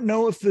I don't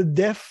know if the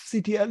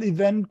def-ctl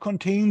event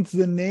contains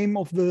the name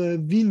of the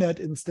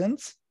VNet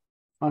instance.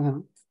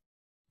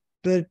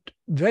 But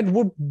that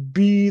would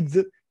be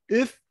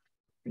if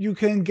you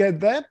can get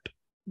that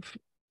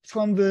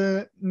from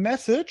the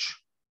message.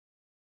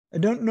 I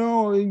don't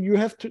know, you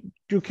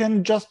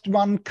can just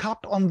run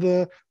cut on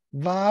the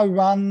var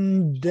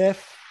run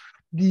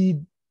def-d.pipe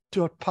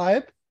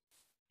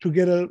to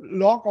get a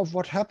log of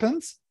what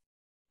happens.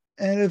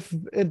 And if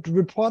it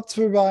reports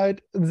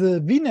the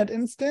VNet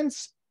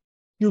instance,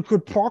 you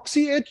could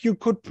proxy it. You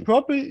could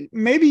probably,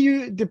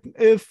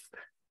 if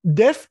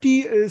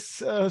defd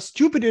is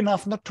stupid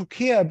enough not to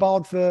care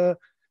about the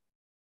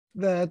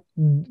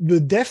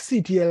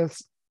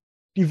defctl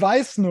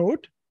device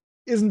node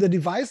isn't a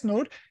device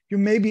node, you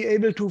may be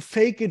able to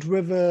fake it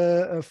with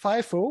a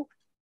FIFO,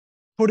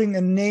 putting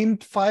a named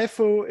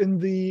FIFO in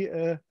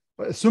the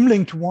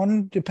symlinked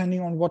one,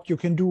 depending on what you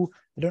can do.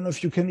 I don't know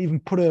if you can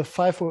even put a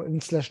FIFO in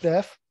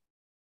 /def,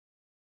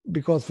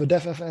 because the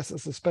defFS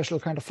is a special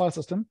kind of file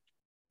system.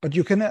 But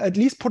you can at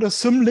least put a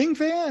symlink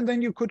there, and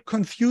then you could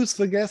confuse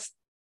the guest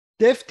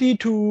defd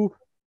to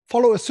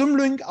follow a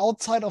symlink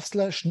outside of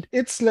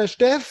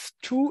 /it/def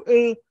to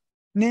a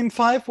name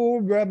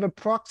FIFO where the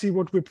proxy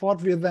would report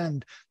the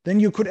event. Then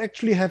you could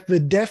actually have the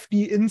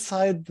defd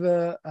inside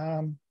the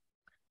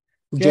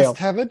guest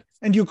have it,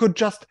 and you could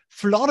just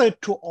flood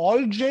it to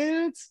all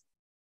jails,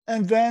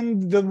 and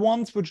then the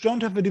ones which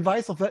don't have a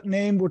device of that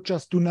name would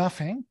just do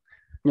nothing.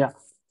 Yeah.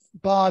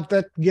 But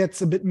that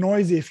gets a bit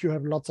noisy if you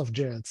have lots of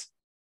jails.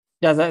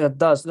 Yeah, that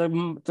does.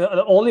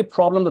 The only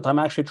problem that I'm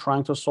actually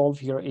trying to solve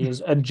here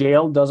is a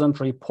jail doesn't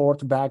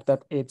report back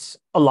that it's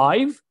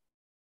alive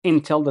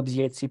until the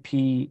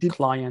DHCP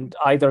client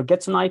either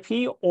gets an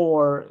IP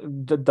or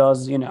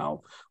does,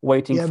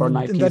 waiting for an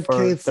IP for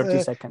case,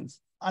 30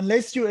 seconds.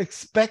 Unless you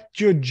expect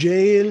your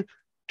jail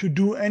to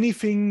do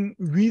anything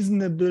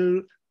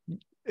reasonable,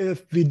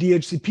 if the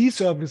DHCP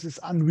service is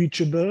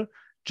unreachable,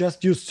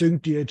 just use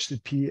sync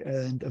DHCP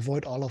and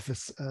avoid all of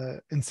this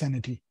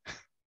insanity.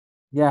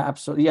 Yeah,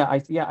 absolutely.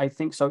 Yeah, I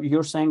think so.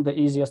 You're saying the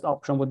easiest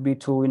option would be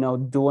to,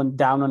 do a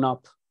down and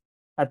up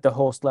at the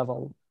host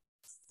level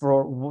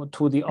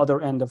to the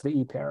other end of the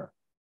e-pair.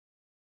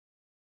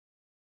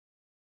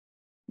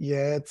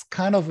 Yeah, it's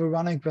kind of a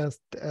running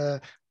best.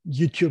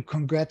 YouTube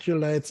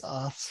congratulates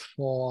us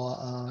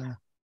for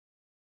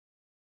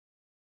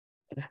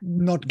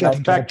not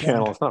getting back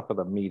channel. It's not for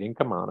the meeting.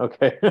 Come on,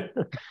 okay.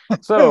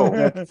 So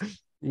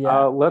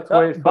let's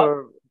wait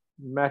for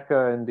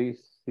Mecca and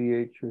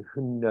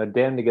DCH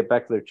Dan to get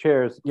back to their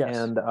chairs,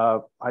 and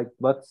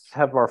let's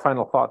have our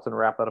final thoughts and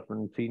wrap that up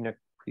and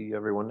see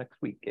everyone next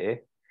week.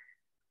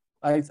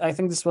 I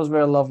think this was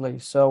very lovely.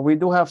 So we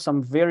do have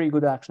some very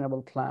good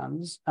actionable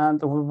plans,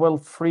 and we will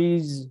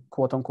freeze,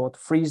 quote unquote,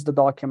 freeze the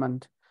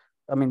document.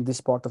 I mean, this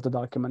part of the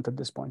document at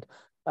this point.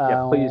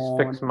 Yeah, please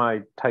fix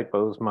my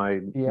typos, my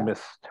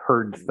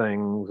misheard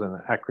things and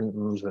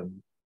acronyms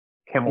and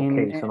camel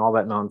case and all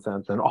that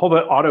nonsense and all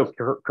the auto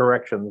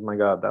corrections. My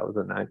God, that was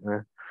a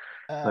nightmare.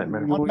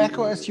 On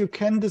macOS, you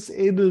can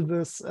disable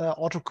this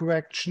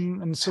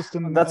autocorrection in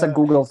system. That's a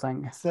Google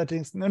thing.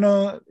 Settings.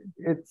 No,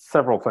 it's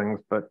several things,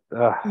 but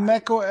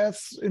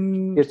macOS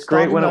it's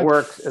great when it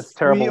works. It's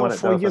terrible when it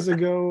doesn't. 4 years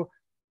ago,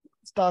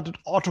 started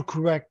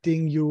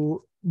autocorrecting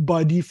you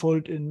by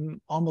default in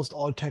almost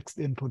all text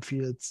input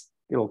fields.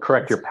 It'll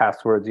correct your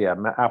passwords. Yeah,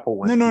 Apple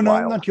went No,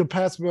 not your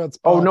passwords.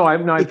 Oh no, I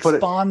put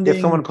it.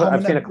 If someone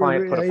I've seen a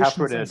client put a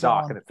password in a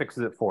doc and it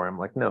fixes it for him.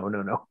 Like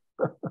no.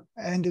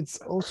 And it's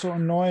also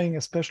annoying,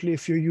 especially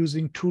if you're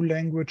using two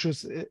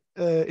languages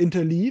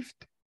interleaved.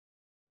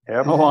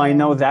 Yep. Oh, I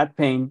know that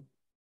pain.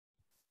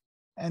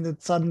 And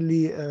it's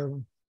suddenly...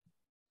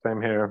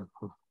 Same here.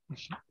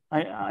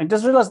 I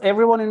just realized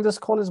everyone in this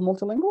call is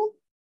multilingual?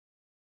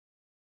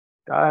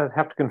 I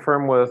have to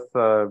confirm with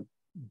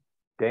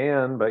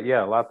Dan, but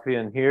yeah,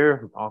 Latvian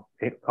here,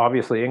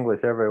 obviously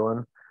English,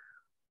 everyone.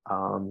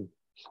 You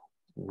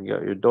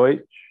got your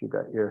Deutsch, you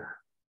got your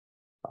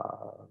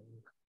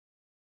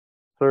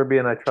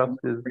Serbian, I trust,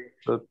 is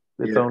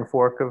its own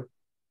fork of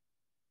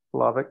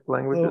Slavic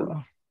languages.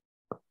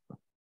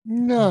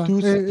 No,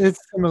 it's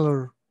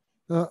similar.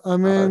 I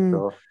mean,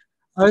 sure.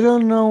 I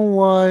don't know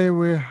why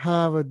we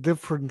have a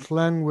different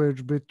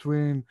language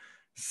between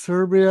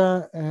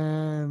Serbia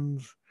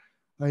and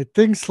I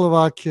think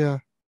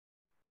Slovakia.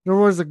 There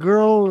was a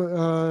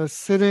girl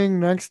sitting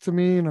next to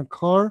me in a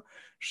car.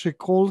 She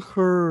called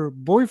her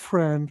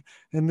boyfriend,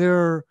 and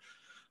they're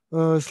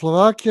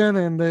Slovakian,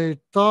 and they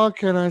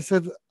talk. And I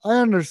said, I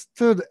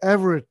understood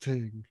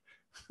everything.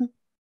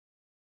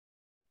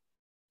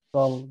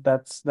 Well,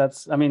 that's.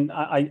 I mean,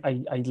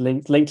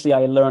 lately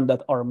I learned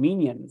that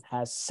Armenian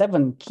has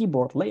 7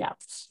 keyboard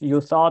layouts. You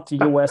thought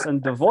US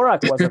and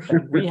Dvorak was a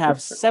thing. We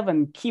have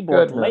 7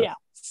 keyboard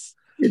layouts.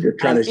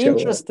 And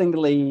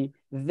interestingly,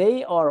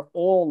 they are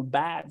all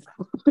bad.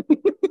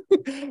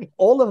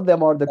 All of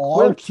them are the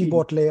all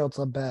keyboard layouts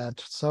are bad.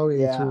 Sorry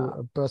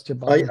to burst your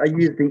bubble. I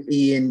use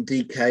the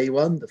ENDK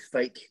one, the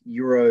fake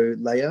Euro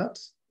layout.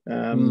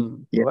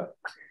 Yeah,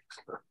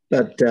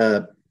 but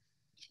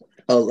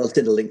I'll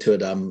send a link to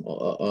it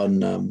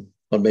on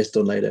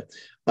Mastodon later.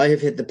 I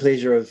have had the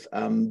pleasure of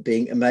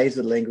being amazed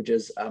with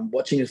languages,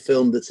 watching a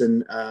film that's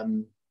in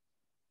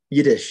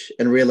Yiddish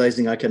and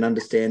realizing I can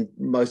understand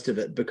most of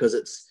it because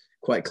it's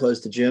quite close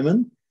to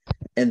German.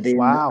 And then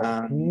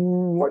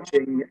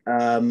watching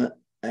a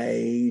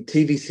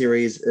TV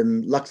series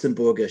in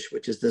Luxembourgish,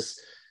 which is this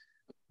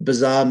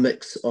bizarre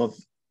mix of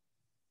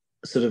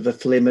sort of a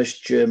Flemish,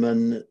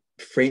 German,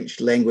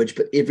 French language,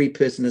 but every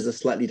person has a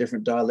slightly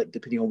different dialect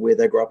depending on where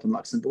they grew up in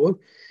Luxembourg,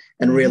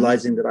 and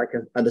realizing that I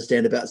can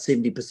understand about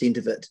 70%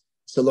 of it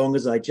so long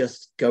as I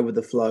just go with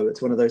the flow.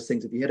 It's one of those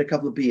things, if you had a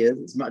couple of beers,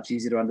 it's much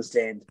easier to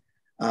understand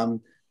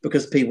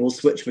because people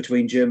switch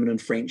between German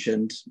and French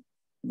and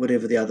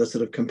whatever the other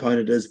sort of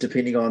component is,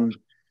 depending on,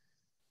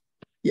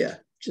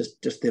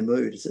 just their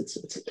mood.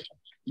 It's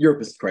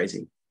Europe is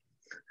crazy.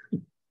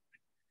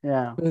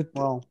 Yeah,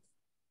 well,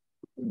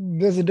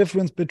 there's a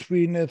difference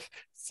between if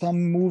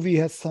some movie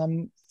has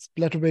some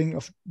splattering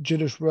of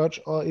Yiddish words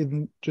or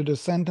even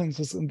Yiddish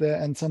sentences in there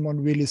and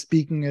someone really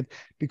speaking it,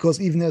 because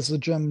even as a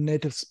German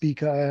native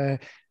speaker,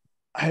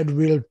 I had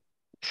real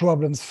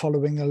problems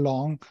following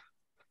along.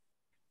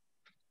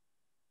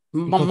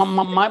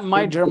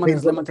 My German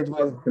is limited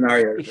with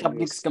scenarios. Ich hab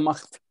nichts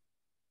gemacht.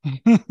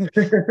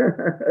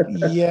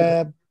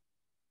 Yeah.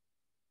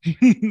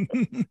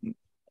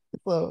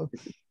 So.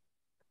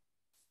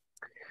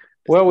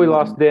 Well, we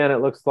lost Dan,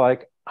 it looks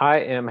like. I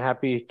am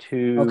happy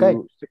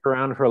to stick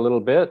around for a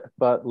little bit,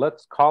 but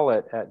let's call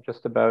it at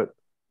just about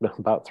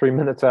 3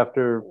 minutes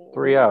after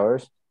 3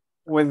 hours.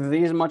 With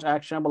these much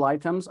actionable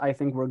items, I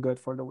think we're good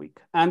for the week.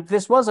 And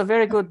this was a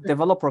very good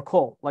developer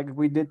call. Like,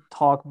 we did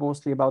talk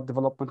mostly about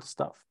development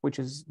stuff, which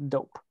is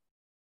dope.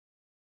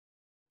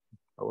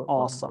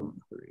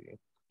 Awesome.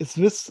 Is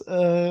this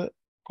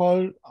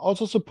call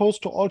also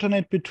supposed to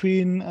alternate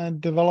between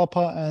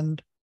developer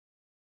and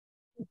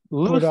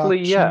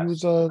loosely?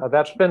 Yes,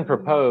 that's been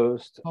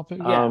proposed.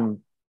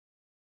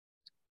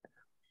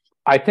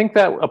 I think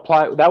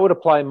that would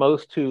apply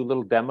most to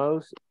little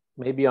demos.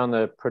 Maybe on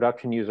the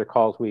production user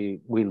calls, we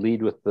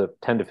lead with the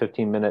 10 to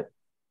 15 minute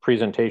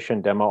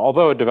presentation demo,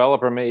 although a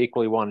developer may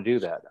equally want to do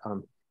that.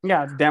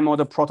 Demo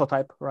the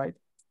prototype, right?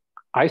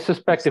 I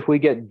suspect if we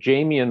get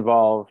Jamie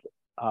involved,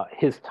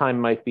 his time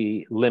might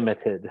be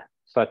limited,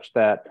 such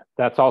that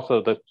that's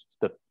also the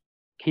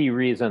key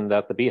reason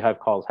that the Beehive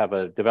calls have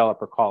a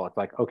developer call. It's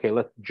like, okay,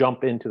 let's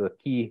jump into the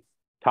key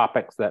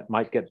topics that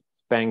might get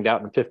banged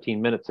out in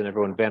 15 minutes and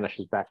everyone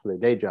vanishes back to their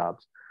day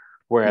jobs.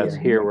 Whereas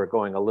here we're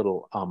going a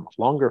little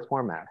longer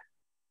format.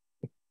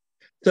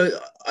 So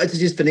I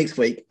suggest for next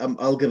week,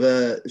 I'll give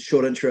a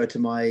short intro to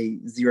my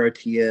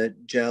zero-tier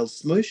jail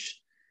smoosh,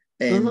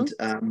 and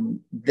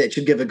that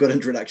should give a good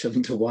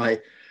introduction to why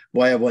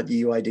I want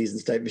UIDs and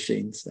state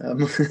machines.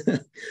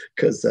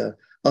 Because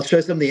I'll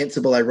show some of the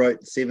Ansible I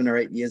wrote 7 or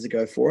 8 years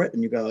ago for it,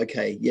 and you go,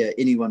 okay, yeah,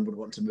 anyone would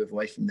want to move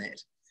away from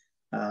that.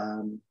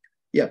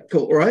 Yeah,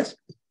 cool, all right?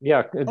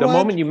 Yeah, the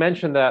moment you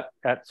mentioned that,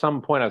 at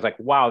some point I was like,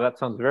 wow, that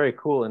sounds very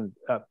cool. And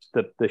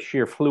the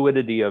sheer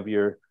fluidity of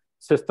your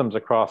systems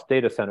across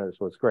data centers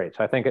was great.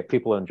 So I think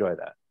people enjoy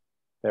that.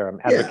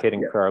 I'm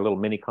advocating for our little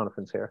mini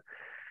conference here.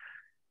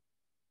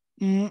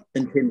 In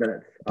 10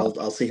 minutes,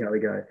 I'll see how we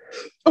go.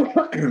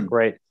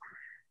 Great.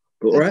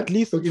 Cool, all right? At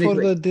least for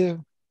the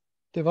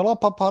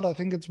developer part, I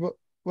think it's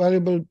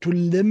valuable to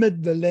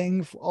limit the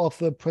length of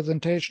the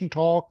presentation,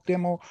 talk,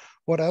 demo,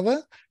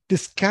 whatever.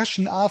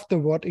 Discussion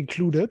afterward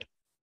included.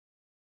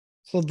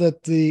 so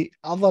that the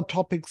other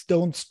topics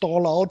don't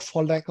stall out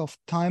for lack of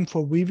time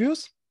for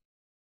reviews.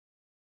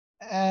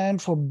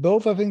 And for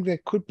both, I think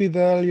there could be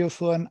value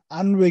for an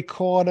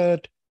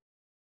unrecorded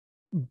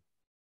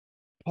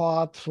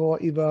part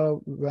for either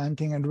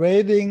ranting and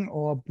raving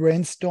or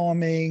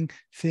brainstorming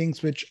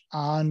things which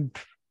aren't,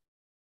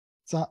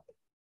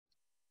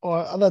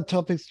 or other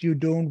topics you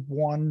don't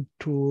want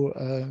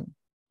to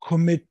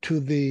commit to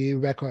the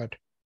record.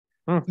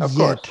 Of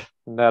course,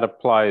 that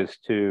applies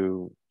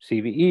to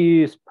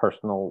CVEs,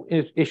 personal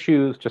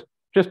issues. Just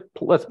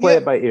let's play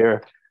it by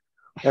ear.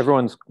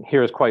 Everyone's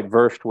here is quite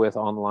versed with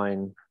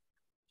online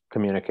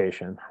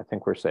communication. I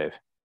think we're safe.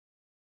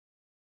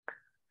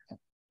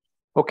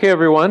 Okay,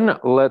 everyone,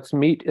 let's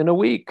meet in a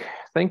week.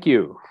 Thank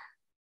you.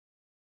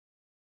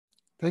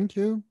 Thank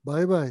you.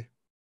 Bye-bye.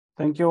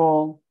 Thank you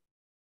all.